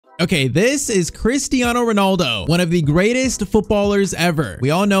Okay, this is Cristiano Ronaldo, one of the greatest footballers ever. We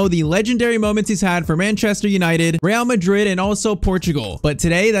all know the legendary moments he's had for Manchester United, Real Madrid, and also Portugal. But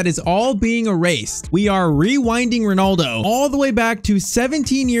today, that is all being erased. We are rewinding Ronaldo all the way back to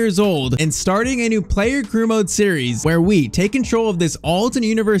 17 years old and starting a new player career mode series where we take control of this alternate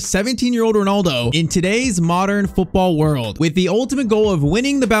universe 17-year-old Ronaldo in today's modern football world with the ultimate goal of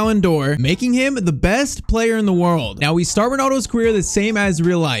winning the Ballon d'Or, making him the best player in the world. Now, we start Ronaldo's career the same as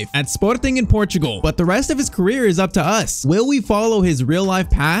real life at Sporting in Portugal, but the rest of his career is up to us. Will we follow his real life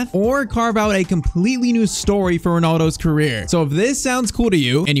path or carve out a completely new story for Ronaldo's career? So if this sounds cool to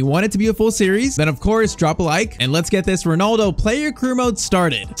you and you want it to be a full series, then of course drop a like and let's get this Ronaldo player career mode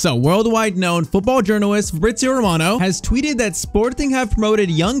started. So worldwide known football journalist Fabrizio Romano has tweeted that Sporting have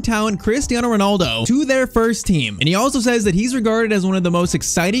promoted young talent Cristiano Ronaldo to their first team, and he also says that he's regarded as one of the most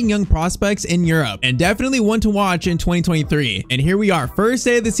exciting young prospects in Europe and definitely one to watch in 2023. And here we are, first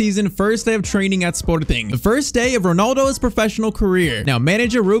day of the season, first day of training at Sporting, the first day of Ronaldo's professional career. Now,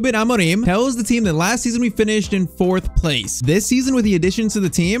 manager Ruben Amorim tells the team that last season we finished in 4th place. This season, with the additions to the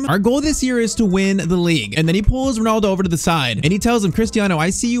team, our goal this year is to win the league. And then he pulls Ronaldo over to the side and he tells him, Cristiano,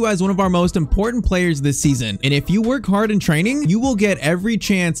 I see you as one of our most important players this season, and if you work hard in training, you will get every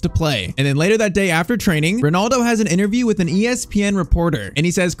chance to play. And then later that day after training, Ronaldo has an interview with an ESPN reporter and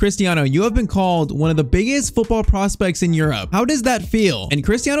he says, Cristiano, you have been called one of the biggest football prospects in Europe. How does that feel? And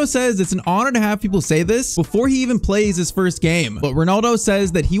Cristiano says it's an honor to have people say this before he even plays his first game. But Ronaldo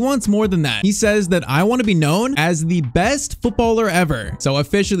says that he wants more than that. He says that I want to be known as the best footballer ever. So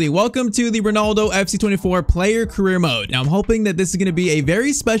officially, welcome to the Ronaldo FC24 player career mode. Now I'm hoping that this is going to be a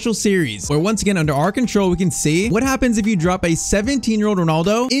very special series where once again under our control we can see what happens if you drop a 17-year-old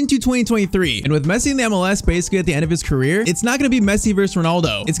Ronaldo into 2023. And with Messi in the MLS basically at the end of his career, it's not going to be Messi versus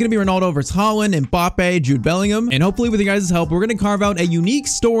Ronaldo. It's going to be Ronaldo versus Haaland, Mbappe, Jude Bellingham, and hopefully with you guys' help, we're going to carve out a unique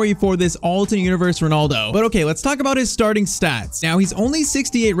story for this alternate universe Ronaldo. But okay, let's talk about his starting stats. Now, he's only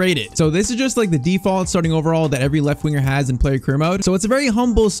 68 rated, so this is just like the default starting overall that every left winger has in player career mode. So it's a very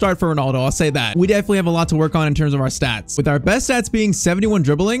humble start for Ronaldo, I'll say that. We definitely have a lot to work on in terms of our stats, with our best stats being 71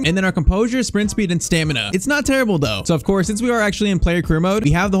 dribbling and then our composure, sprint speed, and stamina. It's not terrible though. So of course, since we are actually in player career mode,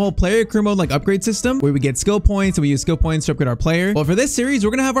 we have the whole player career mode like upgrade system where we get skill points and we use skill points to upgrade our player. Well, for this series,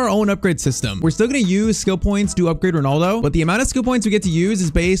 we're gonna have our own upgrade system. We're still gonna use skill points to upgrade Ronaldo, but the amount of skill points we get to use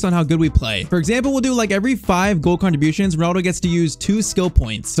is based on how good we play. For example, we'll do like every 5 goal contributions, Ronaldo gets to use 2 skill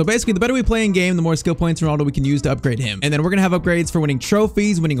points. So basically, the better we play in game, the more skill points Ronaldo we can use to upgrade him. And then we're gonna have upgrades for winning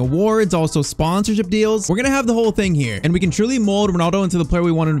trophies, winning awards, also sponsorship deals. We're gonna have the whole thing here, and we can truly mold Ronaldo into the player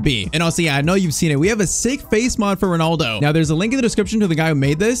we want him to be. And also, yeah, I know you've seen it. We have a sick face mod for Ronaldo. Now, there's a link in the description to the guy who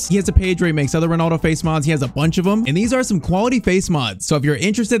made this. He has a page where he makes other Ronaldo face mods. He has a bunch of them, and these are some quality face mods. So if you're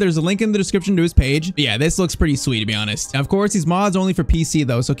interested, there's a link in the description to his page. But yeah, this looks pretty sweet, to be honest. Now, of course, these mods are only for PC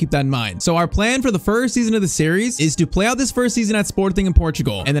though, so keep that in mind. So our plan for the first season of the series is to play out this first season at Sporting in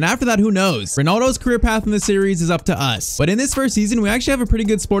Portugal. And then after that, who knows? Ronaldo's career path in the series is up to us. But in this first season, we actually have a pretty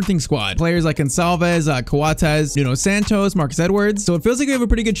good Sporting squad. Players like Gonçalves, Coates, Nuno Santos, Marcus Edwards. So it feels like we have a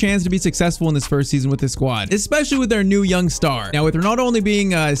pretty good chance to be successful in this first season with this squad, especially with their new young star. Now, with Ronaldo only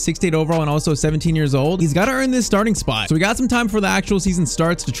being 68 overall and also 17 years old, he's got to earn this starting spot. So we got some time before the actual season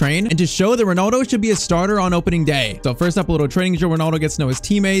starts to train and to show that Ronaldo should be a starter on opening day. So first up, a little training drill. Ronaldo gets to know his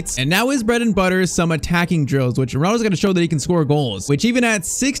teammates, and now his bread and butter is some attacking drills, which Ronaldo's got to show that he can score goals, which even at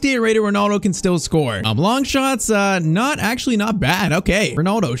 68 rated, Ronaldo can still score. Long shots, not bad. Okay,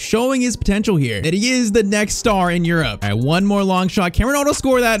 Ronaldo showing his potential here, that he is the next star in Europe. All right, one more long shot. Can Ronaldo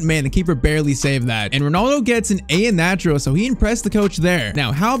score that? Man, the keeper barely saved that. And Ronaldo gets an A in that drill, so he impressed the coach there.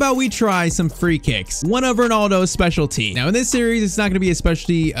 Now, how about we try some free kicks? One of Ronaldo's specialty. Now, in this series, it's not going to be a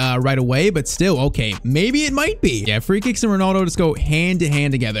specialty right away, but still, okay, maybe it might be. Yeah, free kicks and Ronaldo just go hand to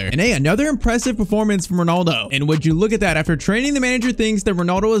hand together. And hey, another impressive performance from Ronaldo. And would you look at that? After training, the manager thinks that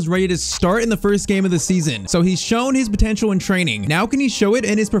Ronaldo is ready to start in the first game of the season. So he's shown his potential in training. Now can he show it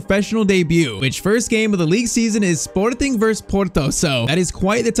in his professional debut? Which first game of the league season is Sporting versus Porto. So that is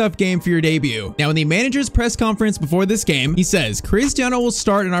quite the tough game for your debut. Now in the manager's press conference before this game, he says, Cristiano will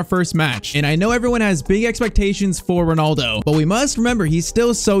start in our first match. And I know everyone has big expectations for Ronaldo, but we must remember he's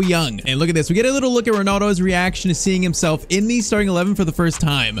still so young. And look at this. We get a little look at Ronaldo's reaction to seeing himself in the starting 11 for the first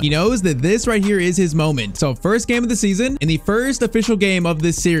time. He knows that this right here is his moment. So first game of the season and the first official game of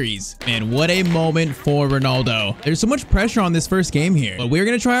this series. And what a moment for Ronaldo. There's so much pressure on this first game here, but we're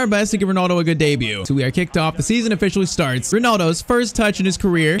going to try our best to give Ronaldo a good debut. So we are kicked off. The season officially starts. Ronaldo's first touch in his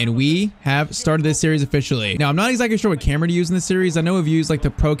career, and we have started this series officially. Now, I'm not exactly sure what camera to use in this series. I know we've used like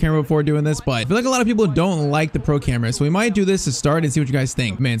the pro camera before doing this, but I feel like a lot of people don't like the pro camera. So we might do this to start and see what you guys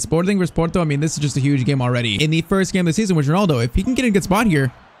think. Man, Sporting versus Porto, I mean, this is just a huge game already. In the first game of the season with Ronaldo, if he can get a good spot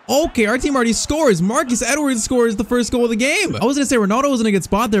here, Okay, our team already scores. Marcus Edwards scores the first goal of the game. I was gonna say Ronaldo was in a good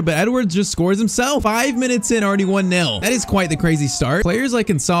spot there, but Edwards just scores himself. 5 minutes in, already 1-0. That is quite the crazy start. Players like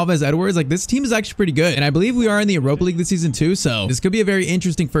Gonçalves, Edwards, like this team is actually pretty good. And I believe we are in the Europa League this season too, so this could be a very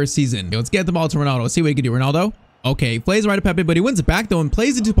interesting first season. Okay, let's get the ball to Ronaldo. Let's see what he can do. Ronaldo. Okay, plays right to Pepe, but he wins it back though and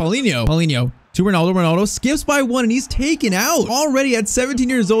plays it to Paulinho. Paulinho to Ronaldo. Ronaldo skips by 1 and he's taken out. Already at 17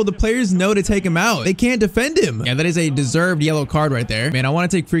 years old, the players know to take him out. They can't defend him. Yeah, that is a deserved yellow card right there. Man, I want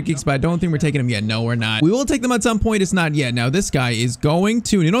to take free kicks, but I don't think we're taking them yet. No, we're not. We will take them at some point. It's not yet. Now, this guy is going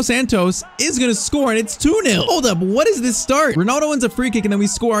to... Nuno Santos is going to score and it's 2-0. Hold up. What is this start? Ronaldo wins a free kick and then we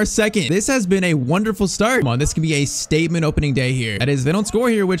score our second. This has been a wonderful start. Come on, this can be a statement opening day here. That is, they don't score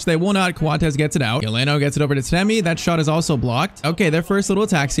here, which they will not. Coates gets it out. Galeno gets it over to Temi. That shot is also blocked. Okay, their first little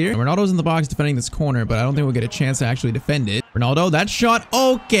attacks here. And Ronaldo's in the box defending this corner, but I don't think we'll get a chance to actually defend it. Ronaldo, that shot.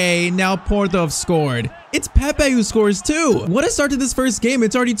 Okay, now Porto have scored. It's Pepe who scores too. What a start to this first game.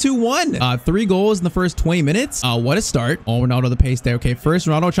 It's already 2-1. 3 goals in the first 20 minutes. What a start. Oh, Ronaldo the pace there. Okay, first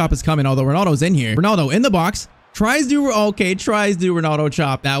Ronaldo chop is coming, although Ronaldo's in here. Ronaldo in the box. Tries to Ronaldo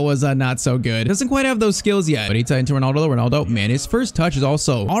chop. That was not so good. Doesn't quite have those skills yet. But into Ronaldo. Ronaldo, man, his first touch is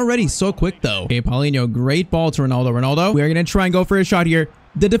also already so quick though. Okay, Paulinho, great ball to Ronaldo. Ronaldo, we are going to try and go for a shot here.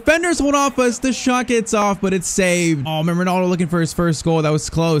 The defenders hold off us. The shot gets off, but it's saved. Oh, man, Ronaldo looking for his first goal. That was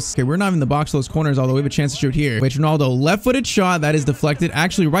close. Okay, we're not in the box those corners, although we have a chance to shoot here. Which Ronaldo, left-footed shot. That is deflected.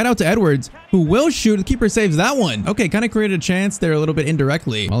 Actually, right out to Edwards, who will shoot. The keeper saves that one. Okay, kind of created a chance there a little bit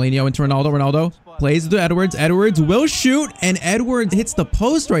indirectly. Paulinho into Ronaldo. Ronaldo plays to Edwards. Edwards will shoot, and Edwards hits the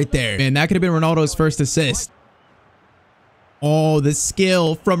post right there. Man, that could have been Ronaldo's first assist. Oh, the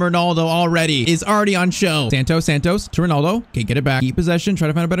skill from Ronaldo already is already on show. Santos to Ronaldo. Okay, get it back. Keep possession. Try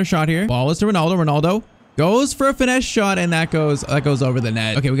to find a better shot here. Ball is to Ronaldo. Ronaldo goes for a finesse shot, and that goes over the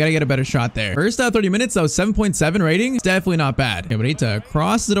net. Okay, we got to get a better shot there. First 30 minutes, though, 7.7 rating. It's definitely not bad. Okay, we need to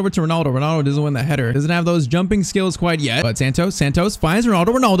cross it over to Ronaldo. Ronaldo doesn't win the header. Doesn't have those jumping skills quite yet. But Santos finds Ronaldo.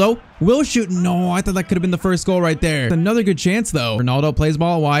 Ronaldo will shoot. No, I thought that could have been the first goal right there. Another good chance, though. Ronaldo plays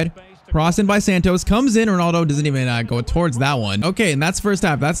ball wide. Crossed in by Santos, comes in. Ronaldo doesn't even go towards that one. Okay, and that's first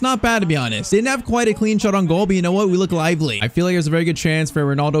half. That's not bad, to be honest. Didn't have quite a clean shot on goal, but you know what? We look lively. I feel like there's a very good chance for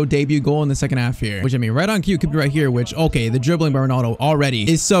a Ronaldo debut goal in the second half here. Which, I mean, right on cue could be right here, which, okay, the dribbling by Ronaldo already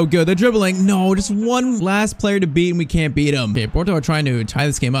is so good. The dribbling, no, just one last player to beat, and we can't beat him. Okay, Porto are trying to tie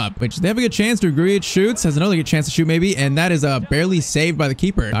this game up, which they have a good chance to. Grujic shoots, has another good chance to shoot, maybe, and that is barely saved by the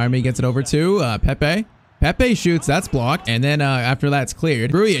keeper. Army gets it over to Pepe. Pepe shoots, that's blocked, and then after that's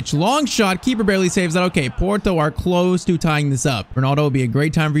cleared. Grujic, long shot, keeper barely saves that. Okay, Porto are close to tying this up. Ronaldo will be a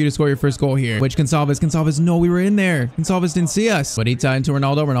great time for you to score your first goal here. Which Gonçalves, no, we were in there. Gonçalves didn't see us. Marita into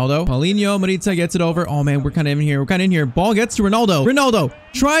Ronaldo. Paulinho, Marita gets it over. Oh man, we're kind of in here. Ball gets to Ronaldo. Ronaldo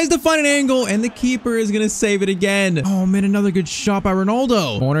tries to find an angle, and the keeper is gonna save it again. Oh man, another good shot by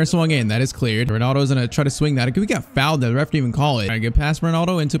Ronaldo. Corner swung in, that is cleared. Ronaldo's gonna try to swing that. We got fouled, the ref didn't even call it. All right, good pass from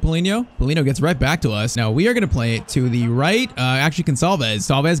Ronaldo into Paulinho. Paulinho gets right back to us. Now we are gonna play it to the right. Actually,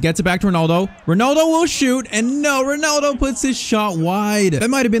 Gonçalves gets it back to Ronaldo. Ronaldo will shoot, and no, Ronaldo puts his shot wide. That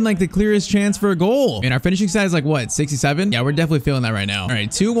might have been like the clearest chance for a goal. And our finishing stat is like what, 67? Yeah, we're definitely feeling that right now. All right,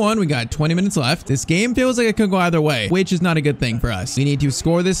 2-1. We got 20 minutes left. This game feels like it could go either way, which is not a good thing for us. We need to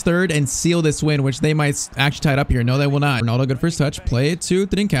score this third and seal this win, which they might actually tie it up here. No, they will not. Ronaldo, good first touch. Play it to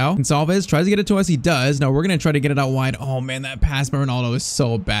Trincao. Gonçalves tries to get it to us. He does. No, we're gonna try to get it out wide. Oh man, that pass by Ronaldo is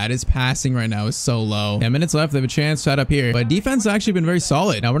so bad. His passing right now is so low. 10 minutes left. They have a chance to set up here, but defense has actually been very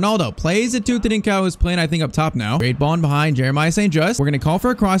solid. Now Ronaldo plays it to Trincao, who's playing I think up top now. Great ball in behind Jeremiah St. Just. We're gonna call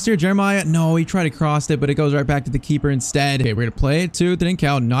for a cross here. Jeremiah, no, he tried to cross it, but it goes right back to the keeper instead. Okay, we're gonna play it to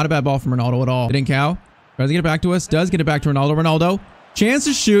Trincao. Not a bad ball from Ronaldo at all. Trincao tries to get it back to us. Does get it back to Ronaldo. Ronaldo chance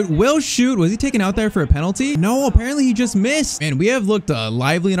to shoot, will shoot. Was he taken out there for a penalty? No, apparently he just missed. Man, we have looked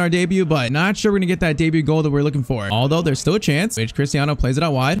lively in our debut, but not sure we're gonna get that debut goal that we're looking for. Although there's still a chance. Which Cristiano plays it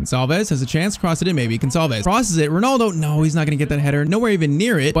out wide. Gonçalves has a chance, cross it in maybe. Gonçalves crosses it. Ronaldo, no, he's not gonna get that header. Nowhere even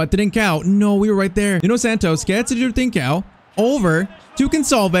near it. But Trincao, no, we were right there. Nuno Santos gets it to Trincao, over to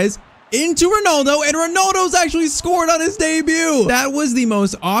Gonçalves, into Ronaldo, and Ronaldo's actually scored on his debut. That was the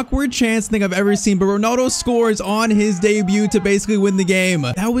most awkward chance thing I've ever seen, but Ronaldo scores on his debut to basically win the game.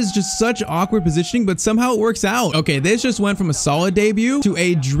 That was just such awkward positioning, but somehow it works out. Okay, this just went from a solid debut to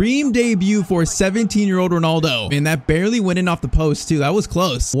a dream debut for 17-year-old Ronaldo. And that barely went in off the post too. That was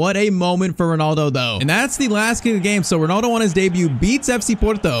close. What a moment for Ronaldo though. And that's the last kick of the game. So Ronaldo on his debut beats FC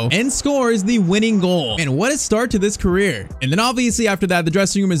Porto and scores the winning goal. And what a start to this career. And then obviously after that, the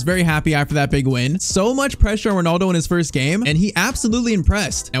dressing room is very happy happy after that big win. So much pressure on Ronaldo in his first game, and he absolutely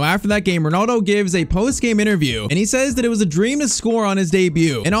impressed. Now, after that game, Ronaldo gives a post-game interview, and he says that it was a dream to score on his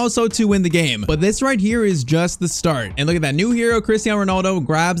debut, and also to win the game. But this right here is just the start. And look at that, new hero Cristiano Ronaldo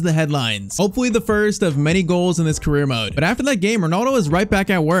grabs the headlines. Hopefully the first of many goals in this career mode. But after that game, Ronaldo is right back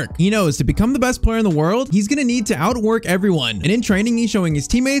at work. He knows to become the best player in the world, he's gonna need to outwork everyone. And in training, he's showing his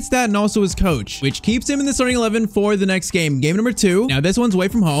teammates that and also his coach, which keeps him in the starting 11 for the next game. Game number 2. Now this one's away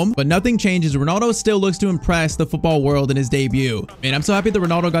from home, but nothing changes. Ronaldo still looks to impress the football world in his debut. Man, I'm so happy that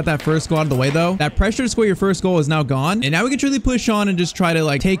Ronaldo got that first goal out of the way though. That pressure to score your first goal is now gone. And now we can truly push on and just try to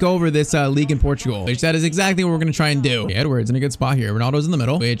like take over this league in Portugal, which that is exactly what we're going to try and do. Okay, Edwards in a good spot here. Ronaldo's in the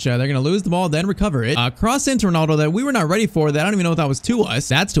middle, which they're going to lose the ball, then recover it. Cross into Ronaldo that we were not ready for. That I don't even know if that was to us.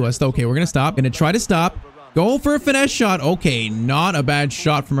 That's to us though. Okay, we're going to stop. Going to try to stop. Go for a finesse shot. Okay, not a bad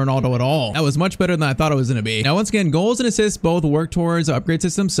shot from Ronaldo at all. That was much better than I thought it was going to be. Now, once again, goals and assists both work towards the upgrade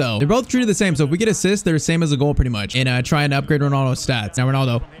system, so they're both treated the same. So if we get assists, they're the same as a goal pretty much. And trying to upgrade Ronaldo's stats. Now,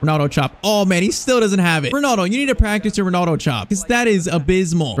 Ronaldo chop. Oh, man, he still doesn't have it. Ronaldo, you need to practice your Ronaldo chop because that is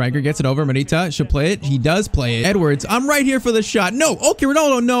abysmal. Striker gets it over. Marita should play it. He does play it. Edwards, I'm right here for the shot. No. Okay,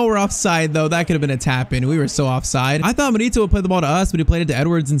 Ronaldo, no, we're offside, though. That could have been a tap in. We were so offside. I thought Marita would play the ball to us, but he played it to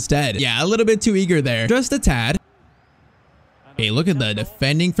Edwards instead. Yeah, a little bit too eager there. Just a tad. Okay, look at the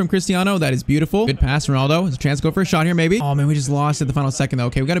defending from Cristiano. That is beautiful. Good pass, Ronaldo. There's a chance to go for a shot here, maybe. Oh, man, we just lost at the final second, though.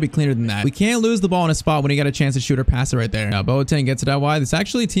 Okay, we got to be cleaner than that. We can't lose the ball in a spot when he got a chance to shoot or pass it right there. Now, Boateng gets it out wide. This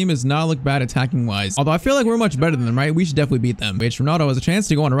actually team does not look bad attacking-wise. Although I feel like we're much better than them, right? We should definitely beat them. Which Ronaldo has a chance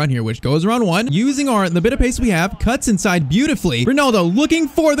to go on a run here, which goes around one. Using the bit of pace we have, cuts inside beautifully. Ronaldo looking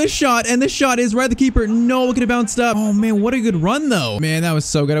for the shot, and the shot is right at the keeper. No, look at it bounced up. Oh, man, what a good run, though. Man, that was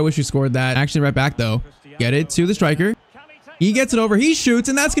so good. I wish we scored that. Actually, right back, though. Get it to the striker. He gets it over. He shoots,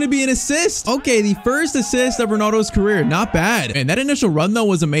 and that's going to be an assist. Okay, the first assist of Ronaldo's career. Not bad. And that initial run, though,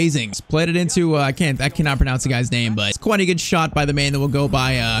 was amazing. Split it into, I cannot pronounce the guy's name, but it's quite a good shot by the man that will go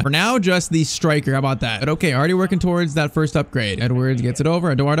by, for now, just the striker. How about that? But okay, already working towards that first upgrade. Edwards gets it over.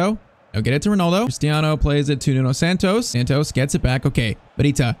 Eduardo. Now get it to Ronaldo. Cristiano plays it to Nuno Santos. Santos gets it back. Okay,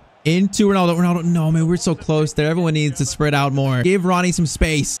 Marita into Ronaldo. Ronaldo, no, man, we're so close there. Everyone needs to spread out more. Give Ronnie some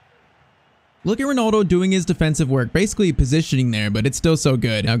space. Look at Ronaldo doing his defensive work, basically positioning there, but it's still so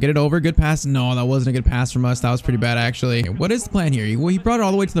good. Now get it over. Good pass. No, that wasn't a good pass from us. That was pretty bad, actually. Okay, what is the plan here? Well, he brought it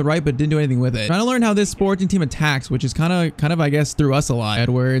all the way to the right, but didn't do anything with it. Trying to learn how this Sporting team attacks, which is kind of, I guess, through us a lot.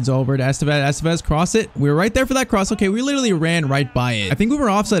 Edwards over to Estevez. Estevez, cross it. We were right there for that cross. Okay, we literally ran right by it. I think we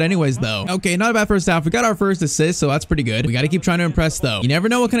were offside anyways, though. Okay, not a bad first half. We got our first assist, so that's pretty good. We got to keep trying to impress, though. You never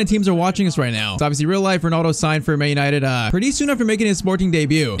know what kind of teams are watching us right now. It's obviously real life. Ronaldo signed for Man United pretty soon after making his Sporting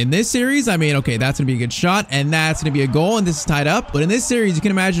debut. In this series, I mean, okay, that's going to be a good shot, and that's going to be a goal, and this is tied up. But in this series, you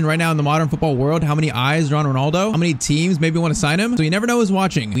can imagine right now in the modern football world how many eyes are on Ronaldo, how many teams maybe want to sign him. So you never know who's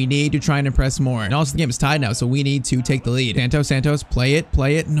watching. We need to try and impress more. And also the game is tied now, so we need to take the lead. Santos, play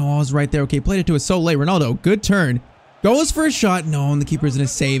it. No, I was right there. Okay, played it to us so late. Ronaldo, good turn. Goes for a shot. No, and the keeper's going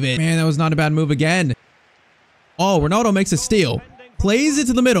to save it. Man, that was not a bad move again. Oh, Ronaldo makes a steal. Plays it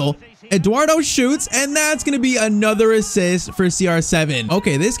to the middle. Eduardo shoots, and that's going to be another assist for CR7.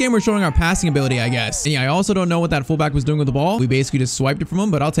 Okay, this game we're showing our passing ability, I guess. And yeah, I also don't know what that fullback was doing with the ball. We basically just swiped it from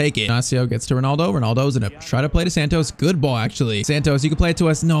him, but I'll take it. Ignacio gets to Ronaldo. Ronaldo's going to try to play to Santos. Good ball, actually. Santos, you can play it to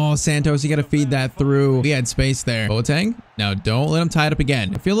us. No, Santos, you got to feed that through. We had space there. Boateng. Now, don't let him tie it up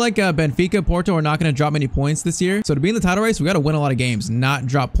again. I feel like Benfica, Porto are not going to drop many points this year. So to be in the title race, we got to win a lot of games, not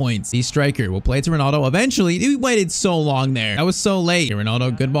drop points. The striker will play it to Ronaldo. Eventually, we waited so long there. That was so late. Okay,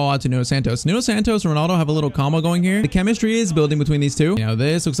 Ronaldo, good ball out to Nuno Santos. Nuno Santos and Ronaldo have a little combo going here. The chemistry is building between these two. Now,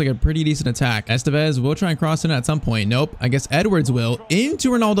 this looks like a pretty decent attack. Estevez will try and cross in at some point. Nope. I guess Edwards will. Into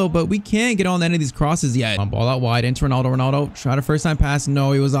Ronaldo, but we can't get on any of these crosses yet. Ball out wide into Ronaldo. Ronaldo tried a first time pass.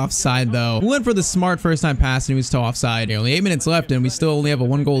 No, he was offside though. We went for the smart first time pass and he was still offside. Okay, only 8 minutes left and we still only have a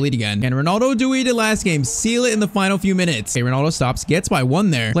 1-goal lead again. And Ronaldo do what he did last game. Seal it in the final few minutes. Okay, Ronaldo stops. Gets by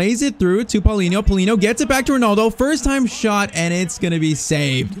 1 there. Plays it through to Paulinho. Paulinho gets it back to Ronaldo. First time shot and it's going to be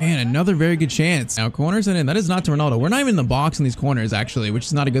saved. Man, another very good chance. Now, corners and in. That is not to Ronaldo. We're not even in the box in these corners, actually, which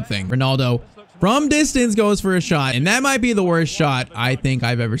is not a good thing. Ronaldo from distance goes for a shot, and that might be the worst shot I think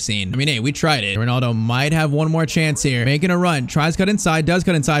I've ever seen. I mean, hey, we tried it. Ronaldo might have one more chance here. Making a run. Tries cut inside. Does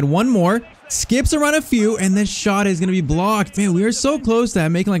cut inside. One more. Skips around a few, and this shot is going to be blocked. Man, we are so close to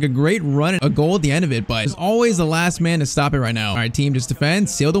making like a great run and a goal at the end of it, but there's always the last man to stop it right now. All right, team, just defend.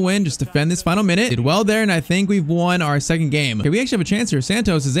 Seal the win. Just defend this final minute. Did well there, and I think we've won our second game. Okay, we actually have a chance here.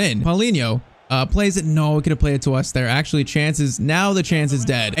 Santos is in. Paulinho. Plays it. No, we could have played it to us there. Actually, now the chance is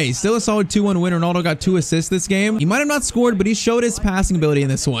dead. Hey, still a solid 2-1 win. Ronaldo got 2 assists this game. He might have not scored, but he showed his passing ability in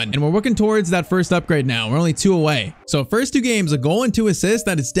this one. And we're working towards that first upgrade now. We're only 2 away. So first 2 games, a goal and 2 assists,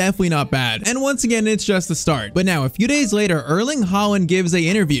 that is definitely not bad. And once again, it's just the start. But now, a few days later, Erling Haaland gives an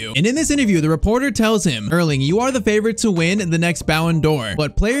interview. And in this interview, the reporter tells him, Erling, you are the favorite to win the next Ballon d'Or.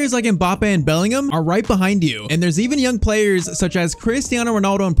 But players like Mbappe and Bellingham are right behind you. And there's even young players such as Cristiano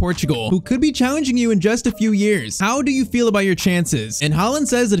Ronaldo in Portugal who could be challenging you in just a few years. How do you feel about your chances? And Haaland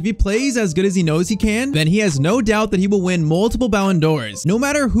says that if he plays as good as he knows he can, then he has no doubt that he will win multiple Ballon d'Ors, no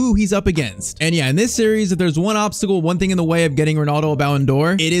matter who he's up against. And yeah, in this series, if there's one obstacle, one thing in the way of getting Ronaldo a Ballon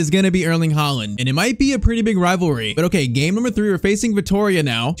d'Or, it is going to be Erling Haaland. And it might be a pretty big rivalry. But okay, game number 3, we're facing Victoria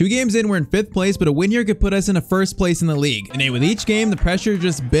now. 2 games in, we're in 5th place, but a win here could put us in a 1st place in the league. And hey, with each game, the pressure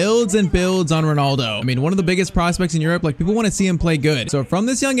just builds and builds on Ronaldo. I mean, one of the biggest prospects in Europe, like people want to see him play good. So from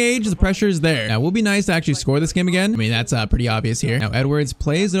this young age, the pressure is there. Now, it will be nice to actually score this game again. I mean, that's pretty obvious here. Now, Edwards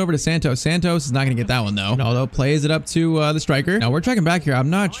plays it over to Santos. Santos is not going to get that one, though. Ronaldo plays it up to the striker. Now, we're tracking back here. I'm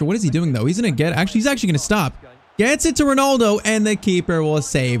not sure. What is he doing, though? He's going to get... Actually, he's actually going to stop. Gets it to Ronaldo, and the keeper will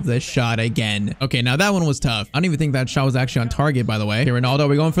save the shot again. Okay, now that one was tough. I don't even think that shot was actually on target, by the way. Okay, Ronaldo,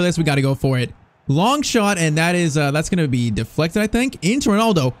 we're going for this. We got to go for it. Long shot, and that is that's going to be deflected, I think, into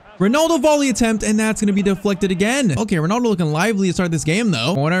Ronaldo. Ronaldo volley attempt, and that's going to be deflected again. Okay, Ronaldo looking lively to start this game,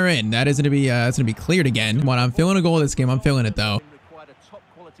 though. Corner in. That is going to be it's going to be cleared again. Come on, I'm feeling a goal this game. I'm feeling it, though.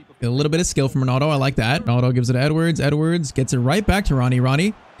 A little bit of skill from Ronaldo. I like that. Ronaldo gives it to Edwards. Edwards gets it right back to Ronnie.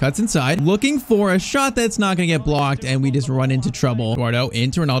 Ronnie cuts inside, looking for a shot that's not going to get blocked, and we just run into trouble. Eduardo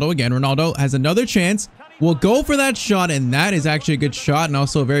into Ronaldo again. Ronaldo has another chance. We'll go for that shot, and that is actually a good shot and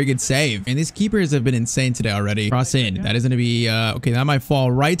also a very good save. And these keepers have been insane today already. Cross in. That is going to be, okay, that might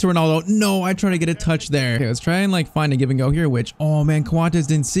fall right to Ronaldo. No, I try to get a touch there. Okay, let's try and like find a give and go here, which, oh man, Coates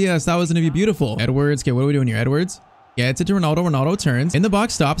didn't see us. That was going to be beautiful. Edwards, okay, what are we doing here? Edwards gets it to Ronaldo. Ronaldo turns. In the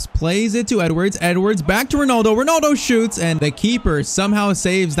box, stops. Plays it to Edwards. Edwards back to Ronaldo. Ronaldo shoots, and the keeper somehow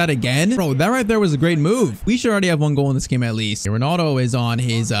saves that again. Bro, that right there was a great move. We should already have one goal in this game at least. Okay, Ronaldo is on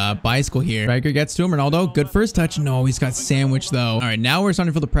his bicycle here. Striker gets to him. Ronaldo, good first touch. No, he's got sandwiched, though. All right, now we're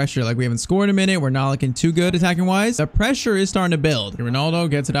starting to feel the pressure. Like, we haven't scored in a minute. We're not looking too good attacking-wise. The pressure is starting to build. Okay, Ronaldo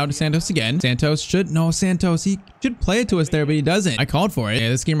gets it out to Santos again. Santos, he should play it to us there, but he doesn't. I called for it. Yeah,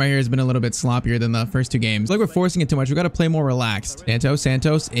 this game right here has been a little bit sloppier than the first 2 games. Like, we're forcing it too much. We got to play more relaxed.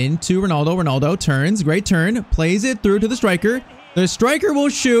 Santos into Ronaldo. Ronaldo turns. Great turn. Plays it through to the striker. The striker will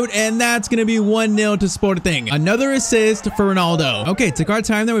shoot, and that's going to be 1-0 to Sporting. Another assist for Ronaldo. Okay, took our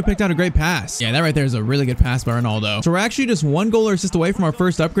time there. We picked out a great pass. Yeah, that right there is a really good pass by Ronaldo. So we're actually just 1 goal or assist away from our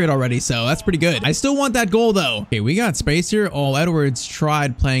first upgrade already, so that's pretty good. I still want that goal, though. Okay, we got space here. Oh, Edwards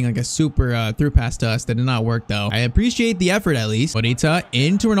tried playing like a super through pass to us. That did not work, though. I appreciate the effort, at least. Bonita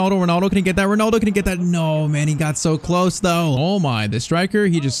into Ronaldo. Ronaldo, can he get that? Ronaldo, can he get that? No, man, he got so close, though. Oh, my. The striker,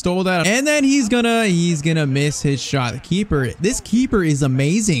 he just stole that. And then he's gonna miss his shot. The keeper, this keeper is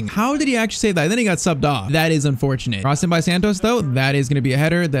amazing. How did he actually save that? And then he got subbed off. That is unfortunate. Crossed in by Santos, though. That is going to be a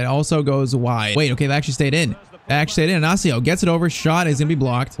header that also goes wide. Wait, okay, that actually stayed in. Inacio gets it over. Shot is going to be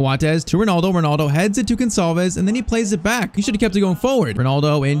blocked. Coates to Ronaldo. Ronaldo heads it to Gonçalves, and then he plays it back. He should have kept it going forward.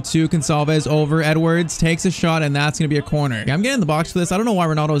 Ronaldo into Gonçalves over Edwards. Takes a shot, and that's going to be a corner. Okay, I'm getting in the box for this. I don't know why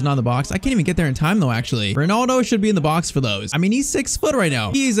Ronaldo is not in the box. I can't even get there in time, though, actually. Ronaldo should be in the box for those. I mean, he's 6 foot right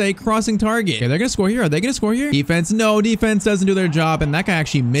now. He's a crossing target. Okay, they're going to score here. Are they going to score here? Defense. No, defense doesn't do their job, and that guy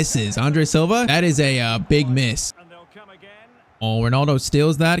actually misses. Andre Silva. That is a big miss. Oh, Ronaldo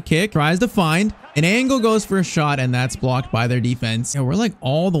steals that kick. Tries to find. An angle goes for a shot, and that's blocked by their defense. Yeah, we're like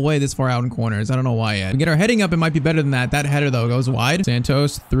all the way this far out in corners. I don't know why yet. We get our heading up, it might be better than that. That header, though, goes wide.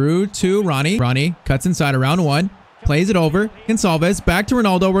 Santos through to Ronnie. Ronnie cuts inside around 1. Plays it over. Gonçalves back to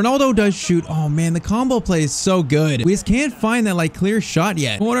Ronaldo. Ronaldo does shoot. Oh, man, the combo play is so good. We just can't find that, like, clear shot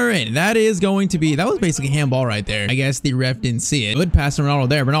yet. Corner in. That is going to be... That was basically handball right there. I guess the ref didn't see it. Good pass to Ronaldo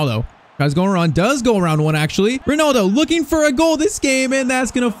there. Ronaldo tries going around, does go around 1 actually. Ronaldo looking for a goal this game, and that's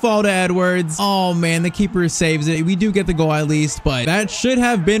gonna fall to Edwards. Oh man, the keeper saves it. We do get the goal at least, but that should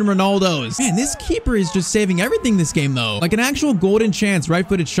have been Ronaldo's. Man, this keeper is just saving everything this game though. Like an actual golden chance,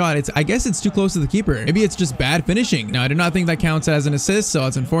 right-footed shot. I guess it's too close to the keeper. Maybe it's just bad finishing. Now, I do not think that counts as an assist, so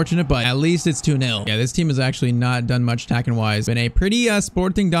it's unfortunate, but at least it's 2-0. Yeah, this team has actually not done much attacking wise. Been a pretty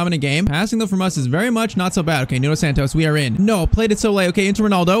Sporting dominant game. Passing though from us is very much not so bad. Okay, Nuno Santos, we are in. No, played it so late. Okay, into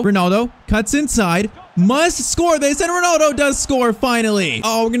Ronaldo. Ronaldo cuts inside. must score this, and Ronaldo does score finally.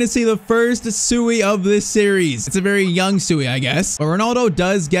 Oh, we're gonna see the first Sui of this series. It's a very young Sui, I guess, but Ronaldo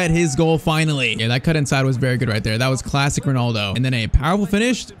does get his goal finally. Yeah, that cut inside was very good right there. That was classic Ronaldo. And then a powerful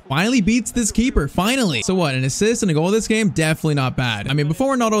finish finally beats this keeper, finally. So what, an assist and a goal this game? Definitely not bad. I mean,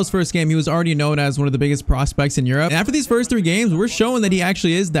 before Ronaldo's first game, he was already known as one of the biggest prospects in Europe. And after these first 3 games, we're showing that he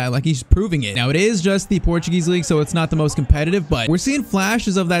actually is that, like he's proving it. Now, it is just the Portuguese league, so it's not the most competitive, but we're seeing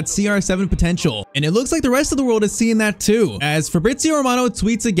flashes of that CR7 potential. And it looks like the rest of the world is seeing that too, as Fabrizio Romano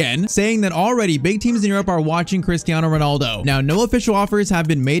tweets again, saying that already big teams in Europe are watching Cristiano Ronaldo. Now, no official offers have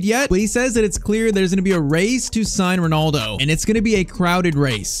been made yet, but he says that it's clear there's going to be a race to sign Ronaldo, and it's going to be a crowded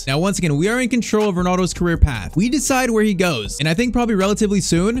race. Now, once again, we are in control of Ronaldo's career path. We decide where he goes, and I think probably relatively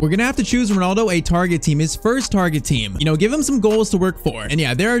soon, we're going to have to choose Ronaldo a target team, his first target team. You know, give him some goals to work for. And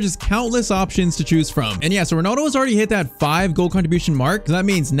yeah, there are just countless options to choose from. And yeah, so Ronaldo has already hit that 5 goal contribution mark. So that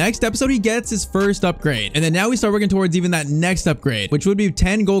means next episode, he gets his first upgrade. And then now we start working towards even that next upgrade, which would be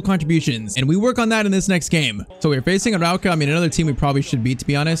 10 goal contributions. And we work on that in this next game. So we're facing Arauca. I mean, another team we probably should beat, to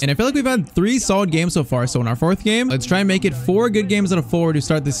be honest. And I feel like we've had 3 solid games so far. So in our 4th game, let's try and make it 4 good games out of 4 to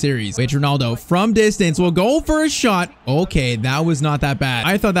start the series. Wait, Ronaldo from distance will go for a shot. Okay, that was not that bad.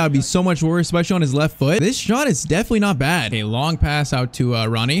 I thought that would be so much worse, especially on his left foot. This shot is definitely not bad. A long pass out to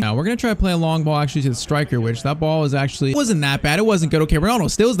Ronnie. Now we're going to try to play a long ball actually to the striker, which that ball was actually wasn't that bad. It wasn't good. Okay, Ronaldo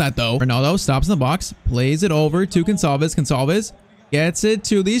steals that though. Ronaldo stops in the box, plays it over to Gonçalves. Gonçalves gets it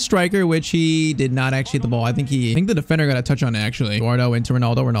to the striker, which he did not actually hit the ball. I think the defender got a touch on it actually. Eduardo into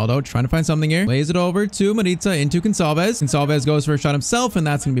Ronaldo. Ronaldo trying to find something here. Plays it over to Marita into Gonçalves. Gonçalves goes for a shot himself, and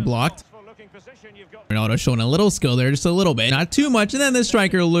that's going to be blocked. Ronaldo showing a little skill there, just a little bit, not too much, and then the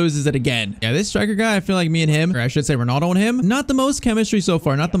striker loses it again. Yeah, this striker guy, I feel like me and him, or I should say Ronaldo and him, not the most chemistry so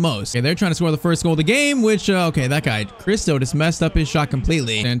far, not the most. Okay, they're trying to score the first goal of the game, which, okay, that guy, Cristo, just messed up his shot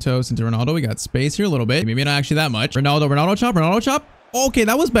completely. Santos into Ronaldo. We got space here a little bit. Maybe not actually that much. Ronaldo chop, Ronaldo chop. Okay,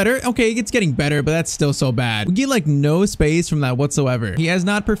 that was better. Okay, it's getting better, but that's still so bad. We get like no space from that whatsoever. He has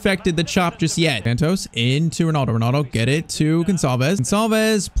not perfected the chop just yet. Santos into Ronaldo. Ronaldo get it to Gonçalves.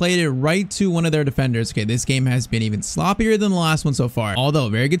 Gonçalves played it right to one of their defenders. Okay, this game has been even sloppier than the last one so far. Although,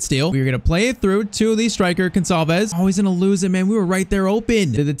 very good steal. We're going to play it through to the striker, Gonçalves. Oh, he's going to lose it, man. We were right there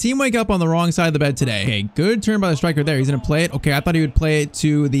open. Did the team wake up on the wrong side of the bed today? Okay, good turn by the striker there. He's going to play it. Okay, I thought he would play it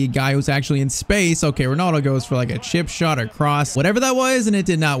to the guy who's actually in space. Okay, Ronaldo goes for like a chip shot or cross. Whatever that was, and it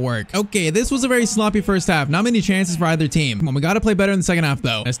did not work. Okay, this was a very sloppy first half. Not many chances for either team. Come on, we got to play better in the second half,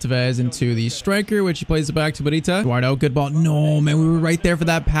 though. Estevez into the striker, which he plays it back to Barita. Eduardo, good ball. No, man, we were right there for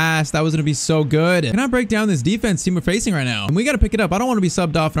that pass. That was going to be so good. Can I break down this defense team we're facing right now? And we got to pick it up. I don't want to be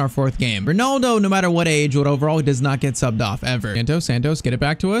subbed off in our 4th game. Ronaldo, no matter what age, what overall, does not get subbed off ever. Santos, get it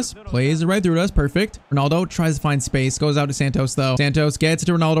back to us. Plays it right through to us. Perfect. Ronaldo tries to find space. Goes out to Santos, though. Santos gets it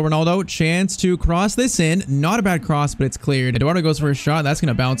to Ronaldo. Ronaldo, chance to cross this in. Not a bad cross, but it's cleared. Eduardo goes for a shot. That's going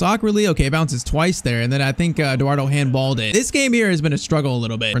to bounce awkwardly. Okay, bounces twice there, and then I think Eduardo handballed it. This game here has been a struggle a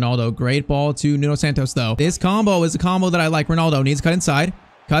little bit. Ronaldo, great ball to Nuno Santos, though. This combo is a combo that I like. Ronaldo needs to cut inside.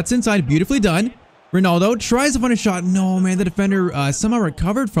 Cuts inside, beautifully done. Ronaldo tries to find a shot. No, man, the defender somehow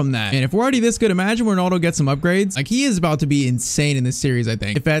recovered from that. And if we're already this good, imagine when Ronaldo gets some upgrades. Like, he is about to be insane in this series, I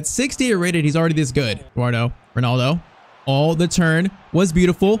think. If at 68 rated, he's already this good. Eduardo, Ronaldo. Oh, the turn was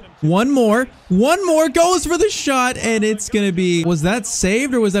beautiful. One more goes for the shot, and it's gonna be, was that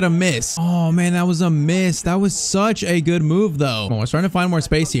saved or was that a miss? Oh man, that was a miss. That was such a good move though. Come on, we're starting to find more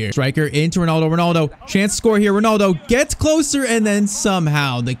space here. Striker into Ronaldo. Chance to score here. Ronaldo gets closer, and then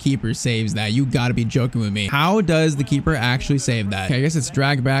somehow the keeper saves that. You gotta be joking with me. How does the keeper actually save that? Okay, I guess it's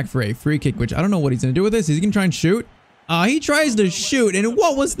dragged back for a free kick, which I don't know what he's gonna do with this. Is he gonna try and shoot? He tries to shoot, and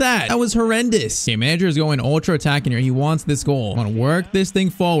what was that? That was horrendous. Okay, manager is going ultra attacking here. He wants this goal. I want to work this thing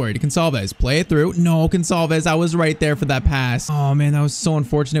forward. Gonçalves, play it through. No, Gonçalves, I was right there for that pass. Oh, man, that was so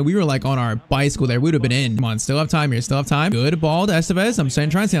unfortunate. We were like on our bicycle there. We would have been in. Come on, still have time here. Still have time. Good ball to Estevez. I'm trying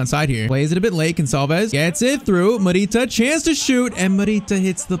to stay on side here. Plays it a bit late. Gonçalves gets it through. Marita, chance to shoot, and Marita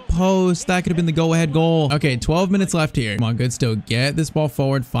hits the post. That could have been the go-ahead goal. Okay, 12 minutes left here. Come on, good still. Get this ball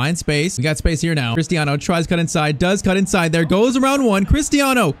forward. Find space. We got space here now. Cristiano tries cut inside. Does cut inside there. Goes around one.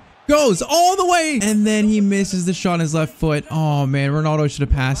 Cristiano goes all the way, and then he misses the shot on his left foot. Oh man, Ronaldo should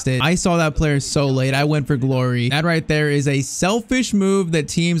have passed it. I saw that player so late. I went for glory. That right there is a selfish move that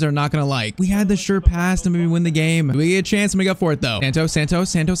teams are not gonna like. We had the sure pass to maybe win the game. We get a chance to make up for it though.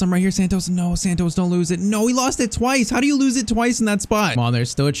 Santos, I'm right here. Santos, no, Santos, don't lose it. No, he lost it twice. How do you lose it twice in that spot? Come on, there's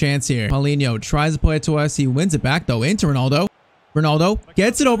still a chance here. Paulinho tries to play it to us. He wins it back though into Ronaldo. Ronaldo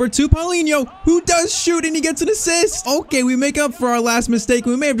gets it over to Paulinho, who does shoot and he gets an assist. Okay, we make up for our last mistake.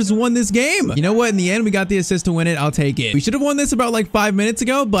 We may have just won this game. You know what? In the end, we got the assist to win it. I'll take it. We should have won this about like 5 minutes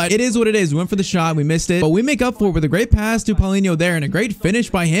ago, but it is what it is. We went for the shot. We missed it, but we make up for it with a great pass to Paulinho there and a great finish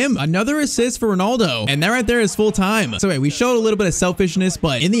by him. Another assist for Ronaldo. And that right there is full time. So wait, we showed a little bit of selfishness,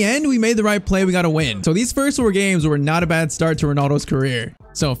 but in the end, we made the right play. We got to win. So these first 4 games were not a bad start to Ronaldo's career.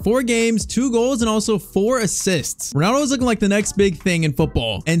 So 4 games, 2 goals, and also 4 assists. Ronaldo is looking like the next big thing in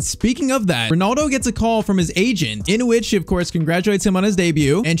football. And speaking of that, Ronaldo gets a call from his agent, in which she, of course, congratulates him on his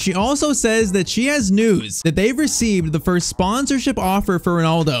debut. And she also says that she has news that they've received the first sponsorship offer for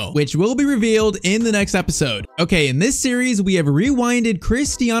Ronaldo, which will be revealed in the next episode. Okay, in this series, we have rewinded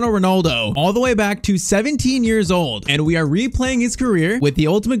Cristiano Ronaldo all the way back to 17 years old. And we are replaying his career with the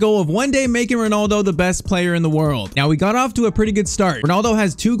ultimate goal of one day making Ronaldo the best player in the world. Now, we got off to a pretty good start. Ronaldo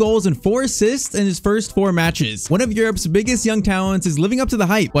has 2 goals and 4 assists in his first 4 matches. One of Europe's biggest young talents is living up to the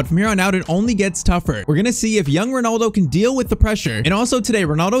hype, but from here on out, it only gets tougher. We're gonna see if young Ronaldo can deal with the pressure. And also today,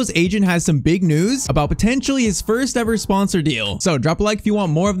 Ronaldo's agent has some big news about potentially his first ever sponsor deal. So drop a like if you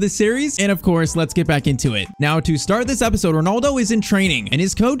want more of this series. And of course, let's get back into it. Now, to start this episode, Ronaldo is in training and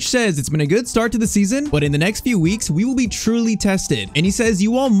his coach says it's been a good start to the season, but in the next few weeks, we will be truly tested. And he says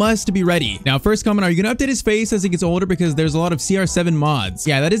you all must be ready. Now, first comment, are you gonna update his face as he gets older? Because there's a lot of CR7 mods.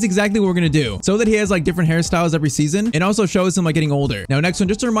 Yeah, that is exactly what we're gonna do, so that he has like different hairstyles every season and also shows him like getting older. Now, next one,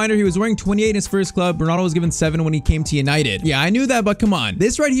 just a reminder, he was wearing 28 in his first club. Ronaldo was given 7 when he came to United. Yeah, I knew that, but come on,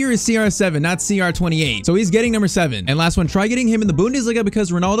 this right here is CR7, not CR28, so he's getting number 7. And last one, try getting him in the Bundesliga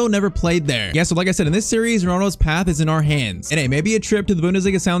because Ronaldo never played there. Yeah, so like I said, in this series, Ronaldo's path is in our hands. And hey, maybe a trip to the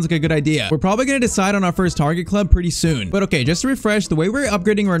Bundesliga sounds like a good idea. We're probably gonna decide on our first target club pretty soon. But okay, just to refresh, the way we're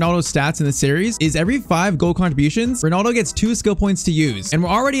upgrading Ronaldo's stats in this series is every 5 goal contributions, Ronaldo gets 2 skill points to use. And we're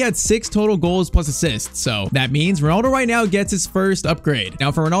already at 6 total goals plus assists. So that means Ronaldo right now gets his first upgrade.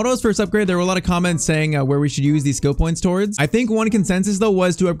 Now, for Ronaldo's first upgrade, there were a lot of comments saying where we should use these skill points towards. I think one consensus though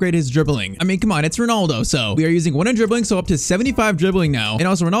was to upgrade his dribbling. I mean, come on, it's Ronaldo. So we are using 1 in dribbling, so up to 75 dribbling now. And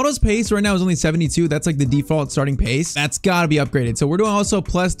also Ronaldo's pace right now is only 72. That's like the default starting pace. That's gotta be upgraded. So we're doing also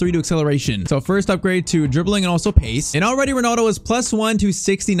 +3 to acceleration. So first upgrade to dribbling and also pace. And already Ronaldo is +1 to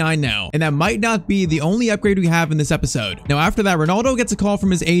 69 now. And that might not be the only upgrade we have in this episode. Now, after that, Ronaldo gets a call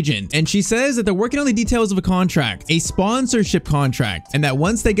from his agent, and she says that they're working on the details of a contract, a sponsorship contract, and that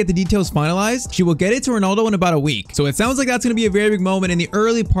once they get the details finalized, she will get it to Ronaldo in about a week. So it sounds like that's going to be a very big moment in the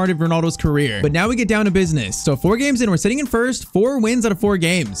early part of Ronaldo's career. But now we get down to business. So 4 games in, we're sitting in first, 4 wins out of 4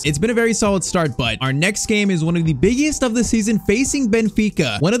 games. It's been a very solid start, but our next game is one of the biggest of the season, facing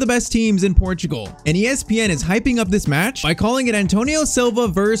Benfica, one of the best teams in Portugal. And ESPN is hyping up this match by calling it Antonio Silva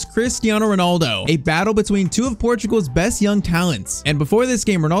versus Cristiano Ronaldo, a battle between 2 of Portugal's best young talents. And before this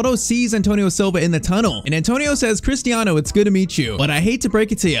game, Ronaldo sees Antonio Silva in the tunnel, and Antonio says, "Cristiano, it's good to meet you, but I hate to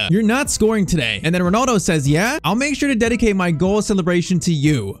break it to you, you're not scoring today." And then Ronaldo says, "Yeah, I'll make sure to dedicate my goal celebration to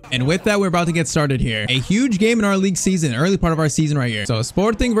you." And with that, we're about to get started here. A huge game in our league season, early part of our season right here. So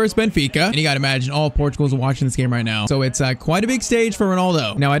Sporting versus Benfica, and you gotta imagine all Portugals are watching this game right now. So it's quite a big stage for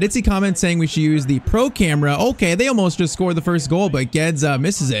Ronaldo. Now, I did see comments saying we should use the pro camera. Okay, they almost just scored the first goal, but Guedes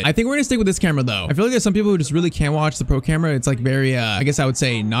misses it. I think we're gonna stick with this camera though. I feel like there's some people who just really can't watch the pro camera. It's like very, I guess I would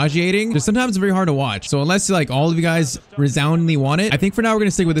say nauseating. Just sometimes it's very hard to watch. So unless like all of you guys resoundingly want it, I think for now we're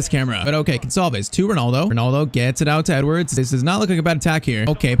gonna stick with this camera. But okay, Gonçalves to Ronaldo. Ronaldo gets it out to Edwards. This does not look like a bad attack here.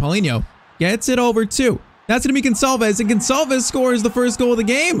 Okay, Paulinho gets it over to. That's going to be Gonçalves, and Gonçalves scores the first goal of the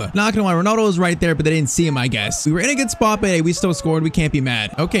game. Not going to lie, Ronaldo was right there, but they didn't see him, I guess. We were in a good spot, but hey, we still scored. We can't be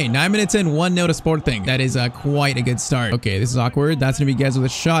mad. Okay, 9 minutes in, 1-0 to Sporting. That is quite a good start. Okay, this is awkward. That's going to be Guedes with a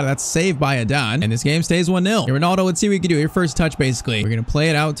shot. That's saved by Adan, and this game stays 1-0. Hey, Ronaldo, let's see what we can do. Your first touch, basically. We're going to play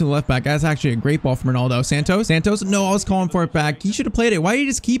it out to the left back. That's actually a great ball from Ronaldo. Santos? No, I was calling for it back. He should have played it. Why did you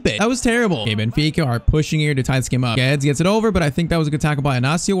just keep it? That was terrible. Okay, Benfica are pushing here to tie this game up. Guedes gets it over, but I think that was a good tackle by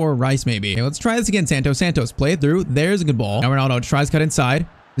Inacio or Rice, maybe. Okay, let's try this again, Santos. Santos, play it through. There's a good ball. Now Ronaldo tries to cut inside.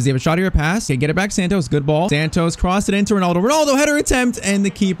 Does he have a shot here, a pass? Okay, get it back, Santos. Good ball. Santos crossed it into Ronaldo. Ronaldo header attempt, and the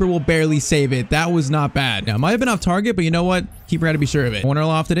keeper will barely save it. That was not bad. Now, it might have been off target, but you know what? Keeper had to be sure of it. Corner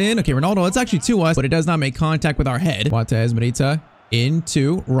lofted in. Okay, Ronaldo, it's actually to us, but it does not make contact with our head. Watez, Marita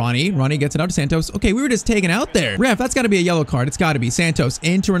into Ronnie. Ronnie gets it out to Santos. Okay, we were just taken out there. Ref, that's got to be a yellow card. It's got to be. Santos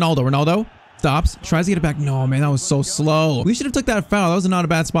into Ronaldo. Ronaldo stops, tries to get it back. No, man, that was so slow. We should have took that foul. That was not a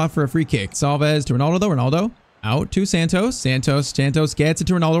bad spot for a free kick. Salvez to Ronaldo, though. Ronaldo out to Santos. Santos gets it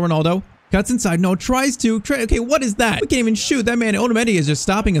to Ronaldo. Ronaldo cuts inside. No, tries to. Okay, what is that? We can't even shoot. That man, Otamendi, is just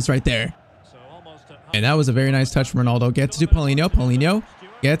stopping us right there. And that was a very nice touch from Ronaldo. Gets it to Paulinho. Paulinho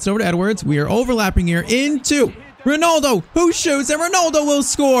gets over to Edwards. We are overlapping here into Ronaldo, who shoots, and Ronaldo will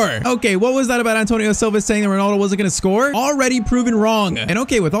score. Okay, what was that about Antonio Silva saying that Ronaldo wasn't going to score? Already proven wrong. And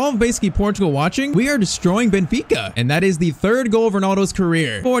okay, with all of basically Portugal watching, we are destroying Benfica. And that is the third goal of Ronaldo's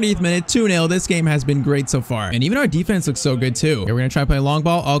career. 40th minute, 2-0. This game has been great so far. And even our defense looks so good too. Okay, we're going to try to play a long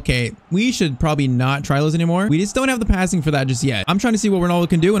ball. Okay, we should probably not try those anymore. We just don't have the passing for that just yet. I'm trying to see what Ronaldo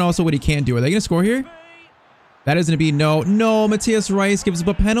can do and also what he can't do. Are they going to score here? That is going to be no. Matthias Rice gives up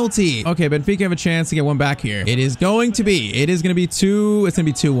a penalty. Okay, Benfica have a chance to get one back here. It is going to be 2. It's going to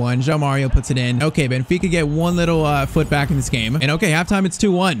be 2-1. João Mario puts it in. Okay, Benfica get one little foot back in this game. And okay, halftime, it's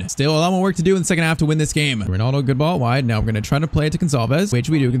 2-1. Still a lot more work to do in the second half to win this game. Ronaldo, good ball wide. Now we're going to try to play it to Gonçalves, which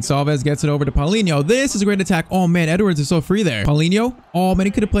we do. Gonçalves gets it over to Paulinho. This is a great attack. Oh, man, Edwards is so free there. Paulinho. Oh, man,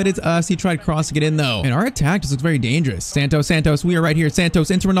 he could have played it to us. He tried crossing it in, though. And our attack just looks very dangerous. Santos, we are right here. Santos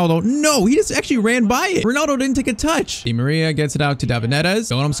into Ronaldo. No, he just actually ran by it. Ronaldo didn't take a touch. Di Maria gets it out to David Neres.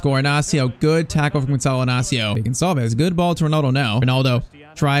 Don't let him score. Inacio, good tackle from Gonçalo Inacio. Gonçalves, good ball to Ronaldo now. Ronaldo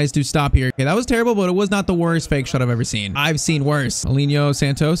tries to stop here. Okay, that was terrible, but it was not the worst fake shot I've ever seen. I've seen worse. Paulinho,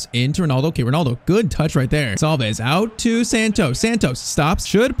 Santos into Ronaldo. Okay, Ronaldo, good touch right there. Gonçalves out to Santos. Santos stops,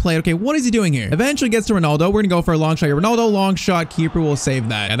 should play. Okay, what is he doing here? Eventually gets to Ronaldo. We're gonna go for a long shot here. Ronaldo, long shot. Keeper will save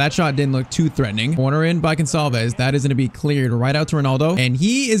that. And that shot didn't look too threatening. Corner in by Gonçalves. That is gonna be cleared right out to Ronaldo. And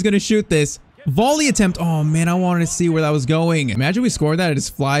he is gonna shoot this. Volley attempt. Oh, man, I wanted to see where that was going. Imagine we scored that. It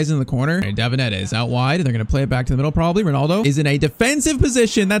just flies in the corner. Right, David Neres out wide. They're going to play it back to the middle probably. Ronaldo is in a defensive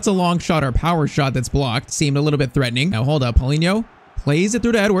position. That's a long shot or power shot that's blocked. Seemed a little bit threatening. Now, hold up. Paulinho plays it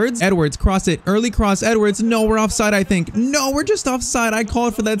through to Edwards. Edwards, cross it. Early cross. Edwards. No, we're offside, I think. No, we're just offside. I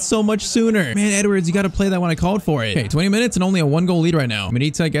called for that so much sooner. Man, Edwards, you got to play that when I called for it. Okay, 20 minutes and only a 1-goal lead right now.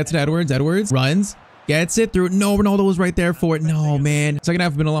 Minita gets it to Edwards. Edwards runs. Gets it through. No, Ronaldo was right there for it. No, man. Second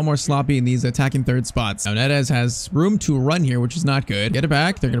half has been a lot more sloppy in these attacking third spots. Now, Neres has room to run here, which is not good. Get it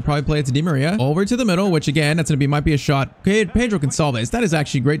back. They're going to probably play it to Di Maria. Over to the middle, which again, that's going to be, might be a shot. Okay, Pedro Gonçalves. That is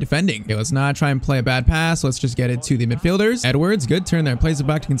actually great defending. Okay, let's not try and play a bad pass. Let's just get it to the midfielders. Edwards, good turn there. Plays it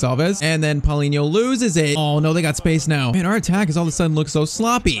back to Gonçalves. And then Paulinho loses it. Oh, no, they got space now. Man, our attack is all of a sudden looks so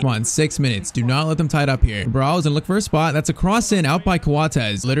sloppy. Come on, 6 minutes. Do not let them tie it up here. Browse and look for a spot. That's a cross in out by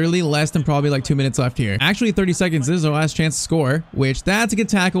Coates. Literally less than probably like 2 minutes left here. Actually, 30 seconds. This is our last chance to score, which that's a good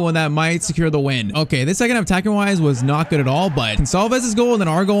tackle and that might secure the win. Okay, this second half attacking wise was not good at all, but Gonçalves' goal and then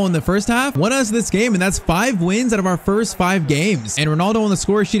our goal in the first half won us this game, and that's 5 wins out of our first 5 games. And Ronaldo on the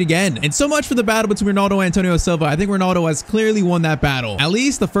score sheet again. And so much for the battle between Ronaldo and Antonio Silva. I think Ronaldo has clearly won that battle, at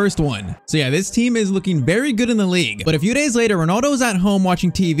least the first one. So yeah, this team is looking very good in the league. But a few days later, Ronaldo is at home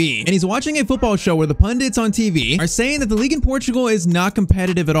watching TV, and he's watching a football show where the pundits on TV are saying that the league in Portugal is not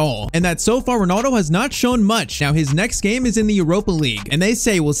competitive at all, and that so far Ronaldo has not shown much. Now, his next game is in the Europa League, and they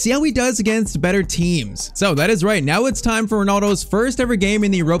say we'll see how he does against better teams. So that is right. Now it's time for Ronaldo's first ever game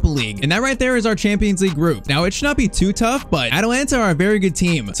in the Europa League, and that right there is our Champions League group. Now it should not be too tough, but Atalanta are a very good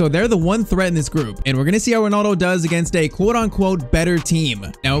team, so they're the one threat in this group, and we're gonna see how Ronaldo does against a quote-unquote better team.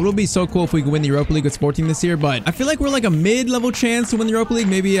 Now it will be so cool if we can win the Europa League with Sporting this year, but I feel like we're like a mid-level chance to win the Europa League,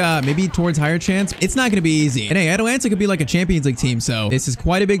 maybe towards higher chance. It's not gonna be easy, and hey, Atalanta could be like a Champions League team, so this is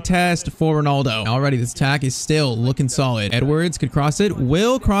quite a big test for Ronaldo. Already, this attack is still looking solid. Edwards could cross it,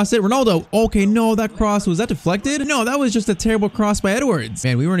 will cross it. Ronaldo, okay, no, that cross, was that deflected? No, that was just a terrible cross by Edwards.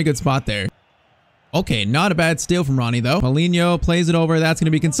 Man, we were in a good spot there. Okay, not a bad steal from Ronnie, though. Paulinho plays it over. That's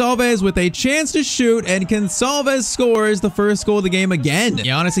going to be Gonçalves with a chance to shoot, and Gonçalves scores the first goal of the game again.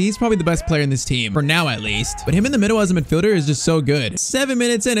 Yeah, honestly, he's probably the best player in this team, for now at least. But him in the middle as a midfielder is just so good. 7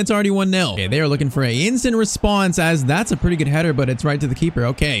 minutes in, it's already 1-0. Okay, they are looking for an instant response, as that's a pretty good header, but it's right to the keeper.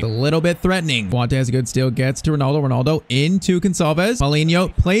 Okay, a little bit threatening. Guante has a good steal, gets to Ronaldo. Ronaldo into Gonçalves.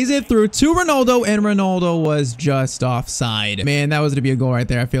 Paulinho plays it through to Ronaldo, and Ronaldo was just offside. Man, that was going to be a goal right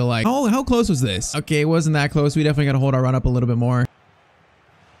there, I feel like. Oh, how close was this? Okay, it wasn't that close. We definitely got to hold our run up a little bit more.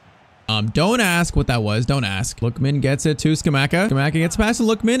 Don't ask what that was. Don't ask. Lookman gets it to Scamacca. Scamacca gets past to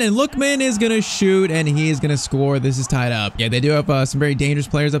Lookman, and Lookman is going to shoot, and he is going to score. This is tied up. Yeah, they do have some very dangerous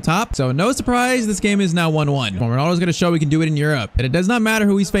players up top, so no surprise, this game is now 1-1. Ronaldo's going to show we can do it in Europe, and it does not matter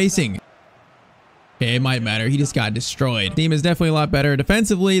who he's facing. Okay, it might matter. He just got destroyed. Team is definitely a lot better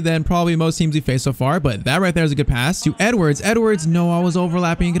defensively than probably most teams we faced so far, but that right there is a good pass to Edwards. Edwards, no, I was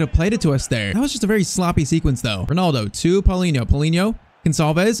overlapping. He could have played it to us there. That was just a very sloppy sequence, though. Ronaldo to Paulinho. Paulinho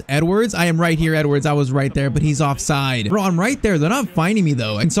Gonçalves, Edwards. I am right here, Edwards. I was right there, but he's offside. Bro, I'm right there. They're not finding me,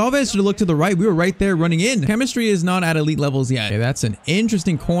 though. Gonçalves should have looked to the right. We were right there running in. Chemistry is not at elite levels yet. Okay, that's an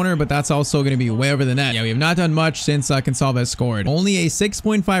interesting corner, but that's also going to be way over the net. Yeah, we have not done much since Gonçalves scored. Only a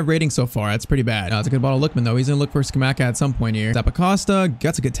 6.5 rating so far. That's pretty bad. That's a good ball to Lookman, though. He's going to look for Skamaka at some point here. Zapacosta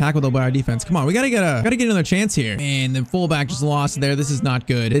gets a good tackle, though, by our defense. Come on, we got to get another chance here. And the fullback just lost there. This is not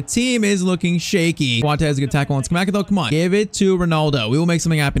good. The team is looking shaky. Wante has a good tackle on Skamaka, though. Come on, give it to Ronaldo. We will make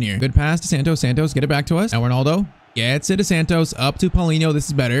something happen here. Good pass to Santos. Santos, get it back to us. Now Ronaldo gets it to Santos. Up to Paulinho. This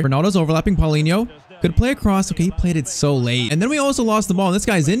is better. Ronaldo's overlapping Paulinho. Good play across. Okay, he played it so late. And then we also lost the ball, and this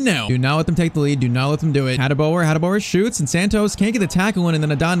guy's in now. Do not let them take the lead. Do not let them do it. Hadeboer shoots, and Santos can't get the tackle in, and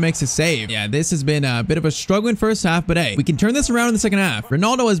then Adon makes a save. Yeah, this has been a bit of a struggling first half, but hey, we can turn this around in the second half.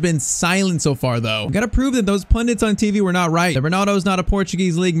 Ronaldo has been silent so far, though. We gotta prove that those pundits on TV were not right. That Ronaldo's not a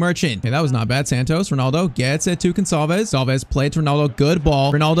Portuguese league merchant. Okay, that was not bad. Santos, Ronaldo gets it to Gonçalves. Gonçalves played to Ronaldo. Good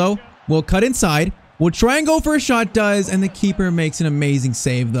ball. Ronaldo will cut inside. We'll try and go for a shot, does, and the keeper makes an amazing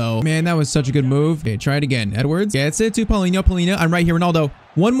save, though. Man, that was such a good move. Okay, try it again. Edwards gets it to Paulinho. Paulinho, I'm right here. Ronaldo.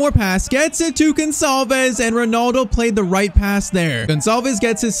 One more pass. Gets it to Gonçalves, and Ronaldo played the right pass there. Gonçalves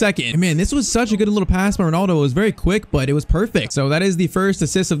gets his second. And man, this was such a good little pass by Ronaldo. It was very quick, but it was perfect. So that is the first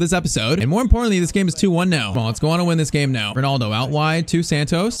assist of this episode. And more importantly, this game is 2-1 now. Come on, let's go on and win this game now. Ronaldo out wide to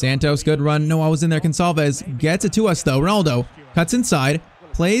Santos. Santos, good run. No, I was in there. Gonçalves gets it to us, though. Ronaldo cuts inside.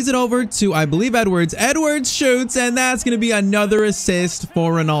 Plays it over to, I believe, Edwards. Edwards shoots, and that's going to be another assist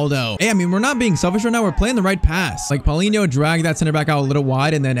for Ronaldo. Hey, I mean, we're not being selfish right now. We're playing the right pass. Like, Paulinho dragged that center back out a little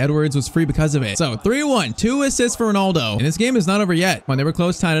wide, and then Edwards was free because of it. So, 3-1. 2 assists for Ronaldo. And this game is not over yet. When they were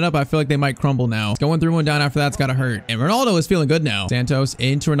close tying it up, I feel like they might crumble now. Going 3-1 down after that's got to hurt. And Ronaldo is feeling good now. Santos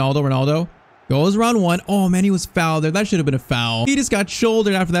into Ronaldo. Ronaldo goes round one. Oh, man, he was fouled there. That should have been a foul. He just got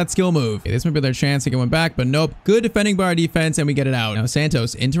shouldered after that skill move. Okay, this might be their chance to get one back, but nope. Good defending by our defense, and we get it out. Now,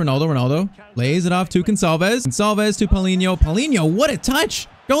 Santos into Ronaldo. Ronaldo lays it off to Gonçalves. Gonçalves to Paulinho. Paulinho, what a touch.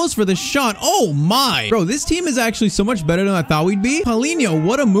 Goes for the shot. Oh my. Bro, this team is actually so much better than I thought we'd be. Paulinho,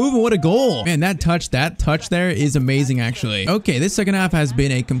 what a move and what a goal. Man, that touch there is amazing, actually. Okay, this second half has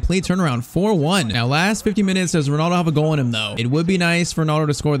been a complete turnaround. 4-1. Now, last 50 minutes, does Ronaldo have a goal in him, though? It would be nice for Ronaldo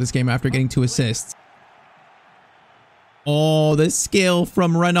to score this game after getting 2 assists. Oh, the skill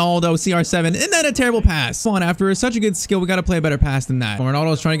from Ronaldo, CR7. Isn't that a terrible pass? Come on, after such a good skill, we got to play a better pass than that.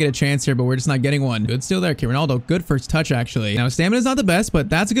 Ronaldo's trying to get a chance here, but we're just not getting one. Good steal there. Okay, Ronaldo, good first touch, actually. Now, stamina's not the best,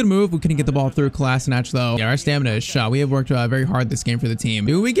 but that's a good move. We couldn't get the ball through. Kolasinac, though. Yeah, our stamina is shot. We have worked very hard this game for the team.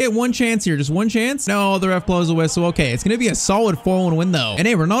 Do we get one chance here? Just one chance? No, the ref blows a whistle. Okay, it's going to be a solid 4-1 win, though. And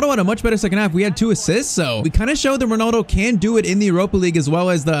hey, Ronaldo had a much better second half. We had 2 assists, so we kind of showed that Ronaldo can do it in the Europa League as well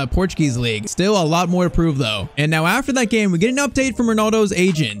as the Portuguese League. Still a lot more to prove, though. And now, after that game, we get an update from Ronaldo's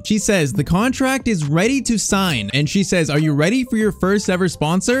agent. She says the contract is ready to sign, and she says, are you ready for your first ever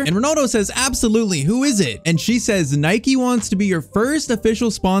sponsor? And Ronaldo says, absolutely. Who is it? And she says, Nike wants to be your first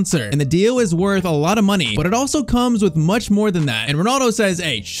official sponsor, and the deal is worth a lot of money, but it also comes with much more than that. And Ronaldo says,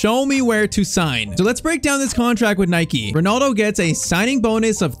 hey, show me where to sign. So let's break down this contract with Nike. Ronaldo gets a signing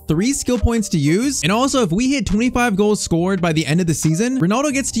bonus of 3 skill points to use, and also if we hit 25 goals scored by the end of the season,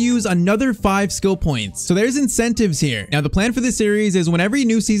 Ronaldo gets to use another 5 skill points. So there's incentives here. Now the plan for this series is when every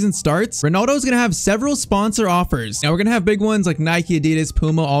new season starts, Ronaldo's gonna have several sponsor offers. Now we're gonna have big ones like Nike, Adidas,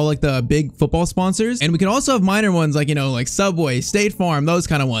 Puma, all like the big football sponsors, and we can also have minor ones like, you know, like Subway, State Farm, those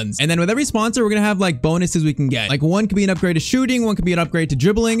kind of ones. And then with every sponsor, we're gonna have like bonuses we can get. Like one could be an upgrade to shooting, one could be an upgrade to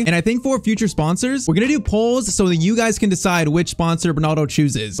dribbling. And I think for future sponsors, we're gonna do polls so that you guys can decide which sponsor Ronaldo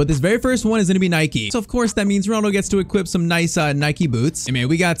chooses. But this very first one is gonna be Nike. So of course that means Ronaldo gets to equip some nice Nike boots. I mean,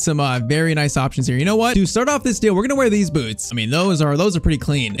 we got some very nice options here. You know what? To start off this deal, we're gonna wear these boots. I mean, those are pretty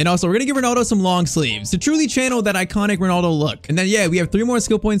clean. And also we're gonna give Ronaldo some long sleeves to truly channel that iconic Ronaldo look. And then yeah, we have 3 more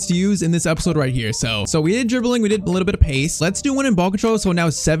skill points to use in this episode right here. So we did dribbling, we did a little bit of pace. Let's do one in ball control, so now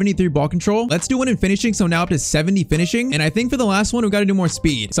 73 ball control. Let's do one in finishing, so now up to 70 finishing. And I think for the last one, we got to do more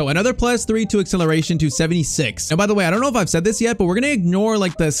speed. So another +3 to acceleration to 76. Now by the way, I don't know if I've said this yet, but we're gonna ignore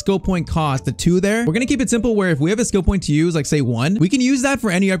like the skill point cost, the 2 there. We're gonna keep it simple where if we have a skill point to use, like say 1, we can use that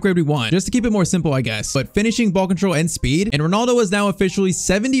for any upgrade we want, just to keep it more simple, I guess. But finishing, ball control, and speed. And Ronaldo is now officially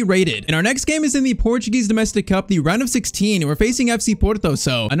 70 rated. And our next game is in the Portuguese Domestic Cup, the round of 16, and we're facing FC Porto,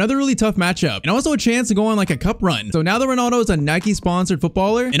 so another really tough matchup, and also a chance to go on like a cup run. So now that Ronaldo is a Nike sponsored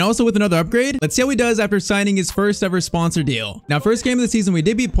footballer, and also with another upgrade, let's see how he does after signing his first ever sponsor deal. Now, first game of the season, we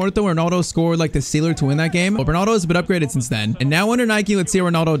did beat Porto, where Ronaldo scored like the sealer to win that game, but Ronaldo has been upgraded since then. And now under Nike, let's see how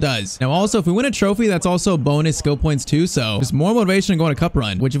Ronaldo does. Now also, if we win a trophy, that's also bonus skill points too, so just more motivation to go on a cup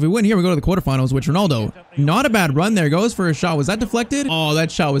run, which if we win here, we go to the quarterfinals, which Ronaldo, not a bad run 1-on-1 there. Goes for a shot. Was that deflected? Oh,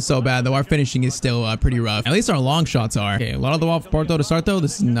 that shot was so bad, though. Our finishing is still pretty rough. At least our long shots are. Okay, a lot of the wall for Porto to start, though.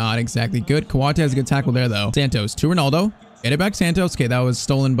 This is not exactly good. Kawate has a good tackle there, though. Santos to Ronaldo. Get it back, Santos. Okay, that was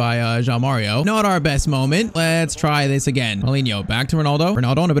stolen by Jean Mario. Not our best moment. Let's try this again. Paulinho back to Ronaldo.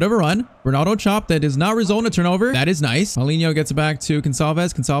 Ronaldo on a bit of a run. Ronaldo chop that does not result in a turnover. That is nice. Paulinho gets it back to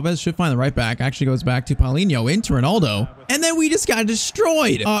Gonçalves. Gonçalves should find the right back. Actually goes back to Paulinho into Ronaldo. And then we just got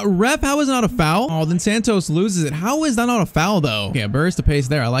destroyed. Ref, how is it not a foul? Oh, then Santos loses it. How is that not a foul, though? Okay, a burst of pace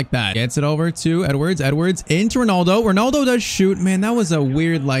there. I like that. Gets it over to Edwards. Edwards into Ronaldo. Ronaldo does shoot. Man, that was a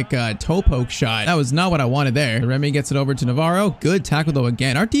weird, like, toe poke shot. That was not what I wanted there. Remy gets it over to Navarro. Good tackle, though,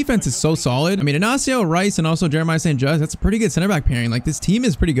 again. Our defense is so solid. I mean, Inacio, Rice, and also Jeremiah St. Just, that's a pretty good center back pairing. Like, this team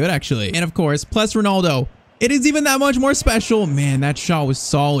is pretty good, actually. And, of course, plus Ronaldo. It is even that much more special. Man, that shot was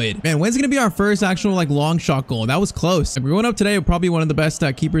solid. Man, when's going to be our first actual, like, long shot goal? That was close. If we're going up today, we're probably one of the best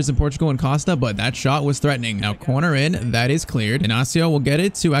keepers in Portugal and Costa, but that shot was threatening. Now, corner in. That is cleared. Inacio will get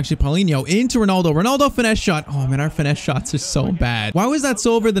it to actually Paulinho into Ronaldo. Ronaldo finesse shot. Oh, man, our finesse shots are so bad. Why was that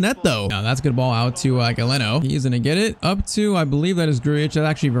so over the net, though? Now, that's a good ball out to Galeno. He's going to get it up to, I believe that is Grujic. That's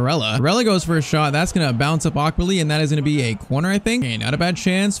actually Varela. Varela goes for a shot. That's going to bounce up awkwardly, and that is going to be a corner, I think. Okay, not a bad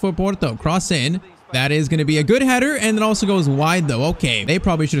chance for Porto. Cross in. That is going to be a good header, and it also goes wide, though. Okay, they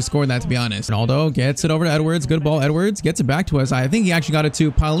probably should have scored that, to be honest. Ronaldo gets it over to Edwards. Good ball, Edwards. Gets it back to us. I think he actually got it to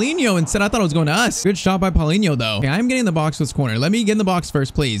Paulinho instead. I thought it was going to us. Good shot by Paulinho, though. Okay, I'm getting the box for this corner. Let me get in the box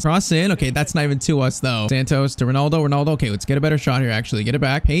first, please. Cross in. Okay, that's not even to us, though. Santos to Ronaldo. Ronaldo. Okay, let's get a better shot here, actually. Get it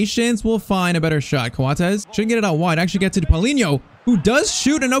back. Patience will find a better shot. Coates should get it out wide. Actually gets it to Paulinho, who does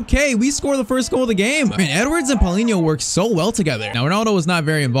shoot, and okay, we score the first goal of the game. Man, Edwards and Paulinho work so well together. Now, Ronaldo was not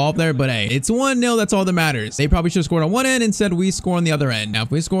very involved there, but hey, it's 1-0. That's all that matters. They probably should have scored on one end. Instead, we score on the other end. Now, if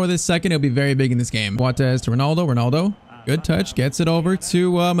we score this second, it'll be very big in this game. Coates to Ronaldo. Ronaldo. Good touch. Gets it over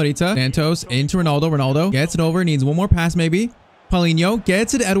to Marita. Santos into Ronaldo. Ronaldo gets it over. Needs one more pass, maybe. Paulinho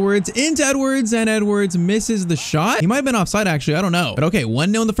gets it Edwards into Edwards, and Edwards misses the shot. He might have been offside, actually. I don't know. But okay,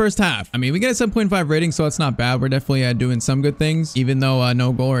 1-0 in the first half. I mean, we get a 7.5 rating, so it's not bad. We're definitely doing some good things, even though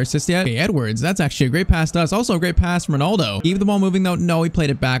no goal or assist yet. Okay, Edwards, that's actually a great pass to us. Also a great pass from Ronaldo. Keep the ball moving, though. No, he played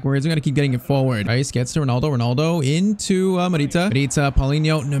it backwards. We got to keep getting it forward. Rice gets to Ronaldo. Ronaldo into Marita. Marita,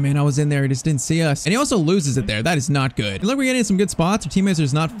 Paulinho. No, man, I was in there. He just didn't see us. And he also loses it there. That is not good. Look, we're getting some good spots. Our teammates are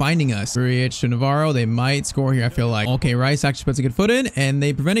just not finding us. Grujic to Navarro. They might score here, I feel like. Okay, Rice actually puts a good foot in, and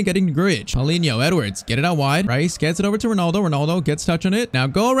they prevented getting to Grujic. Paulinho, Edwards, get it out wide. Rice gets it over to Ronaldo. Ronaldo gets touch on it. Now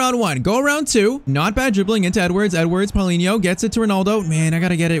go around one, go around two. Not bad dribbling into Edwards. Edwards, Paulinho gets it to Ronaldo. Man, I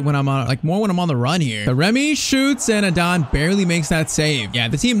gotta get it when I'm on, like more when I'm on the run here. The Remy shoots, and Adon barely makes that save. Yeah,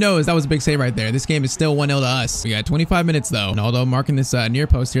 the team knows that was a big save right there. This game is still 1-0 to us. We got 25 minutes though. Ronaldo marking this near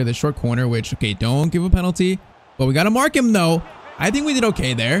post here, the short corner, which, okay, don't give a penalty, but we gotta mark him though. I think we did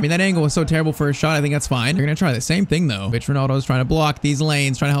okay there. I mean, that angle was so terrible for a shot. I think that's fine. We're going to try the same thing, though. Which Ronaldo's trying to block these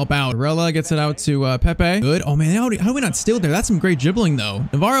lanes, trying to help out. Varela gets it out to Pepe. Good. Oh, man, how do we not steal there? That's some great dribbling, though.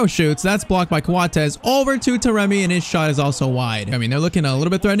 Navarro shoots. That's blocked by Coates. Over to Taremi, and his shot is also wide. I mean, they're looking a little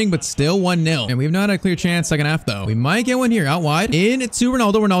bit threatening, but still 1-0. And we've not had a clear chance second half, though. We might get one here. Out wide. In to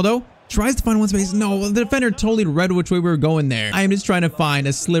Ronaldo. Ronaldo tries to find one space. No, the defender totally read which way we were going there. I am just trying to find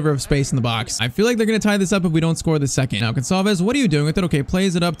a sliver of space in the box. I feel like they're going to tie this up if we don't score the second. Now, Gonçalves, what are you doing with it? Okay,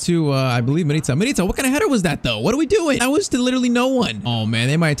 plays it up to, I believe, Marita. Marita, what kind of header was that, though? What are we doing? That was to literally no one. Oh, man,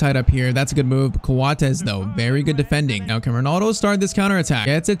 they might tie it up here. That's a good move. Coates, though, very good defending. Now, can Ronaldo start this counterattack?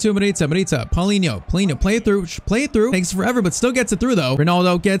 Gets it to Marita. Marita, Paulinho, play it through. Takes forever, but still gets it through, though.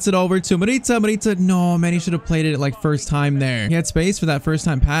 Ronaldo gets it over to Marita. Marita, no, man, he should have played it like first time there. He had space for that first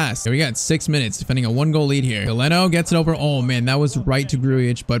time pass. Here we got 6 minutes. Defending a 1-goal lead here. Galeno gets it over. Oh, man, that was right to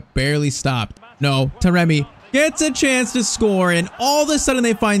Grujic, but barely stopped. No, Taremi gets a chance to score, and all of a sudden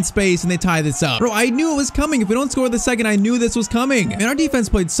they find space and they tie this up. Bro, I knew it was coming. If we don't score the second, I knew this was coming. Man, our defense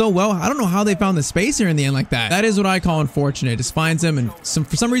played so well. I don't know how they found the space here in the end like that. That is what I call unfortunate. Just finds them, and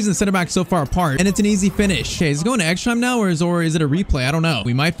for some reason the center back's so far apart, and it's an easy finish. Okay, is it going to extra time now, or is it a replay? I don't know.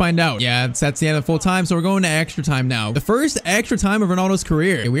 We might find out. Yeah, that's the end of full time, so we're going to extra time now. The first extra time of Ronaldo's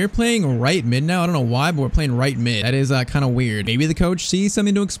career. Okay, we're playing right mid now. I don't know why, but we're playing right mid. That is kind of weird. Maybe the coach sees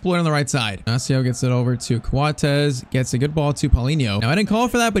something to exploit on the right side. Inacio gets it over to Coates. Gets a good ball to Paulinho. Now, I didn't call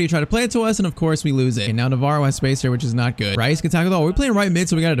for that, but he tried to play it to us, and of course, we lose it. Okay, now Navarro has space here, which is not good. Rice can tackle though. We're playing right mid,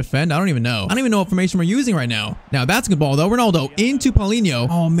 so we got to defend. I don't even know. I don't even know what formation we're using right now. Now, that's a good ball, though. Ronaldo into Paulinho.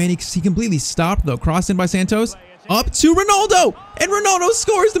 Oh, man, he completely stopped, though. Crossed in by Santos. Up to Ronaldo, and Ronaldo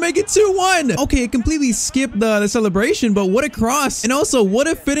scores to make it 2-1. Okay, it completely skipped the celebration, but what a cross. And also, what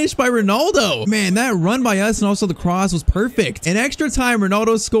a finish by Ronaldo. Man, that run by us and also the cross was perfect. In extra time,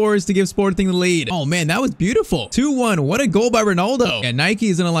 Ronaldo scores to give Sporting the lead. Oh, man, that was beautiful. 2-1. What a goal by Ronaldo. Yeah, Nike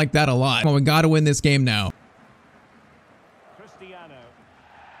is going to like that a lot. Come on, we got to win this game now.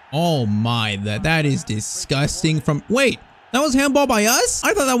 Oh my, that is disgusting from... Wait, that was handball by us?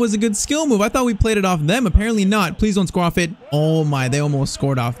 I thought that was a good skill move. I thought we played it off them. Apparently not. Please don't score off it. Oh my, they almost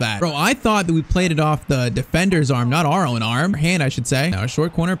scored off that. Bro, I thought that we played it off the defender's arm, not our own arm. Or hand, I should say. Now,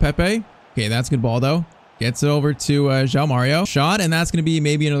 short corner, Pepe. Okay, that's a good ball, though. Gets it over to João Mario. Shot, and that's going to be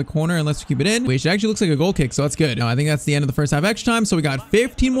maybe another corner unless we keep it in. Which actually looks like a goal kick, so that's good. Now, I think that's the end of the first half extra time, so we got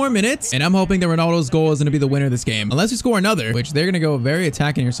 15 more minutes, and I'm hoping that Ronaldo's goal is going to be the winner of this game. Unless we score another, which they're going to go very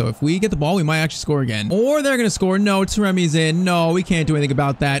attacking here, so if we get the ball, we might actually score again. Or they're going to score. No, Taremi's in. No, we can't do anything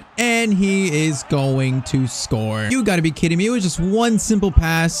about that, and he is going to score. You got to be kidding me. It was just one simple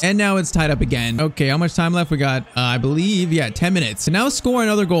pass, and now it's tied up again. Okay, how much time left? We got, I believe, yeah, 10 minutes. So now score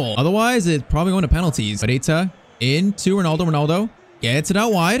another goal. Otherwise, it's probably going to penalties. But Eita into Ronaldo. Ronaldo gets it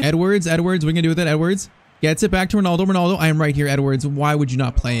out wide. Edwards, we can do with it. Edwards gets it back to Ronaldo. I am right here, Edwards. Why would you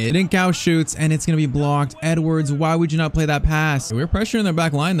not play it? Trincao shoots, and it's going to be blocked. Edwards, why would you not play that pass? We were pressuring their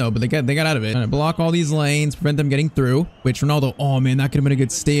back line, though, but they got out of it. Trying to block all these lanes, prevent them getting through, which Ronaldo, oh, man, that could have been a good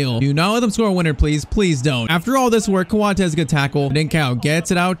steal. Do not let them score a winner, please. Please don't. After all this work, Coates, good tackle. Trincao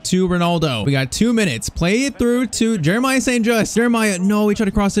gets it out to Ronaldo. We got 2 minutes. Play it through to Jeremiah St. Just. Jeremiah, no, he tried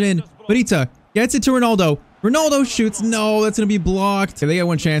to cross it in. Barita gets it to Ronaldo. Ronaldo shoots. No, that's going to be blocked. Okay, they get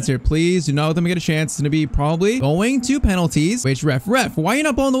one chance here. Please do not let them get a chance. It's going to be probably going to penalties. Which ref, why are you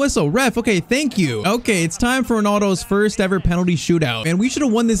not blowing the whistle? Ref, okay, thank you. Okay, it's time for Ronaldo's first ever penalty shootout. And we should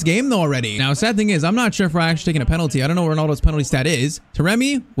have won this game though already. Now, sad thing is, I'm not sure if we're actually taking a penalty. I don't know what Ronaldo's penalty stat is.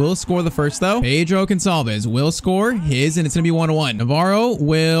 Taremi will score the first though. Pedro Gonçalves will score his, and it's going to be 1-1. Navarro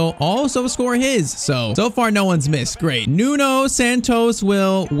will also score his. So far no one's missed. Great. Nuno Santos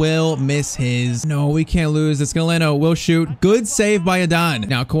will miss his. No, we can't lose. Escaleno will shoot. Good save by Adan.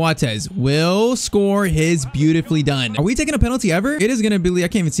 Now Coates will score his. Beautifully done. Are we taking a penalty ever? It is going to be, I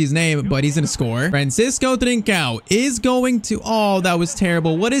can't even see his name, but he's going to score. Francisco Trincao is going to, oh, that was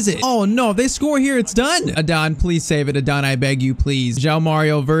terrible. What is it? Oh no, if they score here, it's done. Adan, please save it. Adan, I beg you, please. João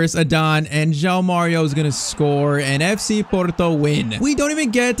Mario versus Adan, and João Mario is going to score, and FC Porto win. We don't even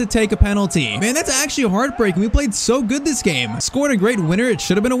get to take a penalty. Man, that's actually heartbreaking. We played so good this game. Scored a great winner. It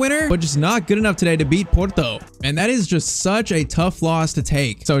should have been a winner, but just not good enough today to beat Porto. And that is just such a tough loss to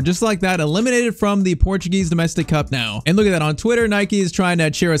take. So just like that, eliminated from the Portuguese domestic cup now. And look at that, on Twitter, Nike is trying to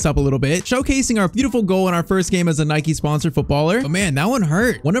cheer us up a little bit, showcasing our beautiful goal in our first game as a Nike sponsored footballer. But man, that one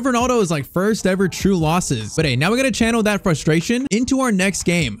hurt. One of Ronaldo's like first ever true losses. But hey, now we got to channel that frustration into our next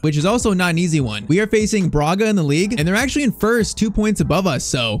game, which is also not an easy one. We are facing Braga in the league, and they're actually in first, 2 points above us.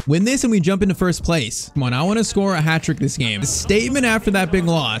 So win this and we jump into first place. Come on, I want to score a hat trick this game. A statement after that big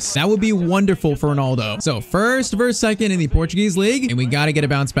loss. That would be wonderful for Ronaldo. So first versus second in the Portuguese league, and we got to get a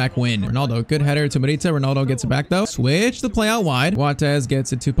bounce back win. Ronaldo, good header to Marita. Ronaldo gets it back though. Switch the play out wide. Coates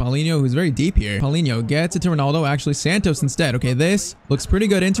gets it to Paulinho, who's very deep here. Paulinho gets it to Ronaldo. Actually, Santos instead. Okay, this looks pretty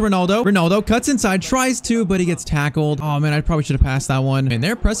good into Ronaldo. Ronaldo cuts inside, tries to, but he gets tackled. Oh man, I probably should have passed that one. And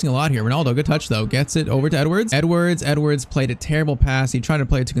they're pressing a lot here. Ronaldo, good touch though. Gets it over to Edwards. Edwards played a terrible pass. He tried to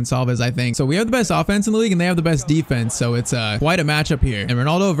play it to Gonçalves, I think. So we have the best offense in the league, and they have the best defense. So it's quite a matchup here. And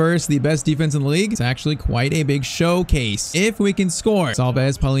Ronaldo versus the best defense in the league. It's actually quite a big showcase if we can score.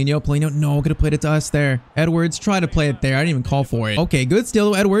 Gonçalves, Paulinho, no, could have played it to us there. Edwards, try to play it there. I didn't even call for it. Okay, good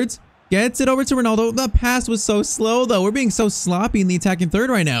steal. Edwards gets it over to Ronaldo. The pass was so slow though. We're being so sloppy in the attacking third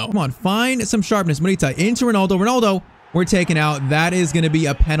right now. Come on, find some sharpness. Marita into Ronaldo. We're taken out. That is going to be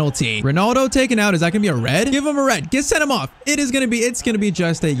a penalty. Ronaldo taken out. Is that going to be a red? Give him a red. Send him off. It's going to be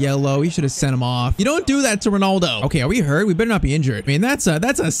just a yellow. He should have sent him off. You don't do that to Ronaldo. Okay, are we hurt? We better not be injured. I mean, that's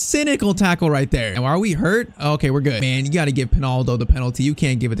a cynical tackle right there. Now, are we hurt? Okay, we're good. Man, you got to give Ronaldo the penalty. You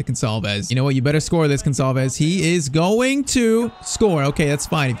can't give it to Gonçalves. You know what? You better score this, Gonçalves. He is going to score. Okay, that's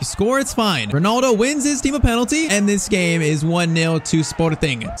fine. If you score, it's fine. Ronaldo wins his team a penalty, and this game is 1-0 to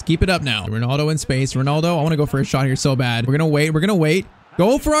Sporting. Let's keep it up now. Ronaldo in space. Ronaldo, I want to go for a shot here so bad. We're gonna wait.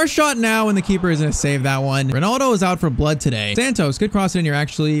 Go for our shot now, and the keeper is gonna save that one. Ronaldo is out for blood today. Santos, good cross it in here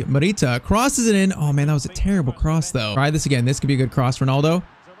actually. Marita crosses it in. Oh man, that was a terrible cross though. Try this again. This could be a good cross. Ronaldo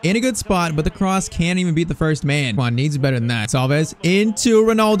in a good spot, but the cross can't even beat the first man. Come on, needs better than that. Salves into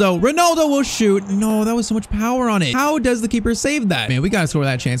Ronaldo. Ronaldo will shoot. No, that was so much power on it. How does the keeper save that? Man, we gotta score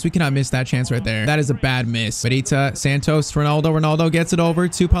that chance. We cannot miss that chance right there. That is a bad miss. Marita, Santos, Ronaldo gets it over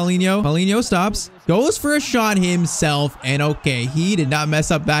to Paulinho. Paulinho stops. Goes for a shot himself, and okay, he did not mess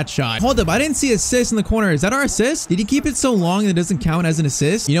up that shot. Hold up, I didn't see assist in the corner. Is that our assist? Did he keep it so long that it doesn't count as an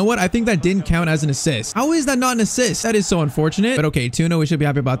assist? You know what? I think that didn't count as an assist. How is that not an assist? That is so unfortunate. But okay, Tuna, we should be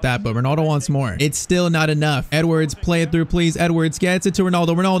happy about about that, but Ronaldo wants more. It's still not enough. Edwards, play it through, please. Edwards gets it to Ronaldo.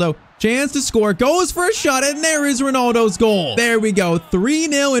 Ronaldo, chance to score, goes for a shot, and there is Ronaldo's goal. There we go,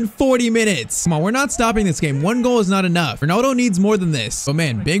 3-0 in 40 minutes. Come on, we're not stopping this game. One goal is not enough. Ronaldo needs more than this. But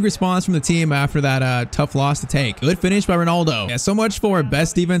man, big response from the team after that tough loss to take. Good finish by Ronaldo. Yeah, so much for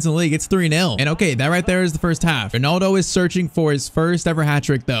best defense in the league. It's 3-0. And okay, that right there is the first half. Ronaldo is searching for his first ever hat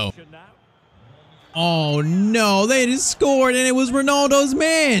trick though. Oh no, they just scored and it was Ronaldo's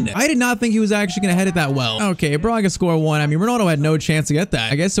man. I did not think he was actually going to head it that well. Okay, Braga score one. I mean, Ronaldo had no chance to get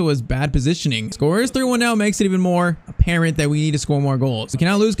that. I guess it was bad positioning. Scores 3-1 now, makes it even more apparent that we need to score more goals. We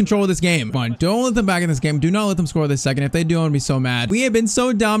cannot lose control of this game. Come on, don't let them back in this game. Do not let them score this second. If they do, I'm going to be so mad. We have been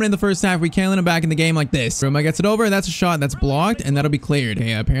so dominant in the first half. We can't let them back in the game like this. Roma gets it over. That's a shot that's blocked and that'll be cleared.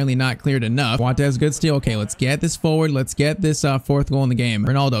 Okay, apparently not cleared enough. Fuentes, good steal. Okay, let's get this forward. Let's get this fourth goal in the game.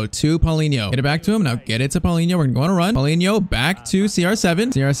 Ronaldo to Paulinho. Get it back to him. Now get it to Paulinho. We're going to go on a run. Paulinho back to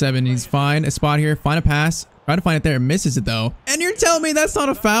CR7. CR7 needs to find a spot here. Find a pass. Try to find it there. Misses it though. And you're telling me that's not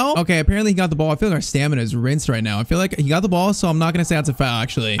a foul? Okay, apparently he got the ball. I feel like our stamina is rinsed right now. I feel like he got the ball, so I'm not going to say that's a foul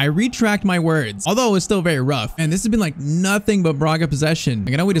actually. I retract my words. Although it was still very rough. And this has been like nothing but Braga possession.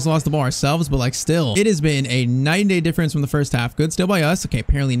 Like, I know we just lost the ball ourselves, but like still. It has been a night and day difference from the first half. Good steal by us. Okay,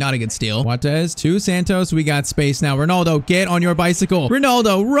 apparently not a good steal. Fuentes to Santos. We got space now. Ronaldo, get on your bicycle.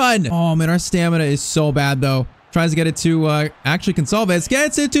 Ronaldo, run. Oh man, our stamina is so bad though. Tries to get it to, actually Gonçalves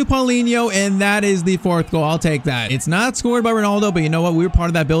gets it to Paulinho, and that is the fourth goal. I'll take that. It's not scored by Ronaldo, but you know what? We were part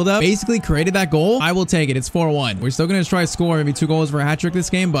of that buildup. Basically created that goal. I will take it. It's 4-1. We're still going to try to score maybe 2 goals for a hat trick this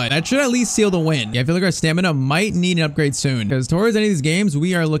game, but that should at least seal the win. Yeah, I feel like our stamina might need an upgrade soon, because towards any of these games,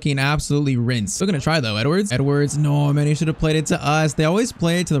 we are looking absolutely rinsed. Still going to try though. Edwards. Edwards. No, man, he should have played it to us. They always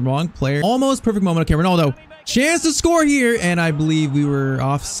play it to the wrong player. Almost perfect moment. Okay, Ronaldo. Chance to score here, and I believe we were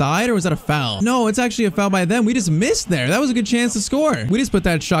offside, or was that a foul? No, it's actually a foul by them. We just missed there. That was a good chance to score. We just put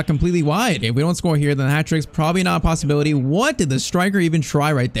that shot completely wide. Okay, if we don't score here, then the hat trick's probably not a possibility. What did the striker even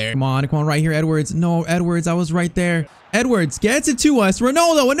try right there? Come on, right here, Edwards. No, Edwards, I was right there. Edwards gets it to us.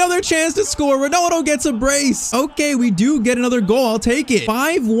 Ronaldo, another chance to score. Ronaldo gets a brace. Okay, we do get another goal. I'll take it.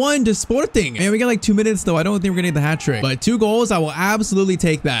 5-1 to Sporting. Man, we got like 2 minutes though. I don't think we're gonna get the hat trick, but 2 goals, I will absolutely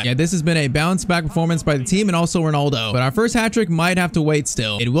take that. Yeah, this has been a bounce back performance by the team and also Ronaldo, but our first hat trick might have to wait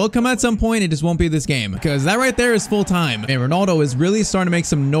still. It will come at some point. It just won't be this game, because that right there is full time. Man, Ronaldo is really starting to make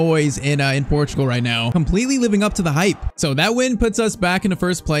some noise in Portugal right now, completely living up to the hype. So that win puts us back into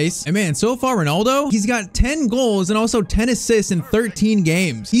first place. And man, so far Ronaldo, he's got 10 goals and also 10 assists in 13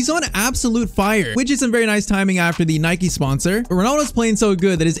 games. He's on absolute fire, which is some very nice timing after the Nike sponsor. But Ronaldo's playing so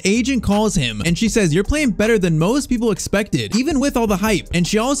good that his agent calls him and she says, "You're playing better than most people expected, even with all the hype." And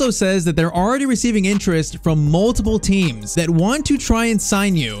she also says that they're already receiving interest from multiple teams that want to try and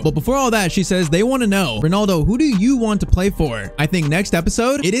sign you. But before all that, she says they want to know, Ronaldo, who do you want to play for? I think next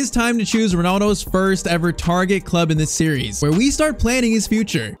episode, it is time to choose Ronaldo's first ever target club in this series, where we start planning his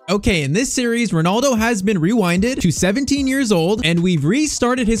future. Okay, in this series, Ronaldo has been rewinded to 17 years old, and we've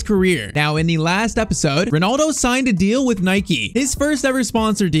restarted his career. Now, in the last episode, Ronaldo signed a deal with Nike, his first ever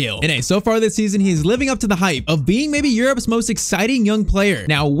sponsor deal. And hey, so far this season, he's living up to the hype of being maybe Europe's most exciting young player.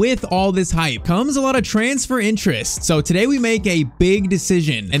 Now, with all this hype comes a lot of transfer interest. So today we make a big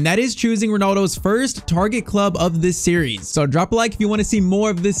decision, and that is choosing Ronaldo's first target club of this series. So drop a like if you want to see more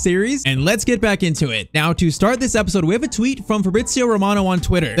of this series, and let's get back into it. Now, to start this episode, we have a tweet from Fabrizio Romano on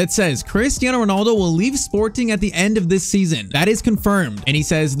Twitter that says Cristiano Ronaldo will leave Sporting at the end of this season. That is confirmed. And he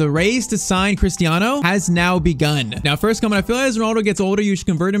says the race to sign Cristiano has now begun. Now, first comment, I feel like as Ronaldo gets older, you should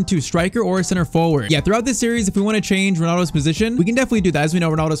convert him to striker or center forward. Yeah, throughout this series, if we want to change Ronaldo's position, we can definitely do that. As we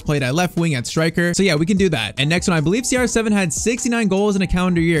know, Ronaldo's played at left wing, at striker. So yeah, we can do that. And next one, I believe CR7 had 69 goals in a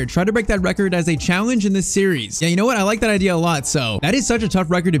calendar year. Try to break that record as a challenge in this series. Yeah, you know what? I like that idea a lot. So that is such a tough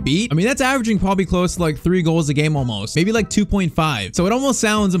record to beat. I mean, that's averaging probably close to like 3 goals a game almost. Maybe like 2.5. So it almost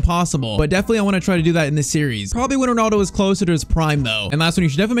sounds impossible, but definitely I want to try to do that in this series. Probably when Ronaldo is closer to his prime though. And last one, you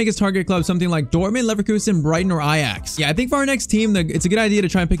should definitely make his target club something like Dortmund, Leverkusen, Brighton, or Ajax. Yeah, I think for our next team, it's a good idea to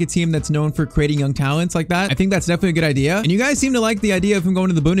try and pick a team that's known for creating young talents like that. I think that's definitely a good idea. And you guys seem to like the idea of him going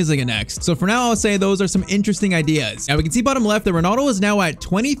to the Bundesliga next. So for now, I'll say those are some interesting ideas. Now we can see bottom left that Ronaldo is now at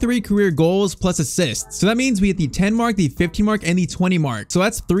 23 career goals plus assists. So that means we hit the 10 mark, the 15 mark, and the 20 mark. So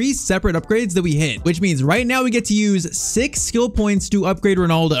that's 3 separate upgrades that we hit, which means right now we get to use 6 skill points to upgrade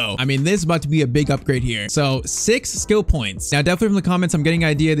Ronaldo. I mean, this is about to be a big upgrade here. So 6 6 skill points. Now, definitely from the comments, I'm getting an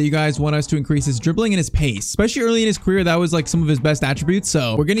idea that you guys want us to increase his dribbling and his pace, especially early in his career. That was like some of his best attributes.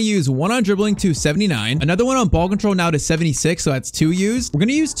 So we're going to use 1 on dribbling to 79, another one on ball control now to 76. So that's 2 used. We're going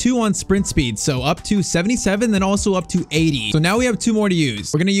to use 2 on sprint speed. So up to 77, then also up to 80. So now we have 2 more to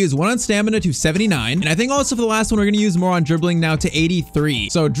use. We're going to use 1 on stamina to 79. And I think also for the last one, we're going to use more on dribbling now to 83.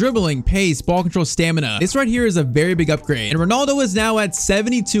 So dribbling, pace, ball control, stamina. This right here is a very big upgrade. And Ronaldo is now at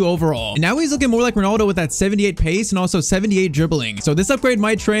 72 overall. And now he's looking more like Ronaldo with that 78 pace and also 78 dribbling. So this upgrade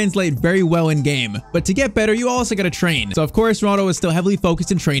might translate very well in game. But to get better, you also got to train. So of course, Ronaldo is still heavily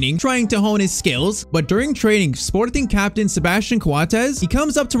focused in training, trying to hone his skills. But during training, Sporting captain Sebastian Coates, he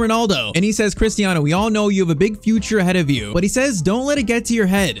comes up to Ronaldo and he says, Cristiano, we all know you have a big future ahead of you. But he says, don't let it get to your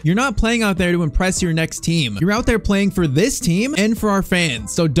head. You're not playing out there to impress your next team. You're out there playing for this team and for our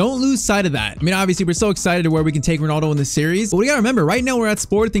fans. So don't lose sight of that. I mean, obviously, we're so excited to where we can take Ronaldo in this series. But we got to remember, right now we're at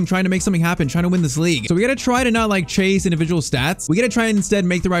Sporting trying to make something happen, trying to win this league. So we got to try to not like chase individual stats. We got to try and instead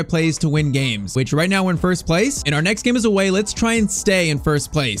make the right plays to win games, which right now we're in first place. And our next game is away. Let's try and stay in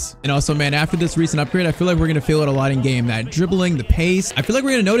first place. And also, man, after this recent upgrade, I feel like we're going to feel it a lot in game. That dribbling, the pace, I feel like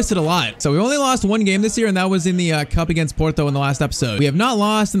we're going to notice it a lot. So we only lost 1 game this year, and that was in the Cup against Porto in the last episode. We have not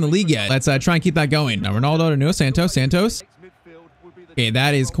lost in the league yet. Let's try and keep that going. Now, Ronaldo to Nuno Santos. Okay,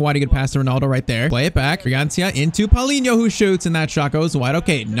 that is quite a good pass to Ronaldo right there. Play it back. Brigantia into Paulinho, who shoots, and that shot goes wide.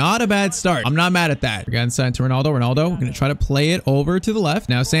 Okay, not a bad start. I'm not mad at that. Brigantia into Ronaldo. Ronaldo, we're going to try to play it over to the left.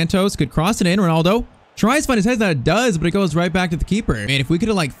 Now, Santos could cross it in. Ronaldo tries to find his head. That it does, but it goes right back to the keeper. Man, if we could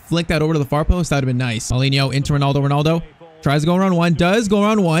have like flicked that over to the far post, that would have been nice. Paulinho into Ronaldo. Ronaldo tries to go around one. Does go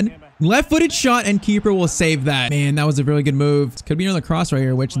around one. Left-footed shot, and keeper will save that. Man, that was a really good move. Could be another cross right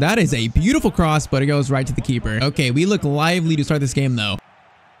here, which that is a beautiful cross, but it goes right to the keeper. Okay, we look lively to start this game, though.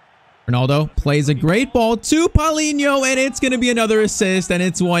 Ronaldo plays a great ball to Paulinho, and it's going to be another assist, and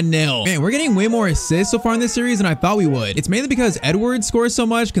it's 1-0. Man, we're getting way more assists so far in this series than I thought we would. It's mainly because Edwards scores so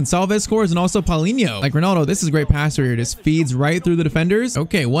much, Gonçalves scores, and also Paulinho. Like Ronaldo, this is a great passer here. Just feeds right through the defenders.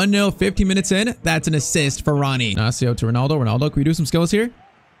 Okay, 1-0, 15 minutes in. That's an assist for Ronnie. Nacio to Ronaldo. Ronaldo, can we do some skills here?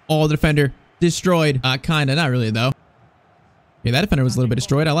 Oh, the defender destroyed. Kinda, not really though. Okay, that defender was a little bit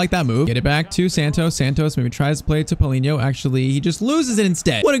destroyed. I like that move. Get it back to Santos. Santos maybe tries to play it to Paulinho. Actually, he just loses it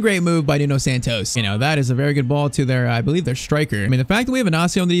instead. What a great move by Nuno Santos. You know, that is a very good ball to their, I believe, their striker. I mean, the fact that we have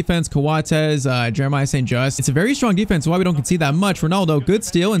Inacio on the defense, Coates, Jeremiah St. Just, it's a very strong defense. Why we don't concede that much. Ronaldo, good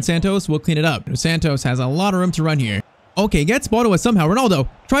steal, and Santos will clean it up. Santos has a lot of room to run here. Okay, gets ball to us somehow. Ronaldo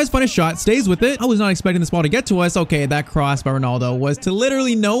tries to find a shot, stays with it. I was not expecting this ball to get to us. Okay, that cross by Ronaldo was to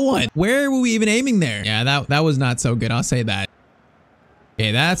literally no one. Where were we even aiming there? Yeah, that was not so good. I'll say that.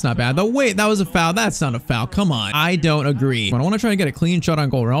 Okay, that's not bad. Though, wait, that was a foul. That's not a foul. Come on. I don't agree. I want to try to get a clean shot on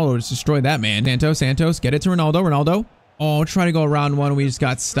goal. Ronaldo just destroyed that, man. Santos, get it to Ronaldo. Ronaldo. Oh, try to go around one. We just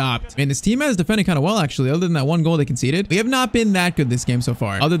got stopped. Man, this team has defended kind of well, actually. Other than that 1 goal they conceded, we have not been that good this game so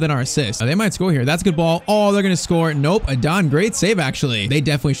far, other than our assist. They might score here. That's a good ball. Oh, they're going to score. Nope. Adon, great save, actually. They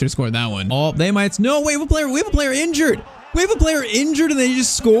definitely should have scored that one. Oh, they might. No, wait, we have a player injured. We have a player injured and they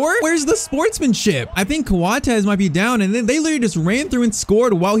just score? Where's the sportsmanship? I think Coates might be down, and then they literally just ran through and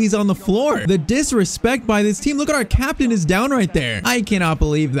scored while he's on the floor. The disrespect by this team. Look at our captain is down right there. I cannot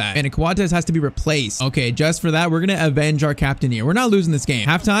believe that. And Coates has to be replaced. Okay, just for that, we're going to avenge our captain here. We're not losing this game.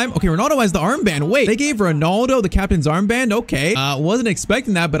 Halftime. Okay, Ronaldo has the armband. Wait, they gave Ronaldo the captain's armband? Okay. Wasn't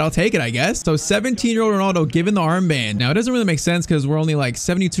expecting that, but I'll take it, I guess. So 17-year-old Ronaldo given the armband. Now, it doesn't really make sense because we're only like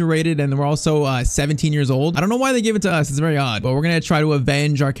 72 rated and we're also 17 years old. I don't know why they gave it to us. It's very odd, but we're going to try to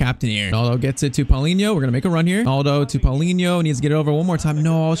avenge our captain here. Ronaldo gets it to Paulinho. We're going to make a run here. Ronaldo to Paulinho. Needs to get it over one more time.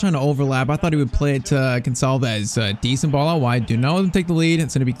 No, I was trying to overlap. I thought he would play it to Gonçalves. Decent ball out wide. Do not let them take the lead.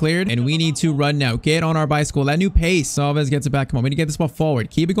 It's going to be cleared, and we need to run now. Get on our bicycle. That new pace. Gonçalves gets it back. Come on, we need to get this ball forward.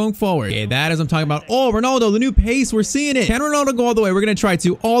 Keep it going forward. Okay, that is what I'm talking about. Oh, Ronaldo, the new pace. We're seeing it. Can Ronaldo go all the way? We're going to try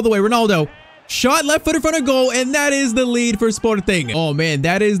to. All the way. Ronaldo. Shot left foot in front of goal, and that is the lead for Sporting. Oh man,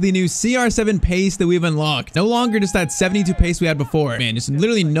 that is the new CR7 pace that we've unlocked. No longer just that 72 pace we had before. Man, just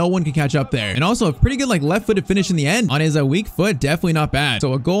literally no one can catch up there. And also a pretty good like left footed finish in the end on his weak foot. Definitely not bad.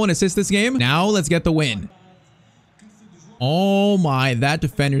 So a goal and assist this game. Now let's get the win. Oh my, that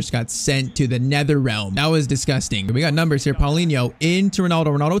defender just got sent to the nether realm. That was disgusting. We got numbers here. Paulinho into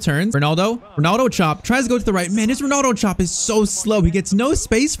Ronaldo. Ronaldo turns. Ronaldo chop. Tries to go to the right. Man, this Ronaldo chop is so slow. He gets no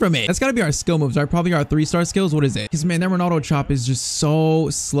space from it. That's got to be our skill moves, right? Probably our 3-star skills. What is it? Because man, that Ronaldo chop is just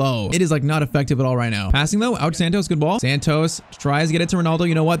so slow. It is like not effective at all right now. Passing though, out to Santos. Good ball. Santos tries to get it to Ronaldo.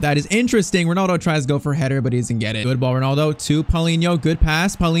 You know what? That is interesting. Ronaldo tries to go for a header, but he doesn't get it. Good ball, Ronaldo to Paulinho. Good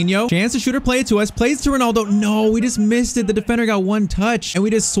pass, Paulinho. Chance to shoot or play it to us. Plays to Ronaldo. No, we just missed it. the defender got one touch and we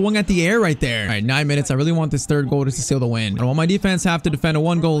just swung at the air right there. All right, 9 minutes. I really want this third goal just to seal the win. I don't want my defense have to defend a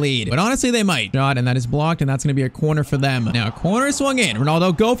 1-goal lead, but honestly, they might. Shot, and that is blocked, and that's going to be a corner for them. Now, corner swung in.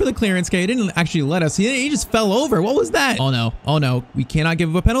 Ronaldo, go for the clearance. Okay, he didn't actually let us. He just fell over. What was that? Oh, no. Oh, no. We cannot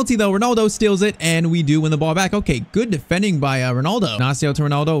give up a penalty, though. Ronaldo steals it, and we do win the ball back. Okay, good defending by Ronaldo. Nacio to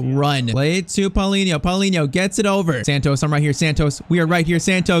Ronaldo. Run. Play it to Paulinho. Paulinho gets it over. Santos, I'm right here. Santos. We are right here.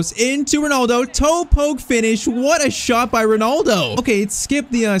 Santos into Ronaldo. Toe poke finish. What a shot by Ronaldo. Okay, it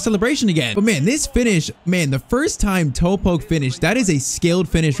skipped the celebration again. But man, this finish, man, the first time toe poke finish, that is a skilled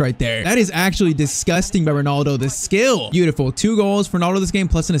finish right there. That is actually disgusting by Ronaldo. The skill. Beautiful. 2 goals for Ronaldo this game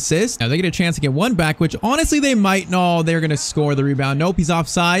plus an assist. Now they get a chance to get one back, which honestly they might. No, they're going to score the rebound. Nope, he's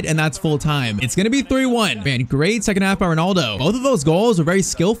offside, and that's full time. It's going to be 3-1. Man, great second half by Ronaldo. Both of those goals are very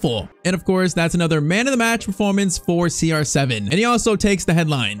skillful. And of course, that's another man of the match performance for CR7. And he also takes the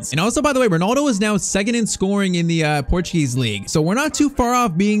headlines. And also, by the way, Ronaldo is now second in scoring in the Portuguese league. So we're not too far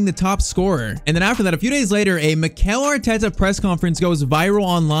off being the top scorer. And then after that, a few days later, a Mikel Arteta press conference goes viral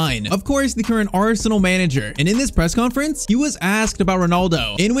online. Of course, the current Arsenal manager. And in this press conference, he was asked about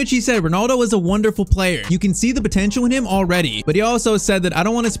Ronaldo, in which he said Ronaldo is a wonderful player. You can see the potential in him already. But he also said that I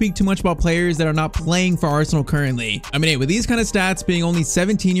don't want to speak too much about players that are not playing for Arsenal currently. I mean, hey, with these kind of stats, being only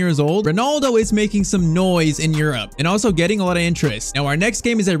 17 years old, Ronaldo is making some noise in Europe and also getting a lot of interest. Now, our next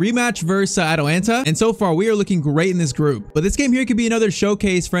game is a rematch versus Atalanta. And so far, we are looking great in this group. But this game here could be another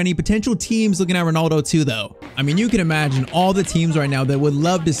showcase for any potential teams looking at Ronaldo too, though. I mean, you can imagine all the teams right now that would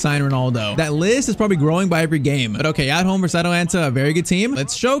love to sign Ronaldo. That list is probably growing by every game. But okay, at home versus Atalanta, a very good team.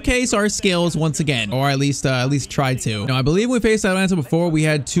 Let's showcase our skills once again, or at least try to. Now, I believe we faced Atalanta before. We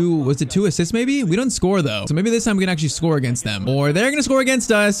had two assists maybe? We don't score though. So maybe this time we can actually score against them. Or they're gonna score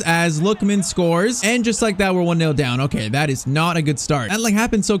against us as Lookman scores. And just like that, we're 1-0 down. Okay, that is not a good start. That like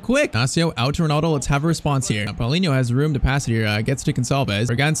happened so quick. Nacio out to Ronaldo. Let's have a response here. Now, Paulinho has room to pass it here. Gets to Gonçalves.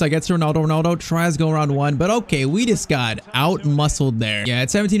 Bragança gets to Ronaldo. Ronaldo tries to go around one, but okay, we just got out-muscled there. Yeah,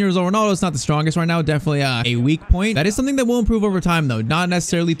 at 17 years old, Ronaldo is not the strongest right now. Definitely a weak point. That is something that will improve over time though. Not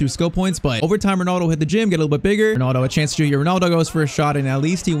necessarily through skill points, but over time, Ronaldo hit the gym, get a little bit bigger. Ronaldo a chance to shoot here. Ronaldo goes for a shot, and at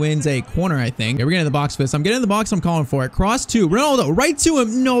least he wins a corner, I think. Yeah, we're getting in the box for this. I'm getting in the box. I'm calling for it. Cross to Ronaldo, right to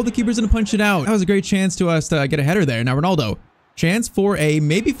him. No, the keeper's gonna punch it out. That was a great chance to us to get a header there. Now Ronaldo. Chance for a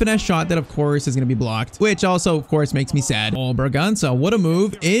maybe finesse shot that, of course, is going to be blocked, which also, of course, makes me sad. Oh, Bragança, what a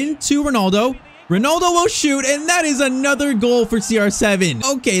move into Ronaldo. Ronaldo will shoot, and that is another goal for CR7.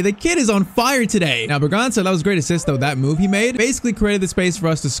 Okay, the kid is on fire today. Now, Bragança, that was a great assist, though. That move he made basically created the space for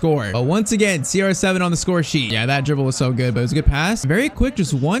us to score. But once again, CR7 on the score sheet. Yeah, that dribble was so good, but it was a good pass. Very quick,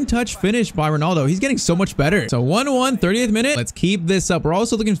 just one-touch finish by Ronaldo. He's getting so much better. So 1-1, 30th minute. Let's keep this up. We're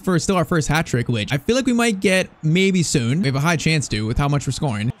also looking for still our first hat trick, which I feel like we might get maybe soon. We have a high chance to with how much we're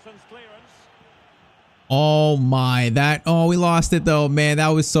scoring. Oh my, we lost it though, man. That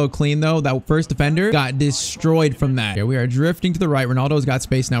was so clean though. That first defender got destroyed from that. Here we are drifting to the right. Ronaldo's got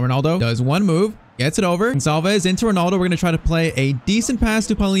space now. Ronaldo does one move, gets it over. Gonçalves into Ronaldo. We're going to try to play a decent pass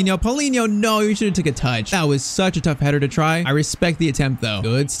to Paulinho. Paulinho, no, you should have took a touch. That was such a tough header to try. I respect the attempt though.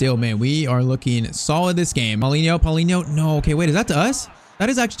 Good still, man. We are looking solid this game. Paulinho, no. Okay, wait, is that to us? That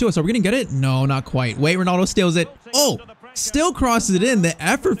is actually to us. Are we going to get it? No, not quite. Wait, Ronaldo steals it. Oh! Still crosses it in. The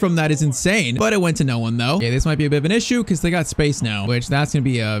effort from that is insane, but it went to no one though. Okay, this might be a bit of an issue because they got space now, which that's going to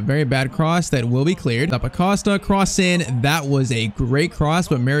be a very bad cross that will be cleared. Acosta cross in. That was a great cross,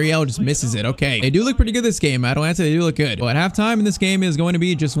 but Mariel just misses it. Okay, they do look pretty good this game. Atalanta, they do look good. Well, at halftime in this game is going to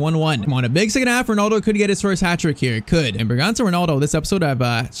be just 1-1. Come on, a big second half. Ronaldo could get his first hat trick here. Could. And Bragança Ronaldo, this episode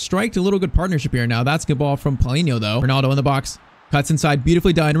have striked a little good partnership here. Now that's a good ball from Paulinho though. Ronaldo in the box. Cuts inside,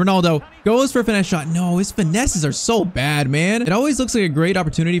 beautifully done. Ronaldo goes for a finesse shot. No, his finesses are so bad, man. It always looks like a great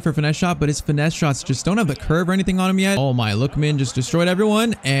opportunity for a finesse shot, but his finesse shots just don't have the curve or anything on him yet. Oh my, Lookman just destroyed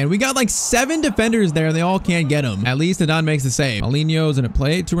everyone. And we got like 7 defenders there, and they all can't get him. At least Adon makes the save. Paulinho's gonna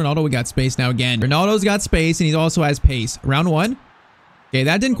play it to Ronaldo. We got space now again. Ronaldo's got space, and he also has pace. Round 1. Okay,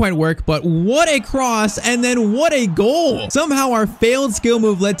 that didn't quite work, but what a cross, and then what a goal. Somehow our failed skill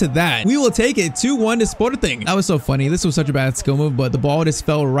move led to that. We will take it 2-1 to Sporting. That was so funny. This was such a bad skill move, but the ball just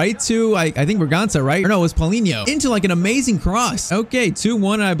fell right to, I think Bragança, right? Or no, it was Paulinho. Into like an amazing cross. Okay,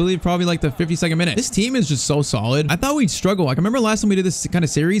 2-1, I believe probably like the 52nd minute. This team is just so solid. I thought we'd struggle. Like, I remember last time we did this kind of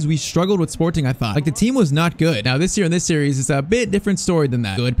series, we struggled with Sporting, I thought. Like, the team was not good. Now, this year in this series, it's a bit different story than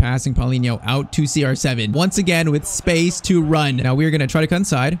that. Good passing Paulinho out to CR7. Once again, with space to run. Now, we're going to try to cut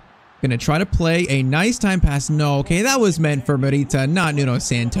inside. Gonna try to play a nice time pass. No, okay, that was meant for Marita, not Nuno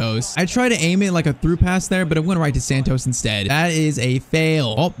Santos. I tried to aim it like a through pass there, but it went right to Santos instead. That is a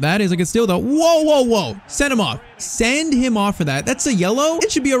fail. Oh, that is a good steal though. Whoa, whoa, whoa. Send him off. Send him off for that. That's a yellow.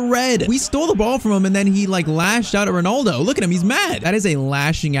 It should be a red. We stole the ball from him and then he like lashed out at Ronaldo. Look at him. He's mad. That is a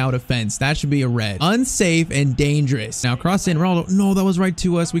lashing out offense. That should be a red. Unsafe and dangerous. Now cross in Ronaldo. No, that was right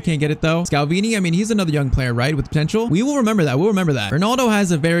to us. We can't get it though. Scalvini, I mean, he's another young player, right? With potential. We will remember that. We'll remember that. Ronaldo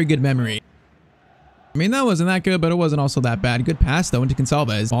has a very good memory. I mean, that wasn't that good, but it wasn't also that bad. Good pass, though, into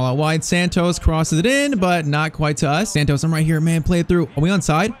Gonçalves. Ball out wide. Santos crosses it in, but not quite to us. Santos, I'm right here, man. Play it through. Are we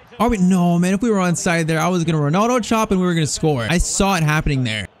onside? Are we? No, man. If we were onside there, I was going to Ronaldo chop and we were going to score. I saw it happening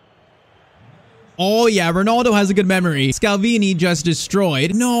there. Oh, yeah, Ronaldo has a good memory. Scalvini just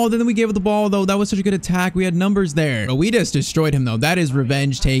destroyed. No, then we gave it the ball, though. That was such a good attack. We had numbers there. But we just destroyed him, though. That is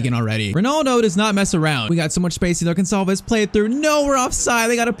revenge taken already. Ronaldo does not mess around. We got so much space here. Gonçalves, play it through. No, we're offside.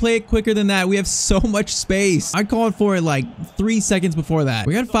 They got to play it quicker than that. We have so much space. I called for it like 3 seconds before that.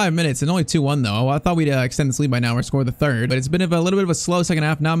 We got 5 minutes and only 2-1, though. I thought we'd extend this lead by now or score the third. But it's been a little bit of a slow second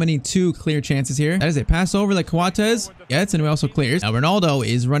half. Not many two clear chances here. That is a pass over like Coates gets, and we also clears. Now, Ronaldo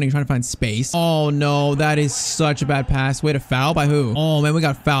is running, trying to find space. Oh, no. That is such a bad pass. Wait, a foul by who? Oh man, we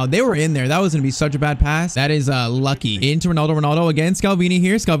got fouled. They were in there. That was gonna be such a bad pass. That is lucky. Into Ronaldo again. Scalvini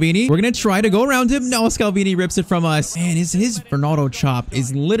here. Scalvini. We're gonna try to go around him. No, Scalvini rips it from us. Man, his Ronaldo chop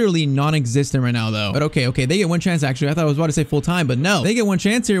is literally non-existent right now though. But okay, they get one chance actually. I thought I was about to say full time, but no. They get one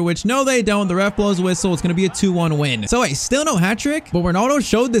chance here, which no, they don't. The ref blows a whistle. It's gonna be a 2-1 win. So wait, still no hat trick, but Ronaldo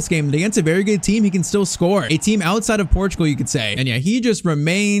showed this game that against a very good team, he can still score. A team outside of Portugal, you could say. And yeah, he just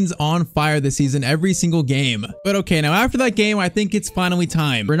remains on fire this season every single game. But okay, now after that game, I think it's finally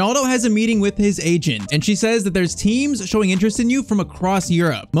time. Ronaldo has a meeting with his agent, and she says that there's teams showing interest in you from across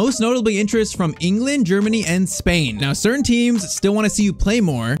Europe. Most notably interest from England, Germany, and Spain. Now, certain teams still want to see you play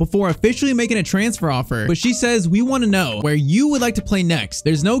more before officially making a transfer offer, but she says we want to know where you would like to play next.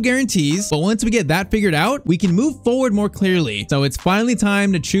 There's no guarantees, but once we get that figured out, we can move forward more clearly. So it's finally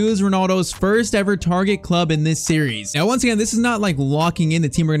time to choose Ronaldo's first ever target club in this series. Now, once again, this is not like locking in the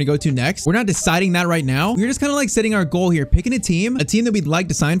team we're going to go to next. We're not deciding that right now. We're just kind of like setting our goal here, picking a team that we'd like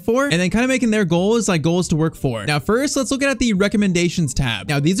to sign for, and then kind of making their goals like goals to work for. Now, first, let's look at the recommendations tab.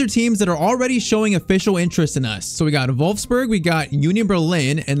 Now, these are teams that are already showing official interest in us. So we got Wolfsburg, we got Union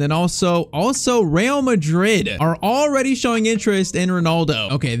Berlin, and then also Real Madrid are already showing interest in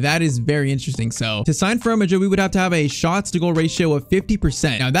Ronaldo. Okay, that is very interesting. So to sign for Real Madrid, we would have to have a shots to goal ratio of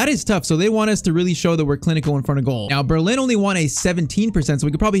 50%. Now, that is tough. So they want us to really show that we're clinical in front of goal. Now, Berlin only won a 17%, so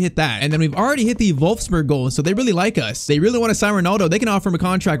we could probably hit that. And then we've already hit the Wolfsburg goal, so they really like us. They really want to sign Ronaldo. They can offer him a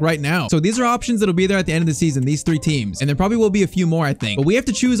contract right now. So these are options that'll be there at the end of the season, these 3 teams. And there probably will be a few more, I think. But we have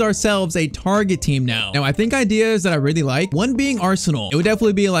to choose ourselves a target team now. Now, I think ideas that I really like, one being Arsenal. It would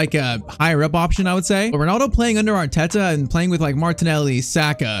definitely be like a higher up option, I would say. But Ronaldo playing under Arteta and playing with like Martinelli,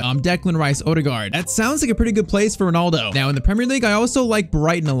 Saka, Declan Rice, Odegaard. That sounds like a pretty good place for Ronaldo. Now, in the Premier League, I also like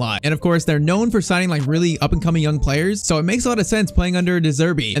Brighton a lot. And of course, they're known for signing like really up and coming young players. So it makes a lot of sense playing under De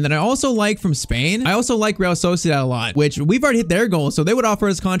Zerbi. And then I also like from Spain, I also like Real Sociedad a lot, which we've already hit their goal. So they would offer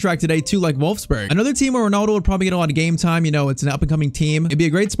us a contract today too, like Wolfsburg. Another team where Ronaldo would probably get a lot of game time. You know, it's an up and coming team. It'd be a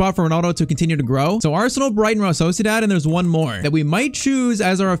great spot for Ronaldo to continue to grow. So Arsenal, Brighton, Real Sociedad, and there's one more that we might choose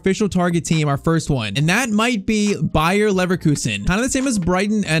as our official target team, our first one. And that might be Bayer Leverkusen. Kind of the same as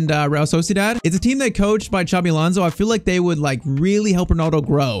Brighton and Real Sociedad. It's a team that coached by Xabi Alonso. I feel like they would like really help Ronaldo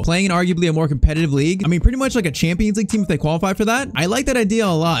grow, playing in arguably a more competitive league. I mean, pretty much like a Champions League team if they qualify for that. I like that idea a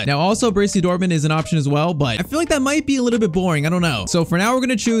lot. Now, also Borussia Dortmund is an option as well, but I feel like that might be a little bit boring. I don't know. So for now, we're going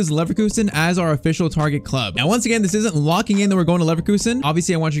to choose Leverkusen as our official target club. Now, once again, this isn't locking in that we're going to Leverkusen.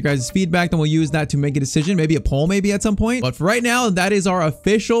 Obviously, I want you guys' feedback, then we'll use that to make a decision, maybe a poll maybe at some point. But for right now, that is our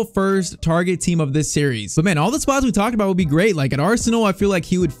official first target team of this series. But man, all the spots we talked about would be great. Like at Arsenal, I feel like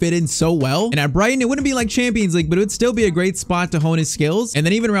he would fit in so well. And at Brighton, it wouldn't be like Champions League, but it would still be a great spot to hone his skills. And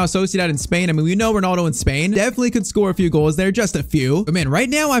then even Real Sociedad in Spain, I mean, we know Ronaldo in Spain definitely could score a few goals there, just a few. But man, right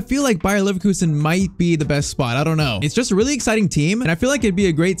now, I feel like Bayer Leverkusen might be the best spot. I don't know. It's just a really exciting team, and I feel like it'd be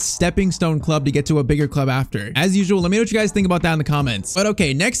a great stepping stone club to get to a bigger club after. As usual, let me know what you guys think about that in the comments. But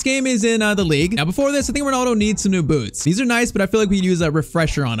okay, next game is in the league. Now, before this, I think Ronaldo needs some new boots. These are nice, but I feel like we could use a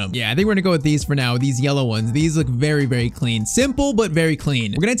refresher on them. Yeah, I think we're gonna go with these for now, these yellow ones. These look very, very clean. Simple, but very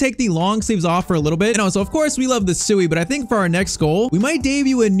clean. We're gonna take the long sleeves off for a little bit. And also, of course, we love the Sui, but I think for our next goal, we might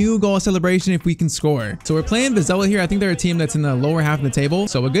debut a new goal celebration if we can score. So we're playing Vizela here. I think they're a team that's in the lower half of the table.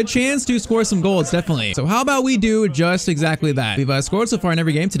 So a good chance to score some goals, definitely. So how about we do just exactly that? We've scored so far in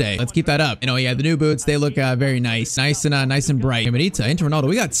every game today. Let's keep that up. You know, yeah, the new boots, they look very nice. Nice and bright. Benita into Ronaldo.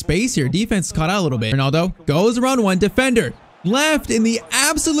 We got space here. Defense caught out a little bit. Ronaldo goes around one defender. left in the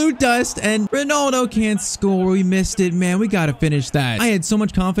absolute dust, and Ronaldo can't score. We missed it, man. We got to finish that. I had so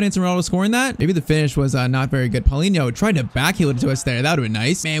much confidence in Ronaldo scoring that. Maybe the finish was not very good. Paulinho tried to backheel it to us there. That would have been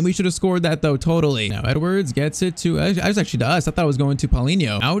nice. Man, we should have scored that though, totally. Now Edwards gets it to, I was actually to us. I thought it was going to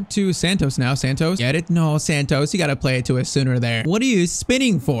Paulinho. Out to Santos now. Santos, get it? No, Santos, you got to play it to us sooner there. What are you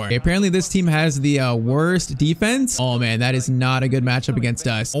spinning for? Okay, apparently this team has the worst defense. Oh man, that is not a good matchup against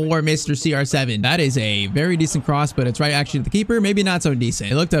us. Or Mr. CR7. That is a very decent cross, but it's right actually to the keeper. Maybe not so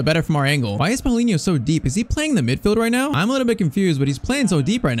decent. It looked better from our angle. Why is Paulinho so deep? Is he playing the midfield right now? I'm a little bit confused, but he's playing so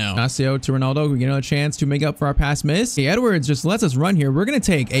deep right now. Ignacio to Ronaldo. We get another chance to make up for our pass miss. Okay, Edwards just lets us run here. We're going to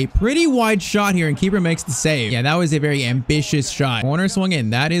take a pretty wide shot here, and keeper makes the save. Yeah, that was a very ambitious shot. Corner swung in.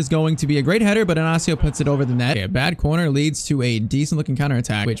 That is going to be a great header, but Ignacio puts it over the net. Okay, a bad corner leads to a decent looking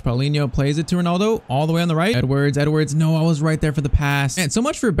counterattack, which Paulinho plays it to Ronaldo all the way on the right. Edwards. No, I was right there for the pass. And so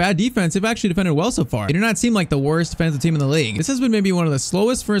much for bad defense. They've actually defended well so far. They do not seem like the worst defensive team in the league. This has been maybe one of the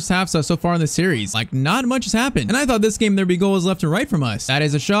slowest first halves so far in the series. Like, not much has happened. And I thought this game there'd be goals left and right from us. That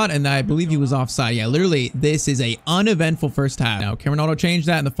is a shot, and I believe he was offside. Yeah, literally, this is a uneventful first half. Now, can Ronaldo change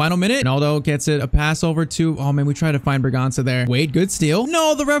that in the final minute? Ronaldo gets it, a pass over to, oh man, we tried to find Berganza there. Wait, good steal.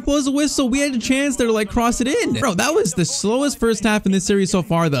 No, the ref blows a whistle. We had a chance there to like cross it in. Bro, that was the slowest first half in this series so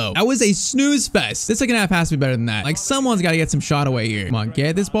far though. That was a snooze fest. This second half has to be better than that. Like, someone's got to get some shot away here. Come on,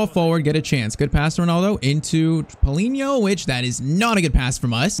 get this ball forward, get a chance. Good pass to Ronaldo into Paulinho, which that is not a good pass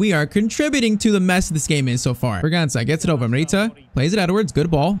from us. We are contributing to the mess this game is so far. Berganza gets it over. Marita plays it Edwards.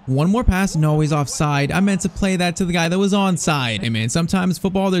 Good ball. One more pass. No, he's offside. I meant to play that to the guy that was onside. Hey man, sometimes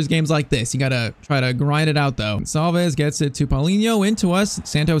football, there's games like this. You gotta try to grind it out though. Salvez gets it to Paulinho, into us.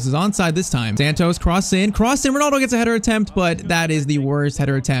 Santos is onside this time. Santos cross in. Ronaldo gets a header attempt, but that is the worst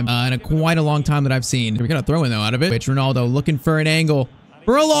header attempt in quite a long time that I've seen. We're gonna throw in though out of it, which Ronaldo looking for an angle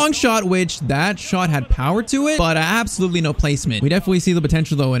for a long shot, which that shot had power to it, but absolutely no placement. We definitely see the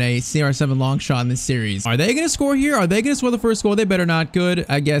potential though in a CR7 long shot in this series. Are they going to score here? Are they going to score the first goal? They better not. Good.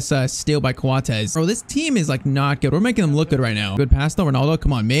 I guess steal by Coates. Bro, this team is like not good. We're making them look good right now. Good pass though, Ronaldo.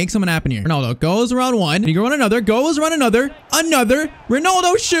 Come on, make something happen here. Ronaldo goes around one. He goes around another. Goes around another.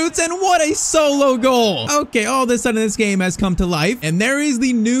 Ronaldo shoots, and what a solo goal. Okay, all of a sudden this game has come to life, and there is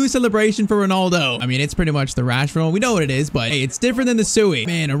the new celebration for Ronaldo. I mean, it's pretty much the Rashford. We know what it is, but hey, it's different than the Sui.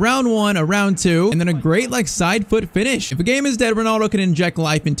 Man, a round one, a round two, and then a great like side foot finish. If a game is dead, Ronaldo can inject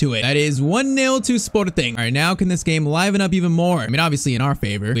life into it. That is 1-0 to Sporting. All right, now can this game liven up even more? I mean, obviously in our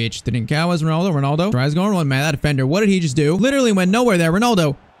favor, which didn't count as Ronaldo tries going one. Man, that defender, what did he just do? Literally went nowhere there.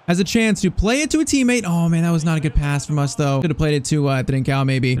 Ronaldo has a chance to play it to a teammate. Oh man, that was not a good pass from us though. Should have played it to Trincao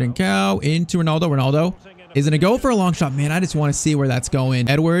maybe. Trincao into Ronaldo. Is it gonna go for a long shot? Man, I just want to see where that's going.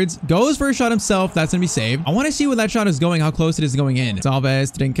 Edwards goes for a shot himself. That's gonna be saved. I want to see where that shot is going, how close it is going in.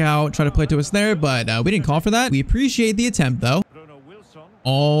 Salvez, Trincao, try to play to us there, but we didn't call for that. We appreciate the attempt though.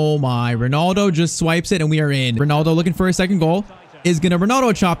 Oh my, Ronaldo just swipes it and we are in. Ronaldo looking for a second goal. Is gonna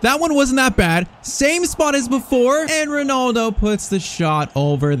Ronaldo chop. That one wasn't that bad. Same spot as before, and Ronaldo puts the shot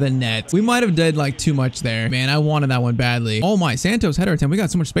over the net. We might have did like too much there. Man, I wanted that one badly. Oh my, Santos header attempt. We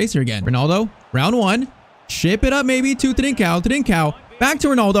got so much space here again. Ronaldo, round one. Ship it up maybe to Trincao. Back to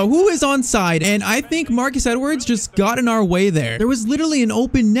Ronaldo, who is onside, and I think Marcus Edwards just got in our way there. There was literally an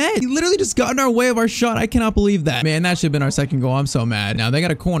open net. He literally just got in our way of our shot. I cannot believe that. Man, that should have been our second goal. I'm so mad. Now they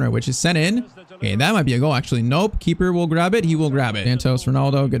got a corner, which is sent in. Okay, that might be a goal, actually. Nope. Keeper will grab it. He will grab it. Santos,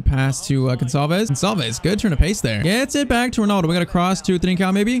 Ronaldo. Good pass to Gonçalves. Good turn of pace there. Gets it back to Ronaldo. We got a cross to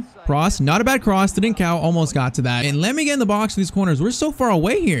Trincao, maybe? Cross. Not a bad cross. Trincao almost got to that. And let me get in the box for these corners. We're so far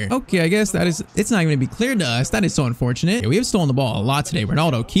away here. Okay, I guess it's not going to be clear to us. That is so unfortunate. Yeah, we have stolen the ball a lot today.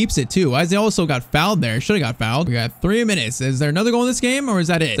 Ronaldo keeps it too. As they also got fouled there. Should have got fouled. We got 3 minutes. Is there another goal in this game, or is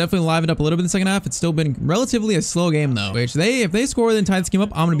that it? Definitely livened up a little bit in the second half. It's still been relatively a slow game though. Which if they score then tie this game up,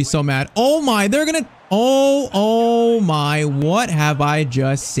 I'm going to be so mad. Oh my, they're going to... Oh my, what have I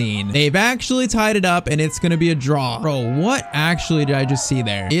just seen? They've actually tied it up and it's gonna be a draw. Bro, what actually did I just see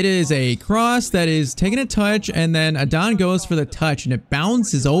there? It is a cross that is taking a touch, and then Adan goes for the touch and it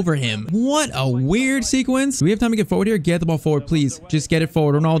bounces over him. What a weird sequence. Do we have time to get forward here? Get the ball forward, please. Just get it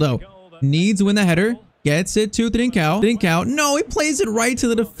forward. Ronaldo needs to win the header. Gets it to Trincao. No, he plays it right to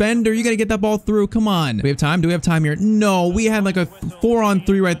the defender. You got to get that ball through. Come on. Do we have time? Do we have time here? No, we had like a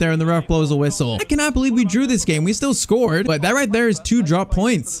 4-on-3 right there and the ref blows a whistle. I cannot believe we drew this game. We still scored, but that right there is 2 drop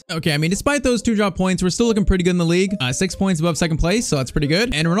points. Okay, I mean, despite those 2 drop points, we're still looking pretty good in the league. 6 points above second place, so that's pretty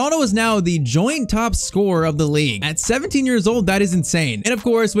good. And Ronaldo is now the joint top scorer of the league. At 17 years old, that is insane. And of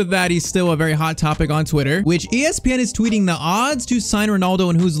course, with that, he's still a very hot topic on Twitter, which ESPN is tweeting the odds to sign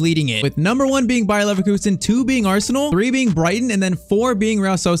Ronaldo and who's leading it, with #1 being Bayer Leverkusen, Leverkusen, 2 being Arsenal, 3 being Brighton, and then 4 being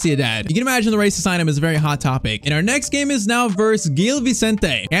Real Sociedad. You can imagine the race to sign him is a very hot topic. And our next game is now versus Gil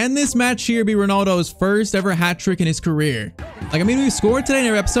Vicente. Can this match here be Ronaldo's first ever hat trick in his career? Like, I mean, we've scored today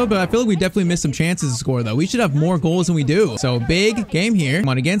in our episode, but I feel like we definitely missed some chances to score, though. We should have more goals than we do. So, big game here. Come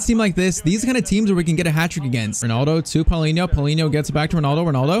on, against a team like this, these are the kind of teams where we can get a hat trick against. Ronaldo to Paulinho. Paulinho gets it back to Ronaldo.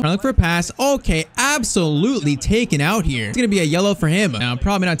 Ronaldo trying to look for a pass. Okay, absolutely taken out here. It's going to be a yellow for him. Now, I'm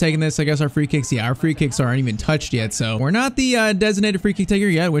probably not taking this. I guess our free kicks, yeah, our free kicks aren't even touched yet. So, we're not the designated free kick taker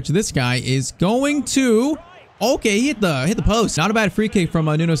yet, which this guy is going to... Okay, he hit the post. Not a bad free kick from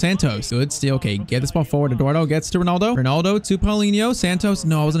Nuno Santos. Good steal. Okay, get this ball forward. Eduardo gets to Ronaldo. Ronaldo to Paulinho. Santos.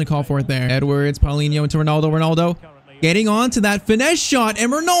 No, I wasn't gonna call for it there. Edwards, Paulinho into Ronaldo. Ronaldo getting on to that finesse shot,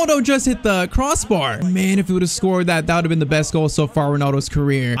 and Ronaldo just hit the crossbar. Man, if he would have scored that, that would have been the best goal so far in Ronaldo's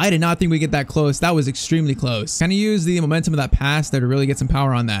career. I did not think we'd get that close. That was extremely close. Kind of use the momentum of that pass there to really get some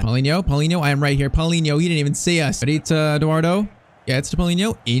power on that. Paulinho, I am right here. Paulinho, he didn't even see us. Ready to Eduardo. Gets to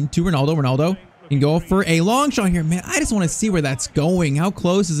Paulinho. Into Ronaldo. Ronaldo can go for a long shot here. Man, I just want to see where that's going. How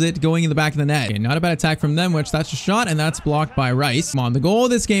close is it going in the back of the net? Okay, not a bad attack from them, which that's a shot, and that's blocked by Rice. Come on, the goal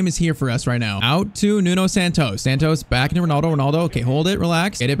of this game is here for us right now. Out to Nuno Santos. Santos back into Ronaldo. Ronaldo, okay, hold it,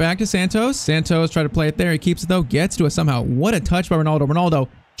 relax. Get it back to Santos. Santos try to play it there. He keeps it though, gets to it somehow. What a touch by Ronaldo. Ronaldo.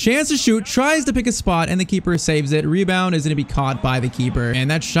 Chance to shoot, tries to pick a spot, and the keeper saves it. Rebound is going to be caught by the keeper,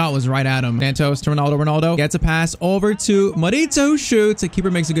 and that shot was right at him. Santos to Ronaldo. Ronaldo gets a pass over to Marita, who shoots. The keeper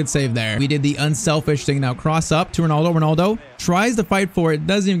makes a good save there. We did the unselfish thing. Now cross up to Ronaldo. Ronaldo tries to fight for it,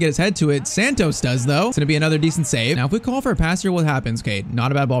 doesn't even get his head to it. Santos does, though. It's going to be another decent save. Now, if we call for a pass here, what happens? Okay,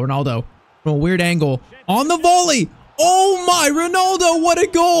 not a bad ball. Ronaldo from a weird angle on the volley. Oh my, Ronaldo, what a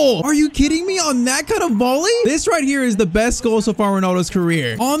goal. Are you kidding me on that kind of volley? This right here is the best goal so far in Ronaldo's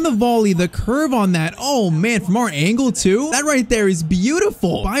career. On the volley, the curve on that. Oh man, from our angle too. That right there is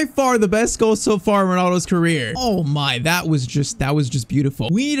beautiful. By far the best goal so far in Ronaldo's career. Oh my, that was just beautiful.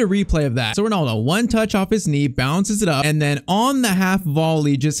 We need a replay of that. So Ronaldo, one touch off his knee, bounces it up, and then on the half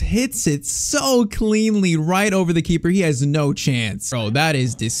volley, just hits it so cleanly right over the keeper. He has no chance. Bro, that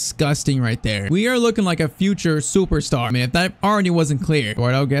is disgusting right there. We are looking like a future superstar. I mean, if that already wasn't clear.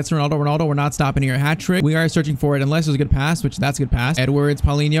 Eduardo gets Ronaldo. Ronaldo, we're not stopping here. Hat trick. We are searching for it unless there's a good pass, which that's a good pass. Edwards,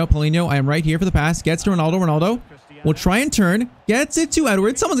 Paulinho. Paulinho, I am right here for the pass. Gets to Ronaldo. Ronaldo will try and turn. Gets it to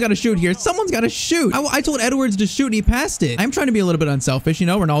Edwards. Someone's got to shoot here. Someone's got to shoot. I told Edwards to shoot and he passed it. I'm trying to be a little bit unselfish, you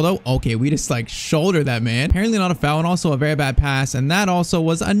know. Ronaldo. Okay, we just like shoulder that man. Apparently not a foul and also a very bad pass. And that also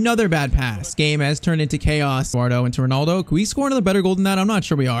was another bad pass. Game has turned into chaos. Eduardo into Ronaldo. Can we score another better goal than that? I'm not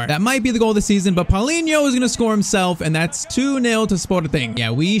sure we are. That might be the goal of the season, but Paulinho is going to score himself, and that's 2-0 to Sporting.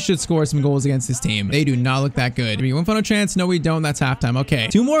 Yeah, we should score some goals against this team. They do not look that good. Do we win final chance? No, we don't. That's halftime. Okay.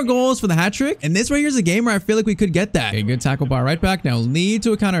 2 more goals for the hat trick. And this right here is a game where I feel like we could get that. Okay, good tackle by right back. Now lead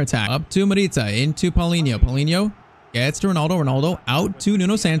to a counter attack. Up to Marita. Into Paulinho. Paulinho gets to Ronaldo. Ronaldo out to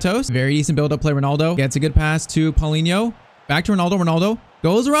Nuno Santos. Very decent build-up play. Ronaldo gets a good pass to Paulinho. Back to Ronaldo. Ronaldo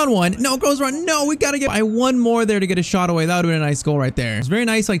goes around one. No, goes around. No, we got to get by one more there to get a shot away. That would have been a nice goal right there. It's very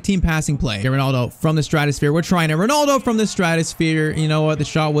nice, like, team passing play. Okay, Ronaldo from the stratosphere. We're trying it. Ronaldo from the stratosphere. You know what? The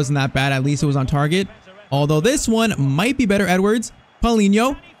shot wasn't that bad. At least it was on target. Although this one might be better. Edwards.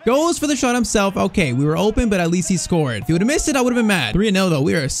 Paulinho goes for the shot himself. Okay, we were open, but at least he scored. If he would have missed it, I would have been mad. 3-0 though.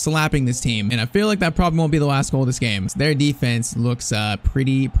 We are slapping this team, and I feel like that probably won't be the last goal of this game. So their defense looks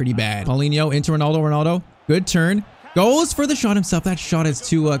pretty bad. Paulinho into Ronaldo. Ronaldo, good turn. Goes for the shot himself. That shot is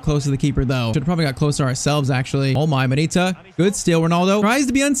too close to the keeper, though. Should have probably got closer ourselves, actually. Oh my, Marita. Good steal. Ronaldo tries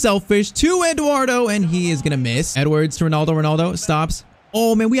to be unselfish to Eduardo, and he is gonna miss. Edwards to Ronaldo. Ronaldo stops.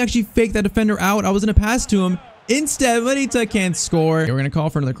 Oh man, we actually faked that defender out. I was gonna pass to him. Instead, Marita can't score. Okay, we're gonna call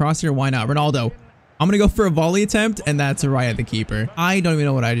for another cross here. Why not? Ronaldo. I'm gonna go for a volley attempt, and that's right at the keeper. I don't even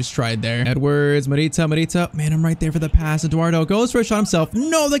know what I just tried there. Edwards, Marita. Man, I'm right there for the pass. Eduardo goes for a shot himself.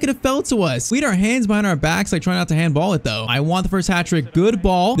 No, that could have fell to us. We had our hands behind our backs, like trying not to handball it, though. I want the first hat trick. Good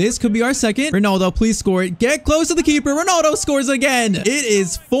ball. This could be our second. Ronaldo, please score it. Get close to the keeper. Ronaldo scores again. It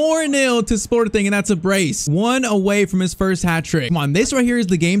is 4-0 to Sporting, and that's a brace. 1 away from his first hat trick. Come on, this right here is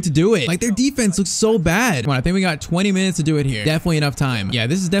the game to do it. Like, their defense looks so bad. Come on, I think we got 20 minutes to do it here. Definitely enough time. Yeah,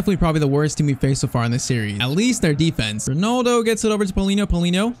 this is definitely probably the worst team we faced so far in this series. At least their defense. Ronaldo gets it over to Paulinho.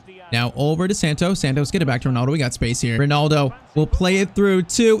 Paulinho now over to Santos. Santos, get it back to Ronaldo. We got space here. Ronaldo will play it through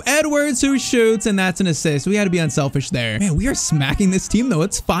to Edwards, who shoots, and that's an assist. We had to be unselfish there. Man, we are smacking this team, though.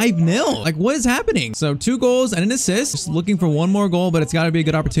 It's 5-0. Like, what is happening? So 2 goals and an assist. Just looking for 1 more goal, but it's got to be a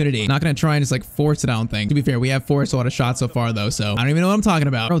good opportunity. Not going to try and just, like, force it, I don't think. To be fair, we have forced a lot of shots so far, though, so I don't even know what I'm talking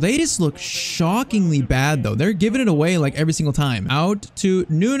about. Bro, they just look shockingly bad, though. They're giving it away, like, every single time. Out to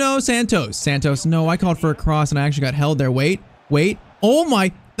Nuno Santos. Santos, no, I called for a cross, and I actually got held there. Wait. Oh,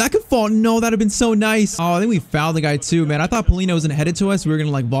 my. That could fall. No, that'd have been so nice. Oh, I think we fouled the guy too, man. I thought Polino was headed to us. We were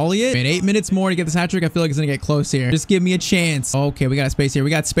gonna like volley it. Man, 8 minutes more to get this hat trick. I feel like it's gonna get close here. Just give me a chance. Okay, we got a space here. We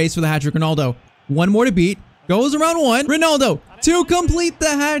got space for the hat trick. Ronaldo. One more to beat. Goes around one. Ronaldo to complete the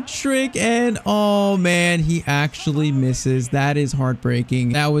hat trick. And oh man, he actually misses. That is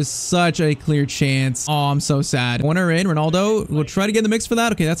heartbreaking. That was such a clear chance. Oh, I'm so sad. Corner in. Ronaldo will try to get in the mix for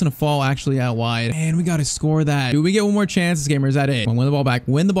that. Okay, that's gonna fall actually out wide. Man, we gotta score that. Do we get one more chance this game, or is that it? Win the ball back.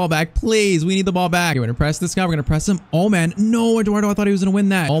 Win the ball back, please. We need the ball back. Okay, we're gonna press this guy. We're gonna press him. Oh man, no, Eduardo. I thought he was gonna win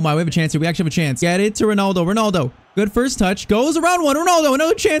that. Oh my, we have a chance here. We actually have a chance. Get it to Ronaldo. Ronaldo. Good first touch. Goes around one. Ronaldo,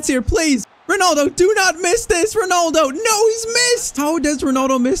 another chance here, please. Ronaldo, do not miss this. Ronaldo, no, he's missed. How does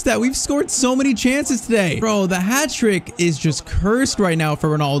Ronaldo miss that? We've scored so many chances today. Bro, the hat trick is just cursed right now for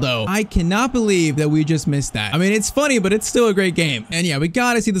Ronaldo. I cannot believe that we just missed that. I mean, it's funny, but it's still a great game. And yeah, we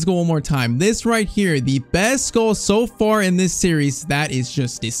gotta see this goal one more time. This right here, the best goal so far in this series. That is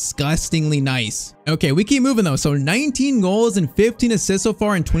just disgustingly nice. Okay, we keep moving though. So 19 goals and 15 assists so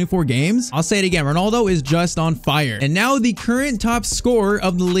far in 24 games. I'll say it again. Ronaldo is just on fire. And now the current top scorer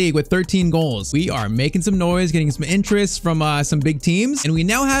of the league with 13 goals. We are making some noise, getting some interest from some big teams. And we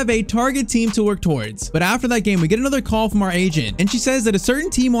now have a target team to work towards. But after that game, we get another call from our agent. And she says that a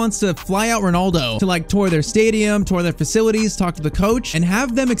certain team wants to fly out Ronaldo to like tour their stadium, tour their facilities, talk to the coach, and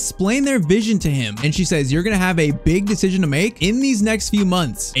have them explain their vision to him. And she says, you're going to have a big decision to make in these next few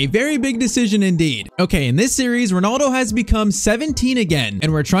months. A very big decision indeed. Okay, in this series, Ronaldo has become 17 again,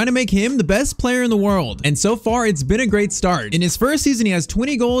 and we're trying to make him the best player in the world. And so far, it's been a great start. In his first season, he has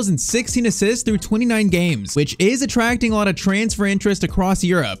 20 goals and 16 assists through 29 games, which is attracting a lot of transfer interest across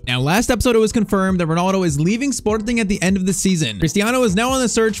Europe. Now, last episode, it was confirmed that Ronaldo is leaving Sporting at the end of the season. Cristiano is now on the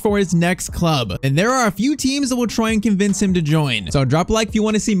search for his next club, and there are a few teams that will try and convince him to join. So drop a like if you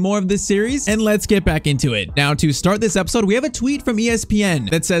want to see more of this series, and let's get back into it. Now, to start this episode, we have a tweet from ESPN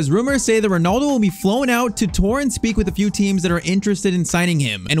that says, rumors say that Ronaldo will be flown out to tour and speak with a few teams that are interested in signing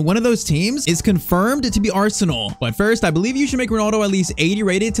him. And one of those teams is confirmed to be Arsenal. But first, I believe you should make Ronaldo at least 80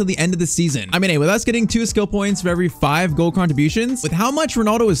 rated till the end of the season. I mean, hey, with us getting 2 skill points for every 5 goal contributions, with how much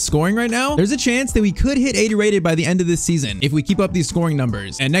Ronaldo is scoring right now, there's a chance that we could hit 80 rated by the end of this season if we keep up these scoring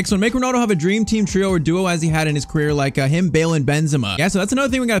numbers. And next one, make Ronaldo have a dream team trio or duo as he had in his career, like him, Bale, and Benzema. Yeah, so that's another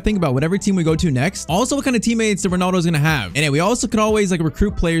thing we gotta think about, whatever team we go to next. Also, what kind of teammates that Ronaldo's gonna have. And hey, we also could always like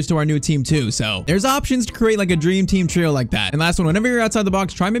recruit players to our new team too. So there's options to create like a dream team trio like that. And last one, whenever you're outside the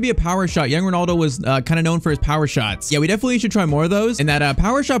box, try maybe a power shot. Young Ronaldo was kind of known for his power shots. Yeah, we definitely should try more of those. And that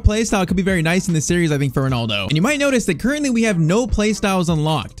power shot playstyle could be very nice in this series, I think, for Ronaldo. And you might notice that currently we have no playstyles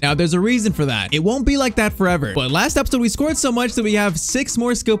unlocked. Now, there's a reason for that. It won't be like that forever. But last episode, we scored so much that we have 6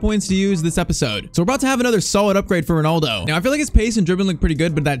 more skill points to use this episode. So we're about to have another solid upgrade for Ronaldo. Now, I feel like his pace and dribbling look pretty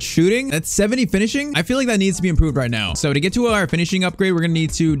good, but that shooting, that 70 finishing, I feel like that needs to be improved right now. So to get to our finishing upgrade, we're gonna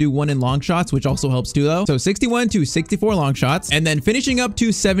need to do 1 in long shots, which also helps too though. So 61 to 64 long shots, and then finishing up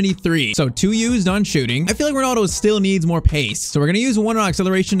to 73. So 2 used on shooting. I feel like Ronaldo still needs more pace. So we're gonna use 1 on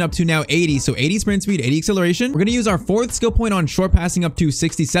acceleration up to now 80. So 80 sprint speed, 80 acceleration. We're gonna use our 4th skill point on short passing up to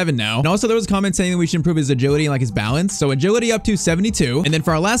 67 now. And also there was a comment saying that we should improve his agility and like his balance. So agility up to 72. And then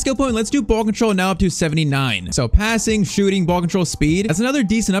for our last skill point, let's do ball control now up to 79. So passing, shooting, ball control, speed. That's another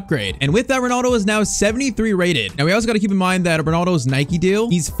decent upgrade. And with that, Ronaldo is now 73 rated. Now we also got to keep in mind that Ronaldo's Nike deal,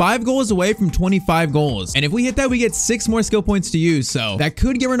 he's 5 goals away from 25 goals. And if we hit that, we get 6 more skill points to use. So that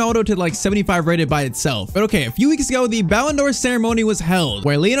could get Ronaldo to like 75 rated by itself. But okay, a few weeks ago, the Ballon d'Or ceremony was held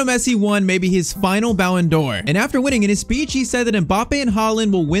where Lionel Messi won maybe his final Ballon d'Or. And after winning, in his speech, he said that Mbappe and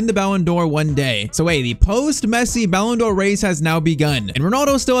Haaland will win the Ballon d'Or one day. So hey, the post-Messi Ballon d'Or race has now begun. And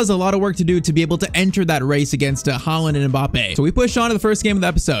Ronaldo still has a lot of work to do to be able to enter that race against Haaland and Mbappe. So we push on to the first game of the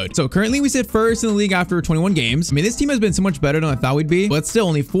episode. So currently we sit first in the league after 21 games. I mean, this team has been so much better than I thought we'd be, but still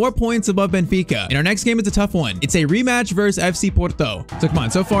only 4 points above Benfica. And our next game is a tough one. It's a rematch versus FC Porto. So come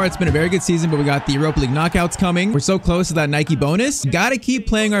on, so far it's been a very good season, but we got the Europa League knockouts coming. We're so close to that Nike bonus. Gotta keep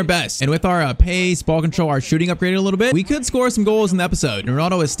playing our best. And with our pace, ball control, our shooting upgraded a little bit, we could score some goals in the episode. And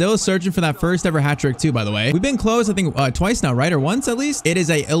Ronaldo is still searching for that first ever hat trick too, by the way. We've been close, I think, twice now, right? Or once at least. It is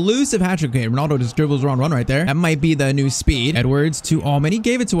a elusive hat trick. Okay, Ronaldo just dribbles around one right there. That might be the new speed. Edwards to, oh man, he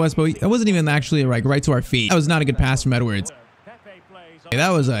gave it to us, but that wasn't even actually like right to our feet. That was not a good pass from Edwards. Okay, that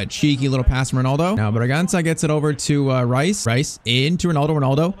was a cheeky little pass from Ronaldo. Now, Braganza gets it over to Rice. Rice into Ronaldo.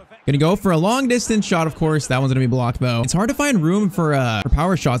 Ronaldo Gonna go for a long distance shot, of course. That one's gonna be blocked, though. It's hard to find room for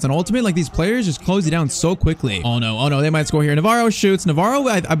power shots. On Ultimate, like, these players just close you down so quickly. Oh, no. Oh, no. They might score here. Navarro shoots. Navarro,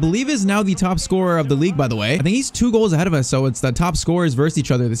 I believe, is now the top scorer of the league, by the way. I think he's 2 goals ahead of us, so it's the top scorers versus each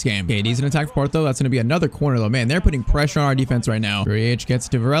other this game. Okay, decent attack for Porto. That's gonna be another corner, though. Man, they're putting pressure on our defense right now. Grujic gets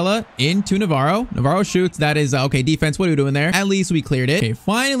to Varela. Into Navarro. Navarro shoots. That is, okay, defense. What are we doing there? At least we cleared it. Okay,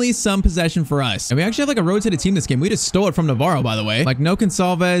 finally some possession for us. And we actually have, like, a rotated team this game. We just stole it from Navarro, by the way. Like, no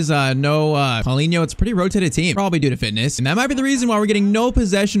Gonçalves, no Paulinho. It's a pretty rotated team, probably due to fitness. And that might be the reason why we're getting no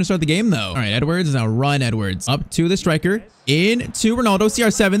possession to start the game, though. All right, Edwards. Now run, Edwards. Up to the striker. Into Ronaldo.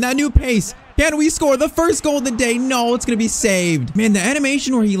 CR7. That new pace. Can we score the first goal of the day? No, it's going to be saved. Man, the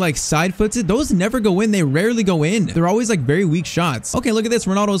animation where he, like, side foots it, those never go in. They rarely go in. They're always, like, very weak shots. Okay, look at this.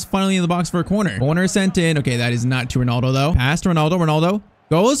 Ronaldo's finally in the box for a corner. Corner sent in. Okay, that is not to Ronaldo, though. Pass to Ronaldo. Ronaldo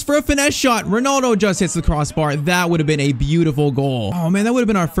goes for a finesse shot. Ronaldo just hits the crossbar. That would have been a beautiful goal. Oh, man, that would have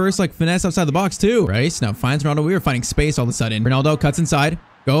been our first, like, finesse outside the box, too. Rice now finds Ronaldo. We were finding space all of a sudden. Ronaldo cuts inside.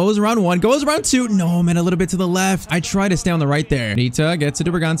 Goes around 1. Goes around 2. No, man, a little bit to the left. I try to stay on the right there. Nita gets it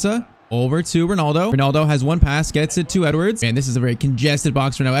to Braganza. Over to Ronaldo. Ronaldo has 1 pass, gets it to Edwards. Man, this is a very congested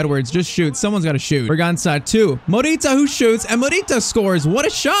box right now. Edwards just shoots. Someone's got to shoot. Braganza 2. Morita who shoots, and Morita scores. What a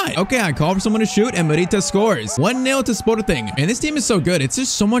shot. Okay, I call for someone to shoot, and Morita scores. 1-0 to Sporting. Man, this team is so good. It's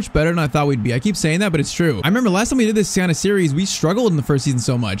just so much better than I thought we'd be. I keep saying that, but it's true. I remember last time we did this kind of series, we struggled in the first season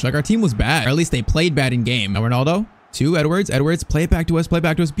so much. Like, our team was bad, or at least they played bad in game. Now, Ronaldo. To Edwards. Edwards, play it back to us. Play it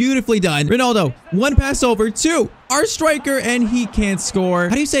back to us. Beautifully done. Ronaldo, 1 pass over. 2. Our striker, and he can't score.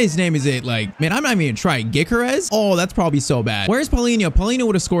 How do you say his name? Is it like, man, I'm not even trying. Gikerez? Oh, that's probably so bad. Where's Paulinho? Paulinho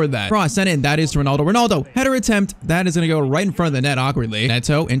would have scored that. Cross, sent in. That is to Ronaldo. Ronaldo, header attempt. That is going to go right in front of the net awkwardly.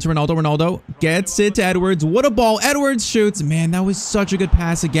 Neto into Ronaldo. Ronaldo gets it to Edwards. What a ball. Edwards shoots. Man, that was such a good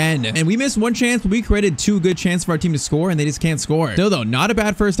pass again. And we missed 1 chance, but we created 2 good chances for our team to score, and they just can't score. Still, though, not a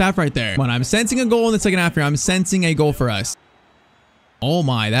bad first half right there. Come on, I'm sensing a goal in the second half here. I'm sensing a goal for us. Oh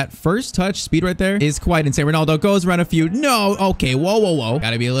my, that first touch speed right there is quite insane. Ronaldo goes around a few. No, okay, whoa.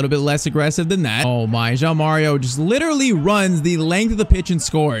 Gotta be a little bit less aggressive than that. Oh my, Jean Mario just literally runs the length of the pitch and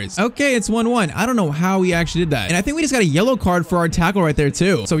scores. Okay, it's 1-1. I don't know how he actually did that. And I think we just got a yellow card for our tackle right there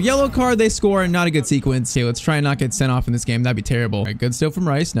too. So yellow card, they score, not a good sequence. Okay, let's try and not get sent off in this game. That'd be terrible. All right, good steal from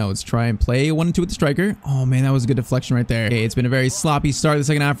Rice. Now let's try and play 1-2 with the striker. Oh man, that was a good deflection right there. Okay, it's been a very sloppy start the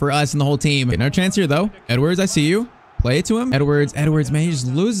second half for us and the whole team. Okay, another chance here though. Edwards, I see you. Play it to him. Edwards, man, he just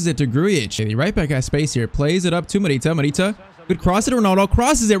loses it to Grujic. Okay, the right back has space here. Plays it up to Morita. Morita, good cross it. Ronaldo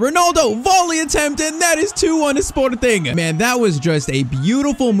crosses it. Ronaldo, volley attempt, and that is 2-1 to Sporting. Man, that was just a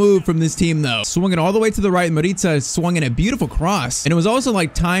beautiful move from this team, though. Swung it all the way to the right. Morita swung in a beautiful cross. And it was also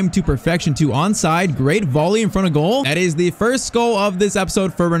like timed to perfection, too. Onside, great volley in front of goal. That is the first goal of this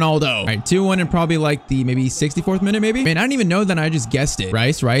episode for Ronaldo. All right, 2-1 in probably like the maybe 64th minute, maybe. Man, I didn't even know that I just guessed it.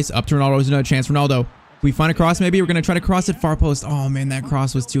 Rice, up to Ronaldo. There's another chance. Ronaldo. We find a cross, maybe. We're going to try to cross it far post. Oh, man, that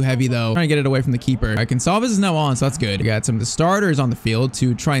cross was too heavy, though. Trying to get it away from the keeper. All right, Gonçalves is now on, so that's good. We got some of the starters on the field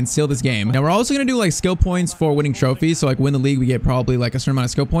to try and seal this game. Now, we're also going to do, like, skill points for winning trophies. So, like, win the league, we get probably, like, a certain amount of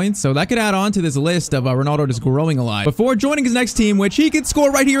skill points. So, that could add on to this list of Ronaldo just growing a lot. Before joining his next team, which he could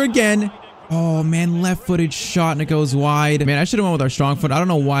score right here again. Oh, man, left-footed shot, and it goes wide. Man, I should have went with our strong foot. I don't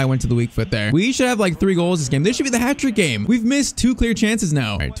know why I went to the weak foot there. We should have, like, 3 goals this game. This should be the hat-trick game. We've missed 2 clear chances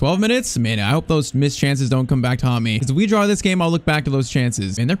now. All right, 12 minutes. Man, I hope those missed chances don't come back to haunt me. Because if we draw this game, I'll look back to those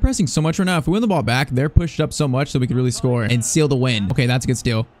chances. And they're pressing so much right now. If we win the ball back, they're pushed up so much so we can really score and seal the win. Okay, that's a good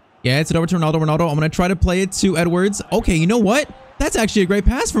steal. Yeah, it's it over to Ronaldo. Ronaldo, I'm going to try to play it to Edwards. Okay, you know what? That's actually a great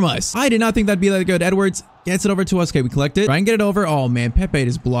pass from us. I did not think that'd be that good. Edwards gets it over to us. Okay, we collect it. Try and get it over. Oh, man. Pepe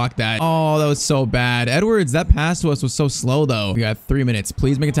just blocked that. Oh, that was so bad. Edwards, that pass to us was so slow, though. We got 3 minutes.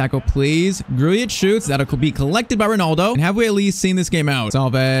 Please make a tackle. Please. Grujic shoots. That'll be collected by Ronaldo. And have we at least seen this game out?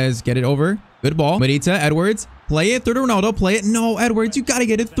 Salvez, get it over. Good ball. Morita, Edwards. Play it through to Ronaldo. Play it. No, Edwards, you got to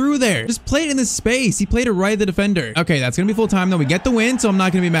get it through there. Just play it in the space. He played it right at the defender. Okay, that's going to be full time, though. We get the win, so I'm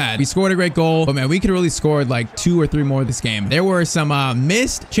not going to be mad. We scored a great goal, but, man, we could have really scored like 2 or 3 more this game. There were some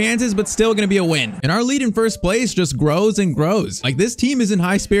missed chances, but still going to be a win. And our lead in first place just grows and grows. Like, this team is in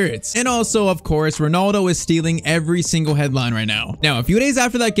high spirits. And also, of course, Ronaldo is stealing every single headline right now. Now, a few days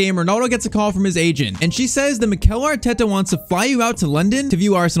after that game, Ronaldo gets a call from his agent, and she says that Mikel Arteta wants to fly you out to London to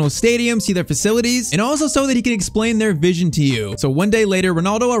view Arsenal Stadium, see their facilities, and also so that he can explain their vision to you. So one day later,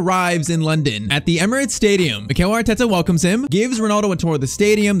 Ronaldo arrives in London at the Emirates Stadium. Mikel Arteta welcomes him, gives Ronaldo a tour of the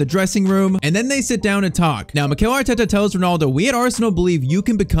stadium, the dressing room, and then they sit down and talk. Now, Mikel Arteta tells Ronaldo, we at Arsenal believe you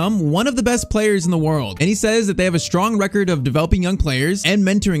can become one of the best players in the world. And he says that they have a strong record of developing young players and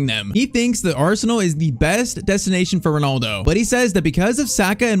mentoring them. He thinks that Arsenal is the best destination for Ronaldo. But he says that because of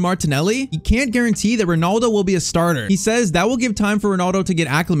Saka and Martinelli, he can't guarantee that Ronaldo will be a starter. He says that will give time for Ronaldo to get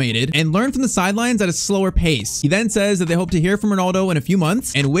acclimated and learn from the sidelines at a slower pace. He then says that they hope to hear from Ronaldo in a few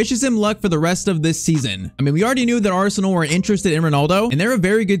months and wishes him luck for the rest of this season. I mean, we already knew that Arsenal were interested in Ronaldo, and they're a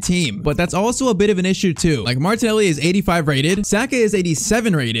very good team, but that's also a bit of an issue too. Like, Martinelli is 85 rated, Saka is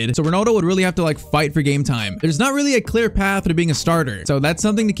 87 rated, so Ronaldo would really have to like fight for game time. There's not really a clear path to being a starter, so that's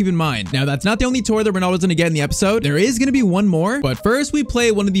something to keep in mind. Now, that's not the only tour that Ronaldo's gonna get in the episode. There is gonna be one more, but first we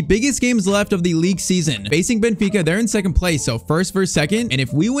play one of the biggest games left of the league season. Facing Benfica, they're in second place, so first versus second, and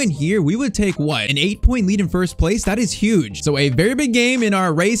if we win here, we would take what? An 8-point lead in first place? That is huge. So a very big game in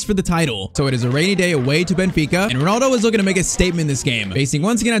our race for the title. So it is a rainy day away to Benfica, and Ronaldo is looking to make a statement in this game. Facing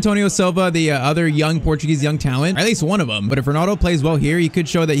once again Antonio Silva, the other young Portuguese young talent, or at least one of them. But if Ronaldo plays well here, he could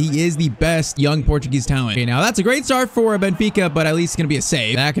show that he is the best young Portuguese talent. Okay, now that's a great start for Benfica, but at least it's gonna be a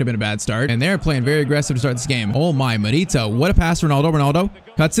save. That could have been a bad start. And they're playing very aggressive to start this game. Oh my, Marita, what a pass to Ronaldo. Ronaldo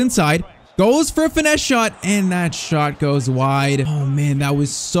cuts inside, goes for a finesse shot, and that shot goes wide. Oh man, that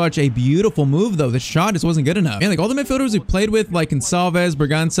was such a beautiful move though. The shot just wasn't good enough. And like all the midfielders we played with, like Gonçalves,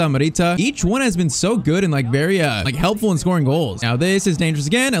 Bragança, Marita, each one has been so good and like very like helpful in scoring goals. Now this is dangerous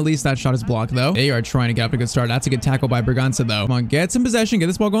again. At least that shot is blocked though. They are trying to get up a good start. That's a good tackle by Bragança though. Come on, get some possession, get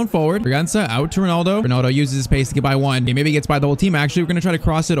this ball going forward. Bragança out to Ronaldo. Ronaldo uses his pace to get by one. He maybe gets by the whole team. Actually, we're gonna try to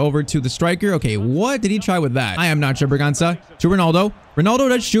cross it over to the striker. Okay, what did he try with that? I am not sure. Bragança to Ronaldo. Ronaldo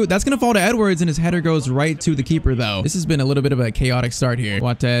does shoot. That's going to fall to Edwards, and his header goes right to the keeper, though. This has been a little bit of a chaotic start here.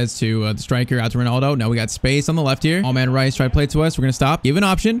 Fuentes to the striker, out to Ronaldo. Now we got space on the left here. Oh, man, Rice tried to play to us. We're going to stop. Give an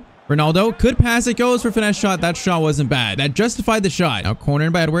option. Ronaldo could pass it, goes for finesse shot. That shot wasn't bad. That justified the shot. Now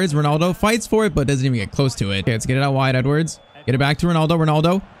cornered by Edwards. Ronaldo fights for it, but doesn't even get close to it. Okay, let's get it out wide, Edwards. Get it back to Ronaldo.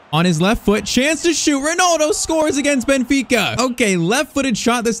 Ronaldo on his left foot, chance to shoot. Ronaldo scores against Benfica. Okay, left-footed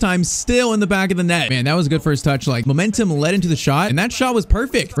shot this time, still in the back of the net. Man, that was a good first touch. Like, momentum led into the shot, and that shot was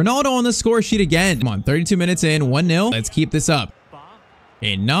perfect. Ronaldo on the score sheet again. Come on, 32 minutes in, 1-0. Let's keep this up.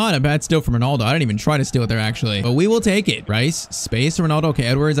 Okay, not a bad steal from Ronaldo. I didn't even try to steal it there, actually. But we will take it. Rice, space to Ronaldo. Okay,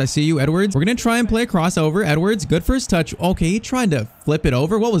 Edwards, I see you, Edwards. We're going to try and play a crossover. Edwards, good first touch. Okay, he tried to flip it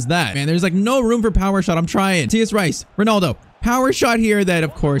over. What was that? Man, there's like no room for power shot. I'm trying. T.S. Rice, Ronaldo. Power shot here that,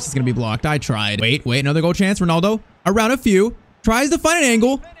 of course, is going to be blocked. I tried. Wait, another goal chance. Ronaldo around a few. Tries to find an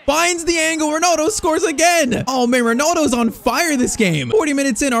angle. Finds the angle. Ronaldo scores again. Oh, man, Ronaldo's on fire this game. 40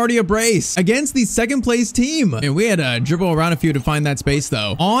 minutes in, already a brace against the second place team. And we had to dribble around a few to find that space,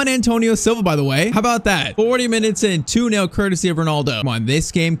 though. On Antonio Silva, by the way. How about that? 40 minutes in, 2-0 courtesy of Ronaldo. Come on,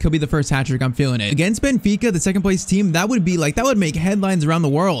 this game could be the first hat trick. I'm feeling it. Against Benfica, the second place team, that would be like, that would make headlines around the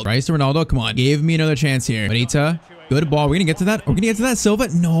world. Rice to Ronaldo. Come on, give me another chance here. Bonita. Good ball. We're going to get to that. We're going to get to that. Silva.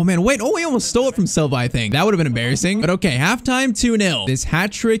 No, man. Wait. Oh, we almost stole it from Silva, I think. That would have been embarrassing. But okay, halftime 2-0. This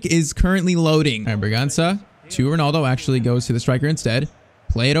hat trick is currently loading. All right, Bragança to Ronaldo. Actually goes to the striker instead.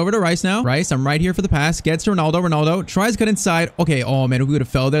 Play it over to Rice now. Rice, I'm right here for the pass. Gets to Ronaldo. Ronaldo tries to cut inside. Okay. Oh, man. If we would have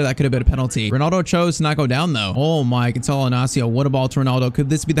fell there, that could have been a penalty. Ronaldo chose to not go down, though. Oh, my. Gonçalo Inacio. What a ball to Ronaldo. Could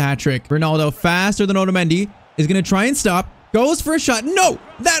this be the hat trick? Ronaldo, faster than Otamendi, is going to try and stop. Goes for a shot. No!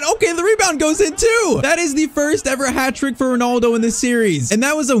 Okay, the rebound goes in too. That is the first ever hat trick for Ronaldo in this series. And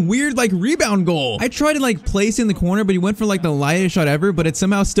that was a weird, like, rebound goal. I tried to, like, place in the corner, but he went for, like, the lightest shot ever, but it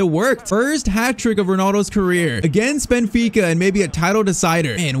somehow still worked. First hat trick of Ronaldo's career against Benfica and maybe a title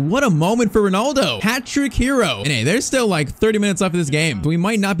decider. Man, what a moment for Ronaldo. Hat trick hero. And hey, there's still, like, 30 minutes left of this game, so we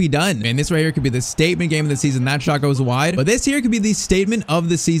might not be done. Man, this right here could be the statement game of the season. That shot goes wide, but this here could be the statement of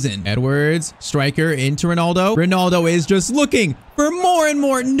the season. Edwards, striker into Ronaldo. Ronaldo is just looking for more and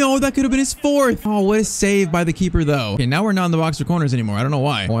more. No, that could have been his fourth. Oh, what a save by the keeper, though. Okay, now we're not in the box for corners anymore. I don't know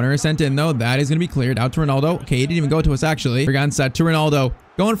why. Corner sent in, though. That is going to be cleared. Out to Ronaldo. Okay, he didn't even go to us, actually. Bragança to Ronaldo.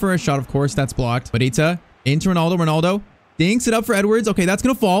 Going for a shot, of course. That's blocked. Bonita into Ronaldo. Ronaldo dinks it up for Edwards. Okay, that's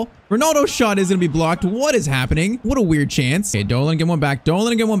going to fall. Ronaldo's shot is going to be blocked. What is happening? What a weird chance. Okay, don't let him get one back. Don't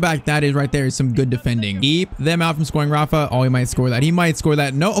let him get one back. That is right there. Some good defending. Keep them out from scoring Rafa. Oh, he might score that. He might score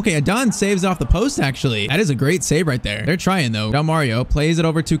that. No. Okay, Adon saves off the post, actually. That is a great save right there. They're trying, though. Del Mario plays it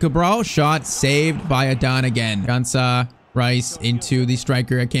over to Cabral. Shot saved by Adon again. Gansa, Rice into the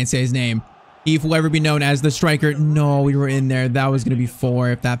striker. I can't say his name. If will ever be known as the striker. No, we were in there. That was going to be 4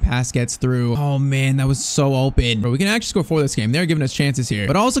 if that pass gets through. Oh, man, that was so open. Bro, we can actually score 4 this game. They're giving us chances here.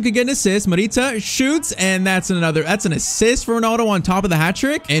 But also could get an assist. Marita shoots, and that's an assist for Ronaldo on top of the hat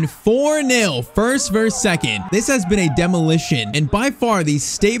trick. And 4-0, first versus second. This has been a demolition, and by far the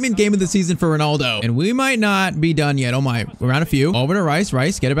statement game of the season for Ronaldo. And we might not be done yet. Oh, my. We're on a few. Over to Rice.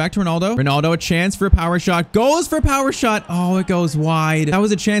 Rice, get it back to Ronaldo. Ronaldo, a chance for a power shot. Goes for power shot. Oh, it goes wide. That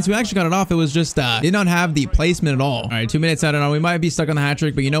was a chance. We actually got it off. It was just did not have the placement at all. All right, 2 minutes. I don't know. We might be stuck on the hat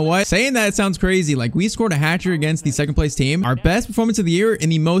trick, but you know what? Saying that, it sounds crazy. Like, we scored a hat trick against the second place team. Our best performance of the year in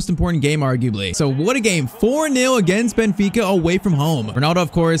the most important game, arguably. So what a game. 4-0 against Benfica away from home. Ronaldo,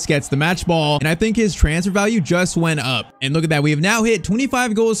 of course, gets the match ball, and I think his transfer value just went up. And look at that. We have now hit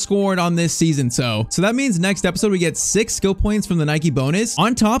 25 goals scored on this season. So that means next episode we get 6 skill points from the Nike bonus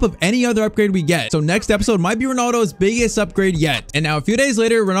on top of any other upgrade we get. So next episode might be Ronaldo's biggest upgrade yet. And now a few days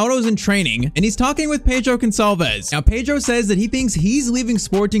later, Ronaldo's in training, and he's talking with Pedro Gonçalves. Now, Pedro says that he thinks he's leaving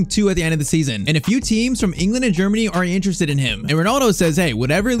Sporting 2 at the end of the season, and a few teams from England and Germany are interested in him. And Ronaldo says, hey,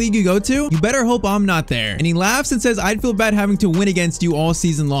 whatever league you go to, you better hope I'm not there. And he laughs and says, I'd feel bad having to win against you all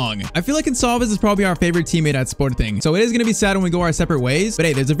season long. I feel like Gonçalves is probably our favorite teammate at Sporting, so it is going to be sad when we go our separate ways, but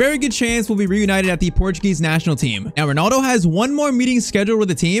hey, there's a very good chance we'll be reunited at the Portuguese national team. Now, Ronaldo has one more meeting scheduled with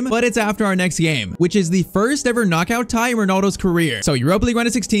the team, but it's after our next game, which is the first ever knockout tie in Ronaldo's career. So Europa League round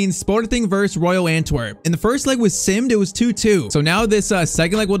of 16, Sporting versus Royal Antwerp. In the first leg was simmed, it was 2-2. So now this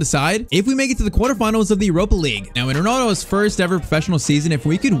second leg will decide if we make it to the quarterfinals of the Europa League. Now, in Ronaldo's first ever professional season, if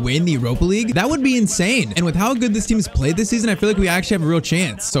we could win the Europa League, that would be insane. And with how good this team's played this season, I feel like we actually have a real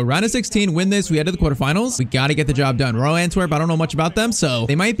chance. So round of 16, win this, we head to the quarterfinals. We got to get the job done. Royal Antwerp, I don't know much about them, so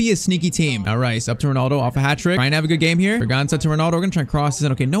they might be a sneaky team. All right, up to Ronaldo off a hat trick. Trying to have a good game here. Berganza to Ronaldo. We're going to try and cross this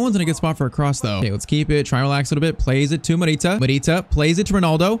in. Okay, no one's in a good spot for a cross, though. Okay, let's keep it. Try and relax a little bit. Plays it to Marita. Marita plays it to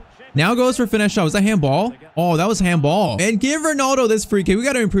Ronaldo. Now goes for finish shot. Was that handball? Oh, that was handball. And give Ronaldo this free kick. We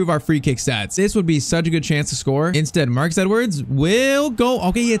got to improve our free kick stats. This would be such a good chance to score. Instead, Marcus Edwards will go.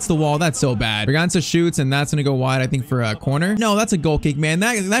 Okay, he hits the wall. That's so bad. Berganza shoots, and that's going to go wide, I think, for a corner. No, that's a goal kick, man.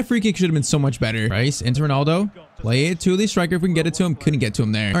 That free kick should have been so much better. Rice into Ronaldo. Play it to the striker if we can get it to him. Couldn't get to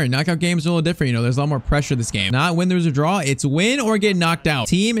him there. All right, knockout games are a little different. You know, there's a lot more pressure this game. Not win, there's a draw. It's win or get knocked out.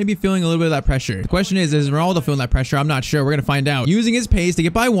 Team may be feeling a little bit of that pressure. The question is Ronaldo feeling that pressure? I'm not sure. We're going to find out. Using his pace to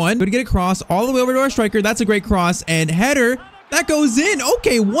get by one. Good to get across all the way over to our striker. That's a great cross. And header. That goes in.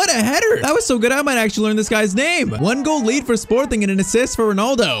 Okay, what a header. That was so good. I might actually learn this guy's name. 1 goal lead for Sporting and an assist for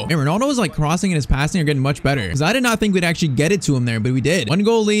Ronaldo. And Ronaldo was like crossing and his passing are getting much better. Because I did not think we'd actually get it to him there, but we did. 1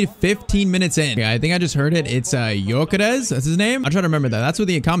 goal lead, 15 minutes in. Okay, I think I just heard it. It's Gyökeres. That's his name. I'll try to remember that. That's what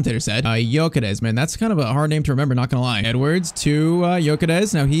the commentator said. Gyökeres, man. That's kind of a hard name to remember, not gonna lie. Edwards to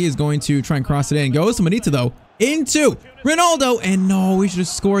Gyökeres. Now he is going to try and cross it in. Goes to Manita though. Into Ronaldo, and no, we should have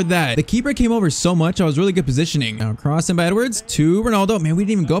scored that. The keeper came over so much. I was really good positioning. Now crossing by Edwards to Ronaldo. Man, we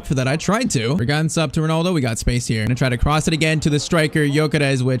didn't even go up for that. I tried to. Berganza up to Ronaldo. We got space here. Gonna try to cross it again to the striker,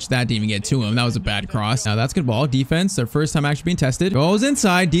 Gyökeres, which that didn't even get to him. That was a bad cross. Now that's good ball. Defense, their first time actually being tested. Goes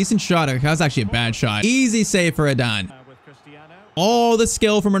inside. Decent shot. That was actually a bad shot. Easy save for Adan. All the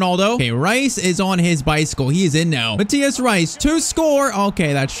skill from Ronaldo. Okay, Rice is on his bicycle. He is in now. Matthias Rice to score.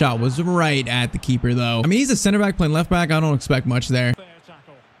 Okay, that shot was right at the keeper, though. I mean, he's a center back playing left back. I don't expect much there.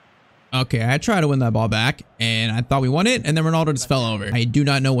 Okay, I tried to win that ball back, and I thought we won it, and then Ronaldo just fell over. I do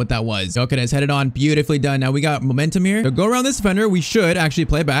not know what that was. Gyökeres headed on. Beautifully done. Now we got momentum here. So go around this defender. We should actually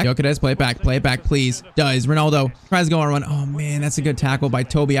play it back. Gyökeres, play it back. Play it back, please. Does. Ronaldo tries to go on a run. Oh, man, that's a good tackle by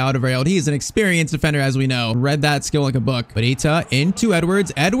Toby Alderweireld. He is an experienced defender, as we know. Read that skill like a book. Marita into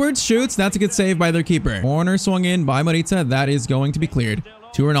Edwards. Edwards shoots. That's a good save by their keeper. Corner swung in by Marita. That is going to be cleared.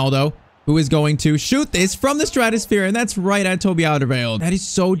 To Ronaldo, who is going to shoot this from the stratosphere, and that's right at Toby Alderweireld. That is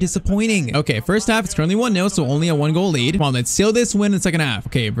so disappointing. Okay, first half, it's currently 1-0, so only a 1 goal lead. Come on, let's seal this win in the second half.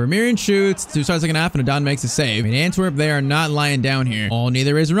 Okay, Vermeeren shoots to start the second half, and Adan makes a save. I mean, Antwerp, they are not lying down here. Oh,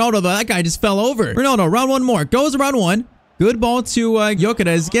 neither is Ronaldo, though. That guy just fell over. Ronaldo, round 1 more. Goes around 1. Good ball to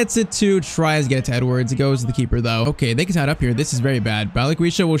Gyökeres. Gets it to, tries to get to Edwards. It goes to the keeper, though. Okay, they can tie it up here. This is very bad.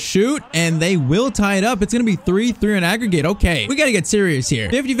 Balikwisha will shoot, and they will tie it up. It's going to be 3-3 on aggregate. Okay, we got to get serious here.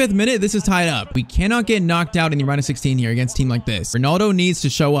 55th minute, this is tied up. We cannot get knocked out in the round of 16 here against a team like this. Ronaldo needs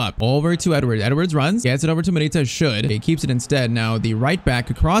to show up. Over to Edwards. Edwards runs. Gets it over to Marita. Should. Okay, keeps it instead. Now, the right back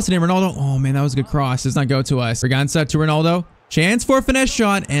could cross it in. Ronaldo. Oh, man, that was a good cross. Does not go to us. Berganza to Ronaldo. Chance for a finesse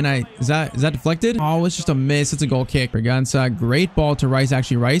shot, and is that deflected? Oh, it's just a miss. It's a goal kick. Berganza, great ball to Rice.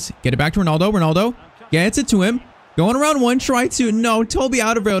 Actually, Rice. Get it back to Ronaldo. Ronaldo gets it to him. Going around 1, try to. No, Toby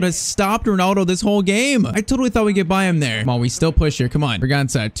Alderweireld has stopped Ronaldo this whole game. I totally thought we'd get by him there. Come on, we still push here. Come on.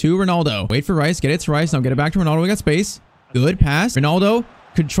 Berganza to Ronaldo. Wait for Rice. Get it to Rice. Now get it back to Ronaldo. We got space. Good pass. Ronaldo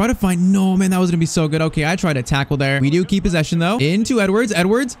Could try to find... No, man, that was going to be so good. Okay, I tried to tackle there. We do keep possession, though. Into Edwards.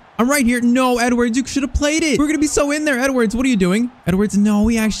 Edwards. I'm right here. No, Edwards, you should have played it. We're going to be so in there. Edwards, what are you doing? Edwards, no,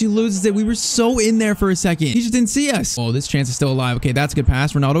 he actually loses it. We were so in there for a second. He just didn't see us. Oh, this chance is still alive. Okay, that's a good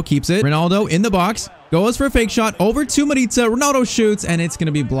pass. Ronaldo keeps it. Ronaldo in the box. Goes for a fake shot over to Marita. Ronaldo shoots, and it's going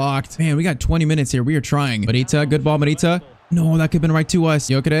to be blocked. Man, we got 20 minutes here. We are trying. Marita, good ball, Marita. No, that could have been right to us.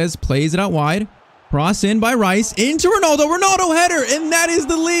 Gyökeres plays it out wide. Cross in by Rice into Ronaldo. Ronaldo header, and that is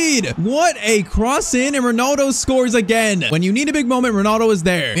the lead. What a cross in, and Ronaldo scores again. When you need a big moment, Ronaldo is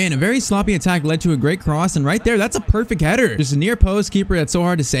there. Man, a very sloppy attack led to a great cross, and right there, that's a perfect header. Just a near post keeper that's so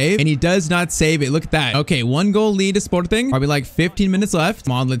hard to save, and he does not save it. Look at that. Okay, 1-goal lead to Sporting. Probably like 15 minutes left.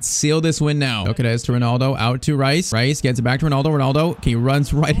 Come on, let's seal this win now. Gyökeres to Ronaldo, out to Rice. Rice gets it back to Ronaldo. Ronaldo, okay,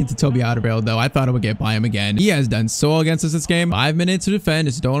 runs right into Toby Alderweireld, though. I thought it would get by him again. He has done so well against us this game. 5 minutes to defend.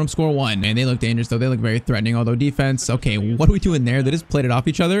 Just don't let him score one. Man, they look dangerous, though. They look very threatening, although defense. Okay, what are we doing there? They just played it off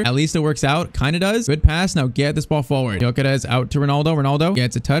each other. At least it works out. Kind of does. Good pass. Now get this ball forward. Gyökeres out to Ronaldo. Ronaldo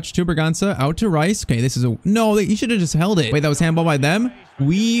gets a touch to Berganza. Out to Rice. Okay, this is a... No, he should have just held it. Wait, that was handball by them?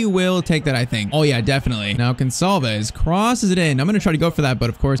 We will take that, I think. Oh, yeah, definitely. Now, Gonçalves crosses it in. I'm going to try to go for that, but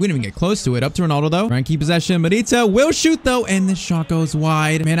of course, we didn't even get close to it. Up to Ronaldo, though. Try and keep possession. Marita will shoot, though, and the shot goes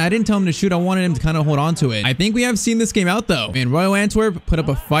wide. Man, I didn't tell him to shoot. I wanted him to kind of hold on to it. I think we have seen this game out, though. Man, Royal Antwerp put up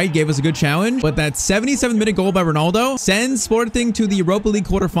a fight, gave us a good challenge, but that 77th-minute goal by Ronaldo sends Sporting to the Europa League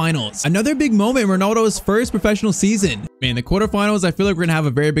quarterfinals. Another big moment in Ronaldo's first professional season. Man, the quarterfinals, I feel like we're going to have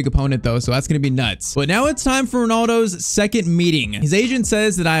a very big opponent, though, so that's going to be nuts. But now it's time for Ronaldo's second meeting. His agent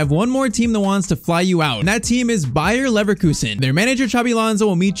says that I have one more team that wants to fly you out, and that team is Bayer Leverkusen. Their manager, Xabi Alonso,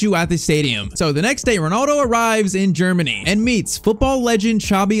 will meet you at the stadium. So the next day, Ronaldo arrives in Germany and meets football legend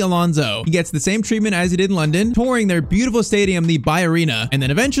Xabi Alonso. He gets the same treatment as he did in London, touring their beautiful stadium, the Bayer Arena, and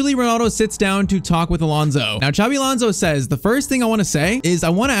then eventually Ronaldo sits down to talk with Alonso. Now, Xabi Alonso says, the first thing I want to say is I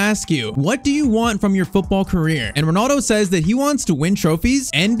want to ask you, what do you want from your football career? And Ronaldo says that he wants to win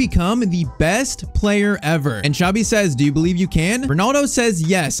trophies and become the best player ever. And Xabi says, do you believe you can? Ronaldo says,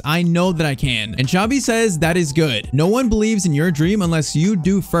 yes, I know that I can. And Xabi says, that is good. No one believes in your dream unless you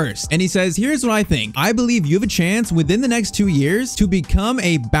do first. And he says, here's what I think. I believe you have a chance within the next 2 years to become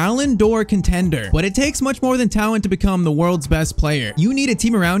a Ballon d'Or contender. But it takes much more than talent to become the world's best player. You need a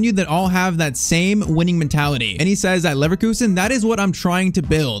team around you that all have that same winning mentality. And he says at Leverkusen, that is what I'm trying to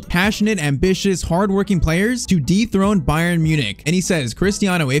build. Passionate, ambitious, hardworking players to dethrone Bayern Munich. And he says,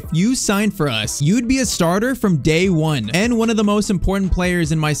 Cristiano, if you signed for us, you'd be a starter from day one and one of the most important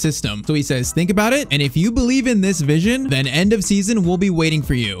players in my system. So he says, think about it. And if you believe in this vision, then end of season will be waiting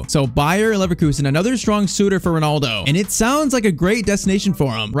for you. So Bayer Leverkusen, another strong suitor for Ronaldo. And it sounds like a great destination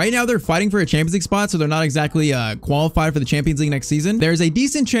for him. Right now, they're fighting for a Champions League spot, so they're not exactly qualified for the Champions League next season. There's a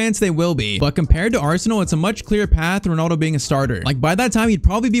decent chance they will be, but compared to Arsenal, it's a much clearer path to Ronaldo being a starter. Like by that time, he'd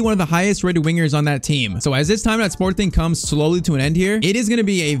probably be one of the highest rated wingers on that team. So as this time at Sporting comes slowly to an end here, it is going to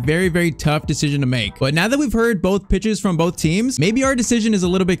be a very, very tough decision to make. But now that we've heard both pitches from both teams, maybe our decision is a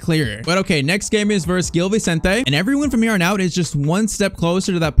little bit clearer. But okay, next game is versus Gil Vicente, and everyone from here on out is just one step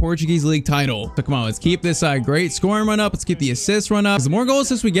closer to that Portuguese league title. So come on, let's keep this great scoring run up. Let's keep the assist run up. Because the more goal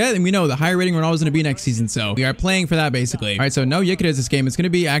assists we get, and we know the higher rating Ronaldo is going to be next season. So we are playing for that basically. All right, so no Gyökeres this game. It's going to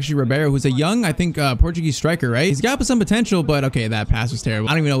be actually Ribeiro, who's a young, I think, Portuguese striker, right? He's got some potential, but okay, that pass was terrible.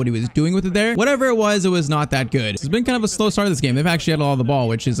 I don't even know what he was doing with it there. Whatever it was not that good. It's been kind of a slow start of this game. They've actually had all the ball,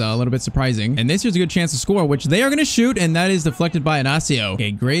 which is a little bit surprising. And this here's a good chance to score, which they are going to shoot, and that is deflected by Inacio.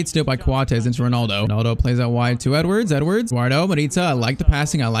 Okay, great steal by Coates into Ronaldo. Ronaldo plays out wide to Edwards. Eduardo, Marita. I like the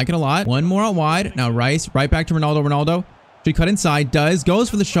passing. I like it a lot. One more out wide. Now Rice, right back to Ronaldo. Ronaldo. She cut inside. Goes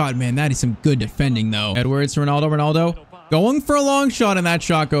for the shot. Man, that is some good defending, though. Edwards to Ronaldo. Ronaldo. Going for a long shot, and that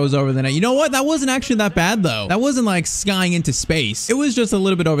shot goes over the net. You know what? That wasn't actually that bad, though. That wasn't like skying into space. It was just a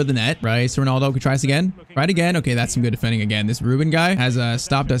little bit over the net. Rice, Ronaldo could try this again. Right again. Okay, that's some good defending again. This Ruben guy has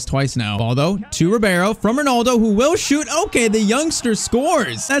stopped us twice now. Ball, though, to Ribeiro from Ronaldo, who will shoot. Okay, the youngster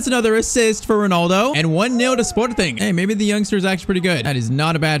scores. That's another assist for Ronaldo. And 1-0 to Sporting. Hey, maybe the youngster is actually pretty good. That is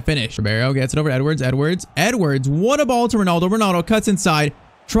not a bad finish. Ribeiro gets it over to Edwards. Edwards, what a ball to Ronaldo. Ronaldo cuts inside.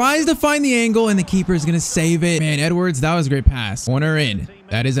 Tries to find the angle, and the keeper is going to save it. Man, Edwards, that was a great pass. Corner in.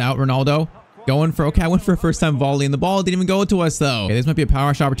 That is out. Ronaldo going for, okay, I went for a first-time volley, and the ball didn't even go to us, though. Okay, this might be a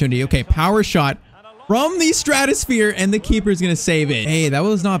power shot opportunity. Okay, power shot from the stratosphere, and the keeper is going to save it. Hey, that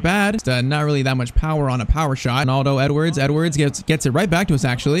was not bad. Just, not really that much power on a power shot. Ronaldo, Edwards gets it right back to us,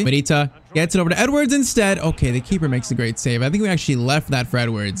 actually. Marita gets it over to Edwards instead. Okay, the keeper makes a great save. I think we actually left that for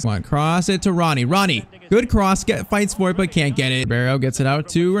Edwards. Come on, cross it to Ronnie. Good cross, fights for it, but can't get it. Ribeiro gets it out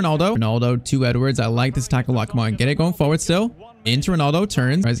to Ronaldo. Ronaldo to Edwards. I like this tackle a lot. Come on, get it going forward still. Into Ronaldo,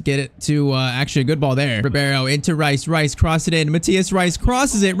 turns. Tries to get it to, actually a good ball there. Ribeiro into Rice. Rice cross it in. Matthias Rice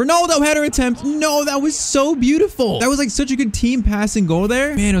crosses it. Ronaldo header attempt. No, that was so beautiful. That was like such a good team passing goal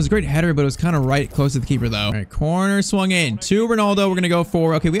there. Man, it was a great header, but it was kind of right close to the keeper though. All right, corner swung in to Ronaldo. We're going to go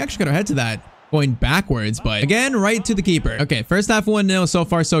for, okay, we actually got our head to that. Going backwards, but again, right to the keeper. Okay, first half 1-0. So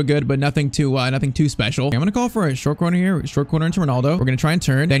far, so good, but nothing too special. Okay, I'm gonna call for a short corner here. Short corner into Ronaldo. We're gonna try and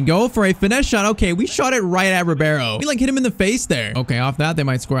turn, then go for a finesse shot. Okay, we shot it right at Ribeiro. We like hit him in the face there. Okay, off that, they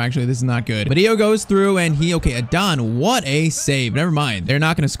might score. Actually, this is not good. Badillo goes through, and okay, Adon, what a save. Never mind, they're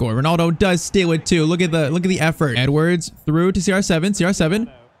not gonna score. Ronaldo does steal it too. Look at the effort. Edwards through to CR7.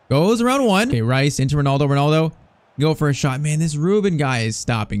 CR7 goes around one. Okay, Rice into Ronaldo. Ronaldo. Go for a shot. Man, this Ruben guy is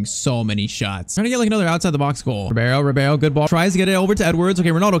stopping so many shots. Trying to get like another outside the box goal. Ribeiro, good ball. Tries to get it over to Edwards. Okay,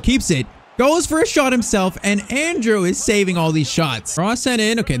 Ronaldo keeps it. Goes for a shot himself, and Andrew is saving all these shots. Cross sent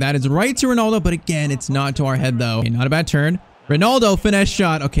in. Okay, that is right to Ronaldo, but again, it's not to our head though. Okay, not a bad turn. Ronaldo finesse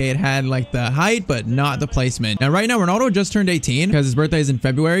shot. Okay, it had like the height, but not the placement. Now, right now, Ronaldo just turned 18 because his birthday is in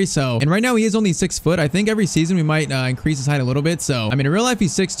February. So, and right now he is only 6 foot. I think every season we might increase his height a little bit. So, I mean, in real life,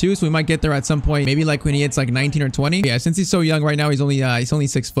 he's 6'2", so we might get there at some point. Maybe like when he hits like 19 or 20. Yeah, since he's so young right now, he's only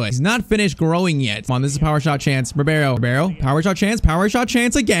 6 foot. He's not finished growing yet. Come on, this is a power shot chance. Ribeiro, power shot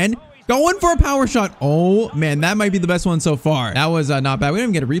chance again. Going for a power shot. Oh, man, that might be the best one so far. That was not bad. We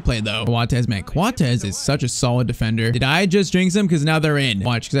didn't even get a replay, though. Coates, man. Coates is such a solid defender. Did I just jinx him? Because now they're in.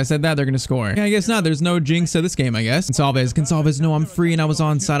 Watch, because I said that, they're going to score. Yeah, I guess not. There's no jinx to this game, I guess. Gonçalves. No, I'm free, and I was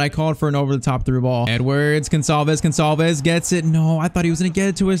onside. I called for an over-the-top through ball. Edwards, Gonçalves gets it. No, I thought he was going to get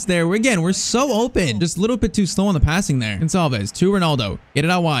it to us there. We're so open. Just a little bit too slow on the passing there. Gonçalves to Ronaldo. Get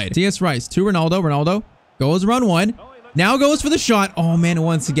it out wide. CS Rice to Ronaldo. Ronaldo goes around one. Now goes for the shot. Oh, man,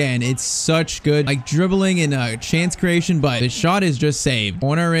 once again, it's such good, like, dribbling and chance creation, but the shot is just saved.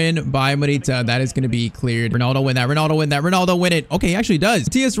 Corner in by Morita. That is going to be cleared. Ronaldo win that. Ronaldo win it. Okay, he actually does.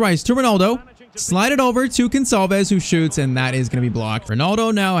 Matthias Rice to Ronaldo. Slide it over to Gonçalves, who shoots, and that is going to be blocked.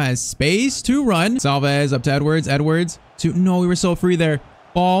 Ronaldo now has space to run. Gonçalves up to Edwards. Edwards to... No, we were so free there.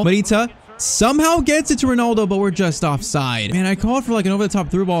 Ball. Morita somehow gets it to Ronaldo, but we're just offside. Man, I called for like an over-the-top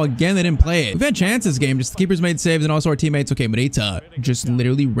through ball again. They didn't play it. We've had chances this game. Just the keepers made saves and also our teammates. Okay, Morita just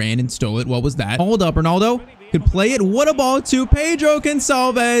literally ran and stole it. What was that? Hold up, Ronaldo could play it. What a ball to Pedro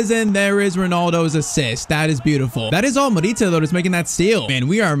Gonçalves, and there is Ronaldo's assist. That is beautiful. That is all Morita, though, just making that steal. Man,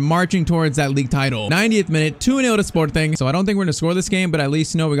 we are marching towards that league title. 90th minute, 2-0 to Sporting. So I don't think we're going to score this game, but at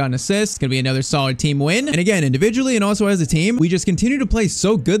least, we got an assist. It's going to be another solid team win. And again, individually and also as a team, we just continue to play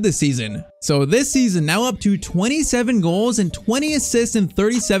so good this season. So this season, now up to 27 goals and 20 assists in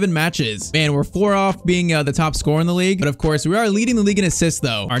 37 matches. Man, we're 4 off being the top scorer in the league. But of course, we are leading the league in assists,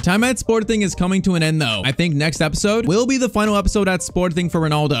 though. Our time at Sporting is coming to an end, though. I think next episode will be the final episode at Sporting for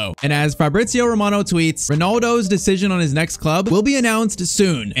Ronaldo. And as Fabrizio Romano tweets, Ronaldo's decision on his next club will be announced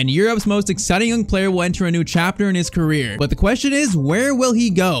soon. And Europe's most exciting young player will enter a new chapter in his career. But the question is, where will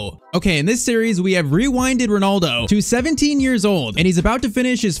he go? Okay, in this series, we have rewinded Ronaldo to 17 years old, and he's about to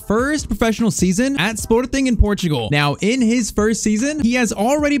finish his first professional season at Sporting in Portugal. Now, in his first season, he has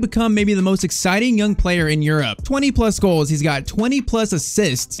already become maybe the most exciting young player in Europe. 20 plus goals, he's got 20 plus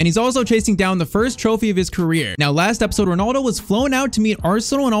assists, and he's also chasing down the first trophy of his career. Now, last episode, Ronaldo was flown out to meet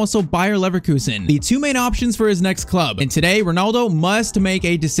Arsenal and also Bayer Leverkusen, the 2 main options for his next club. And today, Ronaldo must make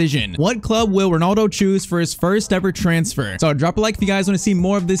a decision. What club will Ronaldo choose for his first ever transfer? So drop a like if you guys want to see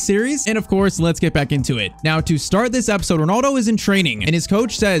more of this series. And of course, let's get back into it. Now, to start this episode, Ronaldo is in training, and his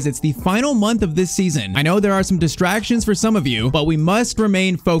coach says it's the final month of this season. I know there are some distractions for some of you, but we must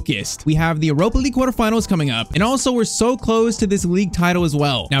remain focused. We have the Europa League quarterfinals coming up, and also we're so close to this league title as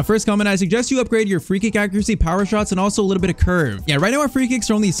well. Now, first comment, I suggest you upgrade your free kick accuracy, power shots, and also a little bit of curve. Yeah, right now our free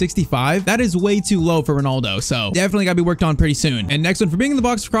kicks are only 65. That is way too low for Ronaldo, so definitely gotta be worked on pretty soon. And next one, for being in the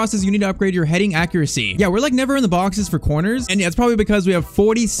box for crosses, you need to upgrade your heading accuracy. Yeah, we're like never in the boxes for corners, and yeah, it's probably because we have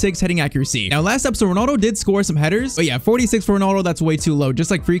 46 heading accuracy. Now, last episode, Ronaldo did score some headers, but yeah, 46 for Ronaldo, that's way too low. Just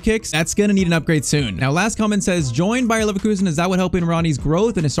like free kicks, that's gonna need an upgrade soon. Now, last comment says, join Bayer Leverkusen, as that would help in Ronnie's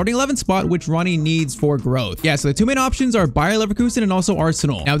growth in a starting 11 spot, which Ronnie needs for growth. Yeah, so the 2 main options are Bayer Leverkusen and also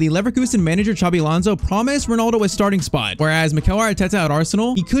Arsenal. Now, the Leverkusen manager, Xabi Alonso, promised Ronaldo a starting spot, whereas Mikel Arteta at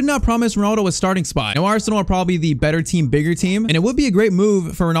Arsenal, he could not promise Ronaldo a starting spot. Now, Arsenal are probably the better team, bigger team, and it would be a great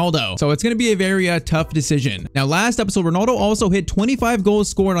move for Ronaldo. So it's gonna be a very tough decision. Now, last episode, Ronaldo also hit 25 goals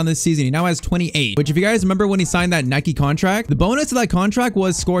scored on this season. He now has 28, which if you guys remember when he signed that Nike contract, the bonus of that contract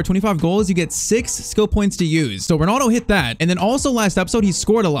was score 25 goals, you get 6 skill points to use. So Ronaldo hit that. And then also last episode, he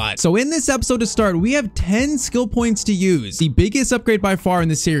scored a lot. So in this episode to start, we have 10 skill points to use. The biggest upgrade by far in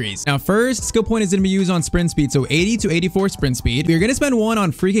this series. Now, first skill point is going to be used on sprint speed. So 80 to 84 sprint speed. We're going to spend one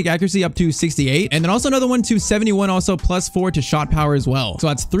on free kick accuracy up to 68. And then also another one to 71, also +4 to shot power as well. So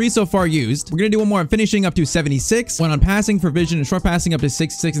that's 3 so far used. We're going to do one more on finishing up to 76. One on passing for vision and short passing up to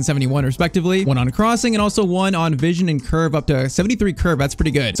 66 and 71 respectively. One on crossing and also one on vision and curve up to 73 curve. That's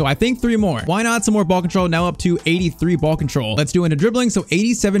pretty good. So I think 3 more. Why not some more ball control? Now up to 83 ball control. Let's do into dribbling. So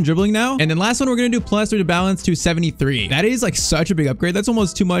 87 dribbling now. And then last one, we're going to do +3 to balance to 73. That is like such a big upgrade. That's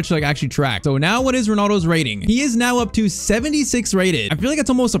almost too much to like actually track. So now what is Ronaldo's rating? He is now up to 76 rated. I feel like it's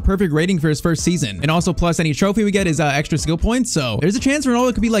almost a perfect rating for his first season. And also plus any trophy we get is extra skill points. So there's a chance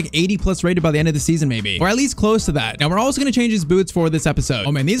Ronaldo could be like 80+ rated by the end of the season maybe. Or at least close to that. Now we're also going to change his boots for this episode.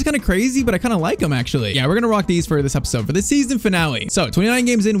 Oh man, these are kind of crazy, but I kind of like them actually. Yeah, we're going to rock these for this episode, for the season finale. So 29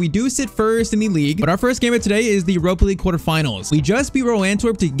 games in, we do sit first in the league, but our first game of today is the Europa League quarterfinals. We just beat Royal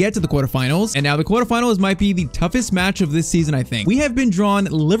Antwerp to get to the quarterfinals, and now the quarterfinals might be the toughest match of this season, I think. We have been drawn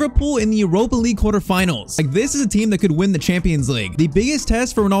Liverpool in the Europa League quarterfinals. Like, this is a team that could win the Champions League. The biggest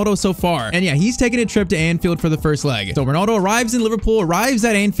test for Ronaldo so far. And yeah, he's taking a trip to Anfield for the first leg. So Ronaldo arrives in Liverpool, arrives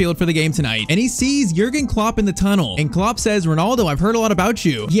at Anfield for the game tonight, and he sees Jurgen Klopp in the tunnel. And Klopp says, "Ronaldo, I've heard a lot about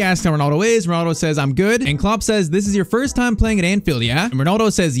you." He asks how Ronaldo is. Ronaldo says, "I'm good." And Klopp says, "This is your first time playing at Anfield, yeah?" And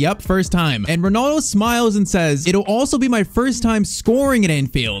Ronaldo says, "Yep, first time." And Ronaldo smiles and says, "It'll also be my first time scoring at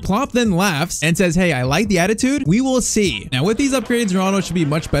Anfield." Klopp then laughs and says, "Hey, I like the attitude. We will see." Now with these upgrades, Ronaldo should be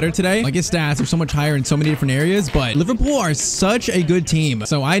much better today. Like, his stats are so much higher in so many different areas, but Liverpool are such a good team.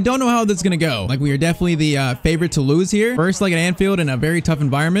 So I don't know how this is going to go. Like, we are definitely the favorite to lose here. First leg at Anfield in a very tough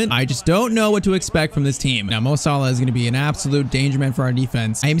environment. I just don't know what to expect from this team. Now Mo Salah is going to be an absolute danger man for our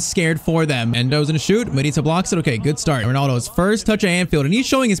defense. I am scared for them. Endo's going to shoot. Medita blocks it. Okay, good start. Ronaldo's first touch at Anfield, and he's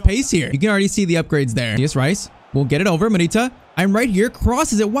showing his pace here. You can already see the upgrades there. Yes, Rice. We'll get it over. Medita. I'm right here.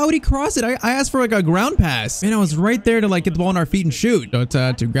 Crosses it. Why would he cross it? I asked for like a ground pass. Man, I was right there to like get the ball on our feet and shoot.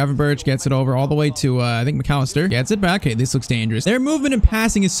 Jota to Gravenberch, gets it over all the way to I think McAllister. Gets it back. Hey, this looks dangerous. Their movement and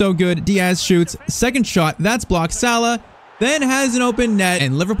passing is so good. Diaz shoots. Second shot. That's blocked. Salah then has an open net,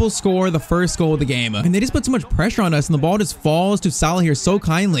 and Liverpool score the first goal of the game. And they just put so much pressure on us, and the ball just falls to Salah here so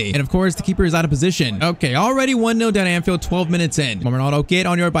kindly. And of course, the keeper is out of position. Okay, already 1-0 down Anfield, 12 minutes in. Ronaldo, get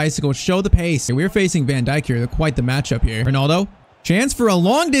on your bicycle, show the pace. We're facing Van Dijk here. They're quite the matchup here. Ronaldo, chance for a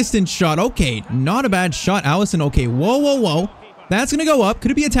long distance shot. Okay, not a bad shot. Alisson, okay, whoa. That's gonna go up. Could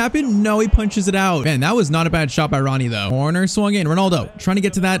it be a tap in? No, he punches it out. Man, that was not a bad shot by Ronnie though. Corner swung in. Ronaldo trying to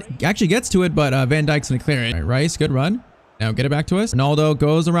get to that. Actually gets to it, but Van Dijk's gonna clear it. All right, Rice, good run. Now get it back to us. Ronaldo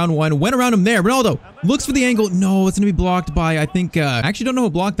goes around one, went around him there. Ronaldo looks for the angle. No, it's going to be blocked by, I think, I actually don't know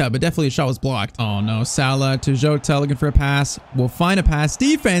who blocked that, but definitely a shot was blocked. Oh no, Salah to Jota looking for a pass. We'll find a pass.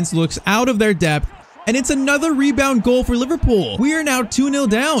 Defense looks out of their depth. And it's another rebound goal for Liverpool. We are now 2-0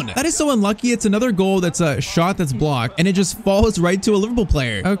 down. That is so unlucky. It's another goal that's a shot that's blocked, and it just falls right to a Liverpool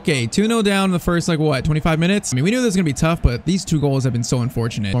player. Okay, 2-0 down in the first, like, what, 25 minutes? I mean, we knew this was going to be tough, but these 2 goals have been so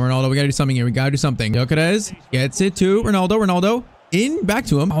unfortunate. Oh, Ronaldo, we got to do something here. We got to do something. Gyökeres gets it to Ronaldo. In, back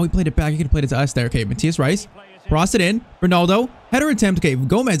to him. Oh, he played it back. He could have played it to us there. Okay, Matthias Rice. Cross it in. Ronaldo. Header attempt. Okay,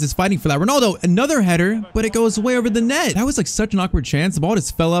 Gomez is fighting for that. Ronaldo, another header, but it goes way over the net. That was like such an awkward chance. The ball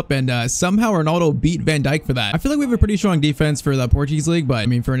just fell up, and somehow Ronaldo beat Van Dijk for that. I feel like we have a pretty strong defense for the Portuguese league, but I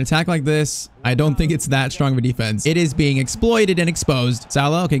mean, for an attack like this, I don't think it's that strong of a defense. It is being exploited and exposed.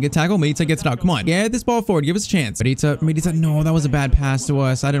 Salah, okay, good tackle. Medita gets it out. Come on, get this ball forward. Give us a chance. Medita, no, that was a bad pass to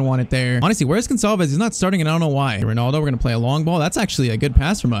us. I didn't want it there. Honestly, where's Gonçalves? He's not starting, and I don't know why. Ronaldo, we're gonna play a long ball. That's actually a good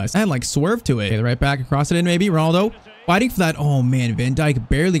pass from us. I had like swerve to it. Okay, the right back, across it in maybe. Ronaldo fighting for that. Oh man, Van Dijk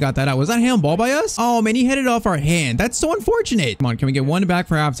barely got that out. Was that handball by us? Oh man, he hit it off our hand. That's so unfortunate. Come on, can we get one back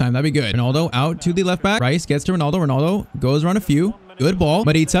for halftime? That'd be good. Ronaldo out to the left back. Rice gets to Ronaldo. Ronaldo goes around a few. Good ball.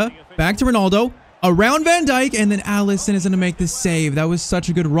 Medita back to Ronaldo. Around Van Dijk, and then Alisson is going to make the save. That was such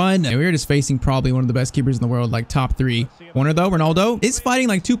a good run. And we were just facing probably one of the best keepers in the world, like top 3. Corner though, Ronaldo is fighting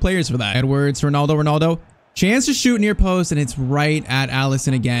like 2 players for that. Edwards, Ronaldo. Chance to shoot near post, and it's right at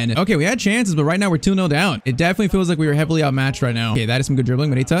Alisson again. Okay, we had chances, but right now we're 2-0 down. It definitely feels like we were heavily outmatched right now. Okay, that is some good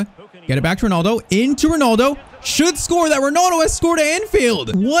dribbling. Medita, get it back to Ronaldo. Into Ronaldo. should score. That Ronaldo has scored at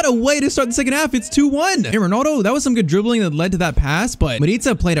Anfield. What a way to start the second half. It's 2-1. Hey, Ronaldo, that was some good dribbling that led to that pass, but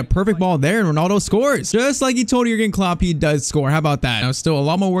Maritza played a perfect ball there and Ronaldo scores. Just like he told Jurgen Klopp, he does score. How about that? Now, still a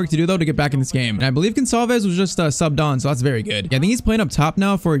lot more work to do, though, to get back in this game. And I believe Gonçalves was just subbed on, so that's very good. Yeah, I think he's playing up top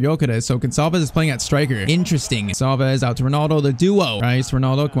now for Gyökeres, so Gonçalves is playing at striker. Interesting. Gonçalves out to Ronaldo, the duo. Rice,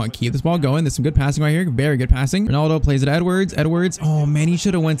 Ronaldo, come on, keep this ball going. There's some good passing right here. Very good passing. Ronaldo plays it Edwards. Edwards. Oh, man, he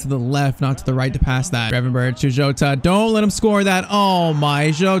should have went to the left, not to the right to pass that. Gravenberch to Jota. Don't let him score that. Oh,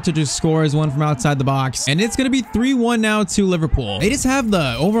 my. Jota just scores one from outside the box. And it's going to be 3-1 now to Liverpool. They just have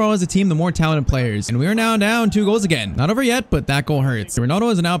the, overall as a team, the more talented players. And we are now down 2 goals again. Not over yet, but that goal hurts.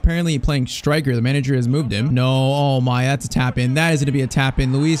 Ronaldo is now apparently playing striker. The manager has moved him. No, oh my, that's a tap in. That is going to be a tap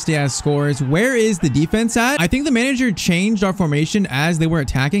in. Luis Diaz scores. Where is the defense at? I think the manager changed our formation as they were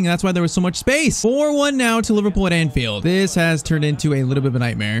attacking, and that's why there was so much space. 4-1 now to Liverpool at Anfield. This has turned into a little bit of a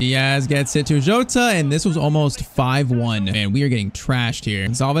nightmare. Diaz gets it to Jota, and this was almost 5-1. Man, we are getting trashed here.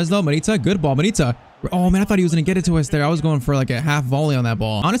 Gonçalves though, Maritza, good ball, Maritza. Oh man, I thought he was going to get it to us there. I was going for like a half volley on that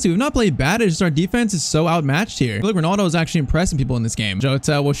ball. Honestly, we've not played bad. It's just our defense is so outmatched here. Look, Ronaldo is actually impressing people in this game.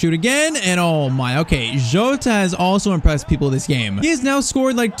 Jota will shoot again. And oh my, okay. Jota has also impressed people this game. He has now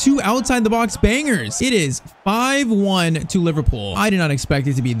scored like 2 outside the box bangers. It is 5-1 to Liverpool. I did not expect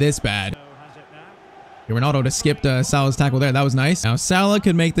it to be this bad. Ronaldo to skip Salah's tackle there. That was nice. Now Salah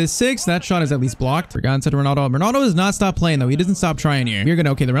could make this 6. That shot is at least blocked. Forgotten to Ronaldo. Ronaldo does not stop playing though. He doesn't stop trying here. We're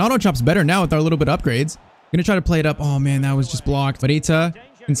gonna, okay, the Ronaldo chop's better now with our little bit of upgrades. Gonna try to play it up. Oh man, that was just blocked. Marita.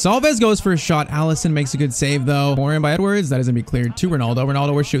 And Salves goes for a shot. Allison makes a good save though. More in by Edwards. That isn't be cleared to Ronaldo.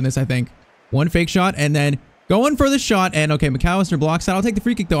 Ronaldo, we're shooting this, I think. One fake shot and then going for the shot. And okay, McAllister blocks that. I'll take the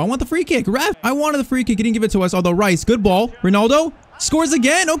free kick though. I want the free kick. Ref, I wanted the free kick. He didn't give it to us. Although Rice, good ball. Ronaldo scores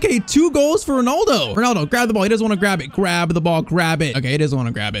again. Okay, 2 goals for Ronaldo. Ronaldo, grab the ball. He doesn't want to grab it. Grab the ball. Grab it. Okay, he doesn't want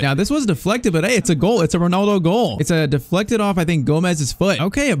to grab it. Now, this was deflected, but hey, it's a goal. It's a Ronaldo goal. It's a deflected off, I think, Gomez's foot.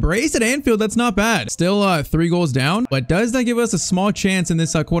 Okay, a brace at Anfield. That's not bad. Still 3 goals down, but does that give us a small chance in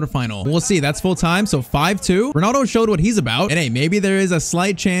this quarterfinal? We'll see. That's full time, so 5-2. Ronaldo showed what he's about, and hey, maybe there is a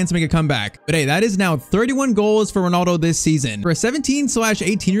slight chance to make a comeback. But hey, that is now 31 goals for Ronaldo this season. For a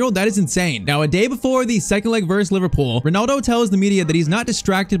 17/18-year-old, that is insane. Now, a day before the second leg versus Liverpool, Ronaldo tells the media that he's not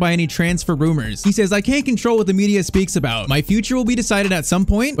distracted by any transfer rumors. He says, I can't control what the media speaks about. My future will be decided at some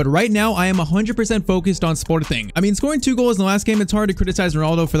point, but right now I am 100% focused on Sporting. I mean, scoring 2 goals in the last game, it's hard to criticize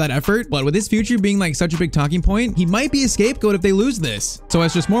Ronaldo for that effort, but with his future being like such a big talking point, he might be a scapegoat if they lose this. So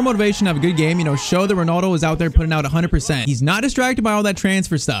it's just more motivation to have a good game, you know, show that Ronaldo is out there putting out 100%. He's not distracted by all that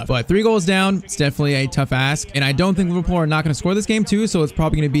transfer stuff, but 3 goals down, it's definitely a tough ask. And I don't think Liverpool are not going to score this game too, so it's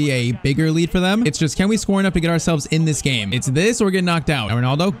probably going to be a bigger lead for them. It's just, can we score enough to get ourselves in this game? It's this or get knocked out. Now,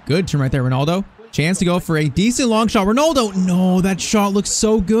 Ronaldo, good turn right there, Ronaldo. Chance to go for a decent long shot. Ronaldo, no, that shot looks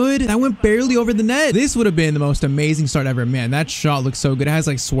so good. That went barely over the net. This would have been the most amazing start ever. Man, that shot looks so good. It has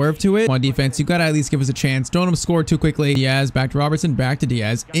like swerve to it. On defense, you got to at least give us a chance. Don't let him score too quickly. Diaz back to Robertson, back to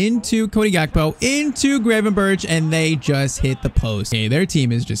Diaz, into Cody Gakpo, into Gravenberch, and they just hit the post. Okay, their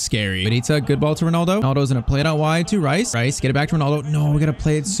team is just scary. Benita, good ball to Ronaldo. Ronaldo's going to play it out wide to Rice. Rice, get it back to Ronaldo. No, we got to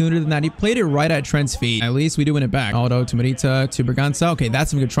play it sooner than that. He played it right at Trent's feet. At least we do win it back. Ronaldo to Benita to Berganza. Okay,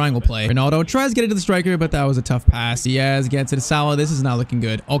 that's some good triangle play. Ronaldo tries to get it to the striker, but that was a tough pass. Diaz gets it to Salah. This is not looking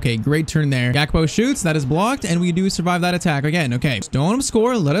good. Okay, great turn there. Gakpo shoots. That is blocked, and we do survive that attack again. Okay, just don't let him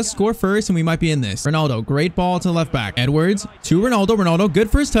score. Let us score first, and we might be in this. Ronaldo, great ball to the left back. Edwards to Ronaldo. Ronaldo,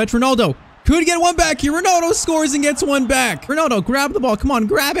 good first touch. Ronaldo could get one back here. Ronaldo scores and gets one back. Ronaldo, grab the ball. Come on,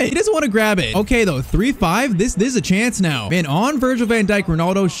 grab it. He doesn't want to grab it. Okay, though, 3-5. This is a chance now. Man, on Virgil van Dijk,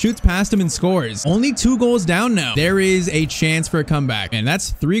 Ronaldo shoots past him and scores. Only 2 goals down now. There is a chance for a comeback. And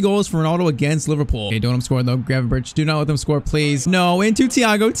that's 3 goals for Ronaldo against Liverpool. Okay, don't let him score, though. Gravenberch, do not let them score, please. No, into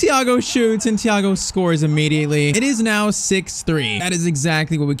Thiago. Thiago shoots, and Thiago scores immediately. It is now 6-3. That is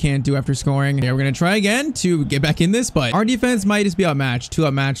exactly what we can't do after scoring. Yeah, we're going to try again to get back in this, but our defense might just be outmatched. Too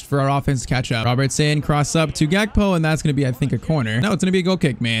outmatched for our offense to catch up. Robertson cross up to Gakpo, and that's going to be, I think, a corner. No, it's going to be a goal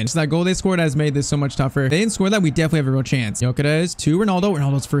kick, man. Just that goal they scored has made this so much tougher. If they didn't score that, we definitely have a real chance. Gyökeres to Ronaldo.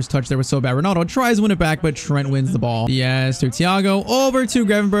 Ronaldo's first touch there was so bad. Ronaldo tries to win it back, but Trent wins the ball. Diaz to Thiago, over to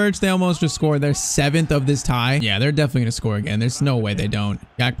Gravenberch. They almost just scored their 7th of this tie. Yeah, they're definitely going to score again. There's no way they don't.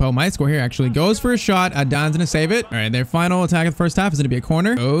 Gakpo might score here, actually. Goes for a shot. Adan's going to save it. All right, their final attack of the first half is going to be a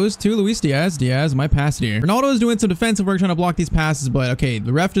corner. Goes to Luis Diaz. Diaz might pass it here. Ronaldo is doing some defensive work trying to block these passes, but okay,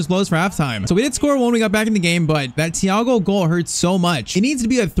 the ref just blows for halftime. halftime. So we did score one. We got back in the game, but that Thiago goal hurt so much. It needs to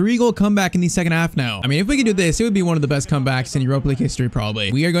be a 3-goal comeback in the second half now. I mean, if we could do this, it would be one of the best comebacks in Europa League history,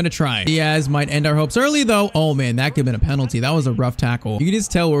 probably. We are going to try. Diaz might end our hopes early, though. Oh, man, that could have been a penalty. That was a rough tackle. You can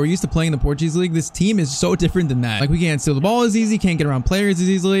just tell where we're used to playing in the Portuguese league. This team is so different than that. Like, we can't steal the ball as easy, can't get around players as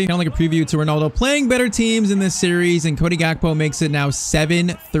easily. Kind of like a preview to Ronaldo playing better teams in this series, and Cody Gakpo makes it now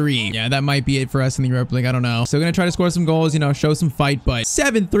 7-3. Yeah, that might be it for us in the Europa League. I don't know. Still going to try to score some goals, you know, show some fight, but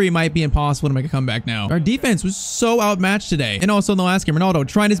 7-3 might be impossible to make a comeback now. Our defense was so outmatched today. And also in the last game, Ronaldo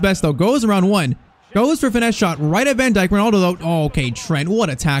trying his best, though. Goes around one. Goes for finesse shot right at Van Dijk. Ronaldo, though. Oh, okay, Trent. What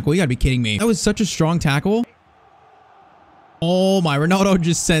a tackle. You gotta be kidding me. That was such a strong tackle. Oh my, Ronaldo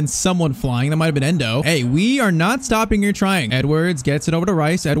just sent someone flying. That might have been Endo. Hey, we are not stopping here trying. Edwards gets it over to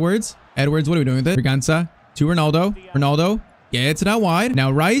Rice. Edwards, what are we doing with it? Braganza to Ronaldo. Ronaldo gets it out wide.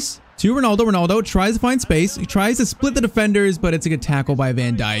 Now Rice to Ronaldo. Ronaldo tries to find space. He tries to split the defenders, but it's a good tackle by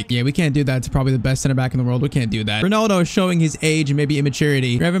Van Dijk. Yeah, we can't do that. It's probably the best center back in the world. We can't do that. Ronaldo is showing his age and maybe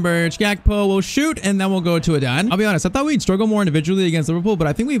immaturity. Gravenberch, Gakpo will shoot, and then we'll go to Adan. I'll be honest, I thought we'd struggle more individually against Liverpool, but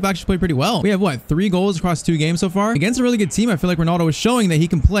I think we've actually played pretty well. We have, what, 3 goals across 2 games so far? Against a really good team, I feel like Ronaldo is showing that he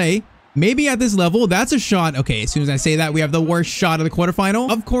can play. Maybe at this level, that's a shot. Okay, as soon as I say that, we have the worst shot of the quarterfinal.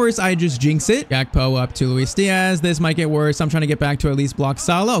 Of course, I just jinx it. Gakpo up to Luis Diaz. This might get worse. I'm trying to get back to at least block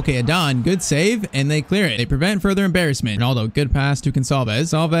Salah. Okay, Adan, good save, and they clear it. They prevent further embarrassment. Ronaldo, good pass to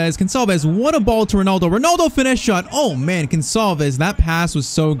Gonçalves. Gonçalves, what a ball to Ronaldo. Ronaldo finesse shot. Oh man, Gonçalves, that pass was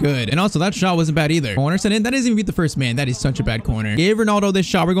so good. And also, that shot wasn't bad either. Corner sent in. That doesn't even beat the first man. That is such a bad corner. Gave Ronaldo this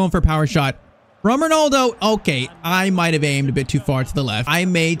shot. We're going for a power shot. From Ronaldo. Okay, I might have aimed a bit too far to the left. I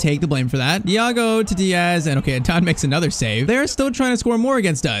may take the blame for that. Thiago to Diaz, and okay, Adan makes another save. They're still trying to score more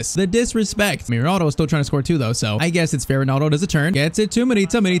against us. The disrespect. I mean, Ronaldo is still trying to score too, though, so I guess it's fair. Ronaldo does a turn. Gets it to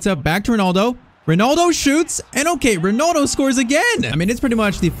Manita. Manita back to Ronaldo. Ronaldo shoots, and okay, Ronaldo scores again. I mean, it's pretty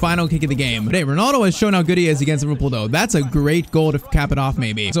much the final kick of the game. But hey, Ronaldo has shown how good he is against Liverpool, though. That's a great goal to cap it off,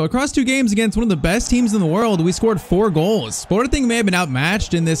 maybe. So across 2 games against one of the best teams in the world, we scored 4 goals. Sporting may have been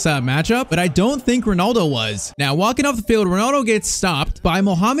outmatched in this matchup, but I don't think Ronaldo was. Now, walking off the field, Ronaldo gets stopped by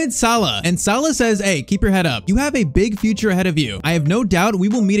Mohamed Salah, and Salah says, hey, keep your head up. You have a big future ahead of you. I have no doubt we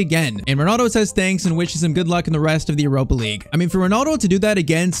will meet again. And Ronaldo says thanks and wishes him good luck in the rest of the Europa League. I mean, for Ronaldo to do that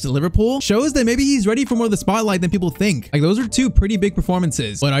against Liverpool shows that maybe he's ready for more of the spotlight than people think. Like, those are 2 pretty big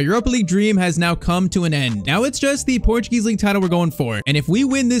performances. But our Europa League dream has now come to an end. Now it's just the Portuguese League title we're going for. And if we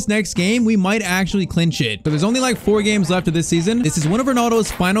win this next game, we might actually clinch it. So there's only like 4 games left of this season. This is one of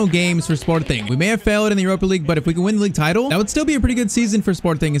Ronaldo's final games for Sporting. We may have failed in the Europa League, but if we can win the league title, that would still be a pretty good season for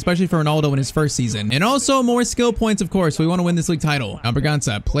Sporting, especially for Ronaldo in his first season. And also more skill points, of course. We want to win this league title. Now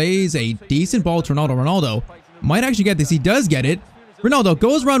Braganza plays a decent ball to Ronaldo. Ronaldo might actually get this. He does get it. Ronaldo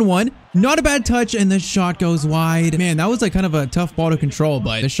goes round 1. Not a bad touch, and the shot goes wide. Man, that was like kind of a tough ball to control,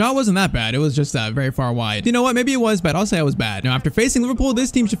 but the shot wasn't that bad. It was just very far wide. You know what? Maybe it was bad. I'll say it was bad. Now, after facing Liverpool,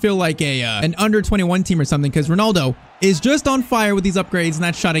 this team should feel like an under-21 team or something, because Ronaldo is just on fire with these upgrades, and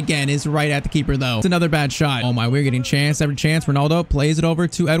that shot again is right at the keeper, though. It's another bad shot. Oh my, we're getting chance after chance. Ronaldo plays it over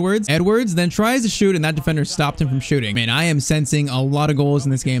to Edwards. Edwards then tries to shoot, and that defender stopped him from shooting. Man, I am sensing a lot of goals in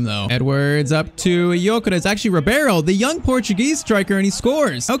this game, though. Edwards up to Yokota. It's actually Ribeiro, the young Portuguese striker, and he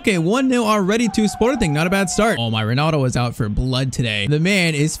scores. Okay, 1-0 already to Sporting. Not a bad start. Oh my, Ronaldo is out for blood today. The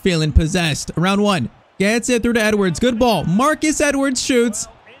man is feeling possessed. Round 1. Gets it through to Edwards. Good ball. Marcus Edwards shoots,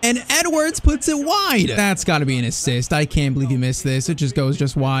 and Edwards puts it wide. That's got to be an assist. I can't believe he missed this. It just goes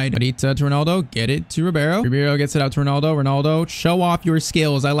just wide. Marita to Ronaldo. Get it to Ribeiro. Ribeiro gets it out to Ronaldo. Ronaldo, show off your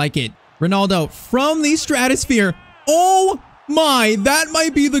skills. I like it. Ronaldo from the stratosphere. Oh my, that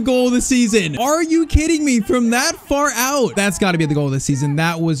might be the goal of the season. Are you kidding me? From that far out. That's got to be the goal of the season.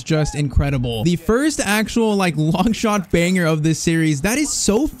 That was just incredible. The first actual like long shot banger of this series. That is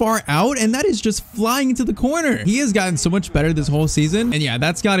so far out, and that is just flying into the corner. He has gotten so much better this whole season. And yeah,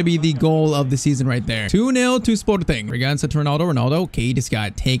 that's got to be the goal of the season right there. 2-0 to Sporting. Braganza to Ronaldo. Ronaldo, okay, he just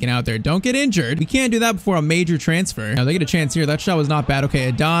got taken out there. Don't get injured. We can't do that before a major transfer. Now they get a chance here. That shot was not bad. Okay,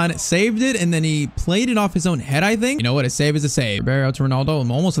 Adan saved it, and then he played it off his own head, I think. You know what? A save is a save. Ribeiro to Ronaldo.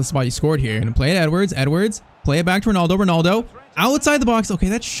 Almost the spot he scored here. Gonna play it Edwards. Edwards. Play it back to Ronaldo. Ronaldo. Outside the box. Okay,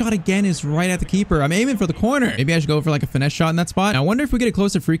 that shot again is right at the keeper. I'm aiming for the corner. Maybe I should go for like a finesse shot in that spot. Now, I wonder if we get a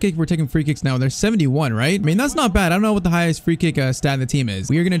closer free kick. We're taking free kicks now. There's 71, right? I mean, that's not bad. I don't know what the highest free kick stat in the team is.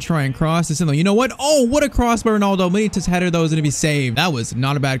 We are going to try and cross this in though. You know what? Oh, what a cross by Ronaldo. Benitez header though is going to be saved. That was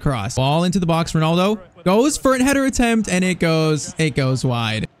not a bad cross. Ball into the box. Ronaldo goes for a header attempt, and it goes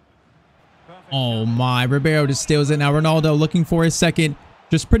wide. Oh my, Ribeiro just steals it. Now Ronaldo looking for his second.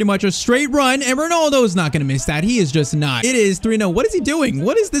 Just pretty much a straight run, and Ronaldo's not going to miss that. He is just not. It is 3-0. What is he doing?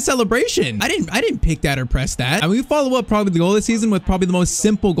 What is this celebration? I didn't pick that or press that. And we follow up probably the goal of the season with probably the most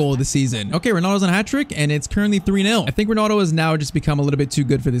simple goal of the season. Okay, Ronaldo's on a hat trick, and it's currently 3-0. I think Ronaldo has now just become a little bit too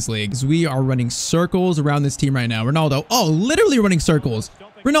good for this league, because we are running circles around this team right now. Ronaldo, oh, literally running circles.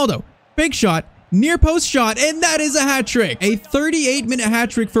 Ronaldo, big shot. Near post shot, and that is a hat trick. A 38-minute hat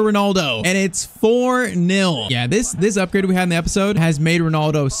trick for Ronaldo, and it's 4-0. Yeah, this upgrade we had in the episode has made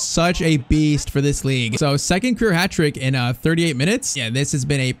Ronaldo such a beast for this league. So second career hat trick in 38 minutes. Yeah, this has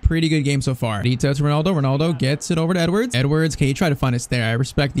been a pretty good game so far. Detail to Ronaldo. Ronaldo gets it over to Edwards. Edwards, okay, he tried to find us there. I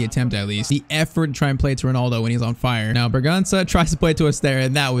respect the attempt at least. The effort to try and play it to Ronaldo when he's on fire. Now Berganza tries to play it to us there,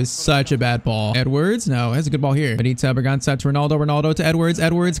 and that was such a bad ball. Edwards, no, has a good ball here. Benita, Berganza to Ronaldo. Ronaldo to Edwards.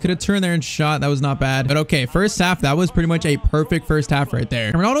 Edwards could have turned there and shot. That was not bad, but okay, first half, that was pretty much a perfect first half right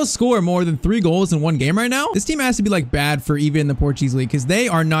there. Can Ronaldo score more than 3 goals in one game right now? This team has to be like bad for even the Portuguese league, because they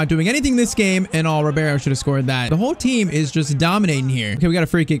are not doing anything this game, and all Ribeiro should have scored that. The whole team is just dominating here. Okay, we got a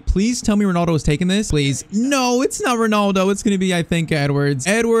free kick. Please tell me Ronaldo is taking this, please. No, it's not Ronaldo. It's gonna be, I think, Edwards.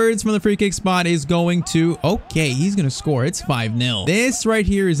 Edwards from the free kick spot is going to, okay, he's gonna score. It's 5-0. This right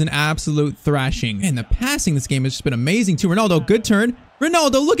here is an absolute thrashing, and the passing this game has just been amazing too. Ronaldo, good turn.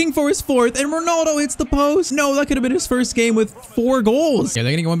 Ronaldo looking for his 4th, and Ronaldo hits the post. No, that could have been his first game with 4 goals. Yeah,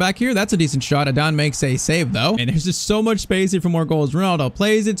 they're gonna go back here. That's a decent shot. Adon makes a save though, and there's just so much space here for more goals. Ronaldo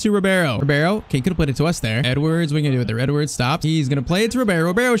plays it to Ribeiro. Ribeiro, okay, he could have played it to us there. Edwards, what are you gonna do with it? Edwards stops. He's gonna play it to Ribeiro.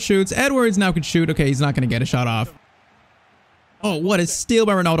 Ribeiro shoots. Edwards now can shoot. Okay, he's not gonna get a shot off. Oh, what a steal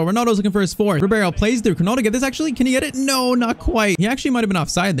by Ronaldo. Ronaldo's looking for his 4th. Ribeiro plays through. Can Ronaldo get this actually? Can he get it? No, not quite. He actually might have been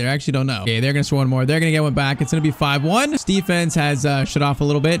offside there. I actually don't know. Okay, they're going to score one more. They're going to get one back. It's going to be 5-1. This defense has shut off a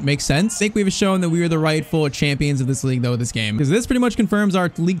little bit. Makes sense. I think we've shown that we are the rightful champions of this league, though, this game, because this pretty much confirms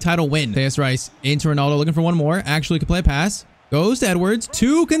our league title win. Tejas Rice into Ronaldo, looking for one more. Actually could play a pass. Goes to Edwards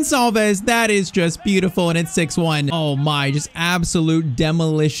to Gonçalves. That is just beautiful, and it's 6-1. Oh my, just absolute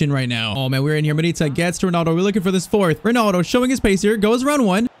demolition right now. Oh man, we're in here. Medita gets to Ronaldo. We're looking for this 4th. Ronaldo showing his pace here. Goes around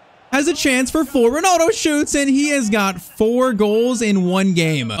 1. Has a chance for 4. Ronaldo shoots, and he has got 4 goals in 1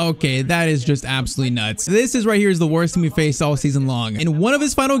 game. Okay, that is just absolutely nuts. This is right here is the worst team we faced all season long. In one of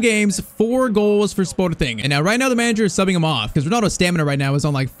his final games, 4 goals for Sporting. And now right now the manager is subbing him off, because Ronaldo's stamina right now is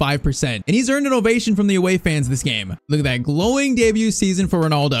on like 5%. And he's earned an ovation from the away fans this game. Look at that glowing debut season for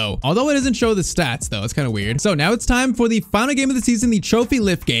Ronaldo. Although it doesn't show the stats though, it's kind of weird. So now it's time for the final game of the season, the trophy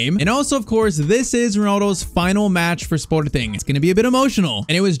lift game. And also, of course, this is Ronaldo's final match for Sporting. It's going to be a bit emotional.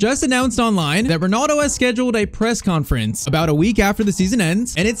 And it was just announced online that Ronaldo has scheduled a press conference about a week after the season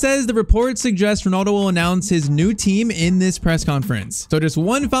ends, and it says the report suggests Ronaldo will announce his new team in this press conference. So just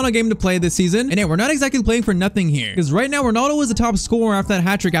one final game to play this season, and yeah, we're not exactly playing for nothing here, because right now Ronaldo is the top scorer after that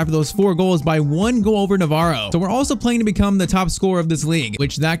hat trick after those 4 goals by 1 goal over Navarro. So we're also playing to become the top scorer of this league,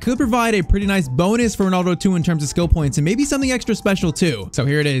 which that could provide a pretty nice bonus for Ronaldo too in terms of skill points, and maybe something extra special too. So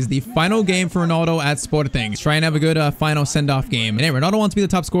here it is, the final game for Ronaldo at Sporting. Try and have a good final send-off game. And hey, Ronaldo wants to be the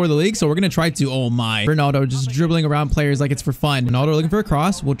top scorer of the league, so we're gonna try to. Oh my, Ronaldo just dribbling around players like it's for fun. Ronaldo looking for a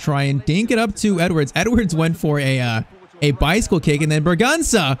cross. We'll try and dink it up to Edwards. Edwards went for a bicycle kick, and then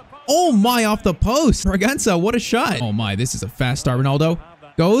Berganza, oh my, off the post. Berganza, what a shot. Oh my, this is a fast start. Ronaldo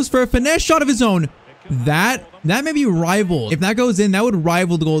goes for a finesse shot of his own. That may be rival. If that goes in, that would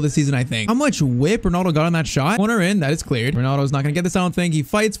rival the goal of the season, I think. How much whip Ronaldo got on that shot? Corner in, that is cleared. Ronaldo's not going to get this, I don't think. He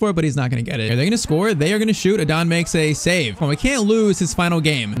fights for it, but he's not going to get it. Are they going to score? They are going to shoot. Adon makes a save. Well, we can't lose his final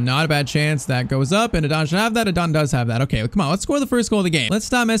game. Not a bad chance. That goes up, and Adon should have that. Adon does have that. Okay, come on. Let's score the first goal of the game. Let's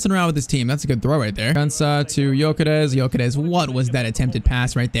stop messing around with this team. That's a good throw right there. Gansa to Gyökeres. Gyökeres, what was that attempted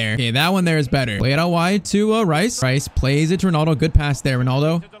pass right there? Okay, that one there is better. Play it out wide to Rice. Rice plays it to Ronaldo. Good pass there,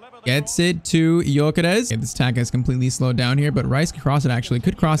 Ronaldo. Gets it to Gyökeres. Okay, this attack has completely slowed down here, but Rice can cross it actually.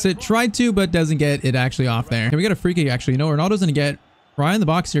 Could cross it. Tried to, but doesn't get it actually off there. Okay, we got a free kick actually. You know, Ronaldo's going to get right in the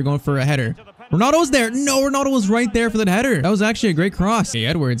box here going for a header. Ronaldo's there. No, Ronaldo was right there for that header. That was actually a great cross. Okay,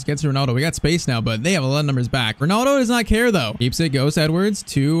 Edwards gets to Ronaldo. We got space now, but they have a lot of numbers back. Ronaldo does not care though. Keeps it, goes to Edwards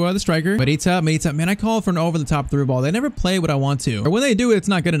to the striker. Medita, man, I call for an over-the-top through ball. They never play what I want to. Or when they do, it's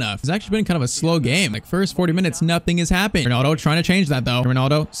not good enough. It's actually been kind of a slow game. Like first 40 minutes, nothing has happened. Ronaldo trying to change that though.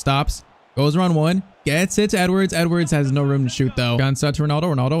 Ronaldo stops. Goes around 1. Gets it to Edwards. Edwards has no room to shoot though. Gansa to Ronaldo.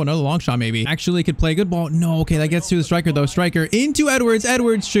 Ronaldo, another long shot maybe. Actually could play a good ball. No, okay, that gets to the striker though. Striker into Edwards.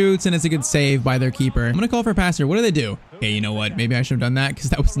 Edwards shoots, and it's a good save by their keeper. I'm gonna call for a pass here. What do they do? Okay, you know what? Maybe I should have done that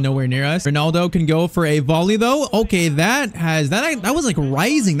because that was nowhere near us. Ronaldo can go for a volley though. Okay, that was like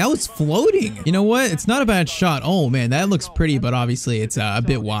rising. That was floating. You know what? It's not a bad shot. Oh man, that looks pretty, but obviously it's a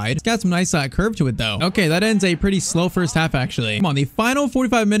bit wide. It's got some nice curve to it though. Okay, that ends a pretty slow first half actually. Come on, the final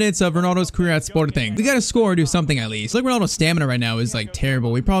 45 minutes of Ronaldo's career at Sporting. scoring. We gotta score or do something at least. Like Ronaldo's stamina right now is like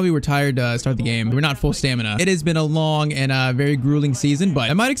terrible. We probably were tired to start the game. We're not full stamina. It has been a long and very grueling season, but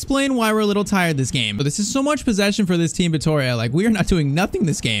I might explain why we're a little tired this game. But this is so much possession for this team Victoria. Like we are not doing nothing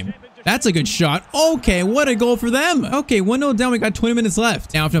this game. That's a good shot. Okay, what a goal for them. Okay, 1-0 down. We got 20 minutes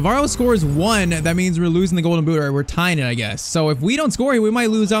left. Now, if Navarro scores 1, that means we're losing the golden boot, or we're tying it, I guess. So if we don't score here, we might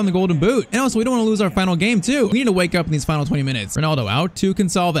lose out on the golden boot. And also, we don't want to lose our final game, too. We need to wake up in these final 20 minutes. Ronaldo out to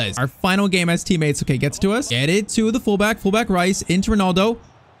Gonçalves. Our final game as teammates. Okay, gets to us. Get it to the fullback. Fullback Rice into Ronaldo.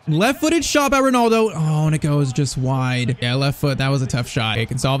 Left-footed shot by Ronaldo. Oh, and it goes just wide. Yeah, left foot. That was a tough shot.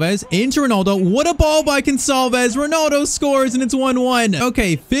 Okay, Gonçalves into Ronaldo. What a ball by Gonçalves. Ronaldo scores, and it's 1-1.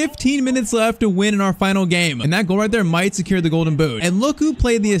 Okay, 15 minutes left to win in our final game. And that goal right there might secure the golden boot. And look who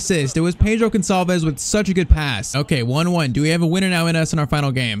played the assist. It was Pedro Gonçalves with such a good pass. Okay, 1-1. Do we have a winner now in us in our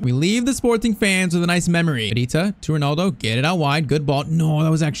final game? We leave the Sporting fans with a nice memory. Adita to Ronaldo. Get it out wide. Good ball. No,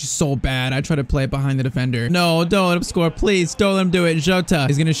 that was actually so bad. I tried to play it behind the defender. No, don't let him score. Please, don't let him do it. Jota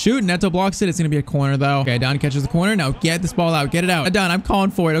is going to shoot. Neto blocks it. It's going to be a corner, though. Okay, Don catches the corner. Now get this ball out. Get it out. Don, I'm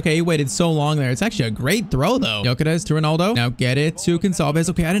calling for it. Okay, he waited so long there. It's actually a great throw, though. Jokeres to Ronaldo. Now get it to Gonçalves.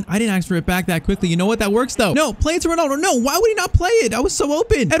 Okay, I didn't ask for it back that quickly. You know what? That works, though. No, play it to Ronaldo. No, why would he not play it? I was so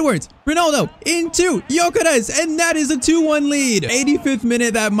open. Edwards, Ronaldo into Jokeres, and that is a 2-1 lead. 85th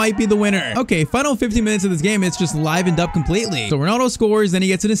minute. That might be the winner. Okay, final 15 minutes of this game. It's just livened up completely. So Ronaldo scores, then he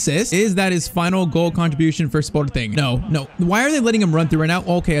gets an assist. Is that his final goal contribution for Sporting? No. Why are they letting him run through right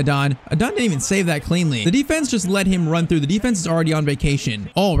now? Okay, Adon didn't even save that cleanly. The defense just let him run through. The defense is already on vacation.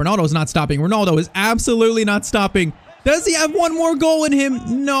 Oh, Ronaldo's not stopping. Ronaldo is absolutely not stopping. Does he have one more goal in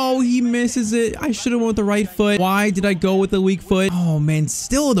him? No, he misses it. I should have went with the right foot. Why did I go with the weak foot? Oh, man.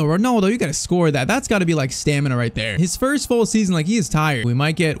 Still, though, Ronaldo, you got to score that. That's got to be like stamina right there. His first full season, like he is tired. We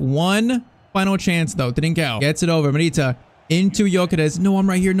might get one final chance, though. Trincao gets it over. Marita into Jokeres. No, I'm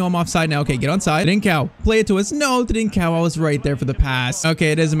right here. No, I'm offside now. Okay, get onside. Trincao, play it to us. No, Trincao, I was right there for the pass.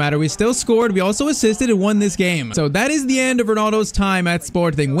 Okay, it doesn't matter. We still scored. We also assisted and won this game. So that is the end of Ronaldo's time at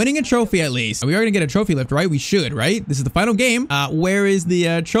Sporting, winning a trophy at least. We are gonna get a trophy lift, right? We should, right? This is the final game. Where is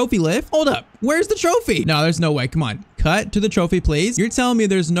the trophy lift? Hold up. Where's the trophy? No, there's no way. Come on. Cut to the trophy, please. You're telling me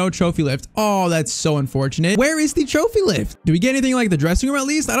there's no trophy lift. Oh, that's so unfortunate. Where is the trophy lift? Do we get anything like the dressing room at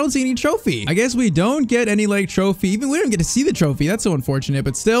least? I don't see any trophy. I guess we don't get any like trophy. Even we don't get to see the trophy. That's so unfortunate,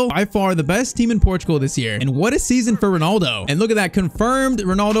 but still by far the best team in Portugal this year. And what a season for Ronaldo. And look at that, confirmed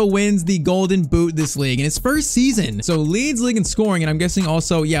Ronaldo wins the golden boot this league in his first season. So leads league in scoring, and I'm guessing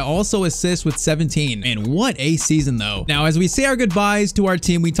also, yeah, also assists with 17. And what a season though. Now, as we say our goodbyes to our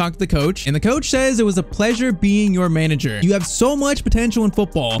team, we talk to the coach, and the coach says it was a pleasure being your manager. You have so much potential in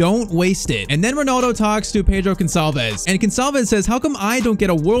football. Don't waste it. And then Ronaldo talks to Pedro Gonçalves, and Gonçalves says, how come I don't get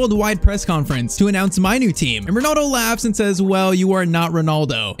a worldwide press conference to announce my new team? And Ronaldo laughs and says, well, you are not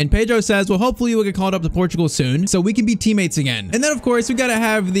Ronaldo. And Pedro says, well, hopefully you will get called up to Portugal soon so we can be teammates again. And then of course we gotta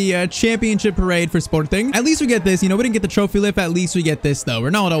have the championship parade for Sporting. At least we get this. You know, we didn't get the trophy lift. At least we get this though.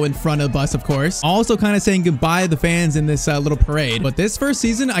 Ronaldo in front of the bus, of course. Also kind of saying goodbye to the fans in this little parade. But this first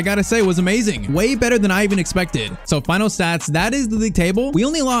season, I gotta say, was amazing. Way better than I even expected. So final stats, that is the league table. We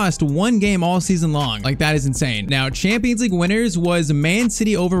only lost one game all season long. Like, that is insane. Now, Champions League winners was Man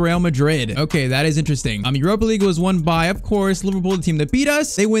City over Real Madrid. Okay, that is interesting. Europa League was won by, of course, Liverpool, the team that beat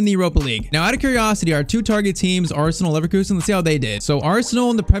us. They win the Europa League. Now, out of curiosity, our two target teams, Arsenal, Leverkusen, let's see how they did. So Arsenal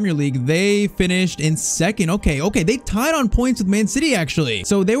in the Premier League, they finished in second. Okay, they tied on points with Man City, actually.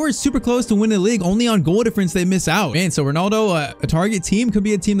 So they were super close to winning the league. Only on goal difference they miss out. Man, so Ronaldo, a target team, could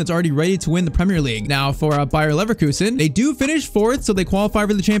be a team that's already ready to win the Premier League. Now, for Bayer Leverkusen, they do finish fourth, so they qualify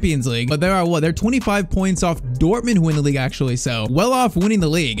for the Champions League. But there are what? They're 25 points off Dortmund who win the league, actually. So well off winning the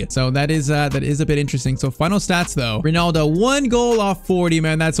league. So that is a bit interesting. So final stats though. Ronaldo, 1 goal off 40,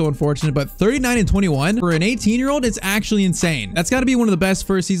 man. That's so unfortunate. But 39 and 21 for an 18-year-old, it's actually insane. That's got to be one of the best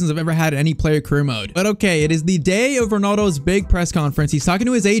first seasons I've ever had in any player career mode. But okay, it is the day of Ronaldo's big press conference. He's talking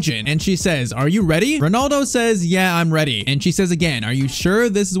to his agent, and she says, "Are you ready?" Ronaldo says, "Yeah, I'm ready." And she says again, "Are you sure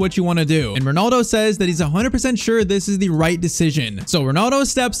this is what you want to do?" And Ronaldo says that he's 100% sure this is the right decision. So Ronaldo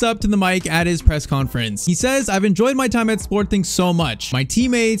steps up to the mic at his press conference. He says, "I've enjoyed my time at Sporting so much. My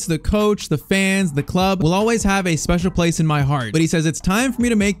teammates, the coach, the fans, the club will always have a special place in my heart." But he says, "It's time for me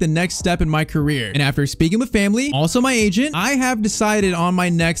to make the next step in my career. And after speaking with family, also my agent, I have decided on my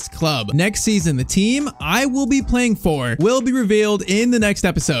next club. Next season, the team I will be playing for will be revealed in the next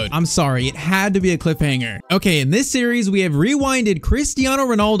episode." I'm sorry, it had to be a cliffhanger. Okay, in this series, we have rewinded Cristiano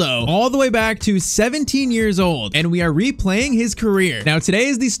Ronaldo all the way back to 17 years old. World, and we are replaying his career. Now, today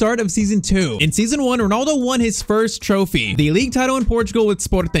is the start of Season 2. In Season 1, Ronaldo won his first trophy, the league title in Portugal with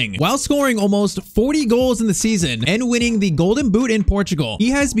Sporting, while scoring almost 40 goals in the season and winning the Golden Boot in Portugal. He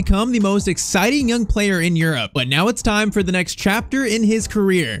has become the most exciting young player in Europe, but now it's time for the next chapter in his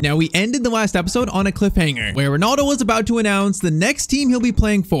career. Now, we ended the last episode on a cliffhanger, where Ronaldo was about to announce the next team he'll be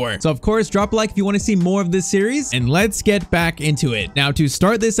playing for. So, of course, drop a like if you want to see more of this series, and let's get back into it. Now, to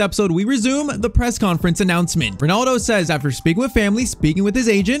start this episode, we resume the press conference announcement. Ronaldo says after speaking with family, speaking with his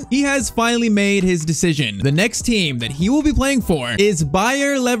agent, he has finally made his decision. The next team that he will be playing for is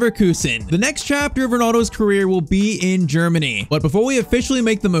Bayer Leverkusen. The next chapter of Ronaldo's career will be in Germany. But before we officially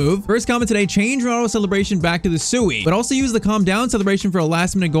make the move, first comment today, change Ronaldo's celebration back to the Sui, but also use the calm down celebration for a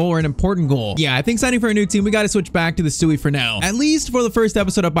last minute goal or an important goal. Yeah, I think signing for a new team, we got to switch back to the Sui for now, at least for the first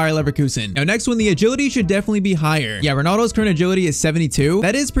episode of Bayer Leverkusen. Now, next one, the agility should definitely be higher. Yeah, Ronaldo's current agility is 72.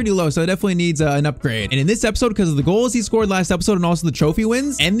 That is pretty low, so it definitely needs an upgrade. And in this episode, because of the goals he scored last episode and also the trophy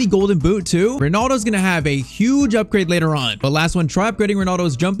wins and the Golden Boot too, Ronaldo's gonna have a huge upgrade later on. But last one, try upgrading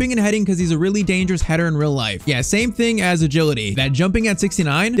Ronaldo's jumping and heading because he's a really dangerous header in real life. Yeah, same thing as agility. That jumping at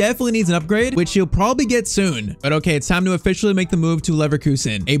 69 definitely needs an upgrade, which he'll probably get soon. But okay, it's time to officially make the move to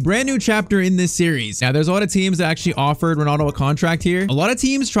Leverkusen, a brand new chapter in this series. Now, there's a lot of teams that actually offered Ronaldo a contract here. A lot of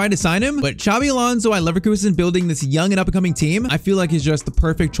teams tried to sign him, but Xabi Alonso at Leverkusen building this young and up-and-coming team, I feel like is just the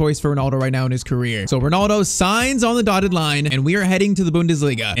perfect choice for Ronaldo right now in his career. So Ronaldo signs on the dotted line, and we are heading to the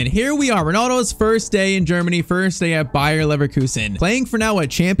Bundesliga. And here we are, Ronaldo's first day in Germany, first day at Bayer Leverkusen, playing for now a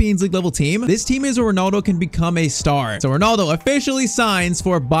Champions League level team. This team is where Ronaldo can become a star. So Ronaldo officially signs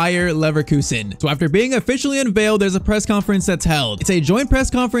for Bayer Leverkusen. So after being officially unveiled, there's a press conference that's held. It's a joint press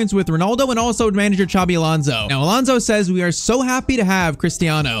conference with Ronaldo and also manager Xabi Alonso. Now, Alonso says we are so happy to have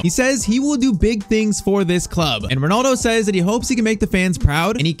Cristiano. He says he will do big things for this club. And Ronaldo says that he hopes he can make the fans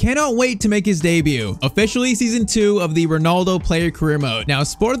proud, and he cannot wait to make his debut. Officially Season 2 of the Ronaldo player career mode. Now,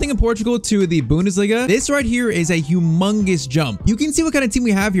 Sporting in Portugal to the Bundesliga. This right here is a humongous jump. You can see what kind of team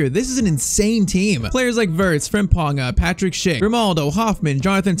we have here. This is an insane team. Players like Wirtz, Frimpong, Patrick Schick, Grimaldo, Hoffman,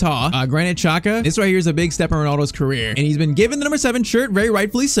 Jonathan Tah, Granit Xhaka. This right here is a big step in Ronaldo's career. And he's been given the number 7 shirt, very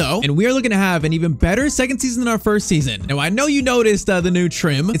rightfully so. And we are looking to have an even better second season than our first season. Now, I know you noticed the new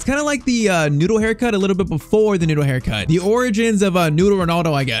trim. It's kind of like the noodle haircut a little bit before the noodle haircut. The origins of noodle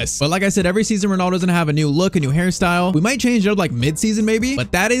Ronaldo, I guess. But like I said, every season Ronaldo's gonna have a new look, a new hairstyle. We might change it up like mid-season maybe,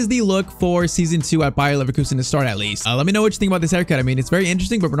 but that is the look for Season 2 at Bayer Leverkusen to start at least. Let me know what you think about this haircut. I mean, it's very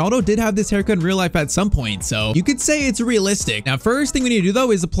interesting, but Ronaldo did have this haircut in real life at some point, so you could say it's realistic. Now, first thing we need to do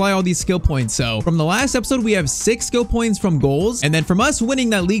though is apply all these skill points. So from the last episode, we have 6 skill points from goals, and then from us winning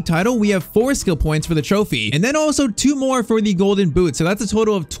that league title, we have 4 skill points for the trophy, and then also 2 more for the Golden Boot. So that's a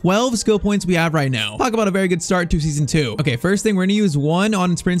total of 12 skill points we have right now. Talk about a very good start to Season 2. Okay, first thing, we're gonna use 1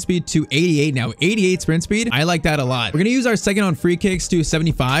 on sprint speed to 88. Now, 88 sprint speed, I like that a lot. We're gonna use our second on free kicks to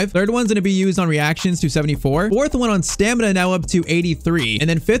 75. Third one's gonna be used on reactions to 74. Fourth one on stamina now up to 83. And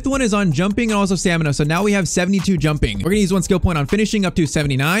then fifth one is on jumping and also stamina. So now we have 72 jumping. We're gonna use 1 skill point on finishing up to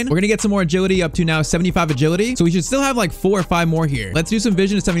 79. We're gonna get some more agility up to now 75 agility. So we should still have like 4 or 5 more here. Let's do some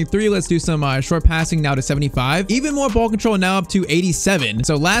vision to 73. Let's do some short passing now to 75. Even more ball control now up to 87.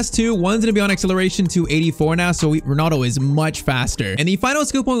 So last 2, one's gonna be on acceleration to 84 now. So Ronaldo is much faster. And the final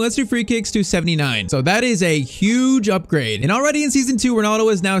skill point, let's do free kicks to 79. So that is a huge upgrade. And already in Season 2,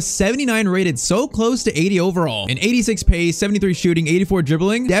 Ronaldo is now 79 rated, so close to 80 overall. And 86 pace, 73 shooting, 84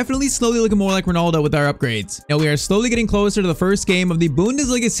 dribbling. Definitely slowly looking more like Ronaldo with our upgrades. Now we are slowly getting closer to the first game of the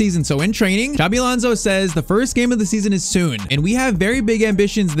Bundesliga season. So in training, Xabi Alonso says the first game of the season is soon. And we have very big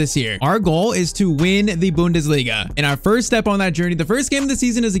ambitions this year. Our goal is to win the Bundesliga. And our first step on that journey, the first game of the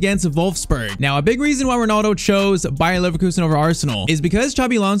season is against Wolfsburg. Now, a big reason why Ronaldo chose Bayer Leverkusen over Arsenal is because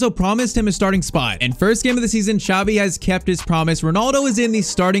Xabi Alonso promised him a starting spot. And first game of the season, Xabi has kept his promise. Ronaldo is in the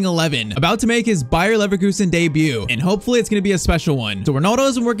starting 11, about to make his Bayer Leverkusen debut. And hopefully it's going to be a special one. So Ronaldo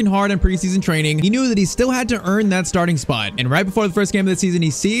has been working hard in preseason training. He knew that he still had to earn that starting spot. And right before the first game of the season,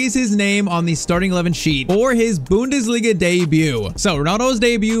 he sees his name on the starting 11 sheet for his Bundesliga debut. So Ronaldo's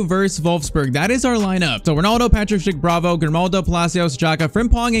debut versus Wolfsburg. That is our lineup. So Ronaldo, Patrick Schick, Bravo, Grimaldo, Palacios, Xhaka,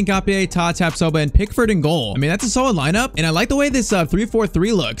 Frimpong, Ngapié, Tah, Tapsoba, and Pickford in goal. I mean, that's a solid lineup. And I like the way this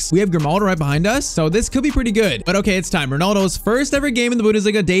 3-4-3 looks. We have Grimaldo right behind us, so this could be pretty good. But okay, it's time. Ronaldo's first ever game in the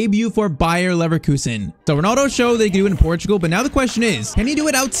Bundesliga, debut for Bayer Leverkusen. So Ronaldo showed that he could do it in Portugal, but now the question is, can he do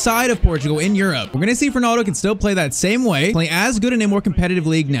it outside of Portugal in Europe? We're gonna see if Ronaldo can still play that same way, play as good in a more competitive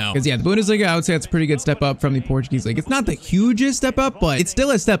league now. Because yeah, the Bundesliga, I would say it's a pretty good step up from the Portuguese league. It's not the hugest step up, but it's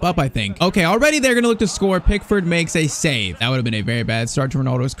still a step up, I think. Okay, already they're gonna look to score. Pickford makes a save. That would have been a very bad start to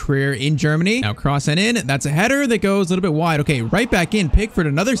Ronaldo's career in Germany. Now crossing in, that's a header that goes a little bit wide. Okay, right back in. Pickford,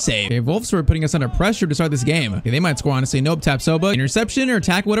 another save. Okay, Wolfsburg putting us under pressure to start this game. Okay, they might score, honestly. Nope, Tapsoba. Interception or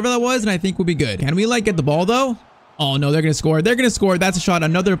attack, whatever that was, and I think we'll be good. Can we, like, get the ball, though? Oh, no, they're going to score. They're going to score. That's a shot.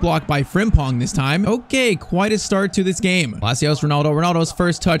 Another block by Frimpong this time. Okay, quite a start to this game. Palacios, Ronaldo. Ronaldo's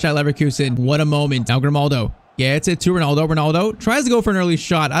first touch at Leverkusen. What a moment. Now Grimaldo gets it to Ronaldo. Ronaldo tries to go for an early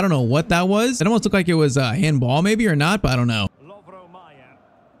shot. I don't know what that was. It almost looked like it was a handball maybe or not, but I don't know.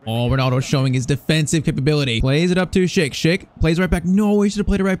 Oh, Ronaldo showing his defensive capability. Plays it up to Schick. Schick plays right back. No, he should have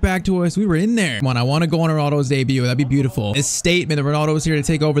played it right back to us. We were in there. Come on, I want to go on Ronaldo's debut. That'd be beautiful. This statement that Ronaldo was here to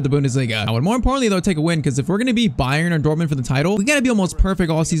take over the Bundesliga. Now, and more importantly, though, take a win, because if we're going to beat Bayern or Dortmund for the title, we got to be almost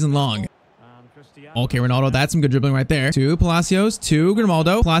perfect all season long. Okay, Ronaldo, that's some good dribbling right there. To Palacios, to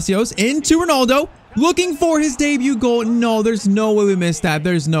Grimaldo. Palacios into Ronaldo. Looking for his debut goal. No, there's no way we missed that.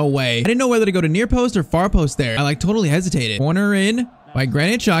 There's no way. I didn't know whether to go to near post or far post there. I, like, totally hesitated. Corner in by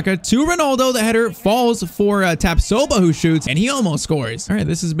Granit Xhaka to Ronaldo. The header falls for Tapsoba, who shoots, and he almost scores. All right,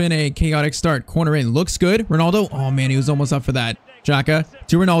 this has been a chaotic start. Corner in. Looks good. Ronaldo. Oh, man, he was almost up for that. Xhaka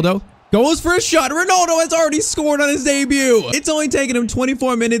to Ronaldo. Goes for a shot. Ronaldo has already scored on his debut. It's only taken him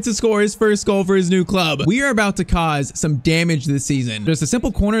 24 minutes to score his first goal for his new club. We are about to cause some damage this season. Just a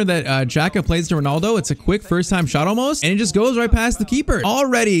simple corner that Xhaka plays to Ronaldo. It's a quick first-time shot almost, and it just goes right past the keeper.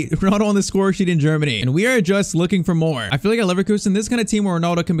 Already, Ronaldo on the score sheet in Germany, and we are just looking for more. I feel like at Leverkusen, this kind of team where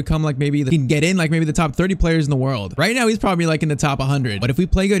Ronaldo can become like maybe, he can get in like maybe the top 30 players in the world. Right now, he's probably like in the top 100. But if we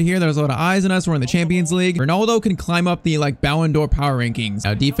play good here, there's a lot of eyes on us. We're in the Champions League. Ronaldo can climb up the like Ballon d'Or power rankings.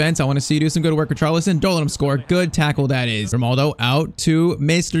 Now, defense, I want to see you do some good work with Charlison. Don't let him score. Good tackle that is. Ronaldo out to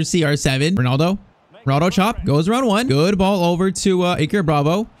Mr. CR7. Ronaldo chop. Goes around one. Good ball over to Iker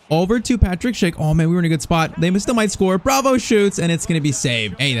Bravo. Over to Patrick Schick. Oh, man, we were in a good spot. They still might score. Bravo shoots, and it's going to be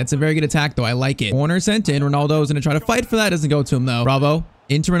saved. Hey, that's a very good attack, though. I like it. Corner sent in. Ronaldo is going to try to fight for that. Doesn't go to him, though. Bravo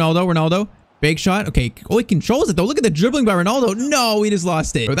into Ronaldo. Ronaldo. Big shot. Okay. Oh, he controls it, though. Look at the dribbling by Ronaldo. No, he just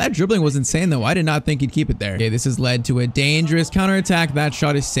lost it. Bro, that dribbling was insane, though. I did not think he'd keep it there. Okay, this has led to a dangerous counterattack. That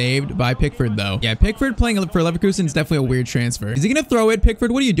shot is saved by Pickford, though. Yeah, Pickford playing for Leverkusen is definitely a weird transfer. Is he going to throw it?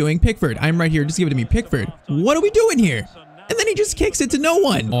 Pickford, what are you doing? Pickford, I'm right here. Just give it to me. Pickford, what are we doing here? And then he just kicks it to no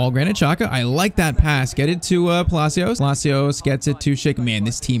one. Oh, Granit Xhaka. I like that pass. Get it to Palacios. Palacios gets it to Schick. Man,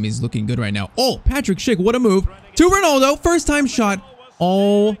 this team is looking good right now. Oh, Patrick Schick. What a move. To Ronaldo. First time shot.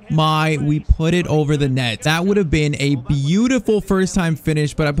 Oh my, we put it over the net. That would have been a beautiful first time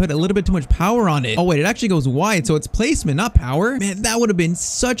finish, but I put a little bit too much power on it. Oh wait, it actually goes wide, so it's placement, not power. Man, that would have been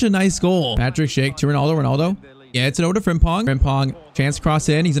such a nice goal. Patrick Schick to Ronaldo. Ronaldo. Yeah, it's over to Frimpong. Frimpong, chance to cross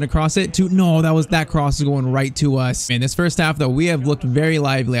in. He's going to cross it to... No, that cross is going right to us. Man, this first half, though, we have looked very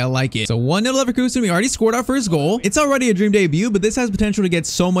lively. I like it. So 1-0 Leverkusen. We already scored our first goal. It's already a dream debut, but this has potential to get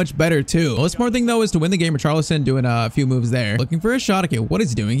so much better, too. Most important thing, though, is to win the game with Charlison doing a few moves there. Looking for a shot. Okay, what is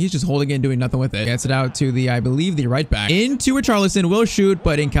he doing? He's just holding it and doing nothing with it. Gets it out to the, I believe, the right back. Into a Charlison. Will shoot,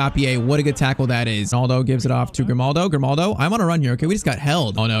 but Nkapie. What a good tackle that is. Ronaldo gives it off to Grimaldo. Grimaldo, I'm on a run here. Okay, we just got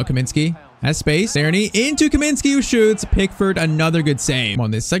held. Oh, no. Kaminsky has space. Cerny into Kaminsky, who shoots. Pickford, another good save. Come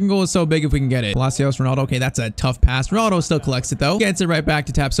on, this second goal is so big if we can get it. Palacios, Ronaldo. Okay, that's a tough pass. Ronaldo still collects it, though. Gets it right back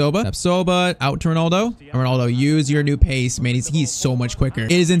to Tapsoba. Tapsoba out to Ronaldo. And Ronaldo, use your new pace. Man, he's so much quicker.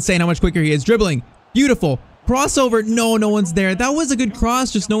 It is insane how much quicker he is. Dribbling. Beautiful. Crossover. No one's there. That was a good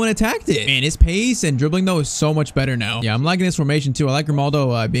cross. Just no one attacked it. Man, his pace and dribbling, though, is so much better now. Yeah, I'm liking this formation, too. I like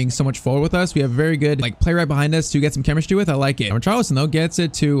Grimaldo being so much forward with us. We have very good, like, play right behind us to get some chemistry with. I like it. And Charlison, though, gets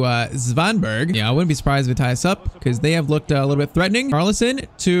it to Svanberg. Yeah, I wouldn't be surprised if it ties up because they have looked a little bit threatening. Charlison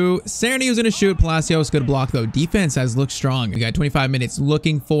to Cerny, who's going to shoot. Palacios, good block, though. Defense has looked strong. We got 25 minutes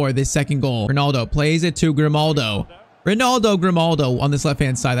looking for this second goal. Ronaldo plays it to Grimaldo. Grimaldo on this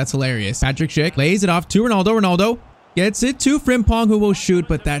left-hand side. That's hilarious. Patrick Schick lays it off to Ronaldo. Ronaldo gets it to Frimpong, who will shoot,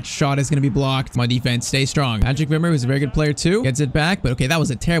 but that shot is going to be blocked. My defense, stay strong. Patrick Wimmer, who's a very good player, too, gets it back, but okay, that was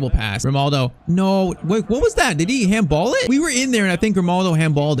a terrible pass. Grimaldo. No, wait, what was that? Did he handball it? We were in there, and I think Grimaldo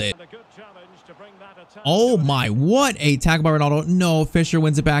handballed it. Oh my, what a tackle by Ronaldo. No, Fischer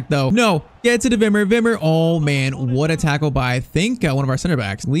wins it back, though. No, gets it to Wimmer. Wimmer, oh man, what a tackle by, I think, one of our center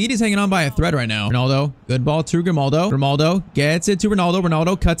backs. Lead is hanging on by a thread right now. Ronaldo, good ball to Grimaldo. Grimaldo gets it to Ronaldo.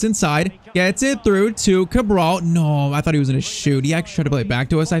 Ronaldo cuts inside, gets it through to Cabral. No, I thought he was going to shoot. He actually tried to play it back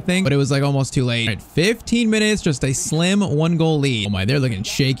to us, I think, but it was like almost too late. All right, 15 minutes, just a slim 1-goal lead. Oh my, they're looking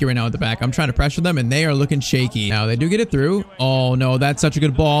shaky right now at the back. I'm trying to pressure them, and they are looking shaky. Now, they do get it through. Oh no, that's such a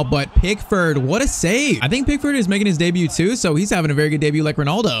good ball, but Pickford, what a save. I think Pickford is making his debut too, so he's having a very good debut like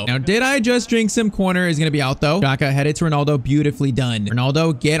Ronaldo. Now, did I just drink some corner? Is going to be out though. Xhaka headed to Ronaldo. Beautifully done.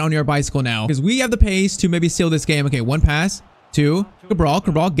 Ronaldo, get on your bicycle now because we have the pace to maybe seal this game. Okay, one pass to Cabral.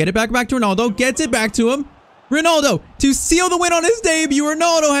 Cabral, get it back to Ronaldo. Gets it back to him. Ronaldo to seal the win on his debut.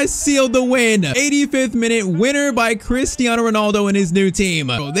 Ronaldo has sealed the win. 85th minute winner by Cristiano Ronaldo and his new team.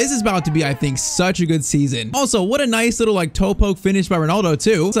 Bro, this is about to be, I think, such a good season. Also, what a nice little like toe poke finish by Ronaldo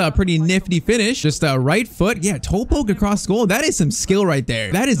too. It's a pretty nifty finish. Just a right foot. Yeah, toe poke across goal. That is some skill right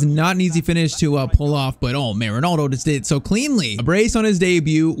there. That is not an easy finish to pull off, but oh man, Ronaldo just did it so cleanly. A brace on his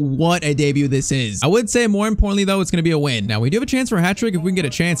debut. What a debut this is. I would say more importantly though, it's going to be a win. Now we do have a chance for a hat trick. If we can get a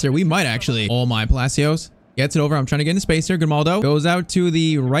chance here, we might actually. Oh my, Palacios gets it over. I'm trying to get into space here. Grimaldo goes out to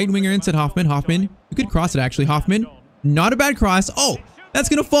the right winger instead. Hoffman. You could cross it actually. Hoffman. Not a bad cross. Oh, that's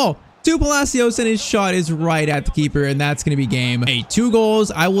going to fall to Palacios, and his shot is right at the keeper, and that's going to be game. Hey, 2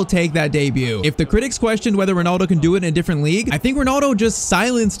 goals. I will take that debut. If the critics questioned whether Ronaldo can do it in a different league, I think Ronaldo just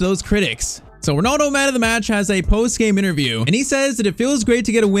silenced those critics. So Ronaldo, man of the match, has a post-game interview, and he says that it feels great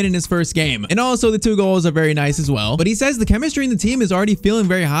to get a win in his first game. And also the 2 goals are very nice as well. But he says the chemistry in the team is already feeling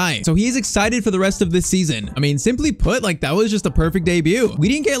very high. So he's excited for the rest of this season. I mean, simply put, like that was just a perfect debut. We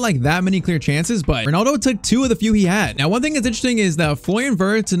didn't get like that many clear chances, but Ronaldo took 2 of the few he had. Now, one thing that's interesting is that Florian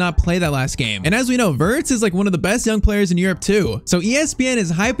Wirtz did not play that last game. And as we know, Wirtz is like one of the best young players in Europe too. So ESPN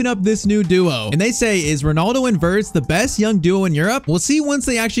is hyping up this new duo. And they say, is Ronaldo and Wirtz the best young duo in Europe? We'll see once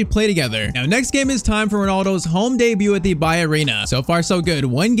they actually play together. Now, next game is time for Ronaldo's home debut at the Bay Arena. So far, so good.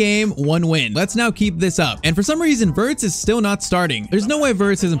 1 game, 1 win. Let's now keep this up. And for some reason, Wirtz is still not starting. There's no way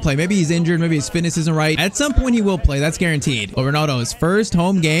Wirtz doesn't play. Maybe he's injured. Maybe his fitness isn't right. At some point, he will play. That's guaranteed. But Ronaldo's first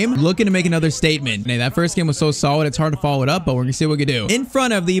home game, looking to make another statement. Hey, that first game was so solid, it's hard to follow it up, but we're going to see what we can do. In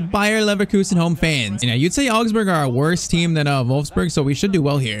front of the Bayer Leverkusen home fans. And you'd say Augsburg are a worse team than Wolfsburg, so we should do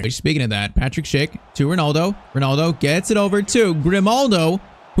well here. But speaking of that, Patrick Schick to Ronaldo. Ronaldo gets it over to Grimaldo,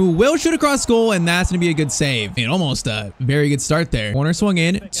 who will shoot across goal, and that's going to be a good save. And almost a very good start there. Corner swung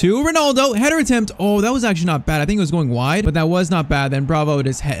in to Ronaldo. Header attempt. Oh, that was actually not bad. I think it was going wide, but that was not bad. Then Bravo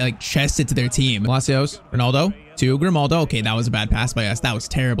just like chested to their team. Palacios, Ronaldo to Grimaldo. Okay, that was a bad pass by us. That was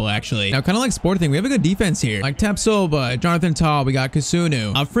terrible, actually. Now, kind of like Sporting, we have a good defense here. Like Tapsoba, Jonathan Tah, we got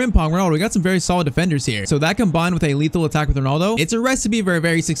Kasunu, Frimpong, Ronaldo. We got some very solid defenders here. So that combined with a lethal attack with Ronaldo, it's a recipe for a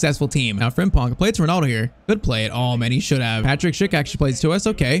very successful team. Now, Frimpong play it to Ronaldo here. Good play it. Oh, man, he should have. Patrick Schick actually plays to us.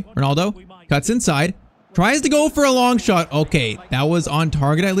 Okay, Ronaldo cuts inside. Tries to go for a long shot. Okay, that was on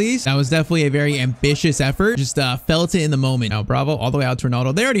target at least. That was definitely a very ambitious effort. Just felt it in the moment. Now, Bravo all the way out to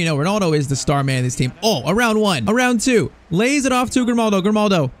Ronaldo. They already know Ronaldo is the star man of this team. Oh, around 1. Around 2. Lays it off to Grimaldo.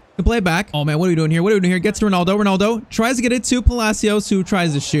 Grimaldo can play it back. Oh, man, what are we doing here? What are we doing here? Gets to Ronaldo. Ronaldo tries to get it to Palacios, who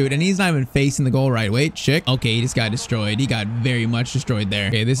tries to shoot, and he's not even facing the goal right. Wait, Schick. Okay, he just got destroyed. He got very much destroyed there.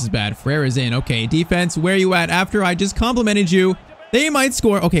 Okay, this is bad. Ferreira's in. Okay, defense, where are you at? After I just complimented you, they might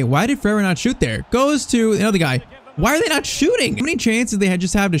score. Okay, why did Ferreira not shoot there? Goes to another guy. Why are they not shooting? How many chances they had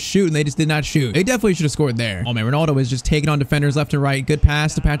just have to shoot and they just did not shoot? They definitely should have scored there. Oh man, Ronaldo was just taking on defenders left and right. Good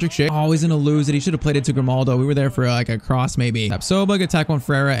pass to Patrick Schick. Oh, he's gonna lose it. He should have played it to Grimaldo. We were there for like a cross maybe. Tapsoba, good tackle on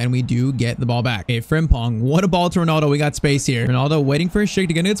Ferreira, and we do get the ball back. Okay, Frimpong, what a ball to Ronaldo. We got space here. Ronaldo waiting for his Schick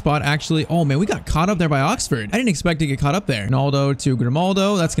to get in a good spot. Actually, oh man, we got caught up there by Oxford. I didn't expect to get caught up there. Ronaldo to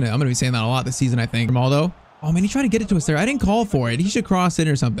Grimaldo. I'm gonna be saying that a lot this season, I think. Grimaldo. Oh man, he tried to get it to us there. I didn't call for it. He should cross it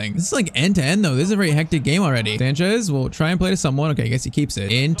or something. This is like end to end though. This is a very hectic game already. Sanchez will try and play to someone. Okay, I guess he keeps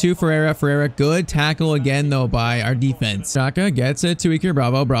it. Into Ferreira. Ferreira, good tackle again though by our defense. Xhaka gets it to Iker.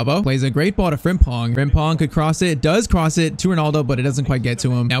 Bravo. Bravo plays a great ball to Frimpong. Frimpong could cross it. Does cross it to Ronaldo, but it doesn't quite get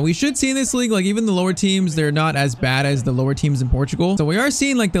to him. Now we should see in this league, like even the lower teams, they're not as bad as the lower teams in Portugal. So we are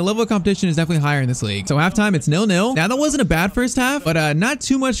seeing like the level of competition is definitely higher in this league. So halftime, it's 0-0. Now that wasn't a bad first half, but not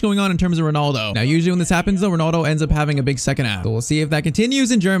too much going on in terms of Ronaldo. Now usually when this happens though, Ronaldo ends up having a big second half. So we'll see if that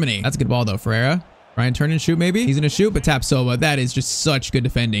continues in Germany. That's a good ball though. Ferreira. Try and turn and shoot maybe. He's going to shoot, but Tapsoba. That is just such good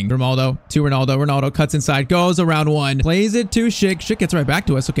defending. Grimaldo to Ronaldo. Ronaldo cuts inside. Goes around 1. Plays it to Schick. Schick gets right back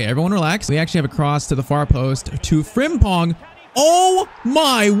to us. Okay, everyone relax. We actually have a cross to the far post to Frimpong. Oh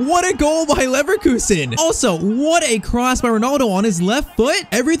my, what a goal by Leverkusen. Also, what a cross by Ronaldo on his left foot.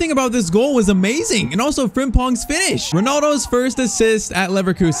 Everything about this goal was amazing. And also Frimpong's finish. Ronaldo's first assist at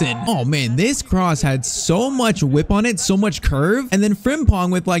Leverkusen. Oh man, this cross had so much whip on it, so much curve. And then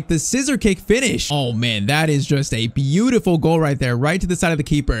Frimpong with like the scissor kick finish. Oh man, that is just a beautiful goal right there, right to the side of the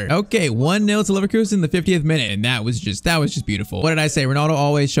keeper. Okay, 1-0 to Leverkusen in the 50th minute. And that was just beautiful. What did I say? Ronaldo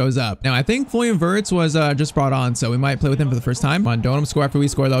always shows up. Now, I think Florian Wirtz was just brought on, so we might play with him for the first time. Come on, don't let him score after we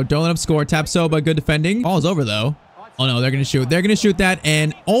score though. Don't let him score. Tapsoba, good defending. Ball's over though. Oh no, they're gonna shoot. They're gonna shoot that,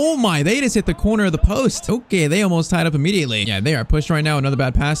 and oh my, they just hit the corner of the post. Okay, they almost tied up immediately. Yeah, they are pushed right now. Another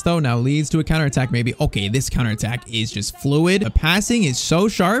bad pass though. Now leads to a counterattack maybe. Okay, this counterattack is just fluid. The passing is so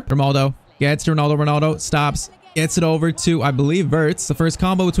sharp. Ronaldo gets to Ronaldo. Ronaldo stops. Gets it over to, I believe, Wirtz. The first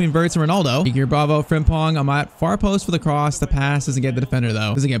combo between Wirtz and Ronaldo. Iker, Bravo, Frimpong. I'm at far post for the cross. The pass doesn't get the defender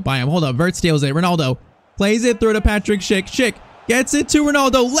though. Doesn't get by him. Hold up. Wirtz steals it. Ronaldo Plays it through to Patrick Schick. Schick gets it to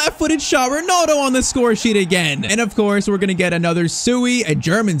Ronaldo. Left-footed shot. Ronaldo on the score sheet again. And of course, we're going to get another Suey, a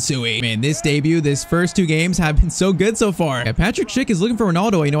German Suey. Man, this debut, this first 2 games have been so good so far. Yeah, Patrick Schick is looking for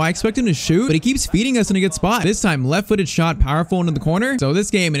Ronaldo. You know, I expect him to shoot, but he keeps feeding us in a good spot. This time, left-footed shot, powerful into the corner. So this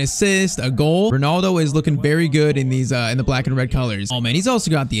game, an assist, a goal. Ronaldo is looking very good in these, in the black and red colors. Oh man, he's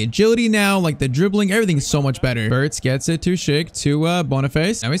also got the agility now, like the dribbling, everything's so much better. Verts gets it to Schick, to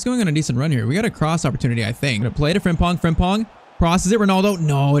Boniface. Now he's going on a decent run here. We got a cross opportunity, I think. Gonna play to Frimpong. Frimpong crosses it. Ronaldo.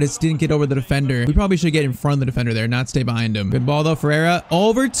 No, it just didn't get over the defender. We probably should get in front of the defender there, not stay behind him. Good ball though. Ferreira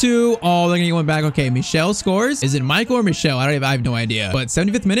over to. Oh, they're gonna get one back. Okay, Michel scores. Is it Michael or Michel? I have no idea. But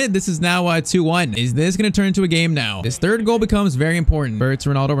 75th minute, this is now 2-1. Is this gonna turn into a game now? This third goal becomes very important. Verts,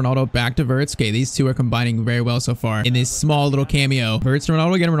 Ronaldo, Ronaldo back to Verts. Okay, these two are combining very well so far in this small little cameo. Verts to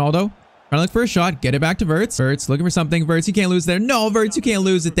Ronaldo, again Ronaldo. Trying to look for a shot. Get it back to Verts. Verts looking for something. Verts, you can't lose there. No, Verts, you can't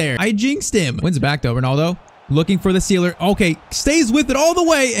lose it there. I jinxed him. Wins it back though. Ronaldo looking for the sealer. Okay, stays with it all the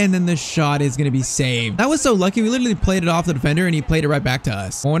way, and then the shot is going to be saved. That was so lucky. We literally played it off the defender, and he played it right back to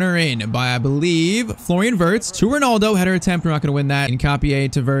us. Corner in by, I believe, Florian Verts to Ronaldo. Header attempt. We're not going to win that.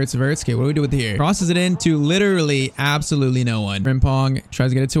 Incapié to Verts. Verts. Okay, what do we do with here? Crosses it in to literally absolutely no one. Frimpong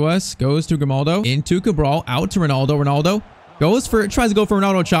tries to get it to us. Goes to Grimaldo. Into Cabral. Out to Ronaldo. Ronaldo tries to go for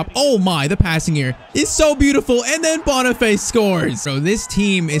Ronaldo chop. Oh my, the passing here is so beautiful. And then Boniface scores. So this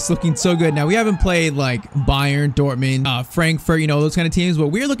team is looking so good. Now we haven't played like Bayern, Dortmund, Frankfurt, you know, those kind of teams, but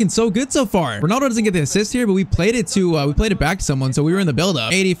we're looking so good so far. Ronaldo doesn't get the assist here, but we played it back to someone. So we were in the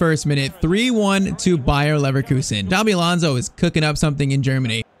build-up. 81st minute, 3-1 to Bayer Leverkusen. Xabi Alonso is cooking up something in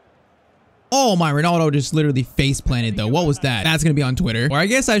Germany. Oh my, Ronaldo just literally face planted though. What was that? That's gonna be on Twitter. Or I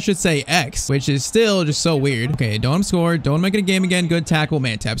guess I should say X, which is still just so weird. Okay, don't score. Don't make it a game again. Good tackle.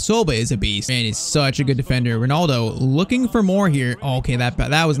 Man, Tapsoba is a beast. Man, he's such a good defender. Ronaldo looking for more here. Oh, okay,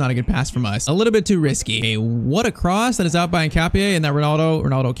 that was not a good pass from us. A little bit too risky. Okay, what a cross that is out by Incapié, and that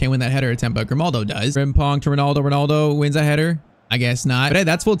Ronaldo can't win that header attempt, but Grimaldo does. Frimpong to Ronaldo. Ronaldo wins a header. I guess not. But hey,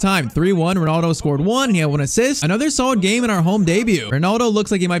 that's full time. 3-1. Ronaldo scored 1. He had 1 assist. Another solid game in our home debut. Ronaldo looks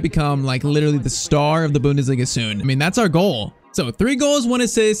like he might become like literally the star of the Bundesliga soon. I mean, that's our goal. So 3 goals, 1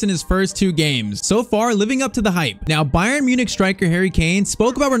 assist in his first 2 games. So far, living up to the hype. Now, Bayern Munich striker Harry Kane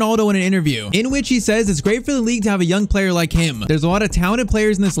spoke about Ronaldo in an interview, in which he says it's great for the league to have a young player like him. There's a lot of talented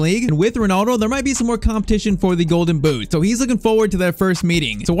players in this league, and with Ronaldo, there might be some more competition for the Golden Boot. So he's looking forward to their first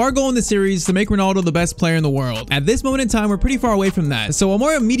meeting. So our goal in the series is to make Ronaldo the best player in the world. At this moment in time, we're pretty far away from that. So a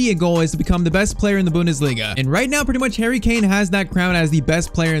more immediate goal is to become the best player in the Bundesliga. And right now, pretty much Harry Kane has that crown as the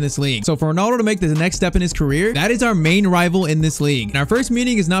best player in this league. So for Ronaldo to make the next step in his career, that is our main rival in this league. And our first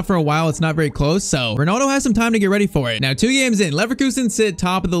meeting is not for a while. It's not very close, so Ronaldo has some time to get ready for it. Now, 2 games in, Leverkusen sit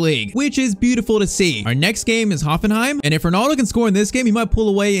top of the league, which is beautiful to see. Our next game is Hoffenheim, and if Ronaldo can score in this game, he might pull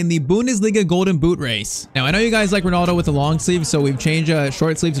away in the Bundesliga Golden Boot race. Now, I know you guys like Ronaldo with the long sleeves, so we've changed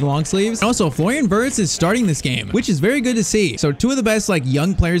short sleeves to long sleeves. And also, Florian Verts is starting this game, which is very good to see. So 2 of the best like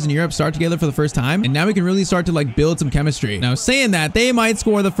young players in Europe start together for the first time, and now we can really start to like build some chemistry. Now, saying that, they might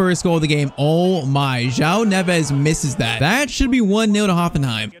score the first goal of the game. Oh my, João Neves misses that. That should be 1-0 to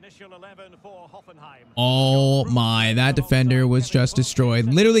Hoffenheim. Oh my, that defender was just destroyed.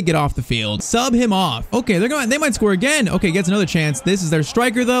 Literally get off the field. Sub him off. Okay, they might score again. Okay, gets another chance. This is their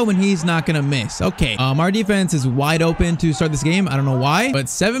striker though, and he's not gonna miss. Okay, our defense is wide open to start this game. I don't know why, but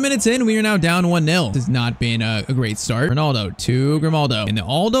 7 minutes in, we are now down 1-0. This has not been a great start. Ronaldo to Grimaldo. And the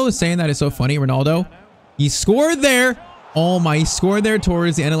Aldo is saying that is so funny. Ronaldo, he scored there. Oh my, he scored there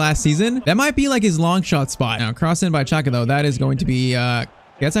towards the end of last season. That might be like his long shot spot. Now, cross in by Xhaka though. That is going to be,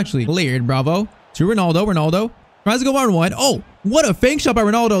 that's actually cleared. Bravo. To Ronaldo. Ronaldo tries to go 1-1. Oh, what a fake shot by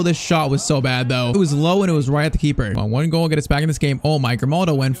Ronaldo. This shot was so bad, though. It was low, and it was right at the keeper. Come on, 1 goal, get us back in this game. Oh, my,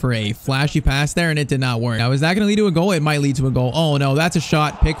 Grimaldo went for a flashy pass there, and it did not work. Now, is that going to lead to a goal? It might lead to a goal. Oh, no, that's a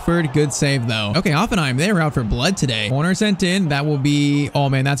shot. Pickford, good save, though. Okay, Hoffenheim, they were out for blood today. Corner sent in. That will be... Oh,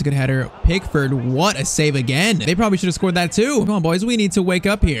 man, that's a good header. Pickford, what a save again. They probably should have scored that, too. Come on, boys, we need to wake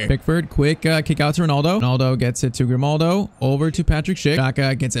up here. Pickford, quick kick out to Ronaldo. Ronaldo gets it to Grimaldo. Over to Patrick Schick.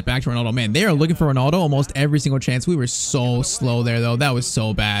 Xhaka gets it back to Ronaldo. Man, they are looking for Ronaldo almost every single chance. We were so slow there, though. That was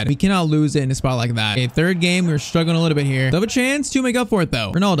so bad. We cannot lose it in a spot like that. Okay, 3rd game, we're struggling a little bit here. Still have a chance to make up for it,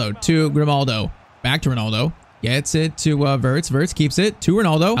 though. Ronaldo to Grimaldo. Back to Ronaldo. Gets it to Verts. Verts keeps it to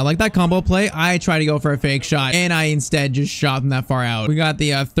Ronaldo. I like that combo play. I tried to go for a fake shot, and I instead just shot from that far out. We got the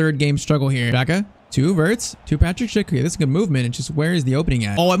 3rd game struggle here. Xhaka Two Verts, two Patrick Schick. Okay, this is good movement. It's just where is the opening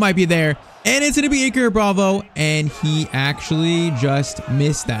at? Oh, it might be there. And it's going to be Iker Bravo. And he actually just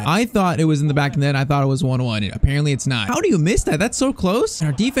missed that. I thought it was in the back of the net. I thought it was 1-1. Apparently it's not. How do you miss that? That's so close.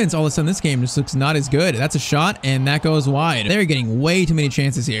 And our defense all of a sudden this game just looks not as good. That's a shot and that goes wide. They're getting way too many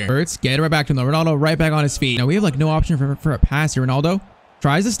chances here. Verts, get it right back to him. Ronaldo right back on his feet. Now we have like no option for a pass here. Ronaldo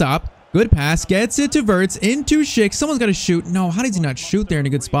tries to stop. Good pass, gets it to Verts, into Schick. Someone's got to shoot. No, how does he not shoot there in a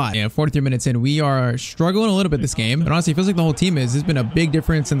good spot? Yeah, 43 minutes in. We are struggling a little bit this game. But honestly, it feels like the whole team is. There's been a big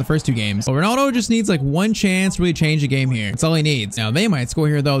difference in the first two games. But Ronaldo just needs like one chance to really change the game here. That's all he needs. Now, they might score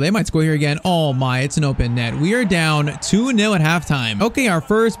here, though. They might score here again. Oh, my. It's an open net. We are down 2-0 at halftime. Okay, our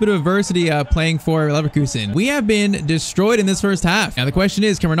first bit of adversity playing for Leverkusen. We have been destroyed in this first half. Now, the question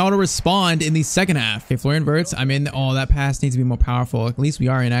is, can Ronaldo respond in the second half? Okay, Florian Verts, I'm in. Oh, that pass needs to be more powerful. At least we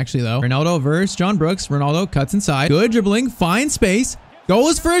are in, actually, though. Ronaldo, Verts, John Brooks. Ronaldo cuts inside. Good dribbling. Finds space.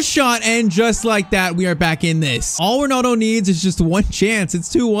 Goes for a shot. And just like that, we are back in this. All Ronaldo needs is just one chance.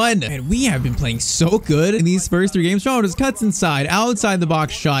 It's 2-1. And we have been playing so good in these first three games. Ronaldo just cuts inside. Outside the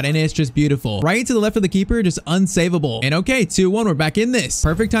box shot. And it's just beautiful. Right to the left of the keeper. Just unsavable. And okay, 2-1. We're back in this.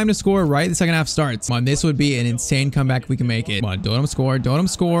 Perfect time to score right the second half starts. Come on, this would be an insane comeback if we can make it. Come on, don't let him score. Don't let him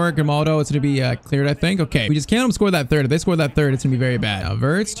score. Grimaldo, it's going to be cleared, I think. Okay, we just can't let him score that third. If they score that third, it's going to be very bad. Now,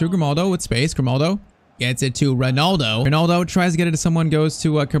 Verts to Grimaldo with space. Grimaldo gets it to Ronaldo. Ronaldo tries to get it to someone, goes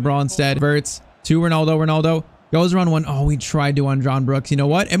to Cabral instead. Verts to Ronaldo. Ronaldo goes around one. Oh, we tried to on John Brooks. You know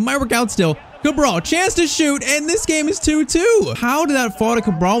what? It might work out still. Cabral, chance to shoot, and this game is 2-2. How did that fall to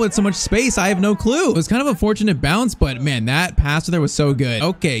Cabral with so much space? I have no clue. It was kind of a fortunate bounce, but man, that pass there was so good.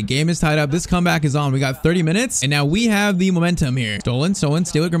 Okay, game is tied up. This comeback is on. We got 30 minutes, and now we have the momentum here. Stolen,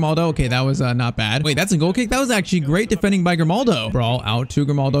 steal it, Grimaldo. Okay, that was not bad. Wait, that's a goal kick? That was actually great defending by Grimaldo. Cabral out to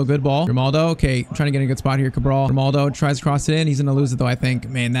Grimaldo. Good ball. Grimaldo, okay, trying to get a good spot here. Cabral. Grimaldo tries to cross it in. He's gonna lose it though, I think.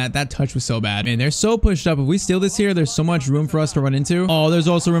 Man, that touch was so bad. Man, they're so pushed up. If we steal this here, there's so much room for us to run into. Oh, there's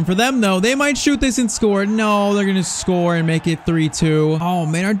also room for them though. They might shoot this and score. No, they're gonna score and make it 3-2. Oh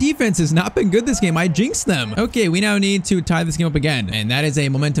man, our defense has not been good this game. I jinxed them. Okay, we now need to tie this game up again, and that is a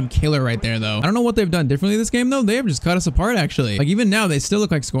momentum killer right there though. I don't know what they've done differently this game though. They have just cut us apart actually. Like even now they still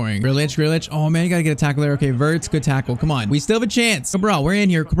look like scoring. Grilic. Oh man, you gotta get a tackle there. Okay, Verts, good tackle. Come on, we still have a chance. Cabral, we're in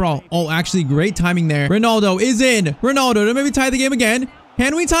here. Cabral. Oh, actually great timing there. Ronaldo is in. Ronaldo to maybe tie the game again.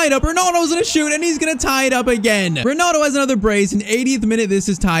 Can we tie it up? Ronaldo's gonna shoot and he's gonna tie it up again. Ronaldo has another brace. In 80th minute, this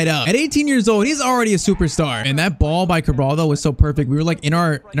is tied up. At 18 years old, he's already a superstar. And that ball by Cabral though was so perfect. We were like in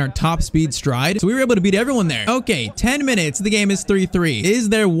our top speed stride, so we were able to beat everyone there. Okay, 10 minutes. The game is 3-3. Is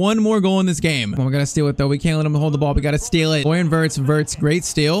there one more goal in this game? Oh, we gotta steal it though. We can't let him hold the ball. We gotta steal it. Florian Verts, great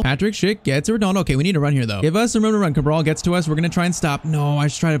steal. Patrick Schick gets to Ronaldo. Okay, we need to run here though. Give us some room to run. Cabral gets to us. We're gonna try and stop. No, I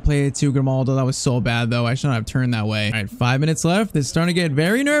just tried to play it to Grimaldo. That was so bad though. I should not have turned that way. All right, 5 minutes left. This is starting to get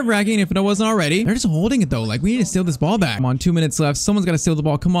very nerve-wracking if it wasn't already. They're just holding it though. Like we need to steal this ball back. Come on, 2 minutes left. Someone's got to steal the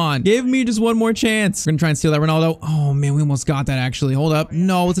ball. Come on, give me just one more chance. We're gonna try and steal that Ronaldo. Oh man, we almost got that actually. Hold up.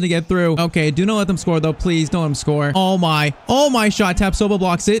 No, it's gonna get through. Okay, do not let them score though. Please don't let them score. Oh my shot. Tapsoba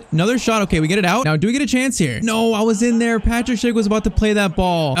blocks it. Another shot. Okay, we get it out. Now do we get a chance here? No, I was in there. Patrick Schick was about to play that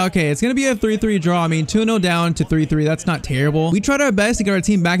ball. Okay, it's gonna be a 3-3 draw. I mean 2-0 down to 3-3. That's not terrible. We tried our best to get our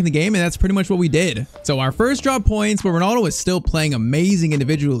team back in the game, and that's pretty much what we did. So our first drop points, but Ronaldo was still playing amazing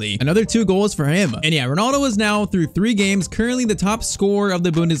individually. Another 2 goals for him. And yeah, Ronaldo is now through 3 games currently the top scorer of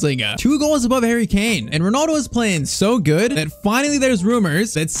the Bundesliga. 2 goals above Harry Kane. And Ronaldo is playing so good that finally there's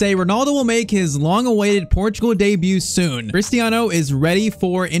rumors that say Ronaldo will make his long-awaited Portugal debut soon. Cristiano is ready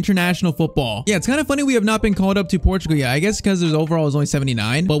for international football. Yeah, it's kind of funny we have not been called up to Portugal yet. I guess because his overall is only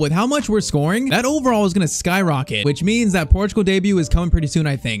 79. But with how much we're scoring, that overall is going to skyrocket, which means that Portugal debut is coming pretty soon,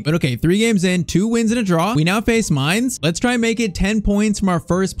 I think. But okay, 3 games in, 2 wins and a draw. We now face Mainz. Let's try and make it 10 points from our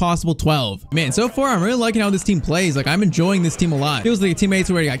first possible 12. Man, so far I'm really liking how this team plays. Like I'm enjoying this team a lot. Feels like the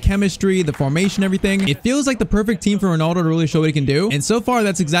teammates already got chemistry, the formation, everything. It feels like the perfect team for Ronaldo to really show what he can do. And so far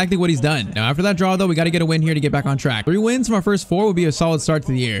that's exactly what he's done. Now after that draw though, we got to get a win here to get back on track. 3 wins from our first 4 would be a solid start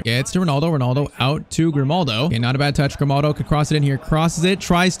to the year. Gets to Ronaldo. Ronaldo out to Grimaldo. Okay, not a bad touch. Grimaldo could cross it in here. Crosses it.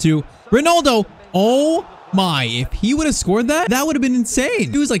 Tries to Ronaldo. Oh my, if he would have scored that, that would have been insane.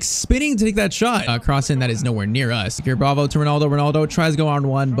 He was like spinning to take that shot. Cross in, that is nowhere near us. Here, Bravo to Ronaldo. Ronaldo tries to go on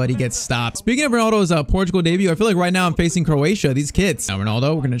one, but he gets stopped. Speaking of Ronaldo's Portugal debut, I feel like right now I'm facing Croatia, these kids. Now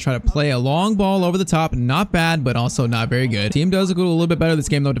Ronaldo, we're going to try to play a long ball over the top. Not bad, but also not very good. Team does look a little bit better this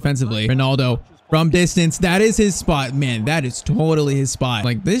game though defensively. Ronaldo from distance, that is his spot. Man, that is totally his spot.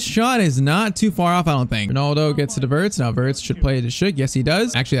 Like this shot is not too far off, I don't think. Ronaldo gets to the Verts. Now Verts should play to Schick. Yes, he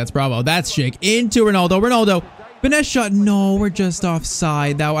does. Actually, that's Bravo. That's Schick into Ronaldo. Ronaldo Finesse shot. No, we're just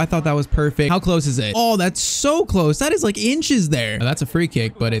offside. I thought that was perfect. How close is it? Oh, that's so close. That is like inches there. Now, that's a free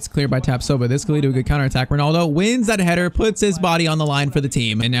kick, but it's cleared by Tapsoba. This could lead to a good counterattack. Ronaldo wins that header, puts his body on the line for the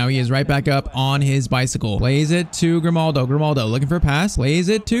team, and now he is right back up on his bicycle. Plays it to Grimaldo. Grimaldo looking for a pass. Plays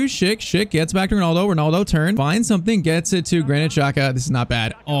it to Schick. Schick gets back to Ronaldo. Ronaldo turn. Finds something. Gets it to Granit Xhaka. This is not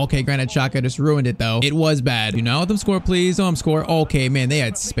bad. Oh, okay, Granit Xhaka just ruined it, though. It was bad. Do not let them score, please. Don't let them score. Okay, man, they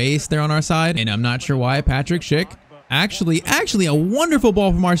had space there on our side, and I'm not sure why. Patrick Schick. Actually, a wonderful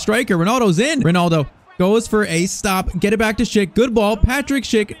ball from our striker. Ronaldo's in. Ronaldo goes for a stop. Get it back to Schick. Good ball. Patrick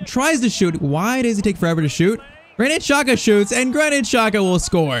Schick tries to shoot. Why does he take forever to shoot? Granit Xhaka shoots, and Granit Xhaka will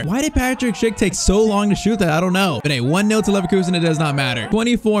score. Why did Patrick Schick take so long to shoot that? I don't know. But hey, 1-0 to Leverkusen. It does not matter.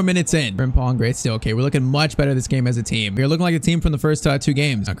 24 minutes in. Frimpong, great steal. Okay, we're looking much better this game as a team. We're looking like a team from the first 2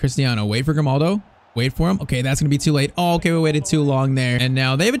 games. Now, Cristiano, wait for Grimaldo. Wait for him. Okay, that's going to be too late. Oh, okay, we waited too long there. And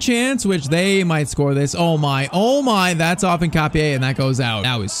now they have a chance, which they might score this. Oh my. That's off Nkapie, and that goes out.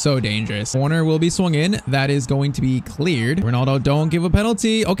 That was so dangerous. Corner will be swung in. That is going to be cleared. Ronaldo, don't give a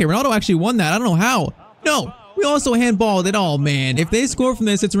penalty. Okay, Ronaldo actually won that. I don't know how. No, we also handballed it. Oh, man. If they score from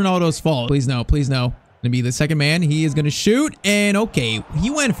this, it's Ronaldo's fault. Please no. Please no. Gonna be the second man. He is gonna shoot, and okay, he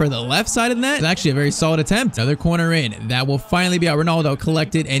went for the left side of the net. It's actually a very solid attempt. Another corner in. That will finally be out. Ronaldo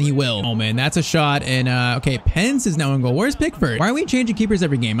collected, and he will. Oh man, that's a shot. And okay, Pence is now in goal. Where's Pickford? Why are we changing keepers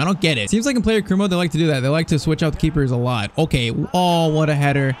every game? I don't get it. Seems like in player crew mode they like to do that. They like to switch out the keepers a lot. Okay. Oh, what a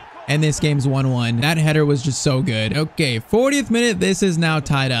header. And this game's 1-1. That header was just so good. Okay, 40th minute. This is now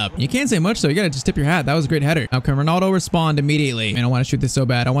tied up. You can't say much, though. You gotta just tip your hat. That was a great header. Now, can Ronaldo respond immediately? Man, I want to shoot this so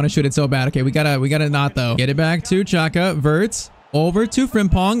bad. I want to shoot it so bad. Okay, we gotta not, though. Get it back to Xhaka. Verts. Over to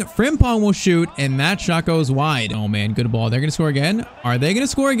Frimpong. Frimpong will shoot, and that shot goes wide. Oh, man, good ball. They're going to score again. Are they going to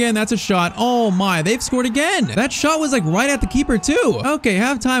score again? That's a shot. Oh, my. They've scored again. That shot was, like, right at the keeper, too. Okay,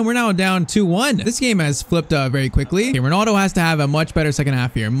 halftime. We're now down 2-1. This game has flipped very quickly. Okay, Ronaldo has to have a much better second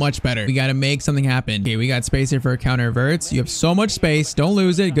half here. Much better. We got to make something happen. Okay, we got space here for a counter. Verts. You have so much space. Don't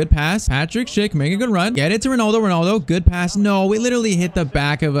lose it. Good pass. Patrick Schick, make a good run. Get it to Ronaldo. Ronaldo, good pass. No, we literally hit the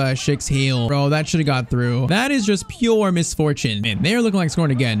back of Schick's heel. Bro, that should have got through. That is just pure misfortune. Man, they're looking like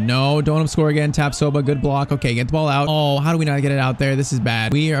scoring again. No, don't let him score again. Tapsoba, good block. Okay, get the ball out. Oh, how do we not get it out there? This is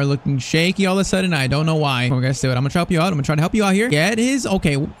bad. We are looking shaky all of a sudden. I don't know why. We're gonna do it. I'm gonna try to help you out. I'm gonna try to help you out here. Get his.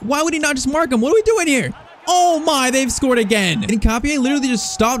 Okay, why would he not just mark him? What are we doing here? Oh my, they've scored again. And Nkapie literally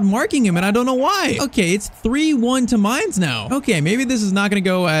just stopped marking him, and I don't know why. Okay, it's 3-1 to Mines now. Okay, maybe this is not going to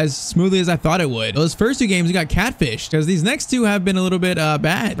go as smoothly as I thought it would. Those first 2 games, we got catfished because these next 2 have been a little bit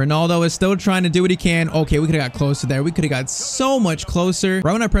bad. Ronaldo is still trying to do what he can. Okay, we could have got closer there. We could have got so much closer.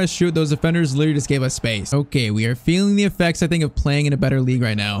 Right when I pressed shoot, those defenders literally just gave us space. Okay, we are feeling the effects, I think, of playing in a better league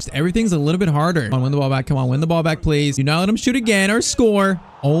right now. Just everything's a little bit harder. Come on, win the ball back. Come on, win the ball back, please. Do not let him shoot again or score.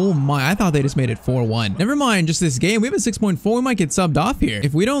 Oh my, I thought they just made it 4-1. Never mind, just this game. We have a 6.4. We might get subbed off here.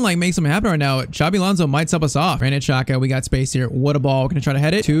 If we don't like make something happen right now, Xabi Alonso might sub us off. Granit Xhaka, we got space here. What a ball. We're gonna try to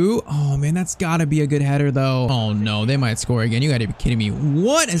head it. 2. Oh man, that's gotta be a good header though. Oh no, they might score again. You gotta be kidding me.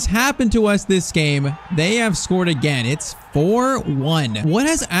 What has happened to us this game? They have scored again. It's 4-1. What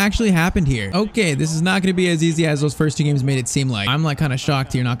has actually happened here? Okay, this is not gonna be as easy as those first 2 games made it seem like. I'm like kind of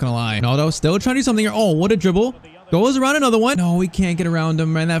shocked here, not gonna lie. Ronaldo still trying to do something here. Oh, what a dribble. Goes around another one. No, we can't get around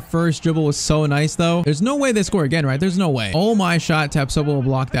him. Man, that first dribble was so nice, though. There's no way they score again, right? There's no way. Oh, my shot. Tapsoba will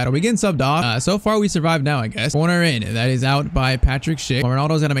block that. Are we getting subbed off? So far, we survived now, I guess. Corner in. That is out by Patrick Schick. Well,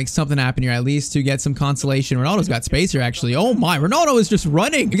 Ronaldo's got to make something happen here, at least to get some consolation. Ronaldo's got space here, actually. Oh, my. Ronaldo is just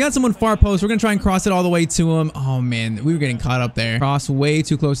running. We got someone far post. We're going to try and cross it all the way to him. Oh, man. We were getting caught up there. Cross way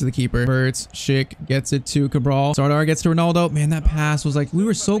too close to the keeper. Verts. Schick gets it to Cabral. Sardar gets to Ronaldo. Man, that pass was like, we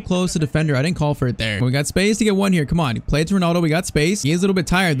were so close to defender. I didn't call for it there. We got space to get one here. Come on. Play it to Ronaldo. We got space. He is a little bit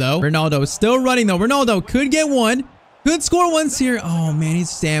tired, though. Ronaldo is still running, though. Ronaldo could get one. Could score once here. Oh, man, his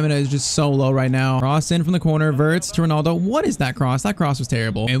stamina is just so low right now. Cross in from the corner. Verts to Ronaldo. What is that cross? That cross was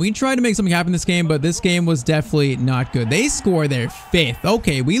terrible. And we tried to make something happen this game, but this game was definitely not good. They score their 5th.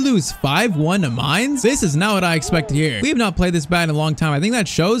 Okay, we lose 5-1 to Mines. This is not what I expected here. We have not played this bad in a long time. I think that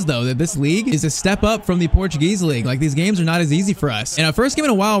shows, though, that this league is a step up from the Portuguese league. Like, these games are not as easy for us. In our first game in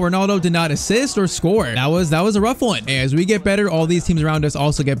a while, Ronaldo did not assist or score. That was a rough one. As we get better, all these teams around us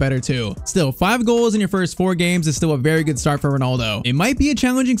also get better, too. Still, 5 goals in your first 4 games is still a very very good start for Ronaldo. It might be a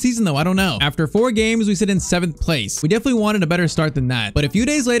challenging season though, I don't know. After 4 games, we sit in 7th place. We definitely wanted a better start than that. But a few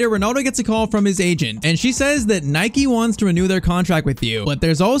days later, Ronaldo gets a call from his agent, and she says that Nike wants to renew their contract with you, but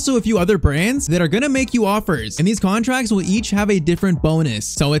there's also a few other brands that are gonna make you offers, and these contracts will each have a different bonus,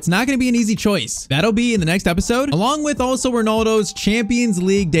 so it's not gonna be an easy choice. That'll be in the next episode, along with also Ronaldo's Champions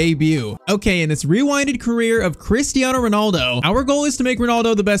League debut. Okay, in this rewinded career of Cristiano Ronaldo, our goal is to make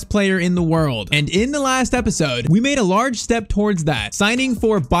Ronaldo the best player in the world, and in the last episode, we made a large step towards that, signing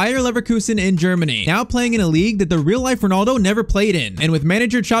for Bayer Leverkusen in Germany, now playing in a league that the real-life Ronaldo never played in, and with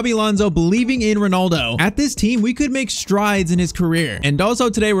manager Xabi Alonso believing in Ronaldo. At this team, we could make strides in his career. And also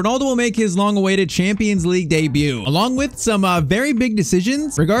today, Ronaldo will make his long-awaited Champions League debut, along with some very big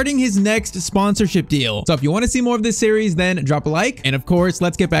decisions regarding his next sponsorship deal. So if you want to see more of this series, then drop a like. And of course,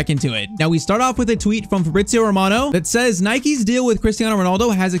 let's get back into it. Now, we start off with a tweet from Fabrizio Romano that says Nike's deal with Cristiano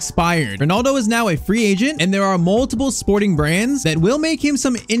Ronaldo has expired. Ronaldo is now a free agent, and there are multiple sporting brands that will make him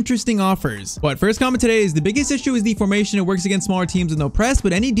some interesting offers. But first comment today is the biggest issue is the formation. It works against smaller teams with no press,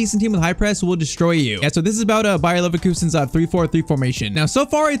 but any decent team with high press will destroy you. Yeah, so this is about Bayer Leverkusen's 3-4-3 formation. Now, so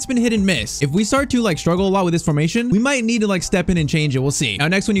far it's been hit and miss. If we start to like struggle a lot with this formation, we might need to like step in and change it. We'll see. Now,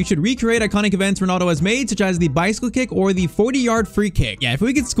 next one, you should recreate iconic events Ronaldo has made, such as the bicycle kick or the 40-yard free kick. Yeah, if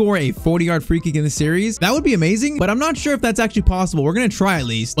we could score a 40-yard free kick in the series, that would be amazing, but I'm not sure if that's actually possible. We're gonna try at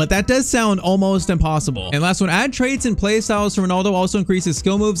least, but that does sound almost impossible. And last one, add traits and play styles to Ronaldo, also increases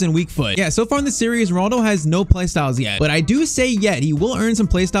skill moves and weak foot. Yeah, so far in the series, Ronaldo has no play styles yet, but I do say yet, he will earn some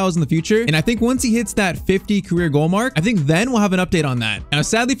play styles in the future, and I think once he hits that 50 career goal mark, I think then we'll have an update on that. Now,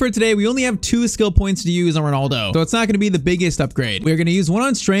 sadly for today, we only have 2 skill points to use on Ronaldo, so it's not going to be the biggest upgrade. We're going to use 1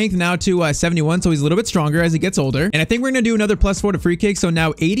 on strength now to 71, so he's a little bit stronger as he gets older, and I think we're going to do another +4 to free kicks, so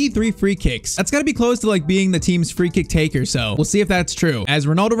now 83 free kicks. That's got to be close to like being the team's free kick taker, so we'll see if that's true, as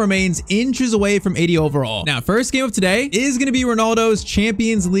Ronaldo remains inches away from 80 overall. Now, first game of today is going to be Ronaldo's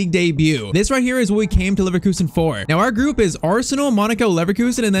Champions League debut. This right here is what we came to Leverkusen for. Now, our group is Arsenal, Monaco,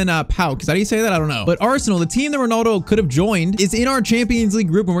 Leverkusen, and then PAOK. Is that how you say that? I don't know. But Arsenal, the team that Ronaldo could have joined, is in our Champions League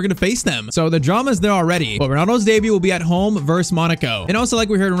group, and we're going to face them. So the drama's there already. But Ronaldo's debut will be at home versus Monaco. And also, like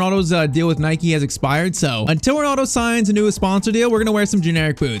we heard, Ronaldo's deal with Nike has expired. So until Ronaldo signs a new sponsor deal, we're going to wear some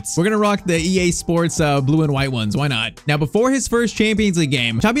generic boots. We're going to rock the EA Sports blue and white ones. Why not? Now, before his first Champions League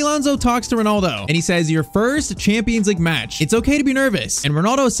game, Xabi Alonso talks to Ronaldo, and he says, your first Champions League match. It's okay to be nervous. And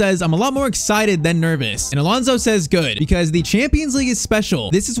Ronaldo says, I'm a lot more excited than nervous. And Alonso says, good, because the Champions League is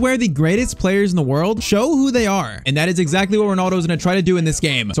special. This is where the greatest players in the world show who they are. And that is exactly what Ronaldo is going to try to do in this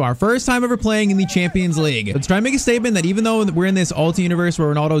game. So our first time ever playing in the Champions League. Let's try and make a statement that even though we're in this Ultimate universe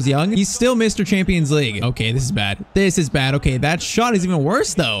where Ronaldo's young, he's still Mr. Champions League. Okay, this is bad. This is bad. Okay, that shot is even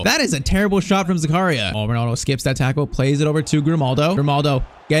worse though. That is a terrible shot from Zakaria. Oh, Ronaldo skips that tackle, plays it over to Grimaldo. Grimaldo.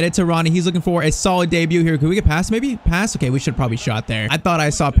 Get it to Ronnie. He's looking for a solid debut here. Could we get past maybe? Pass? Okay, we should probably shot there. I thought I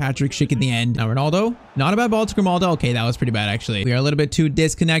saw Patrick Schick in the end. Now Ronaldo. Not a bad ball to Grimaldo. Okay, that was pretty bad actually. We are a little bit too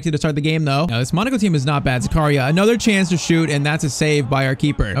disconnected to start the game though. Now this Monaco team is not bad. Zakaria, another chance to shoot, and that's a save by our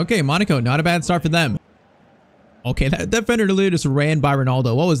keeper. Okay, Monaco, not a bad start for them. Okay, that defender literally just ran by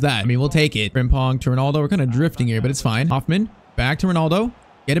Ronaldo. What was that? I mean, we'll take it. Frimpong to Ronaldo. We're kind of drifting here, but it's fine. Hoffman, back to Ronaldo.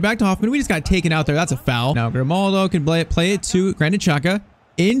 Get it back to Hoffman. We just got taken out there. That's a foul. Now Grimaldo can play it to Granit Xhaka.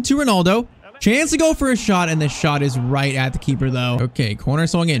 Into Ronaldo. Chance to go for a shot, and the shot is right at the keeper, though. Okay, corner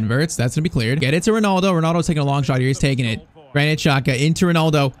swung inverts. That's going to be cleared. Get it to Ronaldo. Ronaldo's taking a long shot here. He's taking it. Granit Xhaka into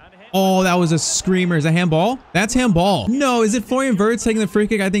Ronaldo. Oh, that was a screamer. Is that handball? That's handball. No, is it Florian Wirtz taking the free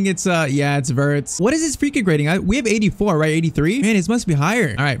kick? I think it's, yeah, it's Wirtz. What is his free kick rating? We have 84, right? 83? Man, his must be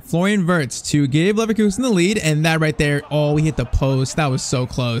higher. All right, Florian Wirtz to give Leverkusen the lead, and that right there, oh, we hit the post. That was so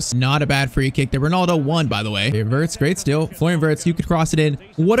close. Not a bad free kick there. Ronaldo won, by the way. Okay, Wirtz, great steal. Florian Wirtz, you could cross it in.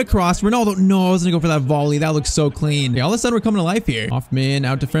 What a cross. Ronaldo, no, I was gonna go for that volley. That looks so clean. Okay, all of a sudden, we're coming to life here. Hoffman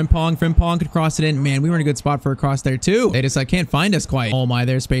out to Frimpong. Frimpong could cross it in. Man, we were in a good spot for a cross there, too. They just, can't find us quite. Oh, my,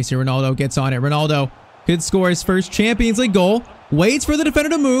 there's space here. Ronaldo gets on it. Ronaldo could score his first Champions League goal. Waits for the defender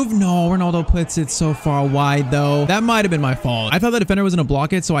to move. No, Ronaldo puts it so far wide, though. That might have been my fault. I thought the defender was going to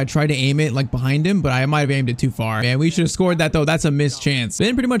block it, so I tried to aim it, behind him, but I might have aimed it too far. Man, we should have scored that, though. That's a missed chance.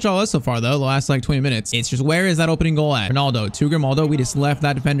 Been pretty much all us so far, though, the last, 20 minutes. It's just, where is that opening goal at? Ronaldo to Grimaldo. We just left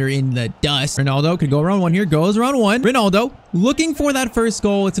that defender in the dust. Ronaldo could go around one here. Goes around one. Ronaldo looking for that first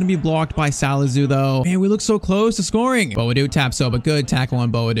goal. It's going to be blocked by Salazar, though. Man, we look so close to scoring. Boadu taps up, a good tackle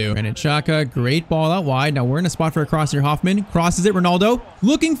on Boadu. Granit Xhaka, great ball out wide. Now we're in a spot for a cross here. Hoffman crosses it. Ronaldo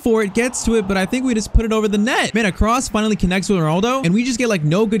looking for it, gets to it, but I think we just put it over the net. Man, a cross finally connects with Ronaldo, and we just get like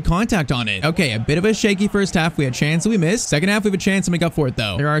no good contact on it. Okay, a bit of a shaky first half. We had chance that we missed. Second half, we have a chance to make up for it,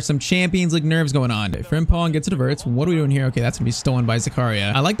 though. There are some Champions League nerves going on. Frimpong gets it to Verts. What are we doing here? Okay, that's going to be stolen by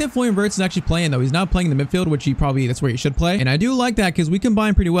Zakaria. I like that Florian Verts is actually playing, though. He's not playing in the midfield, which that's where he should play. And I do like that because we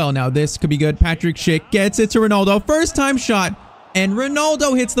combine pretty well. Now, this could be good. Patrick Schick gets it to Ronaldo. First time shot, and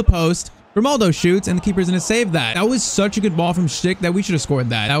Ronaldo hits the post. Ronaldo shoots, and the keeper's going to save that. That was such a good ball from Schick that we should have scored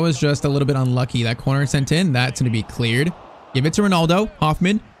that. That was just a little bit unlucky. That corner sent in. That's going to be cleared. Give it to Ronaldo.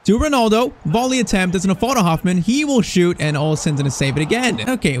 Hoffman to Ronaldo. Volley attempt. It's going to fall to Hoffman. He will shoot, and Olsen's going to save it again.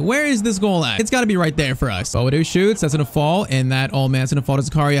 Okay, where is this goal at? It's got to be right there for us. Boadu shoots. That's going to fall, and that old man's going to fall to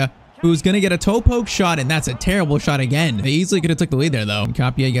Zakaria, who's going to get a toe poke shot, and that's a terrible shot again. They easily could have took the lead there, though.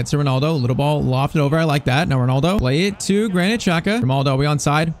 Capia gets to Ronaldo. Little ball lofted over. I like that. Now Ronaldo. Play it to Granit Xhaka. Ronaldo, are we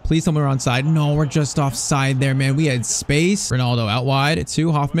onside? Please tell me we're onside. No, we're just offside there, man. We had space. Ronaldo out wide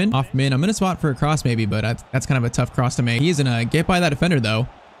to Hoffman. Hoffman, I'm going to spot for a cross maybe, but that's kind of a tough cross to make. He's going to get by that defender, though.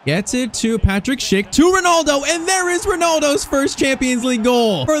 Gets it to Patrick Schick to Ronaldo, and there is Ronaldo's first Champions League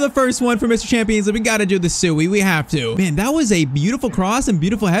goal. For the first one for Mr. Champions League, we got to do the Suey. We have to. Man, that was a beautiful cross and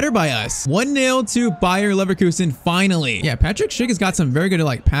beautiful header by us. 1-0 to Bayer Leverkusen, finally. Yeah, Patrick Schick has got some very good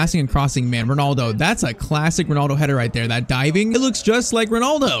like passing and crossing, man. Ronaldo, that's a classic Ronaldo header right there. That diving, it looks just like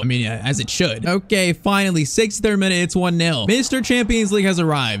Ronaldo. I mean, yeah, as it should. Okay, finally, 63rd minute, it's 1-0. Mr. Champions League has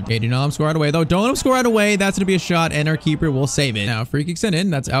arrived. Okay, do not let him score right away, though. Don't let him score right away. That's going to be a shot, and our keeper will save it. Now, free kick sent in.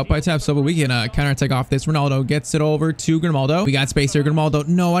 That's out by tap, so we can counter-attack off this. Ronaldo gets it over to Grimaldo. We got space here. Grimaldo,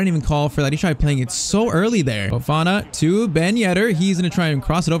 no, I didn't even call for that. He tried playing it so early there. Fofana to Ben Yedder. He's going to try and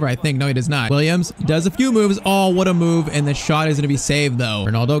cross it over, I think. No, he does not. Williams does a few moves. Oh, what a move, and the shot is going to be saved, though.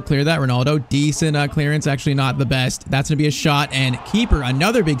 Ronaldo, clear that. Ronaldo, decent clearance. Actually, not the best. That's going to be a shot, and keeper,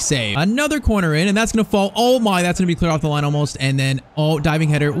 another big save. Another corner in, and that's going to fall. Oh, my, that's going to be cleared off the line almost, and then, oh, diving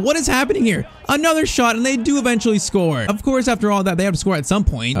header. What is happening here? Another shot, and they do eventually score. Of course, after all that, they have to score at some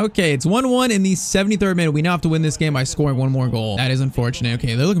point. Okay, it's 1-1 in the 73rd minute. We now have to win this game by scoring one more goal. That is unfortunate.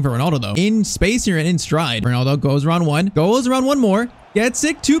 Okay, they're looking for Ronaldo, though. In space here and in stride. Ronaldo goes around one. Goes around one more. Gets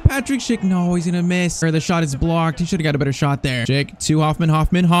it to Patrick Schick. No, he's going to miss. Or the shot is blocked. He should have got a better shot there. Schick to Hoffman.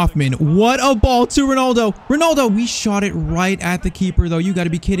 Hoffman. What a ball to Ronaldo. Ronaldo, we shot it right at the keeper, though. You got to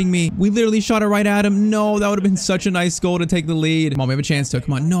be kidding me. We literally shot it right at him. No, that would have been such a nice goal to take the lead. Come on, we have a chance to.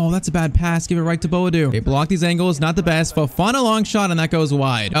 Come on. No, that's a bad pass. Give it right to Boadu. Okay, block these angles. Not the best. Fofana long shot, and that goes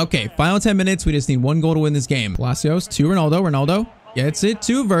wide. Okay, final 10 minutes. We just need one goal to win this game. Palacios to Ronaldo. Ronaldo gets it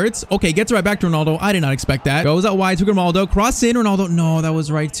to Verts. Okay, gets it right back to Ronaldo. I did not expect that. Goes out wide to Grimaldo. Cross in. Ronaldo. No, that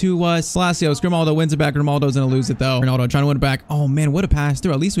was right to Palacios. Grimaldo wins it back. Ronaldo's going to lose it, though. Ronaldo trying to win it back. Oh, man, what a pass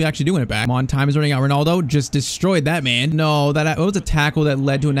through. At least we actually do win it back. Come on, time is running out. Ronaldo just destroyed that, man. No, that was a tackle that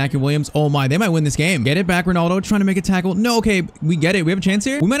led to a Naki Williams. Oh, my, they might win this game. Get it back, Ronaldo. Trying to make a tackle. No, okay, we get it. We have a chance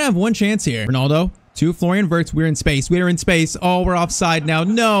here. We might have one chance here. Ronaldo to Florian Verts. We're in space. We're in space. Oh, we're offside now.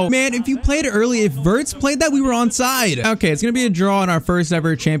 No. Man, if you played it early, if Verts played that, we were onside. Okay, it's going to be a draw in our first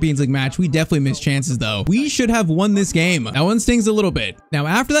ever Champions League match. We definitely missed chances, though. We should have won this game. That one stings a little bit. Now,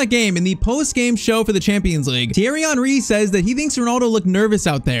 after that game, in the post-game show for the Champions League, Thierry Henry says that he thinks Ronaldo looked nervous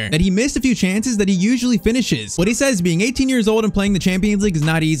out there, that he missed a few chances that he usually finishes. What he says, being 18 years old and playing the Champions League is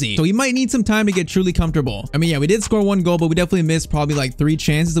not easy, so he might need some time to get truly comfortable. I mean, yeah, we did score one goal, but we definitely missed probably like 3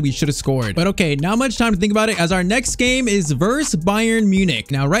 chances that we should have scored. But okay, not much time to think about it, as our next game is versus Bayern Munich.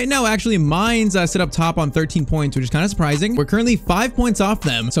 Now, right now, actually, mine's set up top on 13 points, which is kind of surprising. We're currently 5 points off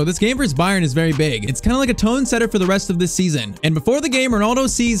them, so this game versus Bayern is very big. It's kind of like a tone setter for the rest of this season. And before the game, Ronaldo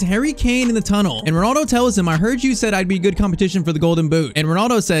sees Harry Kane in the tunnel, and Ronaldo tells him, I heard you said I'd be good competition for the Golden Boot. And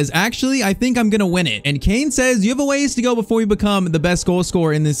Ronaldo says, actually, I think I'm gonna win it. And Kane says, you have a ways to go before you become the best goal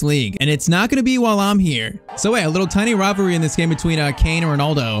scorer in this league, and it's not gonna be while I'm here. So wait, a little tiny rivalry in this game between Kane and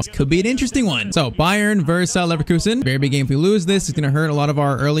Ronaldo. This could be an interesting one. So Bayern versus Leverkusen. Very big game. If we lose this, it's gonna hurt a lot of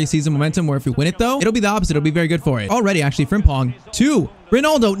our early season momentum, where if we win it, though, it'll be the opposite. It'll be very good for it. Already, actually, Frimpong to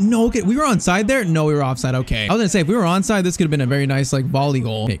Ronaldo. No, okay, we were onside there. No, we were offside. Okay, I was gonna say, if we were onside, this could have been a very nice like volley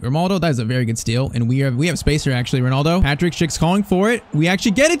goal. Okay, Ronaldo, that is a very good steal, and we have space here actually. Ronaldo, Patrick Schick's calling for it. We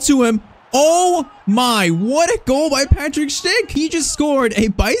actually get it to him. Oh my, what a goal by Patrick Schick. He just scored a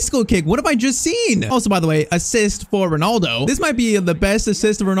bicycle kick. What have I just seen? Also, by the way, assist for Ronaldo. This might be the best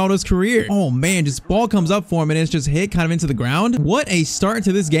assist of Ronaldo's career. Oh man, just ball comes up for him and it's just hit kind of into the ground. What a start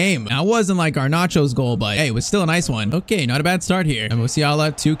to this game. Now, it wasn't like Garnacho's goal, but hey, it was still a nice one. Okay, not a bad start here. And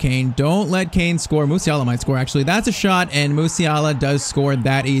Musiala to Kane. Don't let Kane score. Musiala might score, actually. That's a shot, and Musiala does score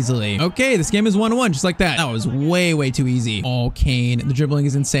that easily. Okay, this game is 1-1, just like that. That was way, way too easy. Oh, Kane. The dribbling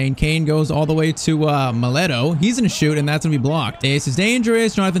is insane. Kane goes all the way to Mileto. He's gonna shoot, and that's gonna be blocked. This is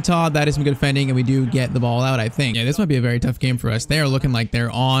dangerous. Jonathan Todd, that is some good defending, and we do get the ball out, I think. Yeah, this might be a very tough game for us. They are looking like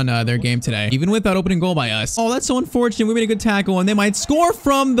they're on their game today, even with that opening goal by us. Oh, that's so unfortunate. We made a good tackle, and they might score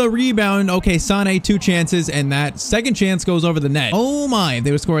from the rebound. Okay, Sane, 2 chances, and that second chance goes over the net. Oh my, if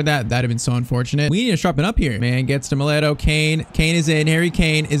they would have scored that, that'd have been so unfortunate. We need to sharpen up here. Man gets to Mileto. Kane is in. Harry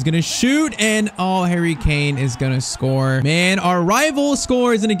Kane is gonna shoot, and oh, Harry Kane is gonna score. Man, our rival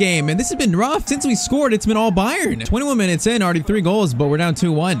scores in a game, and this has been rough. Since we scored, it's been all Bayern. 21 minutes in, already 3 goals, but we're down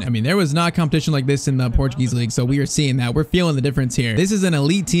 2-1. I mean, there was not competition like this in the Portuguese league, so we are seeing that. We're feeling the difference here. This is an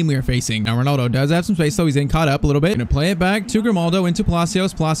elite team we are facing. Now, Ronaldo does have some space, so he's in caught up a little bit. Gonna play it back to Grimaldo, into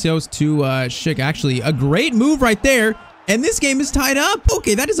Palacios. Palacios to Schick. Actually, a great move right there. And this game is tied up.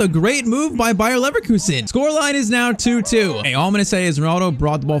 Okay, that is a great move by Bayer Leverkusen. Scoreline is now 2-2. Hey, all I'm going to say is Ronaldo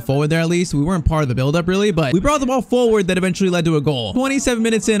brought the ball forward there at least. We weren't part of the build-up really, but we brought the ball forward that eventually led to a goal. 27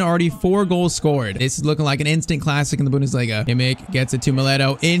 minutes in, already 4 goals scored. This is looking like an instant classic in the Bundesliga. Kimmich gets it to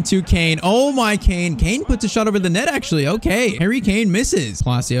Mileto, into Kane. Oh my, Kane. Kane puts a shot over the net, actually. Okay, Harry Kane misses.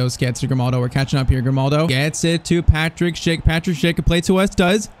 Palacios gets to Grimaldo. We're catching up here. Grimaldo gets it to Patrick Schick. Patrick Schick can play to us,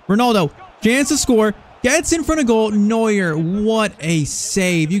 does. Ronaldo, chance to score. Gets in front of goal. Neuer, what a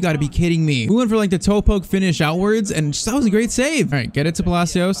save. You got to be kidding me. We went for like the toe poke finish outwards, and that was a great save. All right, get it to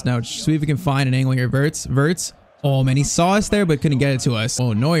Palacios. Now, see if we can find an angle here. Verts. Oh, man, he saw us there, but couldn't get it to us.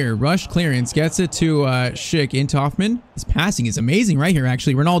 Oh, Neuer, rush clearance. Gets it to Schick into Hoffman. His passing is amazing right here,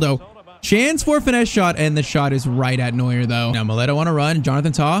 actually. Ronaldo, chance for a finesse shot, and the shot is right at Neuer, though. Now, Mileto on a run.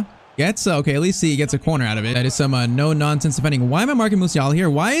 Jonathan Tah. Gets, okay, at least he gets a corner out of it. That is some no-nonsense defending. Why am I marking Musiala here?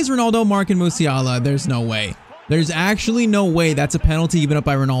 Why is Ronaldo marking Musiala? There's no way. There's actually no way that's a penalty even up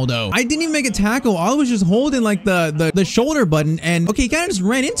by Ronaldo. I didn't even make a tackle. I was just holding like the shoulder button, and okay, he kind of just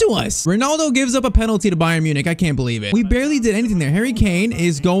ran into us. Ronaldo gives up a penalty to Bayern Munich. I can't believe it. We barely did anything there. Harry Kane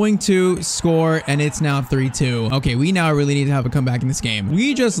is going to score, and it's now 3-2. Okay, we now really need to have a comeback in this game.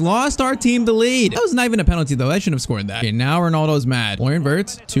 We just lost our team the lead. That was not even a penalty though. I shouldn't have scored that. Okay, now Ronaldo's mad. Florian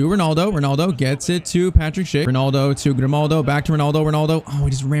Wirtz to Ronaldo. Ronaldo gets it to Patrick Schick. Ronaldo to Grimaldo. Back to Ronaldo. Ronaldo. Oh, he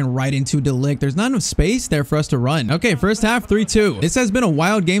just ran right into De Ligt. There's not enough space there for us to run. Okay, first half, 3-2. This has been a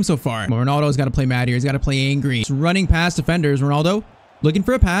wild game so far. Ronaldo's got to play mad here. He's got to play angry. He's running past defenders. Ronaldo looking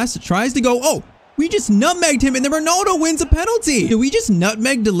for a pass. Tries to go. Oh, we just nutmegged him, and then Ronaldo wins a penalty. Did we just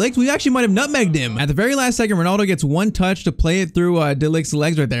nutmeg De Ligt? We actually might have nutmegged him. At the very last second, Ronaldo gets one touch to play it through De Ligt's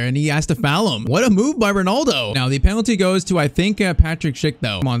legs right there, and he has to foul him. What a move by Ronaldo. Now, the penalty goes to, I think, Patrick Schick,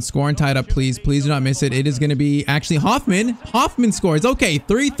 though. Come on, score and tie it up, please. Please do not miss it. It is going to be actually Hoffman. Hoffman scores. Okay,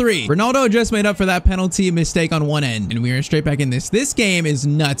 3-3. Ronaldo just made up for that penalty mistake on one end, and we are straight back in this. This game is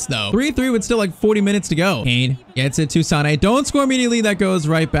nuts, though. 3-3 with still like 40 minutes to go. Kane gets it to Sane. Don't score immediately. That goes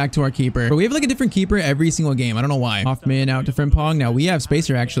right back to our keeper. But we have like a different keeper every single game. I don't know why. Hoffman out to Frimpong. Now we have space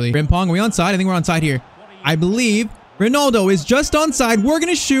here, actually. Frimpong, are we onside? I think we're onside here. I believe Ronaldo is just onside. We're going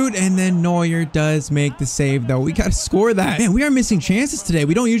to shoot, and then Neuer does make the save, though. We got to score that. Man, we are missing chances today.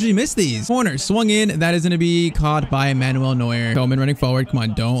 We don't usually miss these. Corner swung in. That is going to be caught by Manuel Neuer. Coleman running forward. Come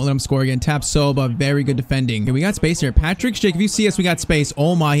on, don't let him score again. Tap Soba. Very good defending. Okay, we got space here. Patrick Schick, if you see us, we got space.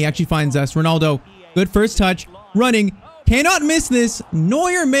 Oh my, he actually finds us. Ronaldo, good first touch. Running. Cannot miss this.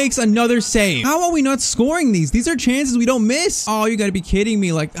 Neuer makes another save. How are we not scoring these? These are chances we don't miss. Oh, you gotta be kidding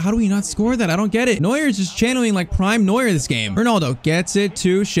me. Like, how do we not score that? I don't get it. Neuer is just channeling like prime Neuer this game. Ronaldo gets it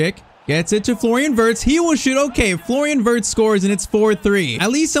to Schick. Gets it to Florian Wirtz. He will shoot. Okay, Florian Wirtz scores, and it's 4-3. At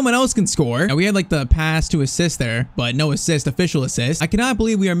least someone else can score. Now, we had like the pass to assist there, but no assist, official assist. I cannot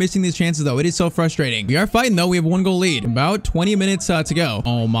believe we are missing these chances, though. It is so frustrating. We are fighting, though. We have 1 goal lead. About 20 minutes to go.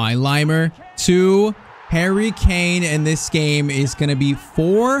 Oh, my. Limer to Harry Kane, and this game is going to be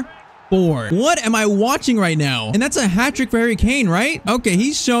 4-4. What am I watching right now? And that's a hat trick for Harry Kane, right? Okay,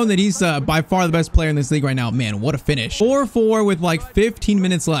 he's shown that he's by far the best player in this league right now. Man, what a finish. 4-4 with like 15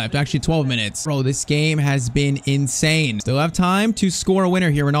 minutes left. Actually, 12 minutes. Bro, this game has been insane. Still have time to score a winner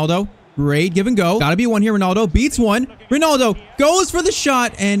here, Ronaldo. Great give and go. Gotta be one here. Ronaldo beats one. Ronaldo goes for the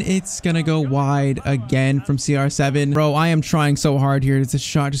shot, and it's gonna go wide again from CR7. Bro, I am trying so hard here. This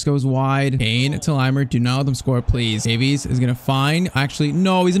shot just goes wide. Kane to Limer. Do not let them score, please. Davies is gonna find. Actually,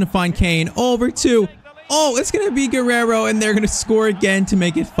 no, he's gonna find Kane. Over 2. Oh, it's going to be Guerrero, and they're going to score again to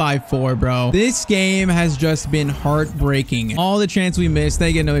make it 5-4, bro. This game has just been heartbreaking. All the chance we missed,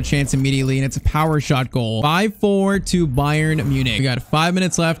 they get another chance immediately, and it's a power shot goal. 5-4 to Bayern Munich. We got 5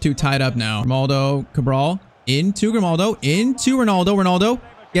 minutes left to tie it up now. Ronaldo, Cabral, into Grimaldo, into Ronaldo. Ronaldo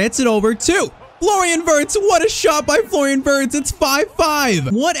gets it over to Florian Wirtz. What a shot by Florian Wirtz. It's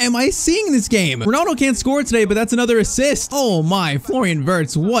 5-5. What am I seeing in this game? Ronaldo can't score today, but that's another assist. Oh my, Florian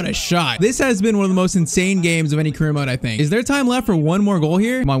Wirtz. What a shot. This has been one of the most insane games of any career mode, I think. Is there time left for one more goal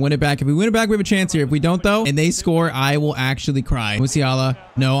here? Come on, win it back. If we win it back, we have a chance here. If we don't, though, and they score, I will actually cry. Musiala.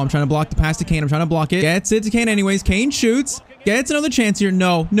 No, I'm trying to block the pass to Kane. I'm trying to block it. Gets it to Kane anyways. Kane shoots. Gets another chance here.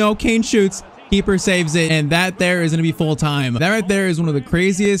 No, Kane shoots. Keeper saves it, and that there is going to be full time. That right there is one of the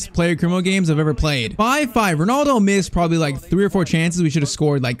craziest player criminal games I've ever played. 5-5. Ronaldo missed probably like 3 or 4 chances we should have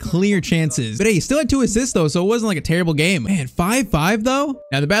scored, like clear chances. But hey, he still had 2 assists though, so it wasn't like a terrible game. Man, 5-5 though?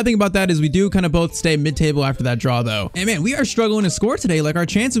 Now, the bad thing about that is we do kind of both stay mid-table after that draw though. And man, we are struggling to score today. Like our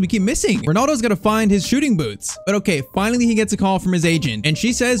chances we keep missing. Ronaldo's got to find his shooting boots. But okay, finally he gets a call from his agent, and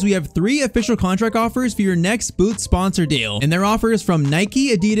she says we have 3 official contract offers for your next boot sponsor deal. And their offers from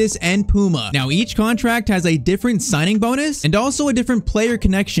Nike, Adidas, and Puma. Now, each contract has a different signing bonus and also a different player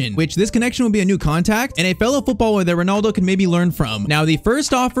connection, which this connection will be a new contact and a fellow footballer that Ronaldo can maybe learn from. Now, the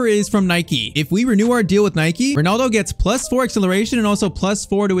first offer is from Nike. If we renew our deal with Nike, Ronaldo gets +4 acceleration and also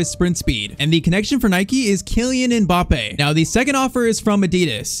 +4 to his sprint speed. And the connection for Nike is Kylian Mbappe. Now, the second offer is from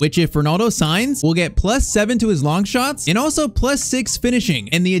Adidas, which if Ronaldo signs, will get +7 to his long shots and also +6 finishing.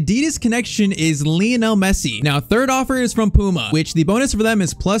 And the Adidas connection is Lionel Messi. Now, third offer is from Puma, which the bonus for them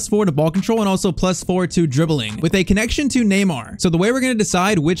is +4 to ball control and also +4 to dribbling with a connection to Neymar. So the way we're going to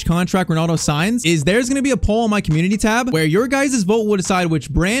decide which contract Ronaldo signs is there's going to be a poll on my community tab where your guys' vote will decide which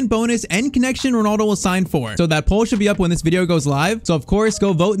brand, bonus, and connection Ronaldo will sign for. So that poll should be up when this video goes live. So of course,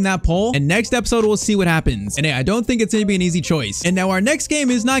 go vote in that poll, and next episode we'll see what happens. And hey, I don't think it's going to be an easy choice. And now our next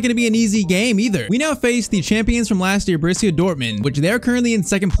game is not going to be an easy game either. We now face the champions from last year, Borussia Dortmund, which they're currently in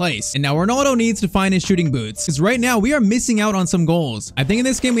 2nd place. And now Ronaldo needs to find his shooting boots because right now we are missing out on some goals. I think in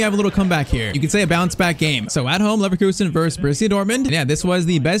this game we have a little comeback here. You could say a bounce back game. So at home, Leverkusen versus Borussia Dortmund. And yeah, this was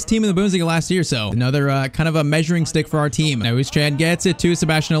the best team in the Bundesliga last year. So another kind of a measuring stick for our team. Now Chad gets it to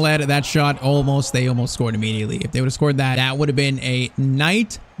Sebastian Haller. That shot they almost scored immediately. If they would have scored that, that would have been a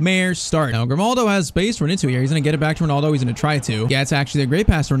nightmare start. Now Grimaldo has space to run into here. He's going to get it back to Ronaldo. He's going to try to. Yeah, it's actually a great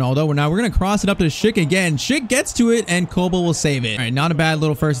pass to Ronaldo. Now we're going to cross it up to Schick again. Schick gets to it and Kobel will save it. All right, not a bad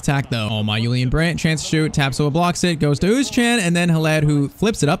little first attack though. Oh my, Julian Brandt, chance to shoot. Tapsoba blocks it. Goes to Özcan and then Haller who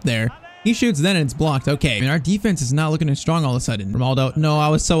flips it up there. He shoots then and it's blocked. Okay. I mean, our defense is not looking as strong all of a sudden. Ronaldo. No, I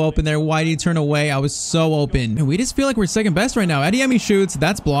was so open there. Why did he turn away? I was so open. And we just feel like we're second best right now. Adeyemi shoots.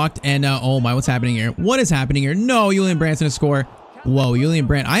 That's blocked. And oh my, what's happening here? What is happening here? No, Julian Brandt's gonna score. Whoa, Julian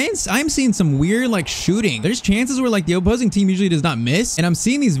Brandt. I'm seeing some weird like shooting. There's chances where like the opposing team usually does not miss. And I'm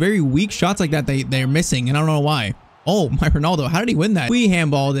seeing these very weak shots like that they're missing. And I don't know why. Oh, my Ronaldo. How did he win that? We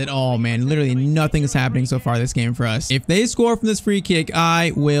handballed it. Oh, man. Literally nothing is happening so far this game for us. If they score from this free kick,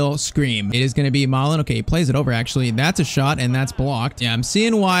 I will scream. It is going to be Malen. Okay, he plays it over, actually. That's a shot, and that's blocked. Yeah, I'm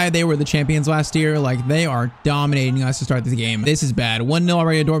seeing why they were the champions last year. Like, they are dominating us to start this game. This is bad. 1-0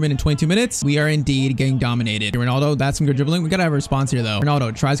 already at Dortmund in 22 minutes. We are indeed getting dominated. Ronaldo, that's some good dribbling. We got to have a response here, though.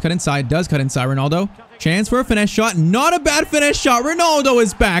 Ronaldo tries cut inside, does cut inside. Ronaldo. Chance for a finesse shot. Not a bad finesse shot. Ronaldo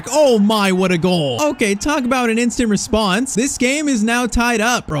is back. Oh my, what a goal. Okay, talk about an instant response. This game is now tied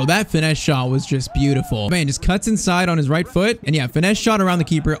up. Bro, that finesse shot was just beautiful. Man, just cuts inside on his right foot. And yeah, finesse shot around the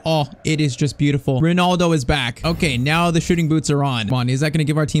keeper. Oh, it is just beautiful. Ronaldo is back. Okay, now the shooting boots are on. Come on, is that going to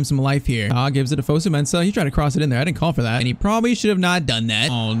give our team some life here? Gives it to Fosu Mensah. He tried to cross it in there. I didn't call for that. And he probably should have not done that.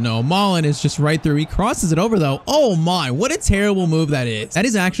 Oh no, Malen is just right through. He crosses it over though. Oh my, what a terrible move that is. That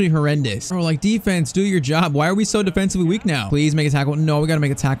is actually horrendous. Bro, like defense, do your job. Why are we so defensively weak now? Please make a tackle. No, we got to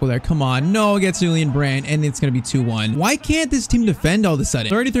make a tackle there. Come on. No, it gets Julian Brandt, and it's going to be 2-1. Why can't this team defend all of a sudden?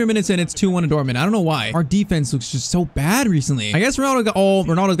 33 minutes in, it's 2-1 to Dortmund. I don't know why. Our defense looks just so bad recently. I guess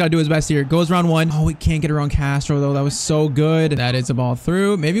Ronaldo's got to do his best here. Goes round 1. Oh, we can't get around Castro, though. That was so good. That is a ball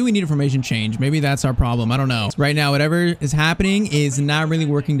through. Maybe we need a formation change. Maybe that's our problem. I don't know. Right now, whatever is happening is not really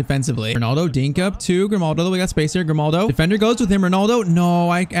working defensively. Ronaldo, dink up to Grimaldo. We got space here. Grimaldo. Defender goes with him. Ronaldo. No,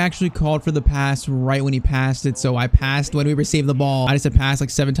 I actually called for the pass right when he passed it, so I passed when we received the ball. I just said pass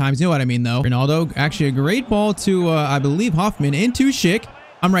like 7 times. You know what I mean, though. Ronaldo, actually a great ball to, I believe, Hoffman into Schick.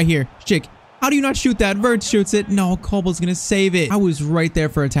 I'm right here. Schick. How do you not shoot that? Wirtz shoots it. No, Kobel's going to save it. I was right there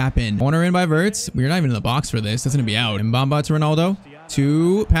for a tap in. Corner in by Wirtz. We're not even in the box for this. That's going to be out. And Mbamba to Ronaldo.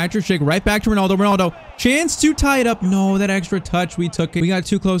 to Patrick Schick, right back to Ronaldo. Ronaldo, chance to tie it up. No, that extra touch, we took it. We got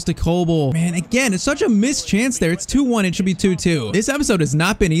too close to Koble. Man, again, it's such a missed chance there. It's 2-1. It should be 2-2. This episode has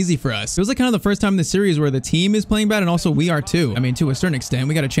not been easy for us. It was like kind of the first time in the series where the team is playing bad and also we are too. I mean, to a certain extent.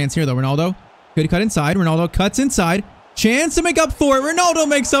 We got a chance here though. Ronaldo, good cut inside. Ronaldo cuts inside. Chance to make up for it. Ronaldo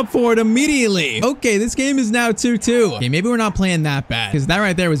makes up for it immediately. Okay, this game is now 2-2. Okay, maybe we're not playing that bad because that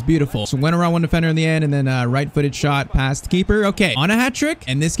right there was beautiful. So went around one defender in the end and then right-footed shot past the keeper. Okay, on a hat trick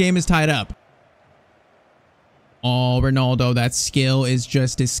and this game is tied up. Oh, Ronaldo, that skill is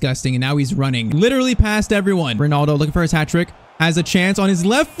just disgusting. And now he's running literally past everyone. Ronaldo looking for his hat trick. Has a chance on his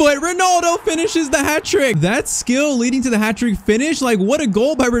left foot. Ronaldo finishes the hat trick. That skill leading to the hat trick finish. Like, what a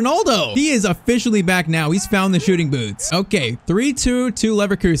goal by Ronaldo. He is officially back now. He's found the shooting boots. Okay, 3-2 to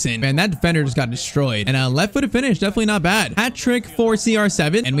Leverkusen. Man, that defender just got destroyed. And a left-footed finish, definitely not bad. Hat trick for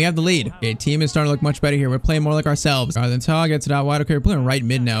CR7, and we have the lead. Okay, team is starting to look much better here. We're playing more like ourselves. Rather than Tah gets it out wide. Okay, we're playing right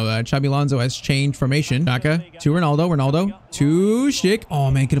mid now. Xabi Alonso has changed formation. Xhaka to Ronaldo. Ronaldo to Schick.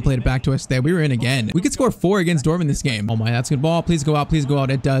 Oh, man, could have played it back to us there. We were in again. We could score 4 against Dortmund this game. Oh, my, that's a good ball. Please go out. Please go out.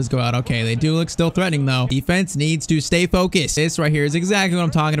 It does go out. Okay, they do look still threatening, though. Defense needs to stay focused. This right here is exactly what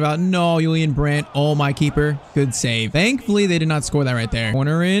I'm talking about. No, Julian Brandt. Oh, my keeper. Good save. Thankfully, they did not score that right there.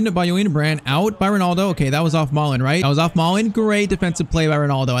 Corner in by Julian Brandt. Out by Ronaldo. Okay, that was off Malen, right? That was off Malen. Great defensive play by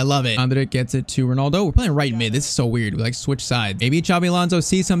Ronaldo. I love it. Andrik gets it to Ronaldo. We're playing right mid. This is so weird. We like switch sides. Maybe Xabi Alonso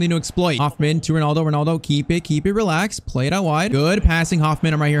sees something to exploit. Hoffman to Ronaldo. Ronaldo, keep it, relax. Play it out wide. Good passing.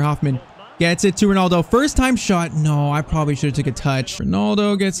 Hoffman. I'm right here. Hoffman gets it to Ronaldo. First time shot. No, I probably should have took a touch.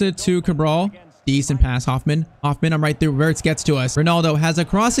 Ronaldo gets it to Cabral. Decent pass, Hoffman. Hoffman, I'm right there. Wirtz gets to us. Ronaldo has a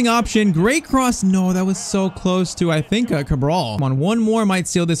crossing option. Great cross. No, that was so close to, I think, Cabral. Come on, one more might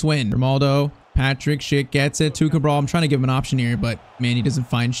seal this win. Ronaldo. Patrick Schick gets it to Cabral. I'm trying to give him an option here, but man, he doesn't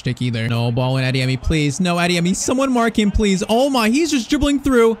find Schick either. No, ball in Adeyemi, please. No, Adeyemi, someone mark him, please. Oh my, he's just dribbling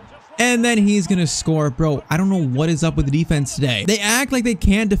through. And then he's gonna score. Bro, I don't know what is up with the defense today. They act like they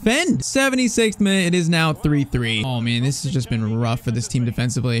can't defend. 76th minute. It is now 3-3. Oh man, this has just been rough for this team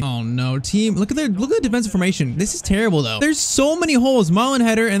defensively. Oh no, team. Look at the defensive formation. This is terrible though. There's so many holes. Malen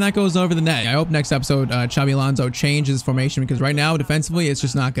header and that goes over the net. I hope next episode Xabi Alonso changes formation because right now defensively it's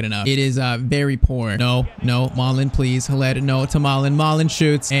just not good enough. It is very poor. No, Malen, please. Let it no to Malen. Malen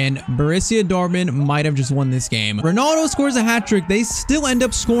shoots and Borussia Dortmund might have just won this game. Ronaldo scores a hat trick. They still end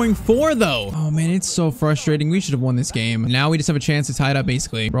up scoring 4 though. Oh man, it's so frustrating. We should have won this game. Now we just have a chance to tie it up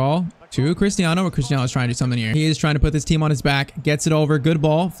basically. Brawl to Cristiano. Cristiano is trying to do something here. He is trying to put this team on his back. Gets it over. Good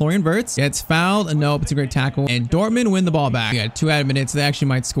ball. Florian Wirtz gets fouled. Nope, it's a great tackle. And Dortmund win the ball back. We got 2 added minutes. They actually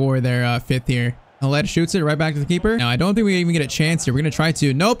might score their 5th here. Halet shoots it right back to the keeper. Now, I don't think we even get a chance here. We're going to try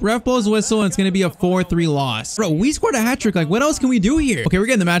to. Nope. Ref blows the whistle, and it's going to be a 4-3 loss. Bro, we scored a hat trick. Like, what else can we do here? Okay, we're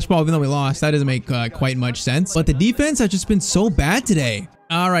getting the match ball even though we lost. That doesn't make quite much sense. But the defense has just been so bad today.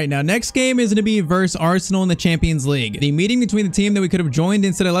 All right, now next game is going to be versus Arsenal in the Champions League. The meeting between the team that we could have joined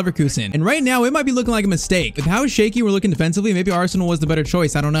instead of Leverkusen. And right now, it might be looking like a mistake. With how shaky we're looking defensively, maybe Arsenal was the better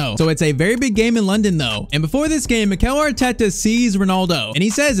choice. I don't know. So it's a very big game in London, though. And before this game, Mikel Arteta sees Ronaldo. And he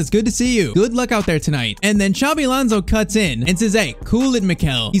says, it's good to see you. Good luck out there tonight. And then Xabi Alonso cuts in and says, hey, cool it,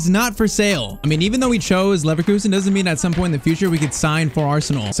 Mikel. He's not for sale. I mean, even though we chose Leverkusen, doesn't mean at some point in the future we could sign for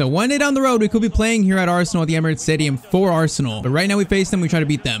Arsenal. So one day down the road, we could be playing here at Arsenal at the Emirates Stadium for Arsenal. But right now we face them, we try to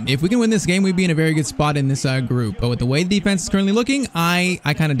beat them. If we can win this game, we'd be in a very good spot in this group. But with the way the defense is currently looking, I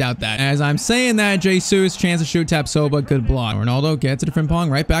kind of doubt that. As I'm saying that, Jesus, chance to shoot, tap Soba, good block. Ronaldo gets it to Frimpong,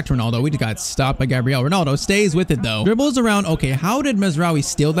 right back to Ronaldo. We just got stopped by Gabriel. Ronaldo stays with it though. Dribbles around. Okay, how did Mezraoui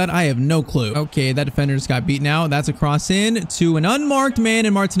steal that? I have no clue. Okay, that defender just got beat now. That's a cross in to an unmarked man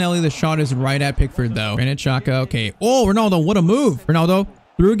and Martinelli. The shot is right at Pickford though. Granit Xhaka. Okay. Oh, Ronaldo, what a move. Ronaldo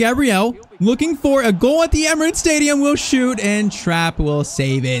through Gabriel, looking for a goal at the Emirates Stadium, will shoot and Trapp will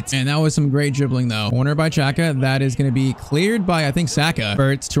save it. And that was some great dribbling though. Corner by Xhaka. That is going to be cleared by, I think, Saka.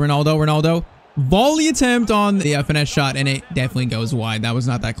 Wirtz to Ronaldo. Ronaldo. Volley attempt on the finesse shot, and it definitely goes wide. That was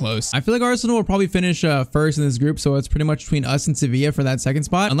not that close. I feel like Arsenal will probably finish first in this group, so it's pretty much between us and Sevilla for that second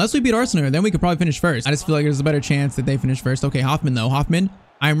spot. Unless we beat Arsenal, then we could probably finish first. I just feel like there's a better chance that they finish first. Okay, Hoffman though. Hoffman.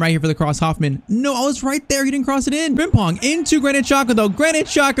 I'm right here for the cross. Hoffman. No, I was right there. He didn't cross it in. Frimpong into Granit Xhaka, though. Granit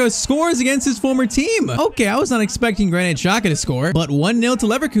Xhaka scores against his former team. Okay, I was not expecting Granit Xhaka to score, but 1-0 to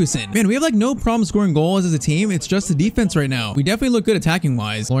Leverkusen. Man, we have like no problem scoring goals as a team. It's just the defense right now. We definitely look good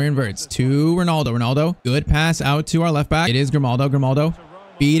attacking-wise. Florian Wirtz to Ronaldo. Ronaldo. Good pass out to our left back. It is Grimaldo. Grimaldo.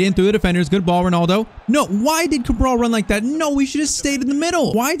 Beat in through the defenders. Good ball, Ronaldo. No, why did Cabral run like that? No, we should have stayed in the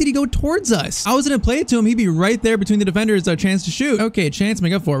middle. Why did he go towards us? I was going to play it to him. He'd be right there between the defenders. A chance to shoot. Okay, chance to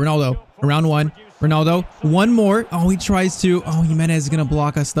make up for it. Ronaldo. Around one. Ronaldo. One more. Oh, he tries to. Oh, Jimenez is going to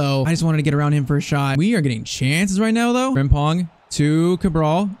block us, though. I just wanted to get around him for a shot. We are getting chances right now, though. Frimpong to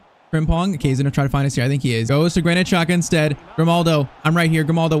Cabral. Frimpong. Okay, he's gonna try to find us here. I think he is. Goes to Granit Xhaka instead. Grimaldo. I'm right here.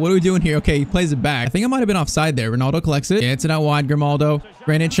 Grimaldo, what are we doing here? Okay, he plays it back. I think I might have been offside there. Ronaldo collects it. Gets it out wide. Grimaldo.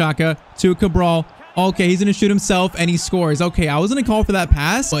 Granit Xhaka to Cabral. Okay, he's gonna shoot himself and he scores. Okay, I was gonna call for that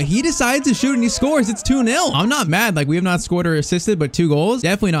pass, but he decides to shoot and he scores. It's 2-0. I'm not mad. Like, we have not scored or assisted, but 2 goals.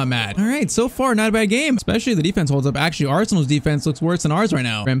 Definitely not mad. All right, so far, not a bad game. Especially the defense holds up. Actually, Arsenal's defense looks worse than ours right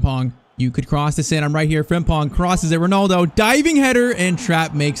now. Frimpong. You could cross this in. I'm right here. Frimpong crosses it. Ronaldo, diving header, and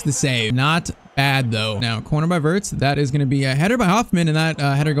Trapp makes the save. Not bad, though. Now, corner by Verts. That is going to be a header by Hoffman, and that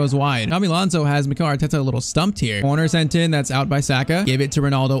header goes wide. Xabi Alonso has Mikel Arteta a little stumped here. Corner sent in. That's out by Saka. Give it to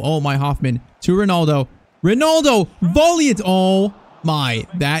Ronaldo. Oh, my Hoffman. To Ronaldo. Ronaldo, volley it. Oh, my.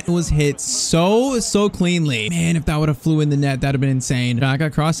 That was hit so cleanly. Man, if that would have flew in the net, that would have been insane.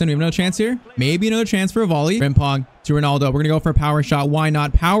 Xhaka crossed in. We have no chance here. Maybe no chance for a volley. Frimpong to Ronaldo. We're going to go for a power shot. Why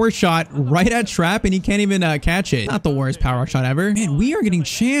not? Power shot right at Trapp, and he can't even catch it. Not the worst power shot ever. Man, we are getting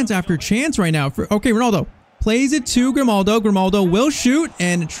chance after chance right now. Okay, Ronaldo plays it to Grimaldo. Grimaldo will shoot,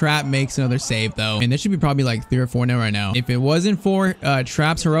 and Trapp makes another save, though. And this should be probably like 3 or 4-0 right now. If it wasn't for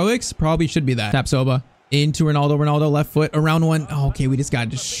Trapp's heroics, probably should be that. Tapsoba. Into Ronaldo. Ronaldo left foot around one. Oh, okay, we just got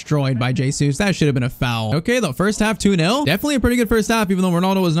destroyed by Jesus. That should have been a foul. Okay, though, first half 2-0. Definitely a pretty good first half, even though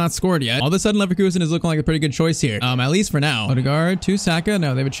Ronaldo was not scored yet. All of a sudden, Leverkusen is looking like a pretty good choice here. At least for now. Odegaard to Saka.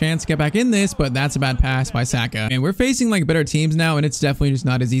 Now they have a chance to get back in this, but that's a bad pass by Saka. And we're facing like better teams now, and it's definitely just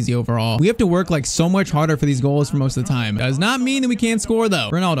not as easy overall. We have to work like so much harder for these goals for most of the time. Does not mean that we can't score, though.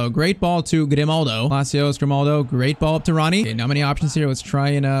 Ronaldo, great ball to Grimaldo. Palacios, Grimaldo, great ball up to Ronnie. Okay, not many options here. Let's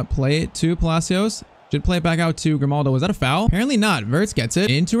try and play it to Palacios. Should play it back out to Grimaldo. Was that a foul? Apparently not. Verts gets it.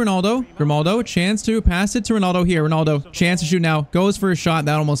 Into Ronaldo. Grimaldo, chance to pass it to Ronaldo here. Ronaldo, chance to shoot now. Goes for a shot.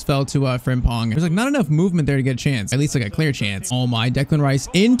 That almost fell to Frimpong. There's like not enough movement there to get a chance. At least like a clear chance. Oh my, Declan Rice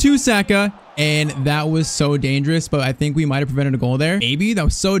into Saka. And that was so dangerous, but I think we might have prevented a goal there. Maybe. That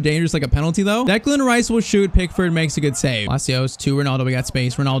was so dangerous, like a penalty, though. Declan Rice will shoot. Pickford makes a good save. Palacios to Ronaldo. We got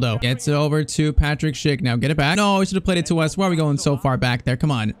space. Ronaldo gets it over to Patrick Schick. Now get it back. No, we should have played it to us. Why are we going so far back there? Come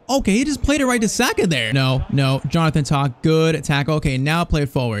on. Okay, he just played it right to Saka there. No. Jonathan Tah, good tackle. Okay, now play it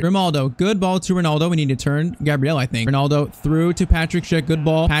forward. Grimaldo, good ball to Ronaldo. We need to turn Gabriel, I think. Ronaldo through to Patrick Schick. Good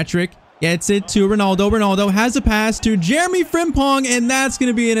ball. Patrick gets it to Ronaldo. Ronaldo has a pass to Jeremy Frimpong, and that's going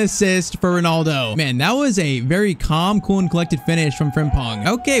to be an assist for Ronaldo. Man, that was a very calm, cool, and collected finish from Frimpong.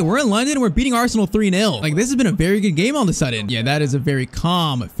 Okay, we're in London, and we're beating Arsenal 3-0. Like, this has been a very good game all of a sudden. Yeah, that is a very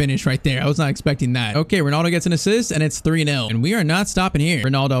calm finish right there. I was not expecting that. Okay, Ronaldo gets an assist, and it's 3-0. And we are not stopping here.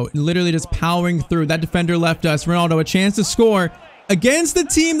 Ronaldo literally just powering through. That defender left us. Ronaldo, a chance to score. Against the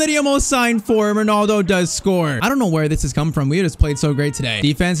team that he almost signed for, Ronaldo does score. I don't know where this has come from. We just played so great today.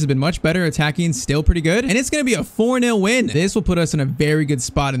 Defense has been much better. Attacking still pretty good. And it's going to be a 4-0 win. This will put us in a very good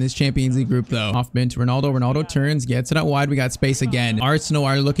spot in this Champions League group, though. Hoffman to Ronaldo. Ronaldo turns, gets it out wide. We got space again. Arsenal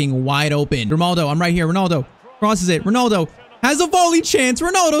are looking wide open. Ronaldo, I'm right here. Ronaldo crosses it. Ronaldo has a volley chance.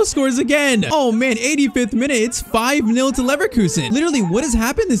 Ronaldo scores again. Oh man, 85th minute. It's 5-0 to Leverkusen. Literally, what has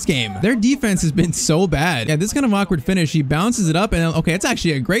happened this game? Their defense has been so bad. Yeah, this kind of awkward finish. He bounces it up and okay, it's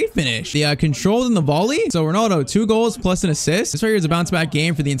actually a great finish. The controlled in the volley. So Ronaldo, 2 goals plus an assist. This right here is a bounce back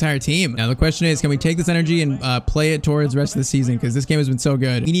game for the entire team. Now the question is, can we take this energy and play it towards the rest of the season? Because this game has been so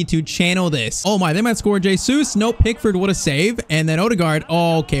good. We need to channel this. Oh my, they might score Jesus. Nope, Pickford, what a save. And then Odegaard.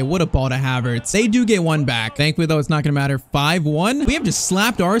 Oh, okay, what a ball to Havertz. They do get one back. Thankfully, though, it's not going to matter. 5-1. We have just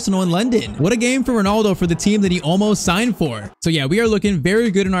slapped Arsenal in London. What a game for Ronaldo for the team that he almost signed for. So yeah, we are looking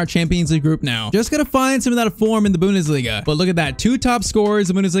very good in our Champions League group now. Just gotta find some of that form in the Bundesliga. But look at that. 2 top scorers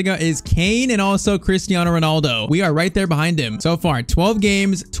in the Bundesliga is Kane and also Cristiano Ronaldo. We are right there behind him. So far, 12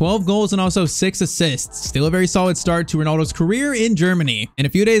 games, 12 goals, and also 6 assists. Still a very solid start to Ronaldo's career in Germany. And a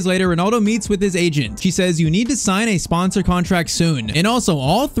few days later, Ronaldo meets with his agent. She says, you need to sign a sponsor contract soon. And also,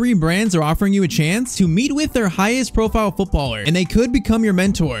 all 3 brands are offering you a chance to meet with their highest profile footballer. And they could become your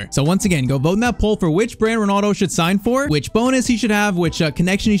mentor. So once again, go vote in that poll for which brand Ronaldo should sign for, which bonus he should have, which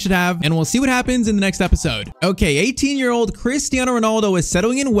connection he should have, and we'll see what happens in the next episode. Okay, 18-year-old Cristiano Ronaldo is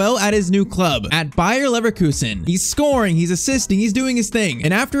settling in well at his new club, at Bayer Leverkusen. He's scoring, he's assisting, he's doing his thing.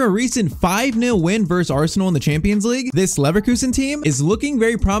 And after a recent 5-0 win versus Arsenal in the Champions League, this Leverkusen team is looking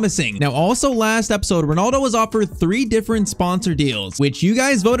very promising. Now, also last episode, Ronaldo was offered 3 different sponsor deals, which you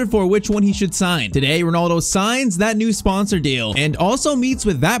guys voted for which one he should sign. Today, Ronaldo signs that new sponsor sponsor deal and also meets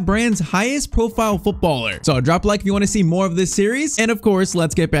with that brand's highest profile footballer. So drop a like if you want to see more of this series, and of course,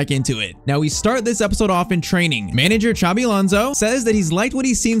 let's get back into it. Now we start this episode off in training. Manager Xabi Alonso says that he's liked what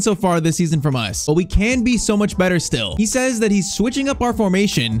he's seen so far this season from us, but we can be so much better still. He says that he's switching up our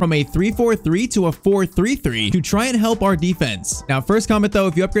formation from a 3-4-3 to a 4-3-3 to try and help our defense. Now first comment though,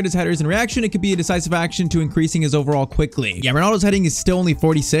 if you upgrade his headers and reaction, it could be a decisive action to increasing his overall quickly. Yeah, Ronaldo's heading is still only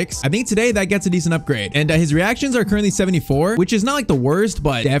 46. I think today that gets a decent upgrade, and his reactions are currently 74, which is not like the worst,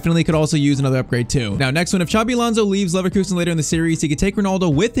 but definitely could also use another upgrade too. Now next one, if Xabi Alonso leaves Leverkusen later in the series, he could take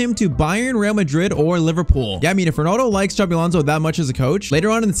Ronaldo with him to Bayern, Real Madrid, or Liverpool. Yeah, I mean, if Ronaldo likes Xabi Alonso that much as a coach, later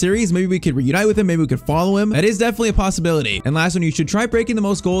on in the series, maybe we could reunite with him, maybe we could follow him. That is definitely a possibility. And last one, you should try breaking the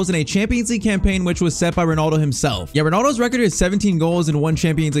most goals in a Champions League campaign, which was set by Ronaldo himself. Yeah, Ronaldo's record is 17 goals in one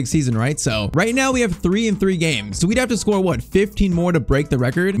Champions League season, right? So right now we have 3 in 3 games. So we'd have to score, what, 15 more to break the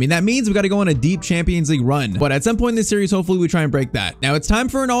record? I mean, that means we got to go on a deep Champions League run. But at some point in this series, hopefully we try and break that. Now it's time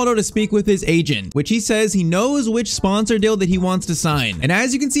for Ronaldo to speak with his agent, which he says he knows which sponsor deal that he wants to sign. And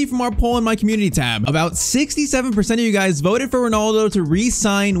as you can see from our poll in my community tab, about 67% of you guys voted for Ronaldo to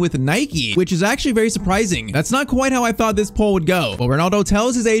re-sign with Nike, which is actually very surprising. That's not quite how I thought this poll would go. But Ronaldo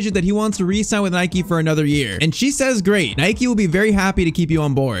tells his agent that he wants to re-sign with Nike for another year. And she says, great, Nike will be very happy to keep you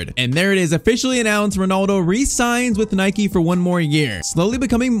on board. And there it is, officially announced, Ronaldo re-signs with Nike for 1 more year, slowly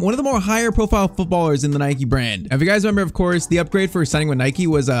becoming one of the more higher profile footballers in the Nike brand. Now, if you guys remember, of course, the upgrade for signing with Nike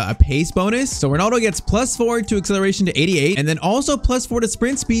was a pace bonus. So Ronaldo gets +4 to acceleration to 88, and then also +4 to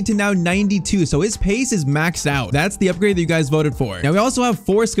sprint speed to now 92. So his pace is maxed out. That's the upgrade that you guys voted for. Now we also have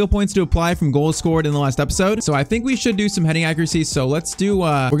 4 skill points to apply from goals scored in the last episode. So I think we should do some heading accuracy. So let's do,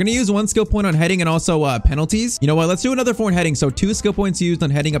 we're going to use 1 skill point on heading and also penalties. You know what? Let's do another 4 on heading. So 2 skill points used on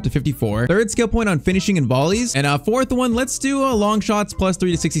heading up to 54. 3rd skill point on finishing and volleys. And 4th one, let's do long shots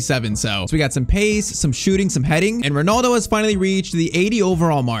 +3 to 67. So we got some pace, some shooting, some heading, and Ronaldo has finally reached the 80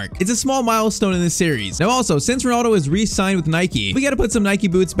 overall mark. It's a small milestone in this series. Now also, since Ronaldo is re-signed with Nike, we got to put some Nike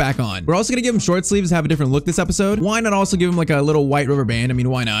boots back on. We're also going to give him short sleeves to have a different look this episode. Why not also give him like a little white rubber band? I mean,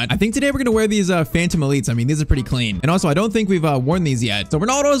 why not? I think today we're going to wear these Phantom Elites. I mean, these are pretty clean. And also, I don't think we've worn these yet. So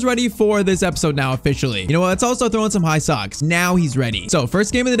Ronaldo is ready for this episode now officially. You know what? Let's also throw in some high socks. Now he's ready. So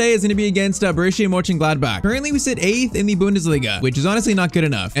first game of the day is going to be against Borussia Mönchengladbach. Currently, we sit 8th in the Bundesliga, which is honestly not good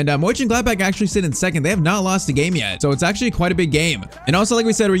enough. And Mönchengladbach actually sit in 2nd. They have not lost a game yet. So it's actually quite a big game. And also, like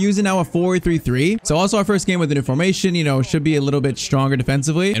we said, we're using now a 4-3-3. So also our first game with the new formation, you know, should be a little bit stronger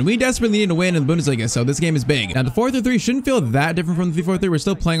defensively. And we desperately need to win in the Bundesliga. So this game is big. Now the 4-3-3 shouldn't feel that different from the 3-4-3. We're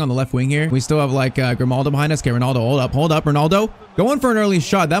still playing on the left wing here. We still have like Grimaldo behind us. Okay, Ronaldo, hold up, Ronaldo. Going for an early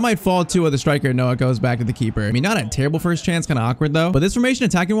shot. That might fall to the striker. No, it goes back to the keeper. I mean, not a terrible first chance, kind of awkward though. But this formation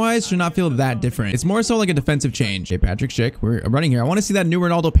attacking wise should not feel that different. It's more so like a defensive change. Okay, Patrick Schick, we're running here. I want to see that new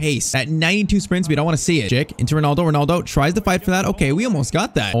Ronaldo pace. That 92 sprint speed. I want to see it. Schick into Ronaldo. Ronaldo tries to fight for that. Okay, we almost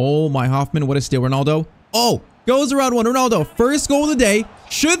got that. Oh my Hoffman, what a steal. Ronaldo. Oh, goes around one. Ronaldo, first goal of the day.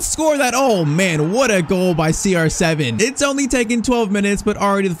 Should score that. Oh man, what a goal by CR7. It's only taken 12 minutes, but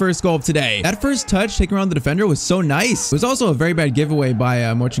already the first goal of today. That first touch taking around the defender was so nice. It was also a very bad giveaway by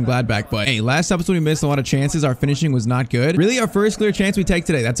Mönchengladbach, but hey, last episode we missed a lot of chances. Our finishing was not good. Really, our first clear chance we take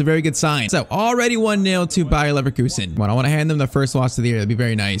today. That's a very good sign. So already 1-0 to Bayer Leverkusen. Come on, I want to hand them the first loss of the year. That'd be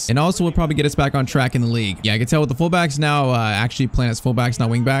very nice. And also will probably get us back on track in the league. Yeah, I can tell with the fullbacks now actually playing as fullbacks, not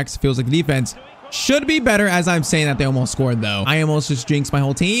wingbacks. Feels like the defense should be better. As I'm saying that, they almost scored though. I almost just jinxed my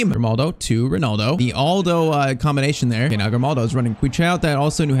whole team. Grimaldo to Ronaldo. The Aldo combination there. Okay, now Grimaldo's running. We try out that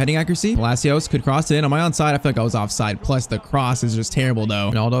also new heading accuracy. Palacios could cross it in. Am I onside? I feel like I was offside. Plus the cross is just terrible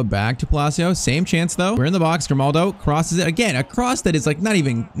though. Ronaldo back to Palacios. Same chance though. We're in the box. Grimaldo crosses it again. A cross that is like not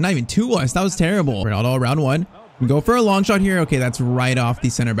even to us. That was terrible. Ronaldo around 1. Go for a long shot here. Okay, that's right off the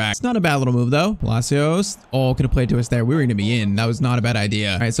center back. It's not a bad little move though. Palacios. Oh, could have played to us there. We were going to be in. That was not a bad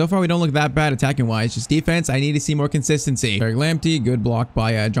idea. All right, so far we don't look that bad attacking wise. Just defense. I need to see more consistency. Very Lamptey. Good block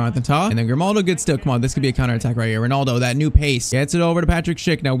by Jonathan Tah. And then Grimaldo, good still. Come on, this could be a counter attack right here. Ronaldo, that new pace. Gets it over to Patrick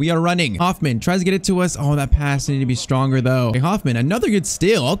Schick. Now we are running. Hoffman tries to get it to us. Oh, that pass needed to be stronger though. Okay, Hoffman, another good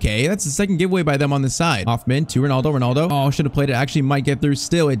steal. Okay, that's the second giveaway by them on the side. Hoffman to Ronaldo. Ronaldo. Oh, should have played it. Actually might get through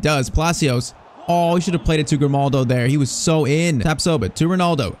still. It does. Palacios. Oh, he should have played it to Grimaldo there. He was so in. Taps over to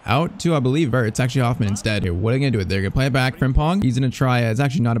Ronaldo. Out to, I believe, Vert. It's actually Hoffman instead. Here, what are they going to do? They're going to play it back. Frimpong. He's going to try. It's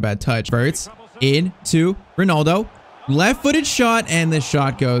actually not a bad touch. Vert's in to Ronaldo. Left-footed shot, and the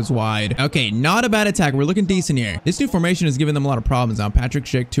shot goes wide. Okay, not a bad attack. We're looking decent here. This new formation is giving them a lot of problems now. Patrick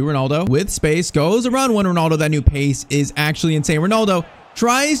Schick to Ronaldo with space. Goes around one. Ronaldo, that new pace is actually insane. Ronaldo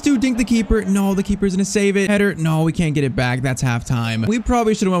tries to dink the keeper. No, the keeper's gonna save it. Header. No, we can't get it back. That's halftime. We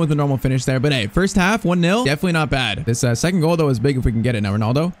probably should have went with a normal finish there. But hey, first half, 1-0. Definitely not bad. This second goal, though, is big if we can get it. Now,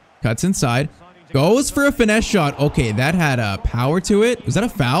 Ronaldo cuts inside. Goes for a finesse shot. Okay, that had power to it. Was that a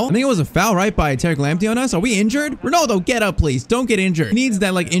foul? I think it was a foul, right, by Tarek Lamptey on us. Are we injured? Ronaldo, get up, please. Don't get injured. He needs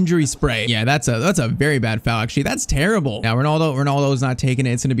that, like, injury spray. Yeah, that's a very bad foul, actually. That's terrible. Now, Ronaldo's not taking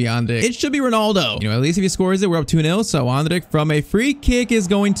it. It's going to be Andrik. It should be Ronaldo. You know, at least if he scores it, we're up 2-0. So Andrik from a free kick is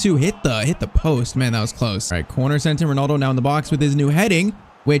going to hit the post. Man, that was close. All right, corner center. Ronaldo now in the box with his new heading,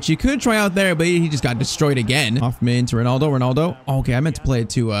 which he could try out there, but he just got destroyed again. Hoffman to Ronaldo. Okay, I meant to play it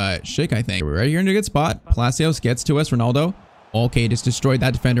to Schick, I think. We're right here in a good spot. Palacios gets to us. Ronaldo. Okay, just destroyed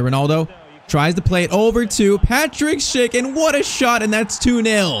that defender. Ronaldo tries to play it over to Patrick Schick, and what a shot, and that's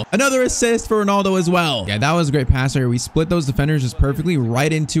 2-0. Another assist for Ronaldo as well. Yeah, that was a great pass here. We split those defenders just perfectly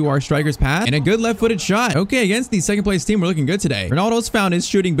right into our striker's path, and a good left-footed shot. Okay, against the second-place team, we're looking good today. Ronaldo's found his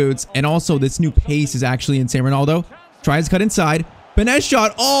shooting boots, and also this new pace is actually insane. Ronaldo tries to cut inside. Finesse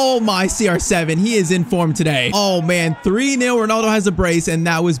shot. Oh my, CR7. He is in form today. Oh man, 3-0. Ronaldo has a brace, and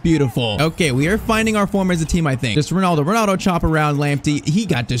that was beautiful. Okay, we are finding our form as a team, I think. Just Ronaldo chop around Lamptey. He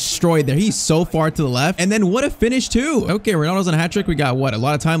got destroyed there. He's so far to the left. And then what a finish too. Okay, Ronaldo's on a hat trick. We got what? A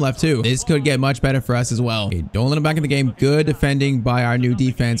lot of time left too. This could get much better for us as well. Okay, don't let him back in the game. Good defending by our new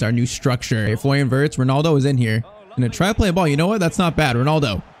defense, our new structure. Okay, Florian Wirtz. Ronaldo is in here. Gonna try to play a ball. You know what? That's not bad.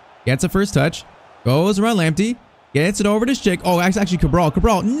 Ronaldo gets a first touch. Goes around Lamptey. Gets it over to Schick. Oh, actually,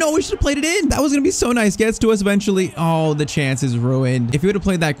 Cabral. No, we should have played it in. That was going to be so nice. Gets to us eventually. Oh, the chance is ruined. If he would have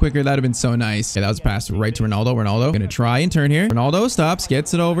played that quicker, that would have been so nice. Yeah, that was passed right to Ronaldo. Ronaldo going to try and turn here. Ronaldo stops.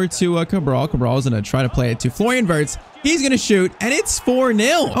 Gets it over to Cabral. Cabral's going to try to play it to Florian Wirtz. He's going to shoot, and it's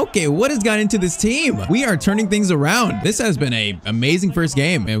 4-0. Okay, what has gotten into this team? We are turning things around. This has been an amazing first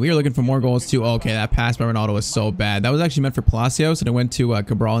game, and we are looking for more goals too. Okay, that pass by Ronaldo was so bad. That was actually meant for Palacios, and it went to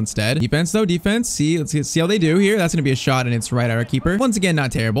Cabral instead. Defense, though. Defense. Let's see how they do here. That's going to be a shot, and it's right at our keeper. Once again,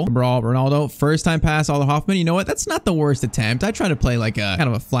 not terrible. Cabral, Ronaldo. First time pass, Oliver Hoffman. You know what? That's not the worst attempt. I tried to play like a kind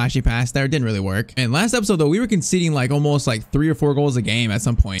of a flashy pass there. It didn't really work. And last episode, though, we were conceding like almost like 3 or 4 goals a game at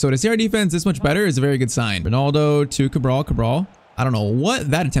some point. So to see our defense this much better is a very good sign. Ronaldo to Cabral. I don't know what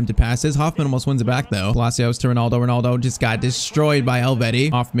that attempted pass is. Hoffman almost wins it back, though. Palacios to Ronaldo. Ronaldo just got destroyed by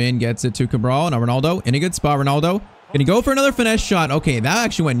Helvetti. Hoffman gets it to Cabral. Now Ronaldo in a good spot. Ronaldo gonna go for another finesse shot. Okay, that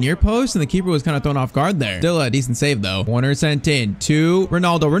actually went near post, and the keeper was kind of thrown off guard there. Still a decent save, though. Corner sent in to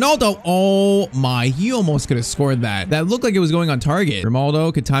Ronaldo. Oh my, he almost could have scored that. That looked like it was going on target.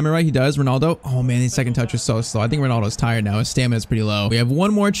 Ronaldo could time it right. He does. Ronaldo. Oh man, his second touch was so slow. I think Ronaldo's tired now. His stamina is pretty low. We have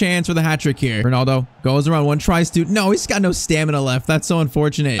one more chance for the hat trick here. Ronaldo goes around one, tries to. No, he's got no stamina left. That's so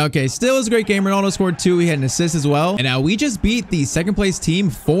unfortunate. Okay, still is a great game. Ronaldo scored 2. He had an assist as well. And now we just beat the second place team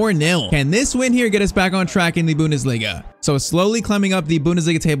 4-0. Can this win here get us back on track in the Bundesliga? So slowly climbing up the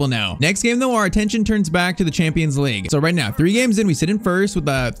Bundesliga table now. Next game, though, our attention turns back to the Champions League. So right now, 3 games in, we sit in first with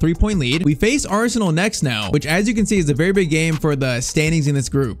a 3-point lead. We face Arsenal next now, which, as you can see, is a very big game for the standings in this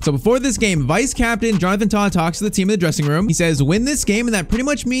group. So before this game, Vice Captain Jonathan Todd talks to the team in the dressing room. He says, win this game, and that pretty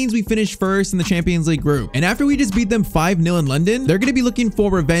much means we finish first in the Champions League group. And after we just beat them 5-0 in London, they're going to be looking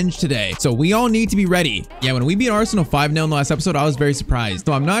for revenge today. So we all need to be ready. Yeah, when we beat Arsenal 5-0 in the last episode, I was very surprised.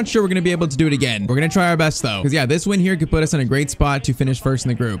 So I'm not sure we're going to be able to do it again. We're going to try our best, though. Because, yeah, this win here could put us in a great spot to finish first in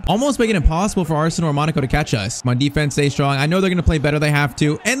the group, almost making it impossible for Arsenal or Monaco to catch us. My defense stays strong. I know they're going to play better. They have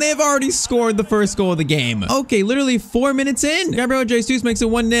to, and they've already scored the first goal of the game. Okay, literally 4 minutes in, Gabriel Jesus makes it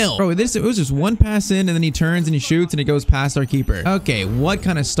 1-0. Bro, it was just one pass in, and then he turns and he shoots, and it goes past our keeper. Okay, what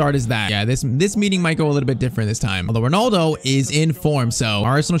kind of start is that? Yeah, this meeting might go a little bit different this time. Although Ronaldo is in form, so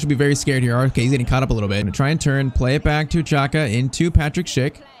Arsenal should be very scared here. Okay, he's getting caught up a little bit. Gonna try and turn, play it back to Xhaka into Patrick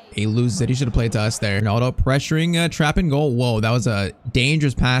Schick. He loses it. He should have played to us there. Ronaldo pressuring trap and goal. Whoa, that was a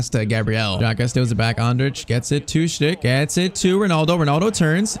dangerous pass to Gabriel. Xhaka steals it back. Andrich gets it to Schick. Gets it to Ronaldo. Ronaldo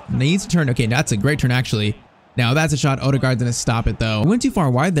turns. Needs to turn. Okay, that's a great turn, actually. Now that's a shot. Odegaard's gonna stop it though. I went too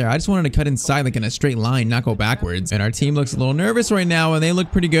far wide there. I just wanted to cut inside like in a straight line, not go backwards. And our team looks a little nervous right now, and they look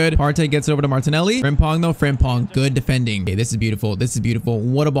pretty good. Partey gets it over to Martinelli. Frimpong though. Frimpong, good defending. Okay, this is beautiful. This is beautiful.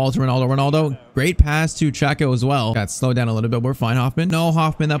 What a ball to Ronaldo. Ronaldo, great pass to Xhaka as well. Got slowed down a little bit. We're fine, Hoffman. No,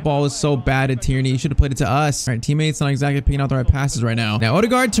 Hoffman, that ball was so bad at Tierney. He should have played it to us. All right, teammates not exactly picking out the right passes right now. Now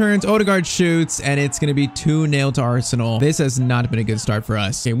Odegaard turns. Odegaard shoots, and it's gonna be 2-0 to Arsenal. This has not been a good start for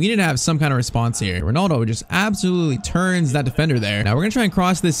us. Okay, we need to have some kind of response here. Ronaldo just absolutely turns that defender there. Now we're gonna try and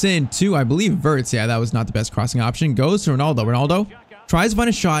cross this in to, I believe, Wirtz. Yeah, that was not the best crossing option. Goes to Ronaldo. Ronaldo tries to find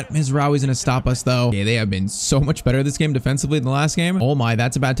a shot. Mizraoui's gonna stop us though. Okay, they have been so much better this game defensively than the last game. Oh my,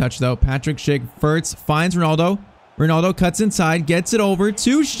 that's a bad touch though. Patrick Schick. Wirtz finds Ronaldo. Ronaldo cuts inside, gets it over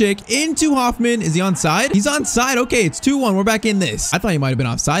to Schick, into Hoffman. Is he onside? He's onside. Okay, it's 2-1. We're back in this. I thought he might have been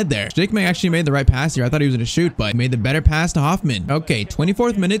offside there. Schick actually made the right pass here. I thought he was going to shoot, but he made the better pass to Hoffman. Okay,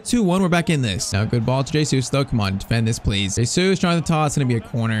 24th minute, 2-1. We're back in this. Now, good ball to Jesus, though. Come on, defend this, please. Jesus trying to toss. It's going to be a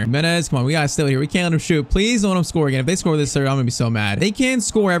corner. Jimenez, come on. We got to steal here. We can't let him shoot. Please don't let him score again. If they score this third, I'm going to be so mad. They can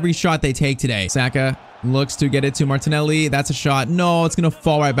score every shot they take today. Saka looks to get it to Martinelli. That's a shot. No, it's going to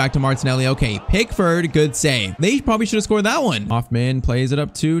fall right back to Martinelli. Okay, Pickford, good save. They probably should have scored that one. Hoffman plays it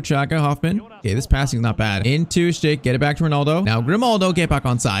up to Xhaka. Hoffman. Okay, this passing is not bad. Into Schick. Get it back to Ronaldo. Now, Grimaldo, get back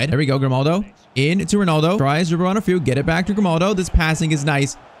on side. There we go, Grimaldo. Into Ronaldo. Tries to run a few. Get it back to Grimaldo. This passing is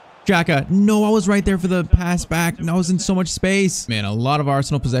nice. Xhaka. No, I was right there for the pass back. I was in so much space. Man, a lot of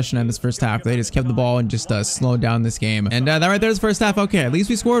Arsenal possession in this first half. They just kept the ball and just slowed down this game. And that right there is the first half. Okay, at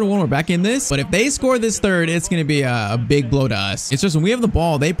least we scored one. We're back in this. But if they score this third, it's going to be a big blow to us. It's just when we have the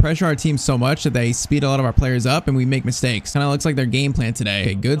ball, they pressure our team so much that they speed a lot of our players up and we make mistakes. Kind of looks like their game plan today.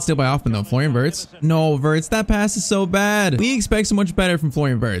 Okay, good steal by Hoffman though. Florian Wirtz. No, Wirtz, that pass is so bad. We expect so much better from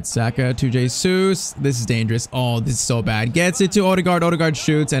Florian Wirtz. Saka to Jesus. This is dangerous. Oh, this is so bad. Gets it to Odegaard. Odegaard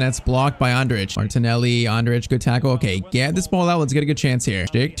shoots and that's blocked by Andrich. Martinelli, Andrich, good tackle. Okay, get this ball out. Let's get a good chance here.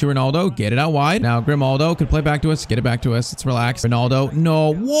 Stick to Ronaldo. Get it out wide. Now Grimaldo could play back to us. Get it back to us. Let's relax. Ronaldo.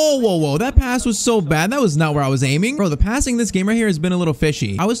 No. Whoa, whoa, whoa. That pass was so bad. That was not where I was aiming. Bro, the passing in this game right here has been a little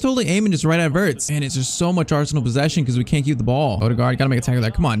fishy. I was totally aiming just right at Wirtz. And it's just so much Arsenal possession because we can't keep the ball. Odegaard, gotta make a tackle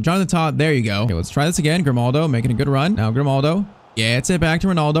there. Come on, Jonathan Todd. There you go. Okay, let's try this again. Grimaldo making a good run. Now Grimaldo. Gets it back to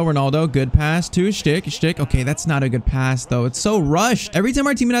Ronaldo. Ronaldo, good pass to Schick. Schick, okay, that's not a good pass, though. It's so rushed. Every time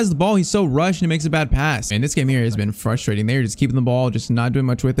our teammate has the ball, he's so rushed and it makes a bad pass. And this game here has been frustrating. They're just keeping the ball, just not doing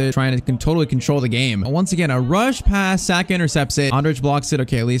much with it, trying to totally control the game. And once again, a rush pass. Saka intercepts it. Andrich blocks it.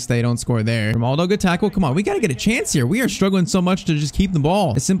 Okay, at least they don't score there. Ronaldo, good tackle. Come on, we got to get a chance here. We are struggling so much to just keep the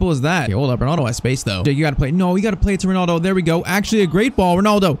ball. As simple as that. Okay, hold up. Ronaldo has space, though. You got to play. No, we got to play it to Ronaldo. There we go. Actually, a great ball.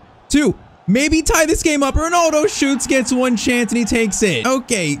 Ronaldo, 2. Maybe tie this game up. Ronaldo shoots, gets one chance, and he takes it.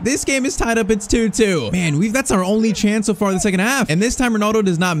 Okay, this game is tied up. It's 2-2. Man, that's our only chance so far in the second half. And this time, Ronaldo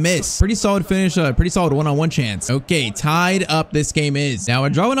does not miss. Pretty solid finish. Pretty solid one-on-one chance. Okay, tied up this game is. Now, a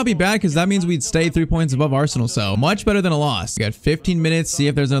draw would not be bad because that means we'd stay 3 points above Arsenal. So, much better than a loss. We got 15 minutes. See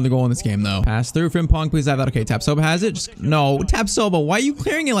if there's another goal in this game, though. Pass through. Frimpong, please have that. Okay, Tapsoba has it. No, Tapsoba, why are you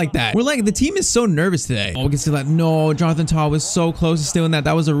clearing it like that? We're like, the team is so nervous today. Oh, we can see that. No, Jonathan Todd was so close to stealing that.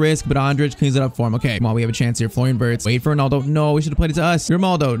 That was a risk, but Andrich cleans it up for him. Okay. Come on, we have a chance here. Florian Wirtz. Wait for Ronaldo. No, we should have played it to us.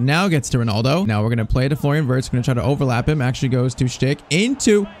 Grimaldo now gets to Ronaldo. Now we're going to play to Florian Wirtz. We're going to try to overlap him. Actually goes to Schick.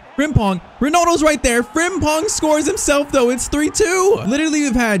 Into Frimpong. Ronaldo's right there. Frimpong scores himself, though. It's 3-2. Literally,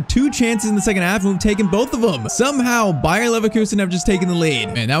 we've had 2 chances in the second half, and we've taken both of them. Somehow, Bayer Leverkusen have just taken the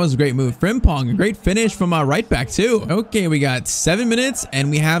lead. Man, that was a great move. Frimpong, a great finish from our right back, too. Okay, we got 7 minutes, and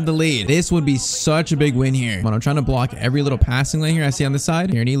we have the lead. This would be such a big win here. Come on, I'm trying to block every little passing lane here I see on this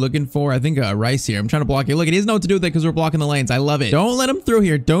side. Tierney looking for, I think, Rice here. I'm trying to block it. Look, he doesn't know what to do with it because we're blocking the lanes. I love it. Don't let him through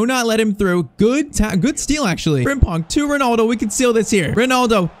here. Do not let him through. Good steal, actually. Frimpong to Ronaldo. We can seal this here.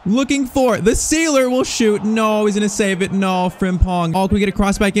 Ronaldo looking for the sealer. Will shoot. No, he's gonna save it. No, Frimpong. Oh, can we get a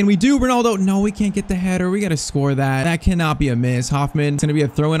cross back in? We do. Ronaldo. No, we can't get the header. We gotta score that. That cannot be a miss. Hoffman. It's gonna be a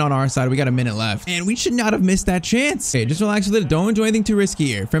throw in on our side. We got a minute left. And we should not have missed that chance. Okay, just relax with it. Don't do anything too risky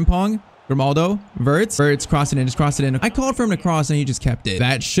here. Frimpong. Grimaldo, Wirtz, cross it in, just cross it in. I called for him to cross and he just kept it.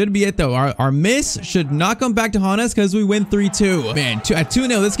 That should be it though. Our miss should not come back to haunt us because we win 3-2. Man, at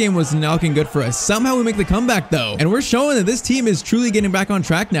 2-0, this game was not looking good for us. Somehow we make the comeback though. And we're showing that this team is truly getting back on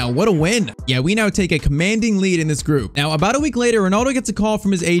track now. What a win. Yeah, we now take a commanding lead in this group. Now, about a week later, Ronaldo gets a call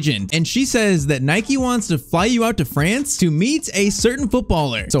from his agent and she says that Nike wants to fly you out to France to meet a certain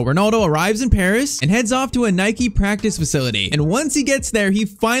footballer. So Ronaldo arrives in Paris and heads off to a Nike practice facility. And once he gets there, he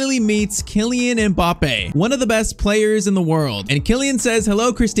finally meets Kylian Mbappe, one of the best players in the world. And Kylian says,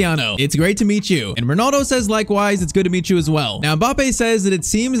 "Hello, Cristiano. It's great to meet you." And Ronaldo says, "Likewise, it's good to meet you as well." Now, Mbappe says that it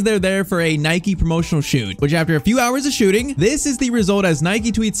seems they're there for a Nike promotional shoot, which after a few hours of shooting, this is the result as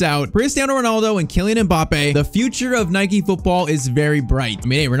Nike tweets out, "Cristiano Ronaldo and Kylian Mbappe, the future of Nike football is very bright." I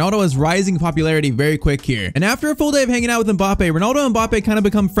mean, hey, Ronaldo is rising in popularity very quick here. And after a full day of hanging out with Mbappe, Ronaldo and Mbappe kind of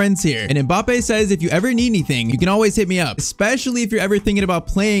become friends here. And Mbappe says, "If you ever need anything, you can always hit me up, especially if you're ever thinking about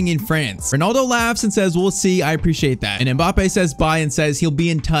playing in France." Ronaldo laughs and says, "We'll see. I appreciate that." And Mbappe says bye and says he'll be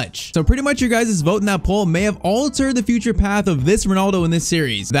in touch. So pretty much your guys' vote in that poll may have altered the future path of this Ronaldo in this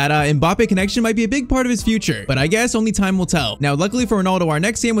series. That Mbappe connection might be a big part of his future, but I guess only time will tell. Now, luckily for Ronaldo, our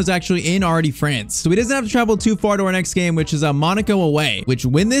next game was actually in already France. So he doesn't have to travel too far to our next game, which is Monaco away, which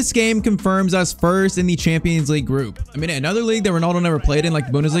win this game confirms us first in the Champions League group. I mean, another league that Ronaldo never played in, like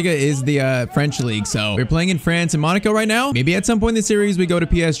Bundesliga, is the French league. So we're playing in France and Monaco right now. Maybe at some point in the series, we go to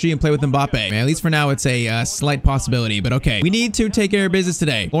PSG and play play with Mbappe. Man, at least for now, it's a slight possibility, but okay. We need to take care of business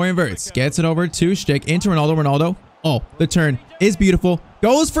today. Florian Wirtz gets it over to Stick into Ronaldo. Ronaldo. Oh, the turn is beautiful.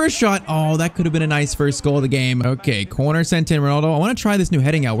 Goes for a shot. Oh, that could have been a nice first goal of the game. Okay, corner sent in Ronaldo. I want to try this new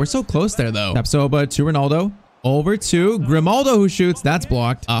heading out. We're so close there, though. Tapsoba to Ronaldo. Over to Grimaldo, who shoots. That's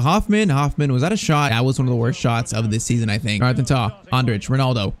blocked. Hoffman. Hoffman, was that a shot? That was one of the worst shots of this season, I think. Jonathan Tah. Andrich.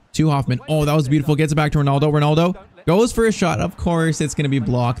 Ronaldo. To Hoffman. Oh, that was beautiful. Gets it back to Ronaldo. Ronaldo goes for a shot. Of course, it's going to be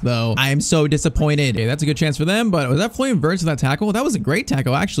blocked, though. I am so disappointed. Okay, that's a good chance for them, but was that Florian Wirtz with that tackle? That was a great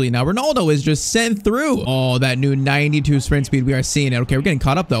tackle, actually. Now, Ronaldo is just sent through. Oh, that new 92 sprint speed. We are seeing it. Okay, we're getting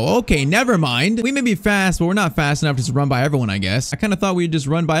caught up, though. Okay, never mind. We may be fast, but we're not fast enough to just run by everyone, I guess. I kind of thought we'd just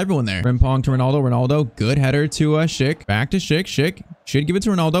run by everyone there. Frimpong to Ronaldo. Ronaldo, good header to Schick. Back to Schick. Schick should give it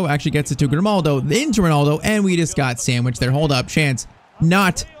to Ronaldo. Actually gets it to Grimaldo. Into Ronaldo, and we just got sandwiched there. Hold up. Chance.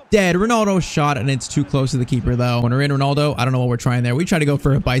 Not dead. Ronaldo shot, and it's too close to the keeper, though. When we're in Ronaldo, I don't know what we're trying there. We try to go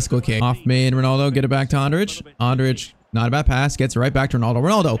for a bicycle kick. Hoffman, Ronaldo, get it back to Andrich. Andrich, not a bad pass. Gets it right back to Ronaldo.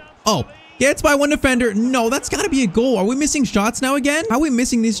 Ronaldo. Oh, gets by one defender. No, that's got to be a goal. Are we missing shots now again? How are we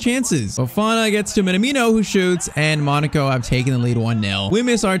missing these chances? Fofana gets to Minamino, who shoots, and Monaco have taken the lead 1-0. We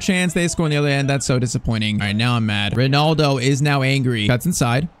miss our chance. They score on the other end. That's so disappointing. All right, now I'm mad. Ronaldo is now angry. Cuts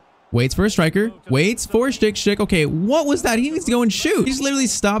inside. Waits for a striker. Waits for Stick. Okay, what was that? He needs to go and shoot. He just literally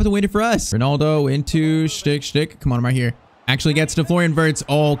stopped and waited for us. Ronaldo into Stick. Come on, I'm right here. Actually gets to Florian Wirtz.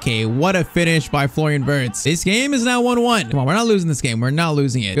 Okay, what a finish by Florian Wirtz. This game is now 1-1. Come on, we're not losing this game. We're not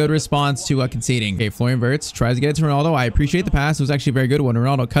losing it. Good response to conceding. Okay, Florian Wirtz tries to get it to Ronaldo. I appreciate the pass. It was actually a very good one.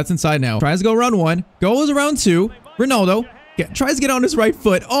 Ronaldo cuts inside now. Tries to go around one. Goes around two. Ronaldo tries to get on his right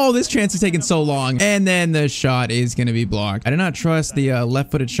foot. Oh, this chance is taking so long. And then the shot is going to be blocked. I did not trust the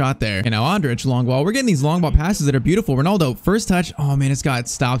left-footed shot there. And now Andrich, long ball. We're getting these long ball passes that are beautiful. Ronaldo, first touch. Oh, man, it's got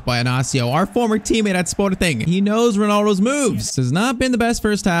stopped by Inacio, our former teammate at Sporting. He knows Ronaldo's moves. This has not been the best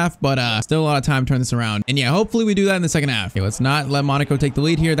first half, but still a lot of time to turn this around. And yeah, hopefully we do that in the second half. Okay, let's not let Monaco take the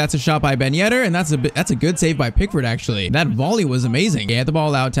lead here. That's a shot by Ben Yedder, and that's a good save by Pickford, actually. That volley was amazing. Get the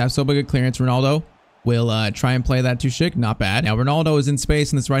ball out. Tapsoba, good clearance. Ronaldo will try and play that to Schick. Not bad. Now Ronaldo is in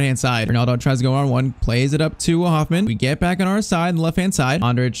space on this right-hand side. Ronaldo tries to go on one. Plays it up to Hoffman. We get back on our side, on the left-hand side.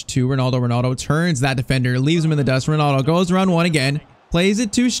 Andrich to Ronaldo. Ronaldo turns that defender. Leaves him in the dust. Ronaldo goes around one again. Plays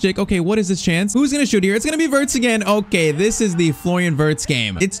it to Stick. Okay, what is this chance? Who's going to shoot here? It's going to be Wirtz again. Okay, this is the Florian Wirtz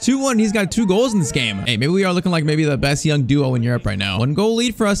game. It's 2-1. He's got 2 goals in this game. Hey, maybe we are looking like maybe the best young duo in Europe right now. 1-goal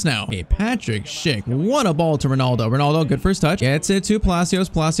lead for us now. Okay, Patrick Schick. What a ball to Ronaldo. Ronaldo, good first touch. Gets it to Palacios.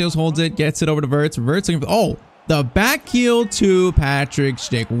 Palacios holds it. Gets it over to Wirtz. Wirtz looking for... Oh! The back heel to Patrick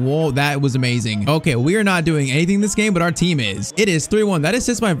Schick. Whoa, that was amazing. Okay, we are not doing anything in this game, but our team is. It is 3-1. That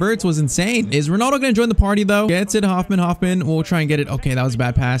assist by Wirtz was insane. Is Ronaldo going to join the party, though? Gets it, Hoffman. Hoffman will try and get it. Okay, that was a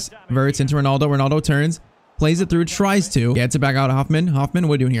bad pass. Wirtz into Ronaldo. Ronaldo turns. Plays it through. Tries to. Gets it back out to Hoffman. Hoffman,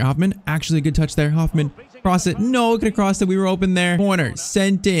 what are you doing here? Hoffman, actually a good touch there. Hoffman, cross it. No, could have crossed it. We were open there. Corner,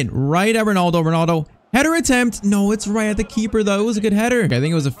 sent in. Right at Ronaldo. Ronaldo. Header attempt. No, it's right at the keeper, though. It was a good header. Okay, I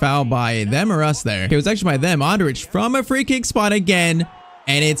think it was a foul by them or us there. Okay, it was actually by them. Andrich from a free kick spot again.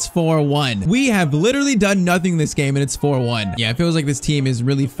 And it's 4-1. We have literally done nothing this game, and it's 4-1. Yeah, it feels like this team is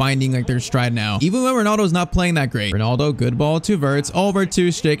really finding like their stride now. Even when Ronaldo's not playing that great. Ronaldo, good ball to Wirtz. Over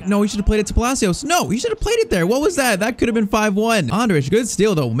to Stick. No, he should have played it to Palacios. No, he should have played it there. What was that? That could have been 5-1. Andrich, good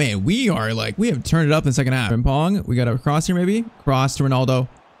steal, though. Man, we have turned it up in the second half. Frimpong, we got a cross here, maybe? Cross to Ronaldo.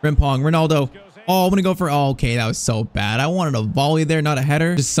 Frimpong, Ronaldo. Oh, I'm gonna go for... Oh, okay, that was so bad. I wanted a volley there, not a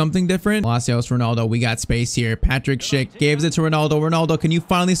header. Just something different. Palacios, Ronaldo. We got space here. Patrick Schick gives it to Ronaldo. Ronaldo, can you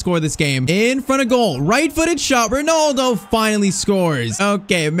finally score this game? In front of goal. Right-footed shot. Ronaldo finally scores.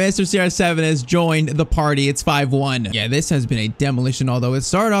 Okay, Mr. CR7 has joined the party. It's 5-1. Yeah, this has been a demolition, although it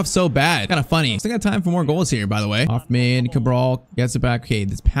started off so bad. Kind of funny. Still got time for more goals here, by the way. Hoffman, Cabral gets it back. Okay,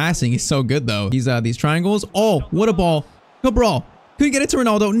 this passing is so good, though. These triangles. Oh, what a ball. Cabral. Couldn't get it to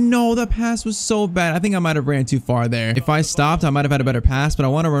Ronaldo. No, the pass was so bad. I think I might have ran too far there. If I stopped, I might have had a better pass, but I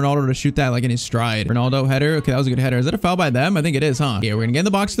wanted Ronaldo to shoot that like in his stride. Ronaldo header. Okay, that was a good header. Is that a foul by them? I think it is, huh? Yeah, we're gonna get in the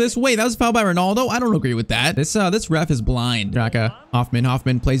box for this. Wait, that was a foul by Ronaldo? I don't agree with that. This ref is blind. Draka,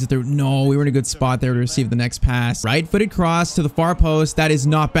 Hoffman plays it through. No, we were in a good spot there to receive the next pass. Right-footed cross to the far post. That is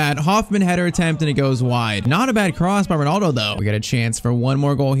not bad. Hoffman header attempt, and it goes wide. Not a bad cross by Ronaldo, though. We got a chance for one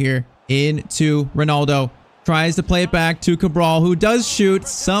more goal here. Into Ronaldo. Tries to play it back to Cabral, who does shoot.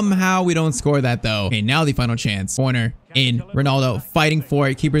 Somehow we don't score that, though. Okay, now the final chance. Corner in. Ronaldo fighting for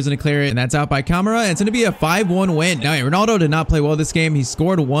it. Keeper's going to clear it, and that's out by Camara. It's going to be a 5-1 win. Now, Ronaldo did not play well this game. He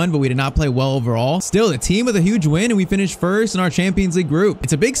scored 1, but we did not play well overall. Still, a team with a huge win, and we finished first in our Champions League group.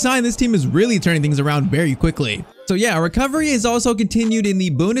 It's a big sign this team is really turning things around very quickly. So yeah, our recovery is also continued in the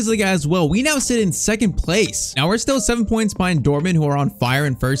Bundesliga as well. We now sit in second place. Now we're still 7 points behind Dortmund, who are on fire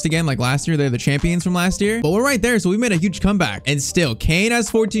in first again. Like last year, they're the champions from last year. But we're right there, so we made a huge comeback. And still, Kane has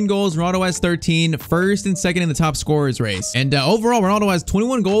 14 goals, Ronaldo has 13, first and second in the top scorers race. And overall, Ronaldo has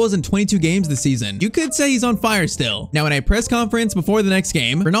 21 goals in 22 games this season. You could say he's on fire still. Now in a press conference before the next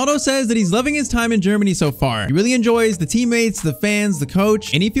game, Ronaldo says that he's loving his time in Germany so far. He really enjoys the teammates, the fans, the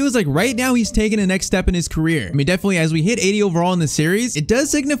coach, and he feels like right now he's taking the next step in his career. I mean, definitely as we hit 80 overall in the series, it does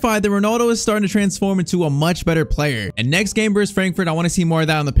signify that Ronaldo is starting to transform into a much better player. And next game versus Frankfurt, I want to see more of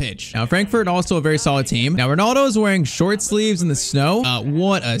that on the pitch. Now, Frankfurt also a very solid team. Now, Ronaldo is wearing short sleeves in the snow.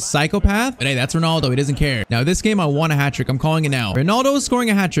 What a psychopath. But hey, that's Ronaldo. He doesn't care. Now, this game, I want a hat trick. I'm calling it now. Ronaldo is scoring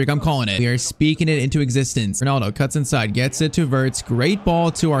a hat trick. I'm calling it. We are speaking it into existence. Ronaldo cuts inside, gets it to Wirtz. Great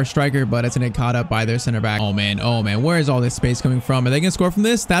ball to our striker, but it's going to get caught up by their center back. Oh man. Where is all this space coming from? Are they going to score from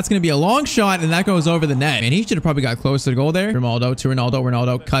this? That's going to be a long shot, and that goes over the net. And he should have probably got close to the goal there. Ronaldo to Ronaldo.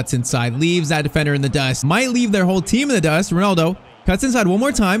 Ronaldo cuts inside, leaves that defender in the dust. Might leave their whole team in the dust. Ronaldo cuts inside one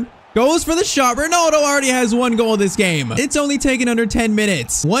more time. Goes for the shot. Ronaldo already has 1 goal this game. It's only taken under 10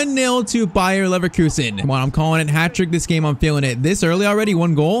 minutes. 1-0 to Bayer Leverkusen. Come on, I'm calling it. Hat trick this game. I'm feeling it. This early already,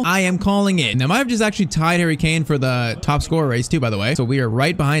 1 goal. I am calling it. Now, I might have just actually tied Harry Kane for the top scorer race too, by the way. So we are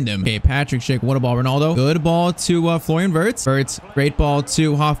right behind him. Okay, Patrick Schick. What a ball, Ronaldo. Good ball to Florian Wirtz. Wirtz, great ball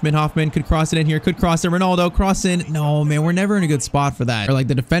to Hoffman. Hoffman could cross it in here. Could cross it. Ronaldo, cross in. No, man, we're never in a good spot for that. Or like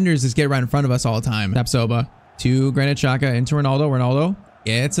the defenders just get right in front of us all the time. Tapsoba to Granit Xhaka into Ronaldo. Ronaldo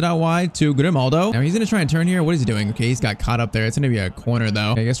gets it out wide to Grimaldo. Now he's going to try and turn here. What is he doing? Okay, he's got caught up there. It's going to be a corner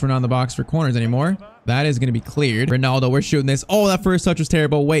though. Okay, I guess we're not in the box for corners anymore. That is going to be cleared. Ronaldo, we're shooting this. Oh, that first touch was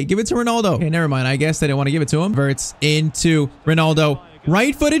terrible. Wait, give it to Ronaldo. Okay, never mind. I guess they didn't want to give it to him. Wirtz into Ronaldo.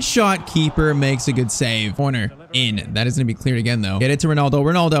 Right-footed shot. Keeper makes a good save. Corner in. That is going to be cleared again though. Get it to Ronaldo.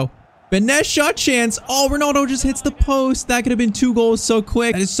 Ronaldo. Finesse shot chance. Oh, Ronaldo just hits the post. That could have been 2 goals so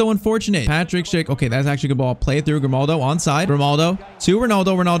quick. That is so unfortunate. Patrick Schick. Okay, that's actually a good ball. Play it through. Grimaldo onside. Grimaldo to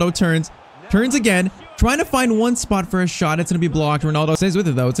Ronaldo. Ronaldo turns. Turns again. Trying to find one spot for a shot. It's going to be blocked. Ronaldo stays with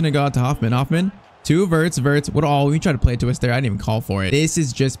it, though. It's going to go out to Hoffman. Hoffman to Wirtz. Wirtz. What? Oh, we tried to play it to us there. I didn't even call for it. This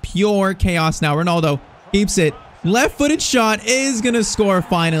is just pure chaos now. Ronaldo keeps it. Left-footed shot is gonna score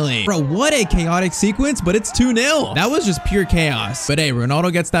finally. Bro, what a chaotic sequence, but it's 2-0. That was just pure chaos. But hey,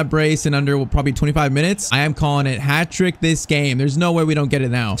 Ronaldo gets that brace in under probably 25 minutes. I am calling it hat trick this game. There's no way we don't get it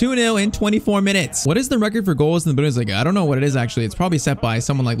now. 2-0 in 24 minutes. What is the record for goals in the Bundesliga? I don't know what it is actually. It's probably set by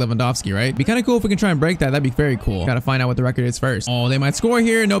someone like Lewandowski, right? Be kind of cool if we can try and break that. That'd be very cool. Gotta find out what the record is first. Oh, they might score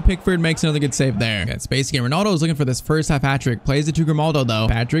here. No, Pickford makes another good save there. Got space again. Ronaldo is looking for this first half hat trick. Plays it to Grimaldo though.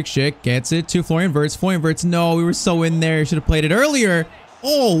 Patrick Schick gets it to Florian Wirtz. Florian Wirtz, no, we were so in there. Should have played it earlier.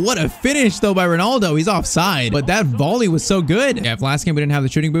 Oh, what a finish though by Ronaldo. He's offside, but that volley was so good. Yeah, if last game we didn't have the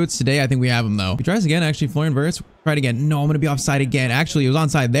shooting boots, today I think we have them though. He tries again, actually. Florian Wirtz. Try it again. No, I'm gonna be offside again. Actually, it was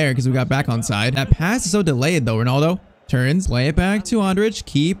onside there because we got back onside. That pass is so delayed though. Ronaldo turns, play it back to Andrich.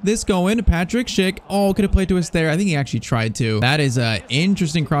 Keep this going. Patrick Schick. Oh, could have played to us there. I think he actually tried to. That is an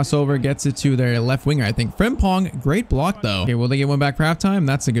interesting crossover. Gets it to their left winger, I think. Frimpong, great block though. Okay, will they get one back for halftime?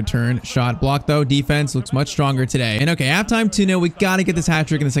 That's a good turn. Shot block though. Defense looks much stronger today. And okay, halftime 2-0. We gotta get this hat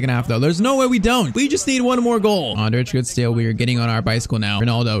trick in the second half though. There's no way we don't. We just need 1 more goal. Andrich, good steal. We are getting on our bicycle now.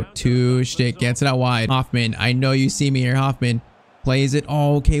 Ronaldo to Schick. Gets it out wide. Hoffman, I know you see me here. Hoffman. Plays it.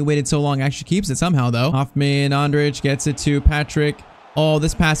 Oh, okay. Waited so long. Actually keeps it somehow, though. Hoffman, Andrich gets it to Patrick. Oh,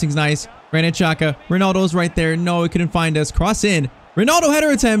 this passing's nice. Granit Xhaka. Ronaldo's right there. No, he couldn't find us. Cross in. Ronaldo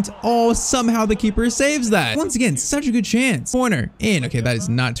header attempt. Oh, somehow the keeper saves that. Once again, such a good chance. Corner. In. Okay, that is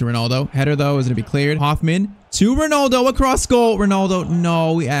not to Ronaldo. Header, though, is going to be cleared. Hoffman to Ronaldo. Across goal. Ronaldo.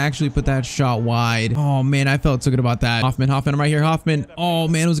 No, we actually put that shot wide. Oh, man, I felt so good about that. Hoffman, I'm right here. Hoffman. Oh,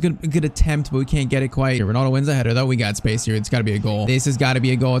 man, it was a good attempt, but we can't get it quite. Here, Ronaldo wins the header, though. We got space here. It's got to be a goal. This has got to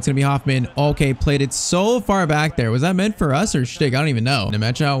be a goal. It's going to be Hoffman. Okay, played it so far back there. Was that meant for us or Schick? I don't even know. And a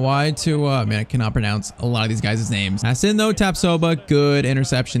match out wide to, man, I cannot pronounce a lot of these guys' names. Pass in, though. Tapsoba. Good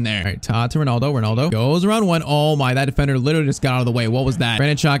interception there. All right, Todd to Ronaldo. Ronaldo goes around 1. Oh, my, that defender literally just got out of the way. What was that?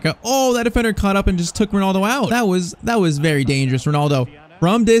 Granit Xhaka. Oh, that defender caught up and just took Ronaldo out. That was very dangerous. Ronaldo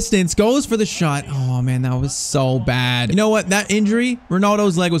from distance goes for the shot. Oh man, that was so bad. You know what? That injury,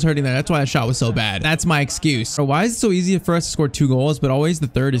 Ronaldo's leg was hurting there. That's why that shot was so bad. That's my excuse. Bro, why is it so easy for us to score 2 goals, but always the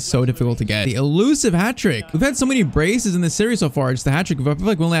third is so difficult to get? The elusive hat trick. We've had so many braces in this series so far. Just the hat trick. I feel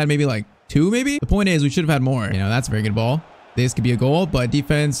like we only had maybe like 2, maybe. The point is we should have had more. You know, that's a very good ball. This could be a goal, but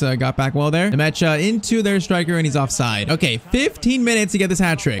defense got back well there. The match into their striker, and he's offside. Okay, 15 minutes to get this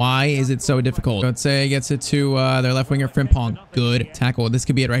hat trick. Why is it so difficult? Let's say gets it to their left winger, Frimpong. Good tackle. This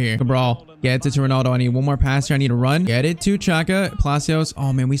could be it right here. Cabral gets it to Ronaldo. I need 1 more pass here. I need to run. Get it to Xhaka. Palacios.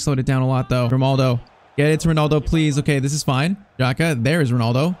 Oh, man, we slowed it down a lot, though. Ronaldo Get it to Ronaldo, please. Okay, this is fine. Xhaka, there is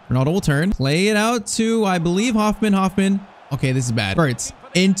Ronaldo. Ronaldo will turn. Play it out to, I believe, Hoffman. Okay, this is bad. Verts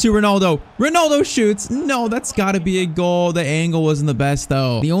into Ronaldo. Ronaldo shoots. No, that's got to be a goal. The angle wasn't the best,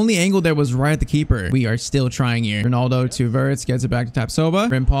 though. The only angle there was right at the keeper. We are still trying here. Ronaldo to Verts, gets it back to Tapsoba.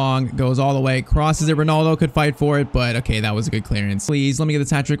 Frimpong goes all the way, crosses it. Ronaldo could fight for it, but okay, that was a good clearance. Please, let me get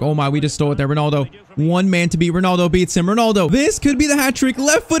this hat trick. Oh my, we just stole it there. Ronaldo, one man to beat. Ronaldo beats him. Ronaldo, this could be the hat trick.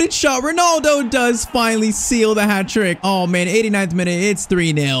 Left-footed shot. Ronaldo does finally seal the hat trick. Oh man, 89th minute. It's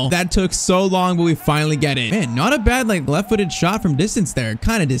 3-0. That took so long, but we finally get it. Man, not a bad like left-footed shot from distance there.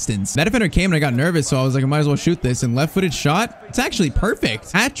 Kind of distance. That defender came and I got nervous, so I was like, I might as well shoot this. And left-footed shot, it's actually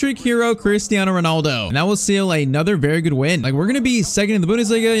perfect. Hat-trick hero Cristiano Ronaldo. And that will seal another very good win. Like, we're going to be second in the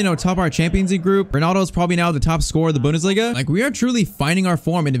Bundesliga, you know, top our Champions League group. Ronaldo's probably now the top scorer of the Bundesliga. Like, we are truly finding our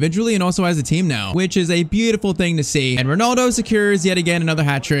form individually and also as a team now, which is a beautiful thing to see. And Ronaldo secures yet again another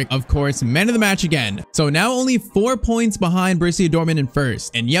hat-trick. Of course, man of the match again. So now only 4 points behind Borussia Dortmund in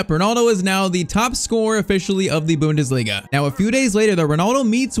first. And yep, Ronaldo is now the top scorer officially of the Bundesliga. Now, a few days later, though, Ronaldo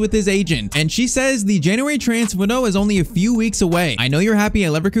meets with his agent, and she says the January transfer window is only a few weeks away. I know you're happy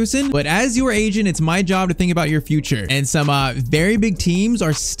at Leverkusen, but as your agent, it's my job to think about your future. And some very big teams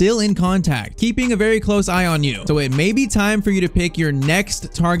are still in contact, keeping a very close eye on you. So it may be time for you to pick your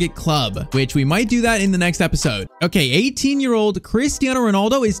next target club, which we might do that in the next episode. Okay, 18-year-old Cristiano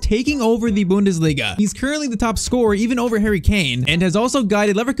Ronaldo is taking over the Bundesliga. He's currently the top scorer, even over Harry Kane, and has also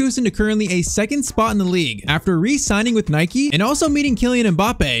guided Leverkusen to currently a second spot in the league after re-signing with Nike and also meeting Kylian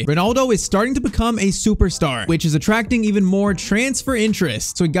Mbappe. Ronaldo is starting to become a superstar, which is attracting even more transfer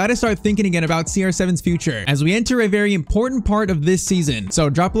interest. So we got to start thinking again about CR7's future as we enter a very important part of this season. So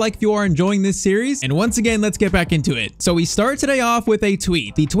drop a like if you are enjoying this series. And once again, let's get back into it. So we start today off with a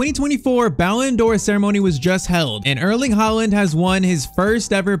tweet. The 2024 Ballon d'Or ceremony was just held, and Erling Haaland has won his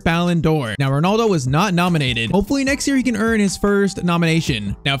first ever Ballon d'Or. Now, Ronaldo was not nominated. Hopefully next year he can earn his first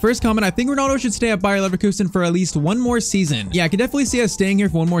nomination. Now, first comment, I think Ronaldo should stay at Bayer Leverkusen for at least one more season. Yeah, I could definitely see us staying here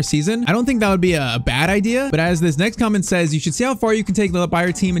for one more season. I don't think that would be a bad idea, but as this next comment says, you should see how far you can take the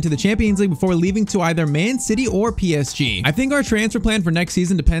Bayer team into the Champions League before leaving to either Man City or PSG. I think our transfer plan for next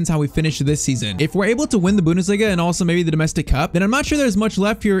season depends how we finish this season. If we're able to win the Bundesliga and also maybe the domestic cup, then I'm not sure there's much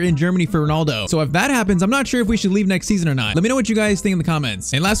left here in Germany for Ronaldo. So if that happens, I'm not sure if we should leave next season or not. Let me know what you guys think in the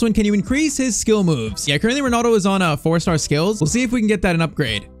comments. And last one, can you increase his skill moves? Yeah, currently Ronaldo is on 4-star skills. We'll see if we can get that an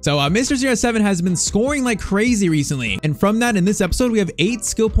upgrade. So Mr. 07 has been scoring like crazy recently. And from that, in this episode, we have 8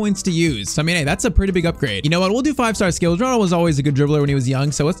 skill points to use. So I mean, hey, that's a pretty big upgrade. You know what? We'll do 5-star skills. Ronaldo was always a good dribbler when he was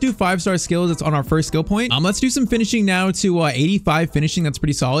young. So let's do 5-star skills. It's on our first skill point. Let's do some finishing now to 85 finishing. That's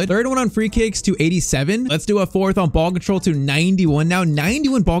pretty solid. Third one on free kicks to 87. Let's do a fourth on ball control to 91. Now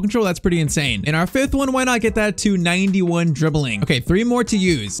 91 ball control, that's pretty insane. And our fifth one, why not get that to 91 dribbling? Okay, 3 more to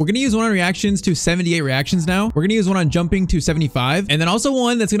use. We're gonna use one on reactions to 78 reactions now. We're gonna use one on jumping to 75. And then also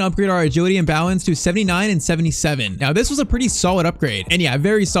one that's gonna upgrade our agility and balance to 79 and 77. Now this was a pretty solid upgrade. And yeah,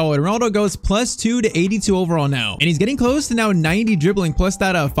 very solid. Ronaldo goes +2 to 82 overall now. And he's getting close to now 90 dribbling plus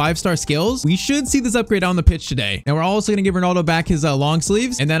that 5-star skills. We should see this upgrade on the pitch today. Now we're also gonna give Ronaldo back his long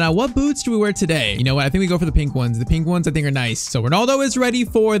sleeves. And then what boots do we wear today? You know what? I think we go for the pink ones. The pink ones I think are nice. So Ronaldo is ready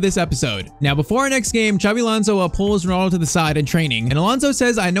for this episode. Now before our next game, Xabi Alonso pulls Ronaldo to the side in training. And Alonso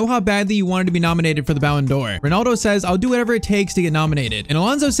says, I know how badly you wanted to be nominated for the Ballon d'Or. Ronaldo says, I'll do whatever it takes to get nominated. And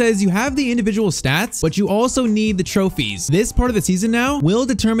Alonso says, you have the individual stats, but you also need the trophies. This part of the season now will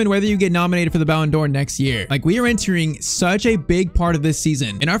determine whether you get nominated for the Ballon d'Or next year. Like, we are entering such a big part of this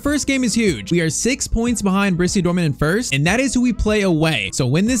season. And our first game is huge. We are 6 points behind Borussia Dortmund in first, and that is who we play away. So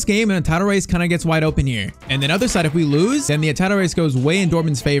win this game and the title race kind of gets wide open here. And then other side, if we lose, then the title race goes way in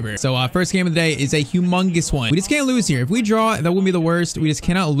Dortmund's favor. So first game of the day is a humongous one. We just can't lose here. If we draw, that wouldn't be the worst. We just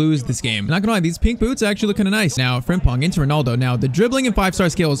cannot lose this game. Not gonna lie, these pink boots actually look kind of nice. Now, Frimpong into Ronaldo. Now, the dribbling and 5-star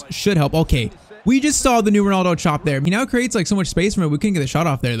skills should help. Okay. We just saw the new Ronaldo chop there. He now creates like so much space from it. We couldn't get the shot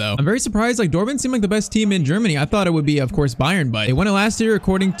off there though. I'm very surprised. Like, Dortmund seemed like the best team in Germany. I thought it would be, of course, Bayern, but they won it last year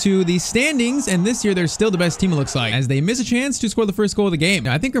according to the standings. And this year they're still the best team, it looks like, as they miss a chance to score the first goal of the game.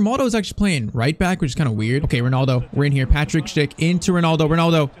 Now, I think Ronaldo is actually playing right back, which is kind of weird. Okay, Ronaldo, we're in here. Patrick Schick into Ronaldo.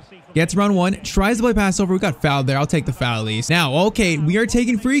 Ronaldo gets round one, tries to play pass over. We got fouled there. I'll take the foul at least. Now, okay, we are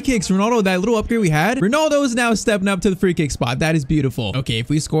taking free kicks. Ronaldo, that little upgrade we had, Ronaldo is now stepping up to the free kick spot. That is beautiful. Okay, if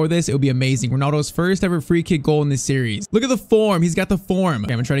we score this, it would be amazing. Ronaldo's first ever free kick goal in this series. Look at the form. He's got the form.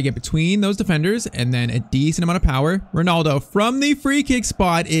 Okay, I'm gonna try to get between those defenders and then a decent amount of power. Ronaldo from the free kick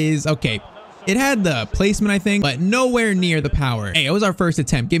spot is okay. It had the placement, I think, but nowhere near the power. Hey, it was our first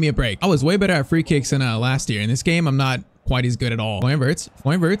attempt. Give me a break. I was way better at free kicks than last year. In this game, I'm not quite as good at all.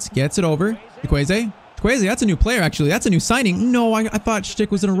 Florian Wirtz gets it over. Chukwueze Chikwueze, that's a new player, actually. That's a new signing. No, I thought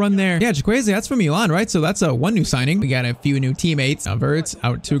Stick was going to run there. Yeah, Chikwueze, that's from Milan, right? So that's one new signing. We got a few new teammates. Now, Verts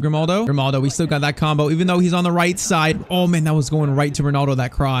out to Grimaldo. Grimaldo, we still got that combo, even though he's on the right side. Oh, man, that was going right to Ronaldo,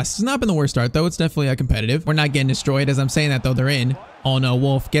 that cross. It's not been the worst start, though. It's definitely competitive. We're not getting destroyed. As I'm saying that, though, they're in. Oh no,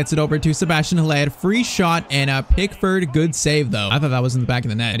 Wolf gets it over to Sebastian Haller. Free shot and Pickford. Good save though. I thought that was in the back of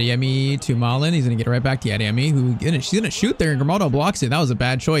the net. Adeyemi to Malin. He's gonna get it right back to Adeyemi, who she's gonna shoot there, and Grimaldo blocks it. That was a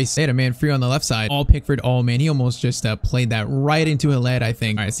bad choice. They had a man free on the left side. All Pickford. Oh man, he almost just played that right into Haller, I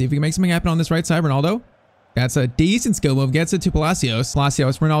think. All right, see if we can make something happen on this right side. Ronaldo. That's a decent skill move. Gets it to Palacios.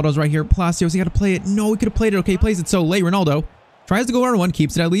 Palacios. Ronaldo's right here. Palacios. He got to play it. No, he could have played it. Okay, he plays it so late. Ronaldo. Tries to go R1,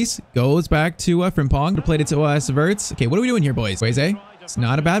 keeps it at least. Goes back to Frimpong. Played it to Verts. Okay, what are we doing here, boys? Chikwueze. It's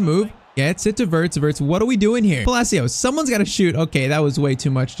not a bad move. Gets it to Verts. Verts, what are we doing here? Palacios, someone's got to shoot. Okay, that was way too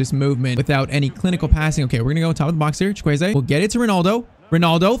much just movement without any clinical passing. Okay, we're going to go on top of the box here. Chikwueze will get it to Ronaldo.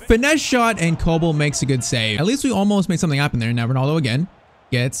 Ronaldo, finesse shot, and Kobel makes a good save. At least we almost made something happen there. Now Ronaldo again.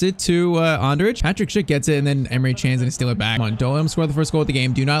 Gets it to Andrich. Patrick Schick gets it, and then Emre Can's gonna steal it back. Come on, don't let them score the first goal of the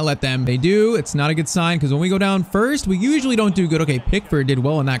game. Do not let them. They do. It's not a good sign, because when we go down first, we usually don't do good. Okay, Pickford did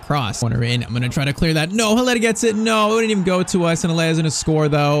well in that cross. Corner in. I'm gonna try to clear that. No, Haller gets it. No, it didn't even go to us, and Haller's gonna score,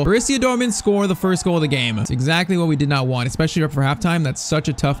 though. Borussia Dortmund score the first goal of the game. That's exactly what we did not want, especially up for halftime. That's such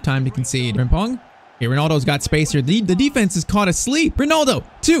a tough time to concede. Frimpong. Okay, Ronaldo's got space here. The defense is caught asleep. Ronaldo,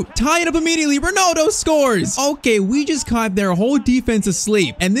 2, tie it up immediately. Ronaldo scores. Okay, we just caught their whole defense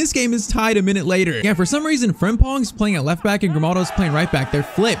asleep, and this game is tied a minute later. Yeah, for some reason, Frimpong's playing at left back and Grimaldo's playing right back. They're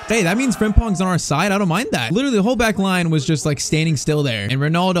flipped. Hey, that means Frimpong's on our side. I don't mind that. Literally, the whole back line was just like standing still there. And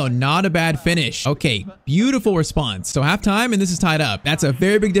Ronaldo, not a bad finish. Okay, beautiful response. So halftime, and this is tied up. That's a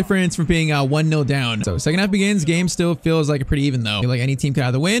very big difference from being 1-0 down. So second half begins. Game still feels like pretty even, though. I feel like any team could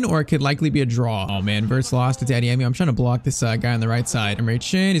either win or it could likely be a draw. Oh, man. Verts lost to Adeyemi. I'm trying to block this guy on the right side. Emre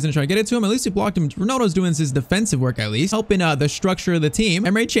Can, he's gonna try to get it to him. At least he blocked him. Ronaldo's doing his defensive work, at least helping the structure of the team.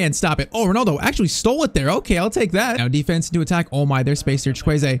 Emre Can, stop it. Oh, Ronaldo actually stole it there. Okay, I'll take that. Now defense into attack. Oh my, there's space here.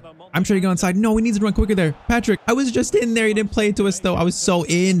 Chikwueze. I'm trying to go inside. No, he needs to run quicker there. Patrick, I was just in there. He didn't play it to us, though. I was so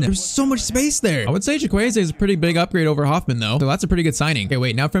in. There's so much space there. I would say Chikwueze is a pretty big upgrade over Hoffman, though. So that's a pretty good signing. Okay,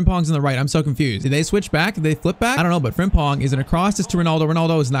 wait. Now Frimpong's on the right. I'm so confused. Did they switch back? Did they flip back? I don't know, but Frimpong is going to cross this to Ronaldo.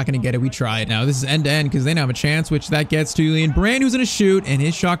 Ronaldo is not going to get it. We tried. Now this is end-to-end because they don't have a chance, which that gets to Julian Brand, who's going to shoot, and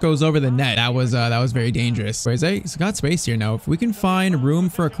his shot goes over the net. That was very dangerous. Chikwueze's got space here now. If we can find room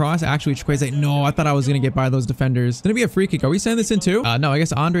for a cross, actually, Chikwueze, no, I thought I was going to get by those defenders. It's going to be a free kick. Are we sending this in too? No, I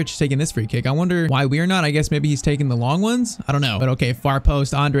guess Andrich is taking this free kick. I wonder why we are not. I guess maybe he's taking the long ones. I don't know. But okay, far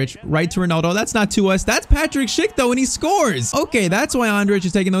post, Andrich, right to Ronaldo. That's not to us. That's Patrick Schick, though, and he scores. Okay, that's why Andrich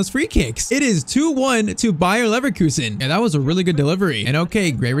is taking those free kicks. It is 2-1 to Bayer Leverkusen. And that was a really good delivery. And okay,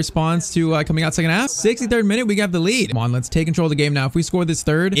 great response to coming out second half. 63rd minute, we got the lead. Come on, let's take control of the game now. If we score this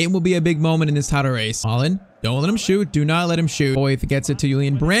third, it will be a big moment in this title race. Holland. Don't let him shoot. Do not let him shoot. Boyth gets it to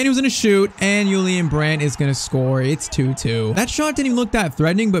Julian Brand, who's going to shoot, and Julian Brand is going to score. It's 2-2. That shot didn't even look that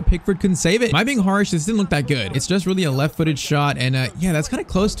threatening, but Pickford couldn't save it. Am I being harsh? This didn't look that good. It's just really a left-footed shot, and yeah, that's kind of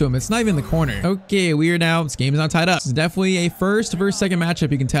close to him. It's not even in the corner. Okay, we are now. This game is not tied up. This is definitely a first versus second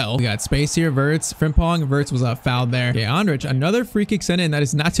matchup, you can tell. We got space here. Verts, Frimpong. Verts was fouled there. Okay, Andrich, another free kick sent in. That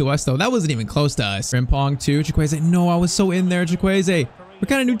is not to us, though. That wasn't even close to us. Frimpong to Chikwueze. No, I was so in there, Chikwueze. We're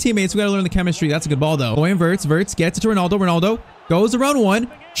kind of new teammates. We got to learn the chemistry. That's a good ball, though. Going Verts. Verts gets it to Ronaldo. Ronaldo goes around one.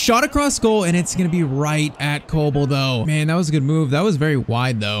 Shot across goal, and it's going to be right at Kobel, though. Man, that was a good move. That was very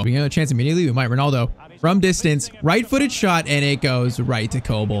wide, though. We got a chance immediately. We might. Ronaldo. From distance, right-footed shot, and it goes right to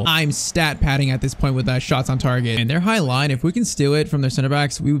Kobel. I'm stat padding at this point with shots on target. And their high line, if we can steal it from their center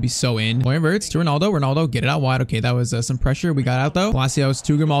backs, we would be so in. Going Verts to Ronaldo. Ronaldo, get it out wide. Okay, that was some pressure. We got out, though. Palacios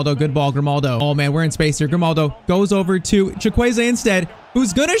to Grimaldo. Good ball, Grimaldo. Oh, man, we're in space here. Grimaldo goes over to Chikwueze instead,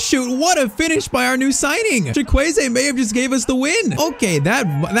 who's gonna shoot. What a finish by our new signing. Chikwueze may have just gave us the win. Okay,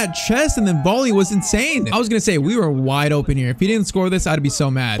 that chest and then volley was insane. I was gonna say, we were wide open here. If he didn't score this, I'd be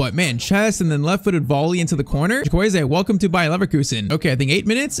so mad. But man, chest and then left-footed volley into the corner. Chikwueze, welcome to Bayer Leverkusen. Okay, I think 8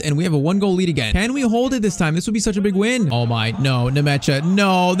 minutes, and we have a 1-goal lead again. Can we hold it this time? This would be such a big win. Oh my, no, Nemecha.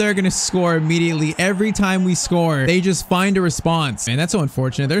 No, they're gonna score immediately. Every time we score, they just find a response. Man, that's so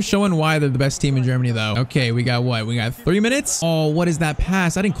unfortunate. They're showing why they're the best team in Germany, though. Okay, we got what? We got 3 minutes? Oh, what is that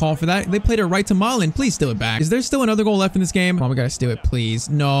pass? I didn't call for that. They played it right to Malin. Please steal it back. Is there still another goal left in this game? Come on, we gotta steal it, please.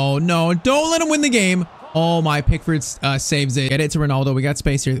 No, no, don't let him win the game. Oh my, Pickford saves it. Get it to Ronaldo. We got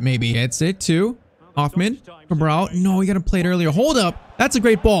space here, maybe. Gets it to Hoffman. Cabral. No, we gotta play it earlier. Hold up. That's a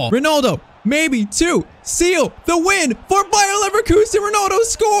great ball. Ronaldo maybe 2. Seal the win for Bayer Leverkusen. Ronaldo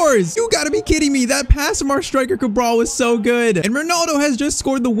scores. You gotta be kidding me. That pass from our striker Cabral was so good. And Ronaldo has just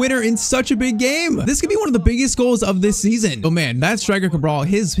scored the winner in such a big game. This could be one of the biggest goals of this season. Oh man, that striker Cabral,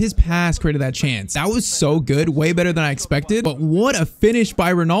 his pass created that chance. That was so good. Way better than I expected. But what a finish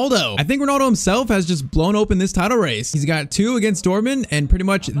by Ronaldo. I think Ronaldo himself has just blown open this title race. He's got 2 against Dortmund, and pretty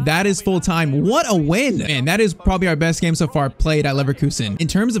much that is full time. What a win. Man, that is probably our best game so far played at Leverkusen in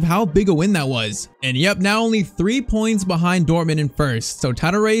terms of how big a win that was. And yep, now only 3 points behind Dortmund in first. So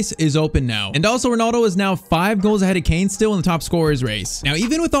title race is open now. And also Ronaldo is now 5 goals ahead of Kane still in the top scorers race. Now,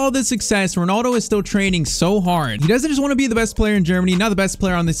 even with all this success, Ronaldo is still training so hard. He doesn't just want to be the best player in Germany, not the best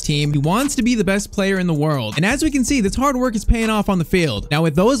player on this team. He wants to be the best player in the world. And as we can see, this hard work is paying off on the field. Now,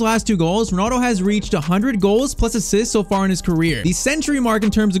 with those last 2 goals, Ronaldo has reached 100 goals plus assists so far in his career. The century mark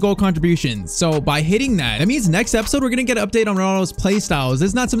in terms of goal contributions. So by hitting that means next episode, we're going to get an update on Ronaldo's play styles. This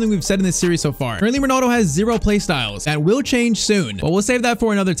is not something we've said in this series so far. Currently, Ronaldo has 0 play styles. That will change soon, but we'll save that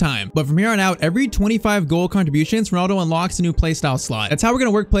for another time. But from here on out, every 25 goal contributions, Ronaldo unlocks a new playstyle slot. That's how we're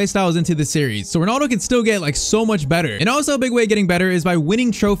gonna work playstyles into this series. So Ronaldo can still get like so much better. And also a big way of getting better is by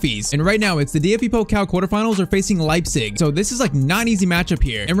winning trophies. And right now it's the DFB Pokal quarterfinals are facing Leipzig. So this is like not an easy matchup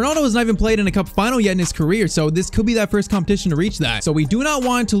here. And Ronaldo has not even played in a cup final yet in his career. So this could be that first competition to reach that. So we do not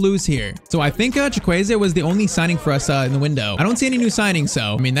want to lose here. So I think Chukwueze was the only signing for us in the window. I don't see any new signings.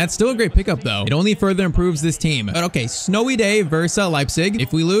 So I mean, that's still a great pickup though. It only further improves this team. But okay, snowy day versus Leipzig.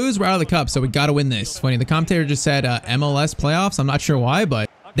 If we lose, we're out of the cup, so we gotta win this. Funny, the commentator just said MLS playoffs. I'm not sure why, but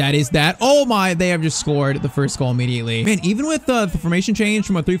that is that. Oh my, they have just scored the first goal immediately. Man, even with the formation change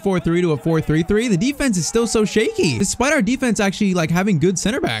from a 3-4-3 to a 4-3-3, the defense is still so shaky, despite our defense actually like having good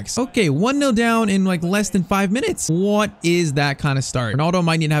center backs. Okay, 1-0 down in like less than 5 minutes. What is that kind of start? Ronaldo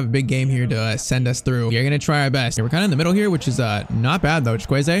might need to have a big game here to send us through. We're gonna try our best. Okay, we're kind of in the middle here, which is not bad though.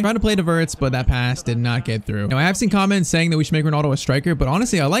 Chukwueze trying to play diverts, but that pass did not get through. Now, I have seen comments saying that we should make Ronaldo a striker, but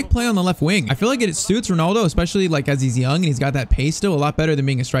honestly, I like playing on the left wing. I feel like it suits Ronaldo, especially like as he's young and he's got that pace still, a lot better than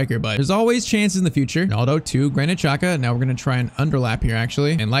being a striker, but there's always chances in the future. Ronaldo to Granit Xhaka. Now we're going to try and underlap here,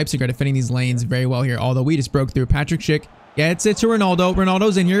 actually. And Leipzig are defending these lanes very well here, although we just broke through. Patrick Schick gets it to Ronaldo.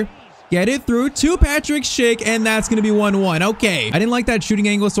 Ronaldo's in here. Get it through to Patrick Schick, and that's going to be 1-1. Okay, I didn't like that shooting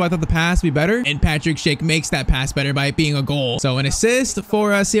angle, so I thought the pass would be better, and Patrick Schick makes that pass better by it being a goal. So an assist for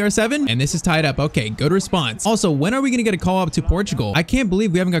CR7, and this is tied up. Okay, good response. Also, when are we going to get a call up to Portugal? I can't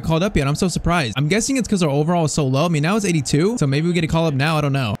believe we haven't got called up yet. I'm so surprised. I'm guessing it's because our overall is so low. I mean, now it's 82, so maybe we get a call up now. I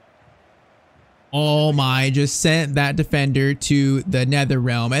don't know. Oh my, just sent that defender to the nether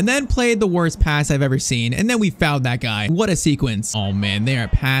realm and then played the worst pass I've ever seen. And then we fouled that guy. What a sequence. Oh man, they are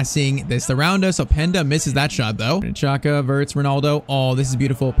passing this around us. Openda misses that shot though. Xhaka verts Ronaldo. Oh, this is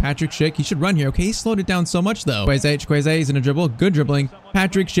beautiful. Patrick Schick, he should run here. Okay, he slowed it down so much though. Chukwueze is in a dribble. Good dribbling.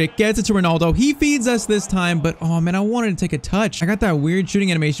 Patrick Schick gets it to Ronaldo. He feeds us this time, but oh man, I wanted to take a touch. I got that weird shooting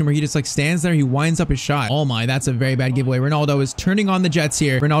animation where he just like stands there. He winds up his shot. Oh my, that's a very bad giveaway. Ronaldo is turning on the Jets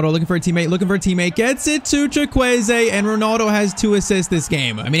here. Ronaldo looking for a teammate, gets it to Chukwueze, and Ronaldo has 2 assists this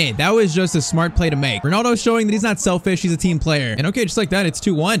game. I mean, hey, that was just a smart play to make. Ronaldo showing that he's not selfish. He's a team player. And okay, just like that, it's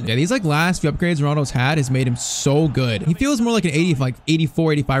 2-1. Yeah, these like last few upgrades Ronaldo's had has made him so good. He feels more like an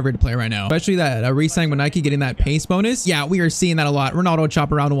 84, 85 rated player right now. Especially that re-signing with Nike getting that pace bonus. Yeah, we are seeing that a lot. Ronaldo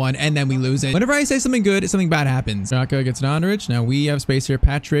chop around one, and then we lose it. Whenever I say something good, something bad happens. Xhaka gets it on Rich. Now we have space here.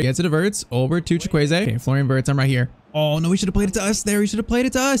 Patrick gets it to Verts over to Chukwueze. Okay, Florian Verts, I'm right here. Oh no, we should have played it to us there. We should have played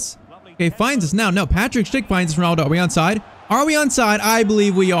it to us. Okay, finds us now. No, Patrick Schick finds us. Ronaldo, are we onside? Are we onside? I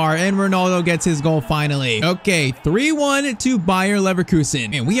believe we are. And Ronaldo gets his goal finally. Okay, 3-1 to Bayer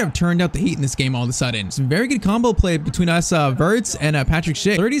Leverkusen. Man, we have turned out the heat in this game all of a sudden. Some very good combo play between us, Verts and Patrick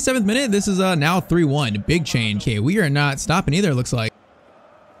Schick. 37th minute, this is now 3-1. Big change. Okay, we are not stopping either, it looks like.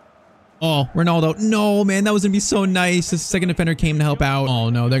 Oh, Ronaldo. No, man, that was going to be so nice. The second defender came to help out. Oh,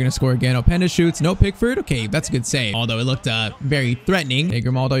 no, they're going to score again. Openda shoots. No, Pickford. Okay, that's a good save. Although it looked very threatening. Hey,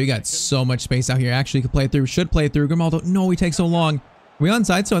 Grimaldo, you got so much space out here. Actually, could play through. Should play through. Grimaldo. No, we take so long. Are we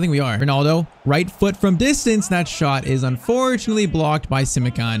onside? So I think we are. Ronaldo, right foot from distance. That shot is unfortunately blocked by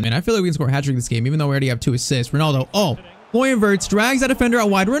Simikan. Man, I feel like we can score a hat-trick this game, even though we already have 2 assists. Ronaldo. Oh. Florian Verts drags that defender out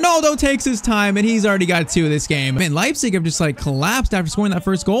wide. Ronaldo takes his time, and he's already got 2 this game. Man, Leipzig have just like collapsed after scoring that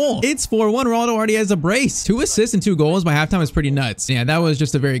first goal. It's 4-1. Ronaldo already has a brace. 2 assists and 2 goals by halftime is pretty nuts. Yeah, that was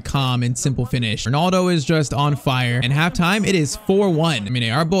just a very calm and simple finish. Ronaldo is just on fire. And halftime, it is 4-1. I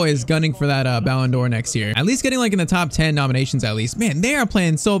mean, our boy is gunning for that Ballon d'Or next year. At least getting like in the top 10 nominations at least. Man, they are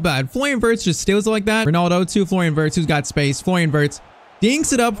playing so bad. Florian Verts just steals it like that. Ronaldo to Florian Verts, who's got space. Florian Verts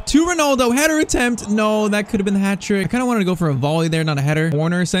dinks it up to Ronaldo. Header attempt. No, that could have been the hat trick. I kind of wanted to go for a volley there, not a header.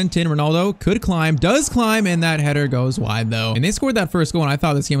 Corner sent in. Ronaldo could climb, does climb, and that header goes wide though. And they scored that first goal, and I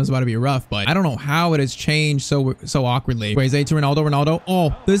thought this game was about to be rough, but I don't know how it has changed so awkwardly. Chukwueze to Ronaldo. Ronaldo.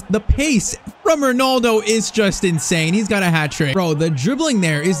 Oh, the pace from Ronaldo is just insane. He's got a hat trick. Bro, the dribbling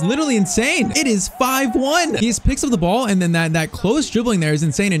there is literally insane. It is 5-1. He just picks up the ball, and then that close dribbling there is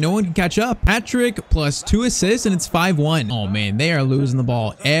insane, and no one can catch up. Hat trick plus 2 assists, and it's 5-1. Oh man, they are losing the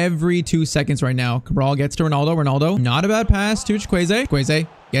ball every 2 seconds right now. Cabral gets to Ronaldo. Ronaldo, not a bad pass to Chukwueze. Chukwueze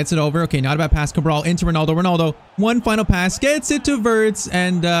gets it over. Okay, not a bad pass. Cabral into Ronaldo. Ronaldo, one final pass, gets it to Verts,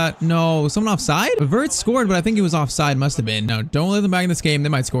 and no, someone offside? Verts scored, but I think he was offside. Must have been. No, don't let them back in this game. They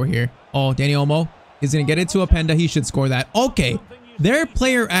might score here. Oh, Danny Olmo is going to get it to Openda. He should score that. Okay. Their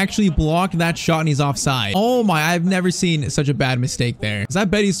player actually blocked that shot and he's offside. Oh my, I've never seen such a bad mistake there. Because I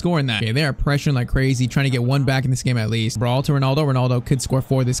bet he's scoring that. Okay, they are pressuring like crazy, trying to get one back in this game at least. Brawl to Ronaldo. Ronaldo could score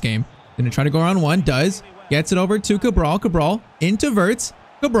 4 this game. Gonna try to go around 1. Does. Gets it over to Cabral. Cabral into Verts.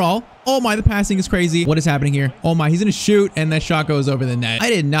 Cabral. Oh my, the passing is crazy. What is happening here? Oh my, he's gonna shoot and that shot goes over the net.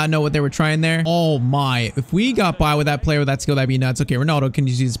 I did not know what they were trying there. Oh my, if we got by with that player with that skill, that'd be nuts. Okay, Ronaldo can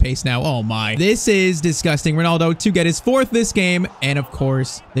use his pace now. Oh my, this is disgusting. Ronaldo to get his 4th this game, and of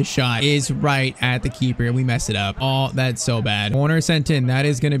course the shot is right at the keeper. We messed it up. Oh, that's so bad. Corner sent in. That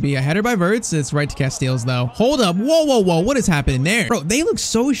is gonna be a header by Verts. It's right to Casteels though. Hold up. Whoa, whoa, whoa. What is happening there? Bro, they look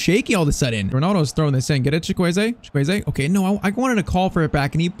so shaky all of a sudden. Ronaldo's throwing this in. Get it, Chukwueze. Chukwueze. Okay, no, I wanted to call for it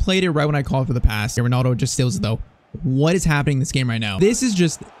back, and he played it right when I called for the pass. Here, Ronaldo just steals it though. What is happening in this game right now? This is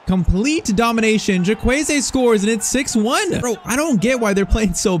just complete domination. Chukwueze scores and it's 6-1. Bro, I don't get why they're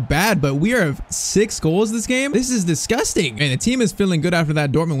playing so bad, but we are 6 goals this game. This is disgusting. Man, the team is feeling good after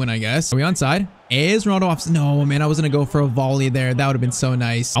that Dortmund win, I guess. Are we onside? Is Ronaldo off? No, man, I was going to go for a volley there. That would have been so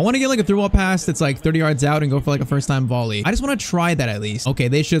nice. I want to get like a through-ball pass that's like 30 yards out and go for like a first-time volley. I just want to try that at least. Okay,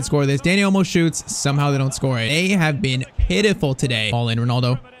 they should score this. Danny almost shoots. Somehow they don't score it. They have been pitiful today. Ball in,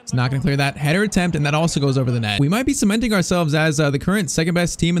 Ronaldo. It's not going to clear that header attempt, and that also goes over the net. We might be cementing ourselves as the current 2nd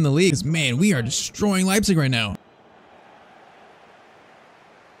best team in the league. Because, man, we are destroying Leipzig right now.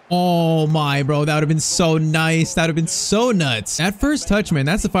 Oh my, bro, that would have been so nice. That would have been so nuts. That first touch, man,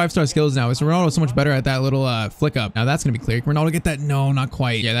 that's the 5-star skills now. It's Ronaldo so much better at that little flick up. Now that's gonna be clear. Can Ronaldo get that? No, not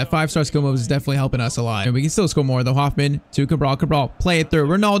quite. Yeah, that 5-star skill move is definitely helping us a lot. And we can still score more though. Hoffman to Cabral. Cabral, play it through.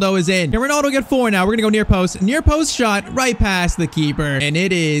 Ronaldo is in. Can Ronaldo get 4 now? We're gonna go near post. Near post shot right past the keeper. And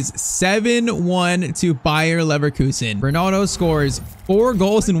it is 7-1 to Bayer Leverkusen. Ronaldo scores 4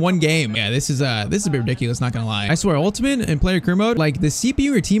 goals in 1 game. Yeah, this is a bit ridiculous, not gonna lie. I swear, ultimate and player career mode, like the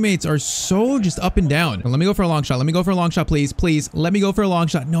CPU or teammates are so just up and down. Let me go for a long shot. Let me go for a long shot, please. Please, let me go for a long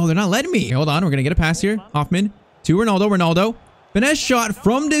shot. No, they're not letting me. Okay, hold on. We're gonna get a pass here. Hoffman to Ronaldo. Ronaldo. Finesse shot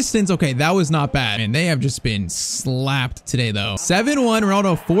from distance. Okay, that was not bad. Man, they have just been slapped today, though. 7-1.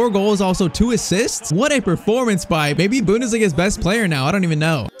 Ronaldo, 4 goals, also 2 assists. What a performance by maybe Bundesliga's best player now. I don't even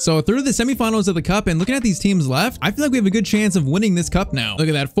know. So through the semifinals of the cup and looking at these teams left, I feel like we have a good chance of winning this cup now. Look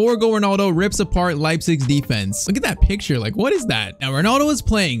at that. 4-goal Ronaldo rips apart Leipzig's defense. Look at that picture. Like, what is that? Now, Ronaldo is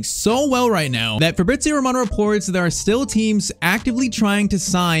playing so well right now that Fabrizio Romano reports there are still teams actively trying to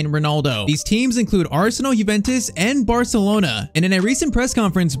sign Ronaldo. These teams include Arsenal, Juventus, and Barcelona. And in a recent press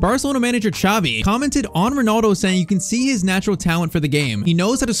conference, Barcelona manager Xavi commented on Ronaldo saying you can see his natural talent for the game. He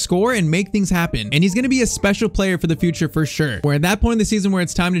knows how to score and make things happen, and he's going to be a special player for the future for sure. We're at that point in the season where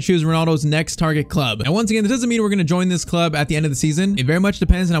it's time to choose Ronaldo's next target club. Now, once again, this doesn't mean we're going to join this club at the end of the season. It very much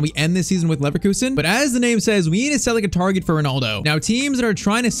depends on how we end this season with Leverkusen, but as the name says, we need to set like a target for Ronaldo. Now, teams that are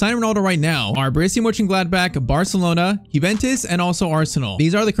trying to sign Ronaldo right now are Borussia Mönchengladbach, Barcelona, Juventus, and also Arsenal.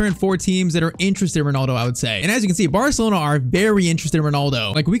 These are the current 4 teams that are interested in Ronaldo, I would say. And as you can see, Barcelona are very interested in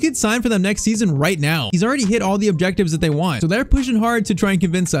Ronaldo. Like, we could sign for them next season right now. He's already hit all the objectives that they want. So they're pushing hard to try and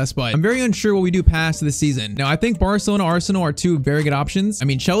convince us, but I'm very unsure what we do past this season. Now, I think Barcelona, Arsenal are 2 very good options. I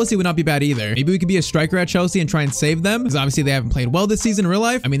mean, Chelsea would not be bad either. Maybe we could be a striker at Chelsea and try and save them, because obviously they haven't played well this season in real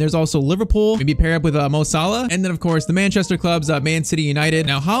life. I mean, there's also Liverpool. Maybe pair up with Mo Salah. And then, of course, the Manchester clubs, Man City, United.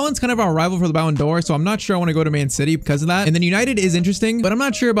 Now, Haaland's kind of our rival for the Ballon d'Or, so I'm not sure I want to go to Man City because of that. And then United is interesting, but I'm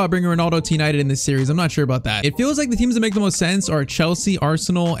not sure about bringing Ronaldo to United in this series. I'm not sure about that. It feels like the teams that make the most sense are Chelsea,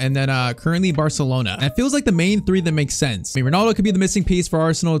 Arsenal, and then currently Barcelona. That feels like the main 3 that makes sense. I mean, Ronaldo could be the missing piece for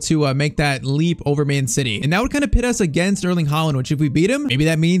Arsenal to make that leap over Man City. And that would kind of pit us against Erling Haaland, which if we beat him, maybe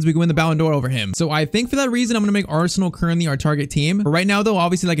that means we can win the Ballon d'Or over him. So I think for that reason, I'm going to make Arsenal currently our target team. But right now, though,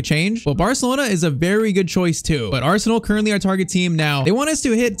 obviously like a change. Well, Barcelona is a very good choice too. But Arsenal currently our target team now. They want us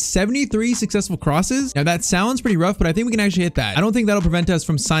to hit 73 successful crosses. Now that sounds pretty rough, but I think we can actually hit that. I don't think that'll prevent us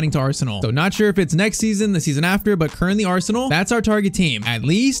from signing to Arsenal. So not sure if it's next season, the season after, but currently Arsenal That's our target team, at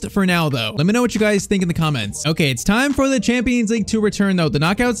least for now though. Let me know what you guys think in the comments. Okay, it's time for the Champions League to return though. The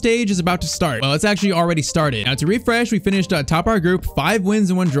knockout stage is about to start. Well, it's actually already started. Now to refresh, we finished top our group, 5 wins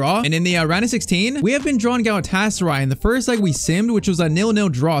and 1 draw. And in the round of 16, we have been drawn Galatasaray. In the first leg we simmed, which was a 0-0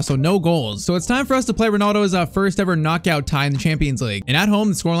 draw, so no goals. So it's time for us to play Ronaldo's first ever knockout tie in the Champions League. And at home,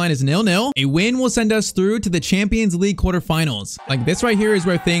 the scoreline is 0-0. A win will send us through to the Champions League quarterfinals. Like this right here is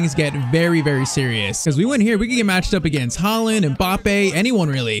where things get very, very serious. Because we win here, we can get matched up against Haaland, Mbappe, anyone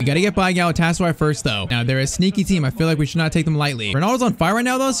really. We gotta get by Galatasaray first though. Now they're a sneaky team. I feel like we should not take them lightly. Ronaldo's on fire right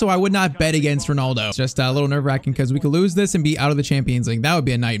now though, so I would not bet against Ronaldo. It's just a little nerve-wracking because we could lose this and be out of the Champions League. That would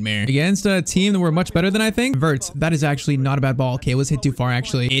be a nightmare. Against a team that were much better than I think. Verts, that is actually not a bad ball. Okay, it was hit too far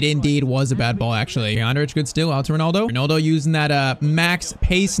actually. It indeed was a bad ball actually. Andrich good steal out to Ronaldo. Ronaldo using that max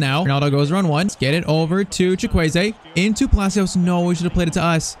pace now. Ronaldo goes around 1. Let's get it over to Chukwueze. Into Palacios. No, we should have played it to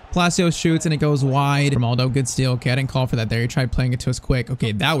us. Palacios shoots and it goes wide. Ronaldo, good steal. Okay, I didn't call for that there. He tried playing it to us quick.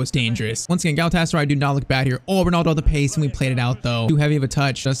 Okay, that was dangerous. Once again, Galatasaray do not look bad here. Oh, Ronaldo the pace and we played it out though. Too heavy of a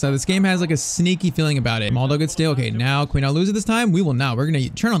touch. Just this game has like a sneaky feeling about it. Ronaldo, good steal. Okay, now can we not lose it this time? We will not. We're gonna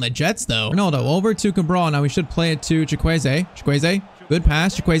turn on the Jets though. Ronaldo over to Cabral. Now we should play it to Chukwueze. Chukwueze, good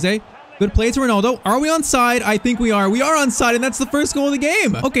pass. Chukwueze. Good play to Ronaldo. Are we onside? I think we are. We are onside, and that's the first goal of the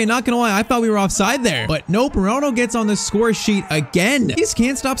game. Okay, not gonna lie. I thought we were offside there. But nope, Ronaldo gets on the score sheet again. He just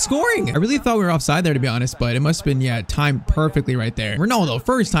can't stop scoring. I really thought we were offside there, to be honest, but it must have been, yeah, timed perfectly right there. Ronaldo,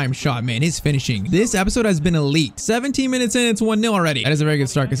 first time shot, man. His finishing. This episode has been elite. 17 minutes in, it's 1-0 already. That is a very good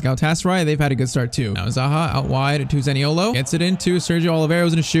start because Galatasaray, they've had a good start too. Now Zaha out wide to Zaniolo. Gets it into Sergio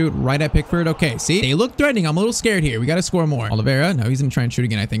Oliveira's gonna shoot right at Pickford. Okay, see? They look threatening. I'm a little scared here. We gotta score more. Oliveira, no, he's gonna try and shoot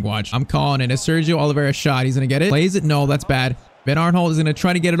again, I think. Watch. I'm calling it. As Sergio Oliveira shot. He's gonna get it. Plays it. No, that's bad. Ben Arnold is gonna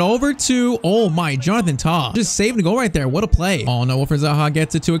try to get it over to, oh my, Jonathan Tah. Just saved the goal right there. What a play. Oh no, Wilfred Zaha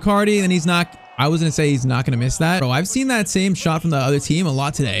gets it to Icardi, and he's not. I was gonna say he's not gonna miss that. Bro, I've seen that same shot from the other team a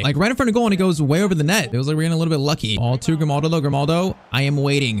lot today. Like right in front of goal, and it goes way over the net. It was like we're getting a little bit lucky. All to Grimaldo though. Grimaldo, I am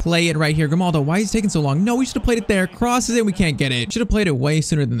waiting. Play it right here. Grimaldo, why is he taking so long? No, we should have played it there. Crosses it. We can't get it. Should have played it way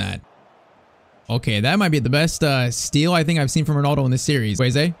sooner than that. Okay, that might be the best steal I think I've seen from Ronaldo in this series.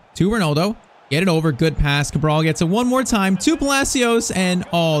 Chukwueze to Ronaldo. Get it over. Good pass. Cabral gets it one more time to Palacios. And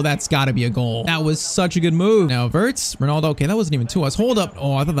oh, that's got to be a goal. That was such a good move. Now, Verts. Ronaldo. Okay, that wasn't even to us. Hold up.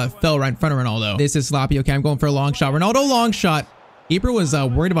 Oh, I thought that fell right in front of Ronaldo. This is sloppy. Okay, I'm going for a long shot. Ronaldo, long shot. Keeper was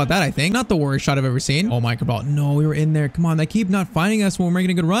worried about that, I think. Not the worst shot I've ever seen. Oh my, Cabral. No, we were in there. Come on. They keep not finding us when we're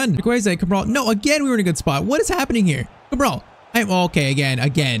making a good run. Chukwueze, Cabral. No, again, we were in a good spot. What is happening here? Cabral. Okay, again.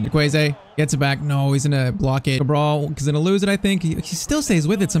 Chukwueze gets it back. No, he's gonna block it. Cabral is gonna lose it, I think. He still stays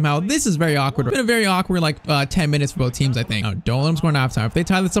with it somehow. This is very awkward. It's been a very awkward, like, 10 minutes for both teams, I think. No, don't let them score in halftime. If they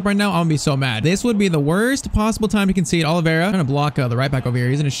tie this up right now, I'm gonna be so mad. This would be the worst possible time to concede. Oliveira trying to block the right back over here.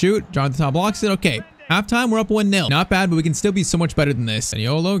 He's gonna shoot. Jonathan Tah blocks it. Okay. Halftime, we're up 1-0. Not bad, but we can still be so much better than this.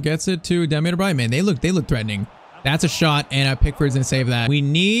 Zaniolo gets it to Demi Bright. Man, they look threatening. That's a shot, and Pickford's gonna save that. We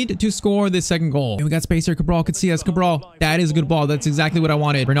need to score this second goal. And we got space here. Cabral could see us. Cabral, that is a good ball. That's exactly what I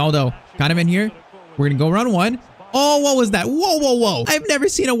wanted. Ronaldo, kind of in here. We're gonna go around 1. Oh, what was that? Whoa, whoa, whoa. I've never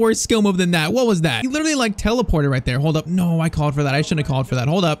seen a worse skill move than that. What was that? He literally like teleported right there. Hold up. No, I called for that. I shouldn't have called for that.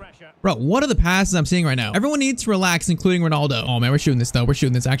 Hold up. Bro, what are the passes I'm seeing right now? Everyone needs to relax, including Ronaldo. Oh man, we're shooting this though. We're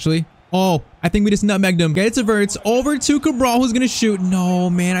shooting this actually. Oh, I think we just nutmegged him. Get it to Verts. Over to Cabral, who's going to shoot. No,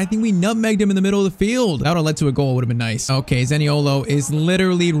 man. I think we nutmegged him in the middle of the field. That would have led to a goal. Would have been nice. Okay, Zaniolo is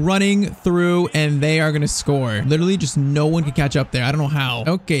literally running through, and they are going to score. Literally, just no one can catch up there. I don't know how.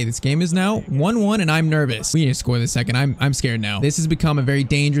 Okay, this game is now 1-1, and I'm nervous. We need to score this second. I'm scared now. This has become a very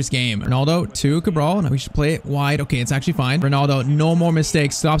dangerous game. Ronaldo to Cabral. Now we should play it wide. Okay, it's actually fine. Ronaldo, no more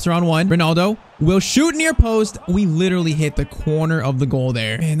mistakes. Stops around 1. Ronaldo will shoot near post. We literally hit the corner of the goal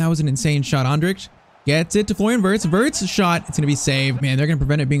there. Man, that was an insane shot. Andrich gets it to Florian Verts. Verts shot. It's going to be saved. Man, they're going to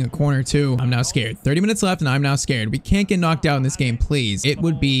prevent it being a corner too. I'm now scared. 30 minutes left and I'm now scared. We can't get knocked out in this game, please. It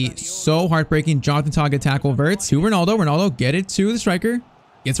would be so heartbreaking. Jonathan Tah tackle Verts to Ronaldo. Ronaldo, get it to the striker.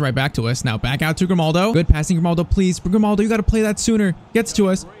 Gets right back to us. Now back out to Grimaldo. Good passing, Grimaldo, please. Grimaldo, you got to play that sooner. Gets to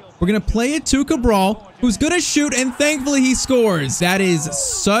us. We're going to play it to Cabral, who's going to shoot, and thankfully he scores. That is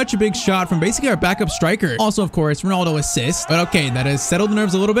such a big shot from basically our backup striker. Also, of course, Ronaldo assists. But okay, that has settled the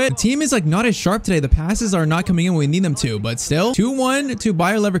nerves a little bit. The team is like not as sharp today. The passes are not coming in when we need them to, but still 2-1 to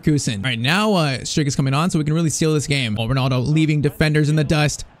Bayer Leverkusen. All right, now streak is coming on, so we can really steal this game. Oh, Ronaldo leaving defenders in the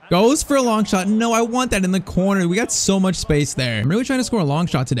dust. Goes for a long shot. No, I want that in the corner. We got so much space there. I'm really trying to score a long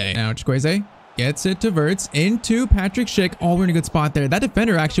shot today. Now, Chukwueze. Gets it to Verts, into Patrick Schick. Oh, we're in a good spot there. That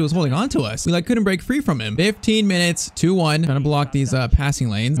defender actually was holding on to us. We like couldn't break free from him. 15 minutes, 2-1. Trying to block these passing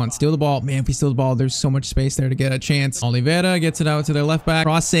lanes. Come on, steal the ball. Man, if we steal the ball, there's so much space there to get a chance. Oliveira gets it out to their left back.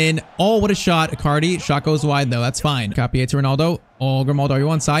 Cross in. Oh, what a shot. Icardi. Shot goes wide though. That's fine. Copy it to Ronaldo. Oh, Grimaldo, you're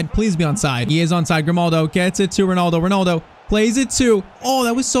onside. Please be onside. He is onside. Grimaldo gets it to Ronaldo. Ronaldo plays it too. Oh,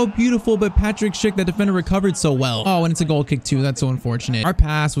 that was so beautiful, but Patrick Schick, that defender, recovered so well. Oh, and it's a goal kick too. That's so unfortunate. Our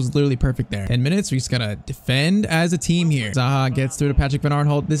pass was literally perfect there. 10 minutes. We just gotta defend as a team here. Zaha gets through to Patrick Van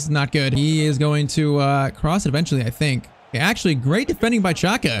Aanholt. This is not good. He is going to cross it eventually, I think. Okay, actually, great defending by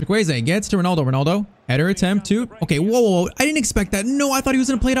Xhaka. Chukwueze gets to Ronaldo. Ronaldo. Header attempt too. Okay, whoa. I didn't expect that. No, I thought he was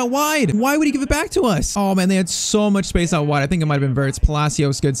going to play it out wide. Why would he give it back to us? Oh, man, they had so much space out wide. I think it might have been Verts.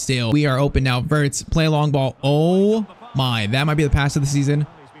 Palacios, good steal. We are open now. Verts, play a long ball. Oh, my. That might be the pass of the season.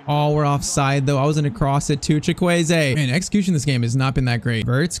 Oh, we're offside, though. I was going to cross it to Chukwueze. Man, execution in this game has not been that great.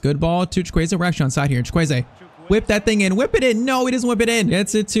 Verts, good ball to Chukwueze. We're actually onside here. Chukwueze. Whip that thing in. Whip it in. No, he doesn't whip it in.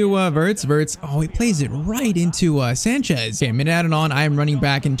 Gets it to Verts. Verts. Oh, he plays it right into Sanchez. Okay, minute added on. I am running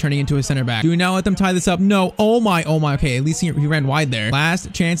back and turning into a center back. Do not let them tie this up. No. Oh my. Okay, at least he ran wide there.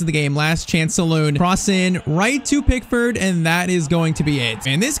 Last chance of the game. Last chance saloon. Cross in right to Pickford, and that is going to be it.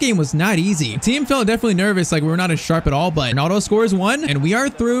 And this game was not easy. The team felt definitely nervous, like we were not as sharp at all, but Ronaldo scores 1, and we are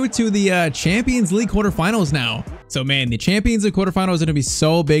through to the Champions League quarterfinals now. So man, the Champions League quarterfinals are going to be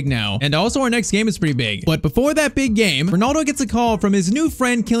so big now. And also our next game is pretty big. But before that big game, Ronaldo gets a call from his new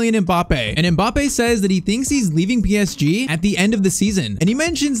friend Kylian Mbappe. And Mbappe says that he thinks he's leaving PSG at the end of the season. And he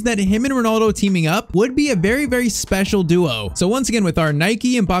mentions that him and Ronaldo teaming up would be a very, very special duo. So once again, with our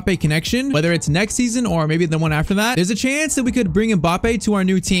Nike Mbappe connection, whether it's next season or maybe the one after that, there's a chance that we could bring Mbappe to our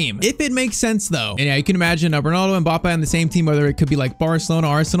new team. If it makes sense though. And yeah, you can imagine Ronaldo and Mbappe on the same team, whether it could be like Barcelona,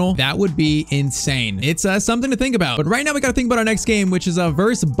 Arsenal, that would be insane. It's something to think about. But right now we got to think about our next game, which is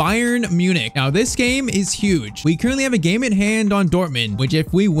versus Bayern Munich. Now this game is huge. We currently have a game at hand on Dortmund, which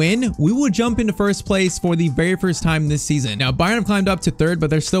if we win, we will jump into first place for the very first time this season. Now Bayern have climbed up to third, but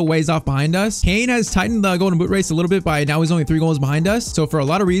they're still ways off behind us. Kane has tightened the golden boot race a little bit by now he's only 3 goals behind us. So for a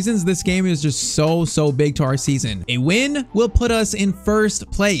lot of reasons, this game is just so big to our season. A win will put us in first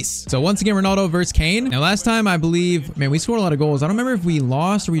place. So once again, Ronaldo versus Kane. Now last time I believe, man, we scored a lot of goals. I don't remember if we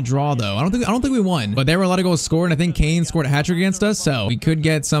lost or we draw though. I don't think we won, but there were a lot of goals scored, and I think Kane scored a hat-trick against us, so we could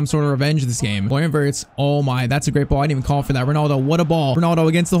get some sort of revenge this game. Florian Wirtz. Oh my, that's a great ball. I didn't even call for that. Ronaldo, what a ball. Ronaldo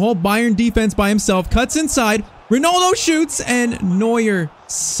against the whole Bayern defense by himself, cuts inside. Ronaldo shoots, and Neuer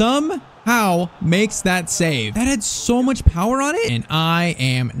somehow makes that save. That had so much power on it, and I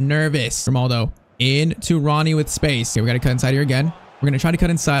am nervous. Ronaldo into Ronnie with space. Okay, we got to cut inside here again. We're going to try to cut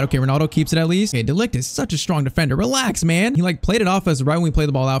inside. Okay, Ronaldo keeps it at least. Okay, De Ligt is such a strong defender. Relax, man. He like played it off us right when we played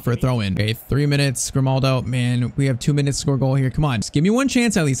the ball out for a throw-in. Okay, 3 minutes. Grimaldo, man, we have 2 minutes to score a goal here. Come on, just give me one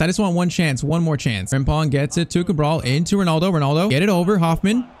chance at least. I just want one chance, one more chance. Frimpong gets it to Cabral, into Ronaldo. Ronaldo, get it over.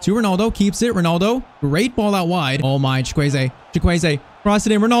 Hoffman to Ronaldo, keeps it. Ronaldo, great ball out wide. Oh my, Chukwueze, cross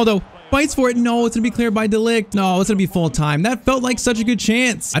it in. Ronaldo fights for it. No, it's gonna be cleared by De Ligt. No, it's gonna be full time. That felt like such a good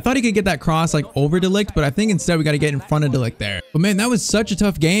chance. I thought he could get that cross like over De Ligt, but I think instead we got to get in front of De Ligt there. But man, that was such a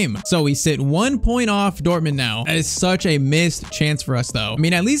tough game. So we sit 1 point off Dortmund now. That is such a missed chance for us though. I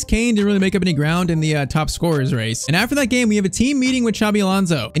mean, at least Kane didn't really make up any ground in the top scorers race. And after that game, we have a team meeting with Xabi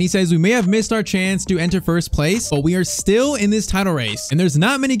Alonso, and he says we may have missed our chance to enter first place, but we are still in this title race, and there's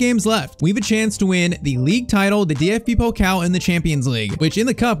not many games left. We have a chance to win the league title, the DFB Pokal, and the Champions League, which in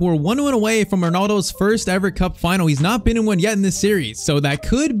the cup, we're 1-1 away from Ronaldo's first ever cup final. He's not been in one yet in this series, so that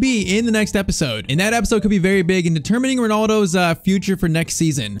could be in the next episode. And that episode could be very big in determining Ronaldo's future for next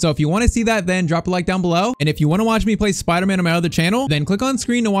season. So if you want to see that, then drop a like down below. And if you want to watch me play Spider-Man on my other channel, then click on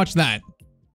screen to watch that.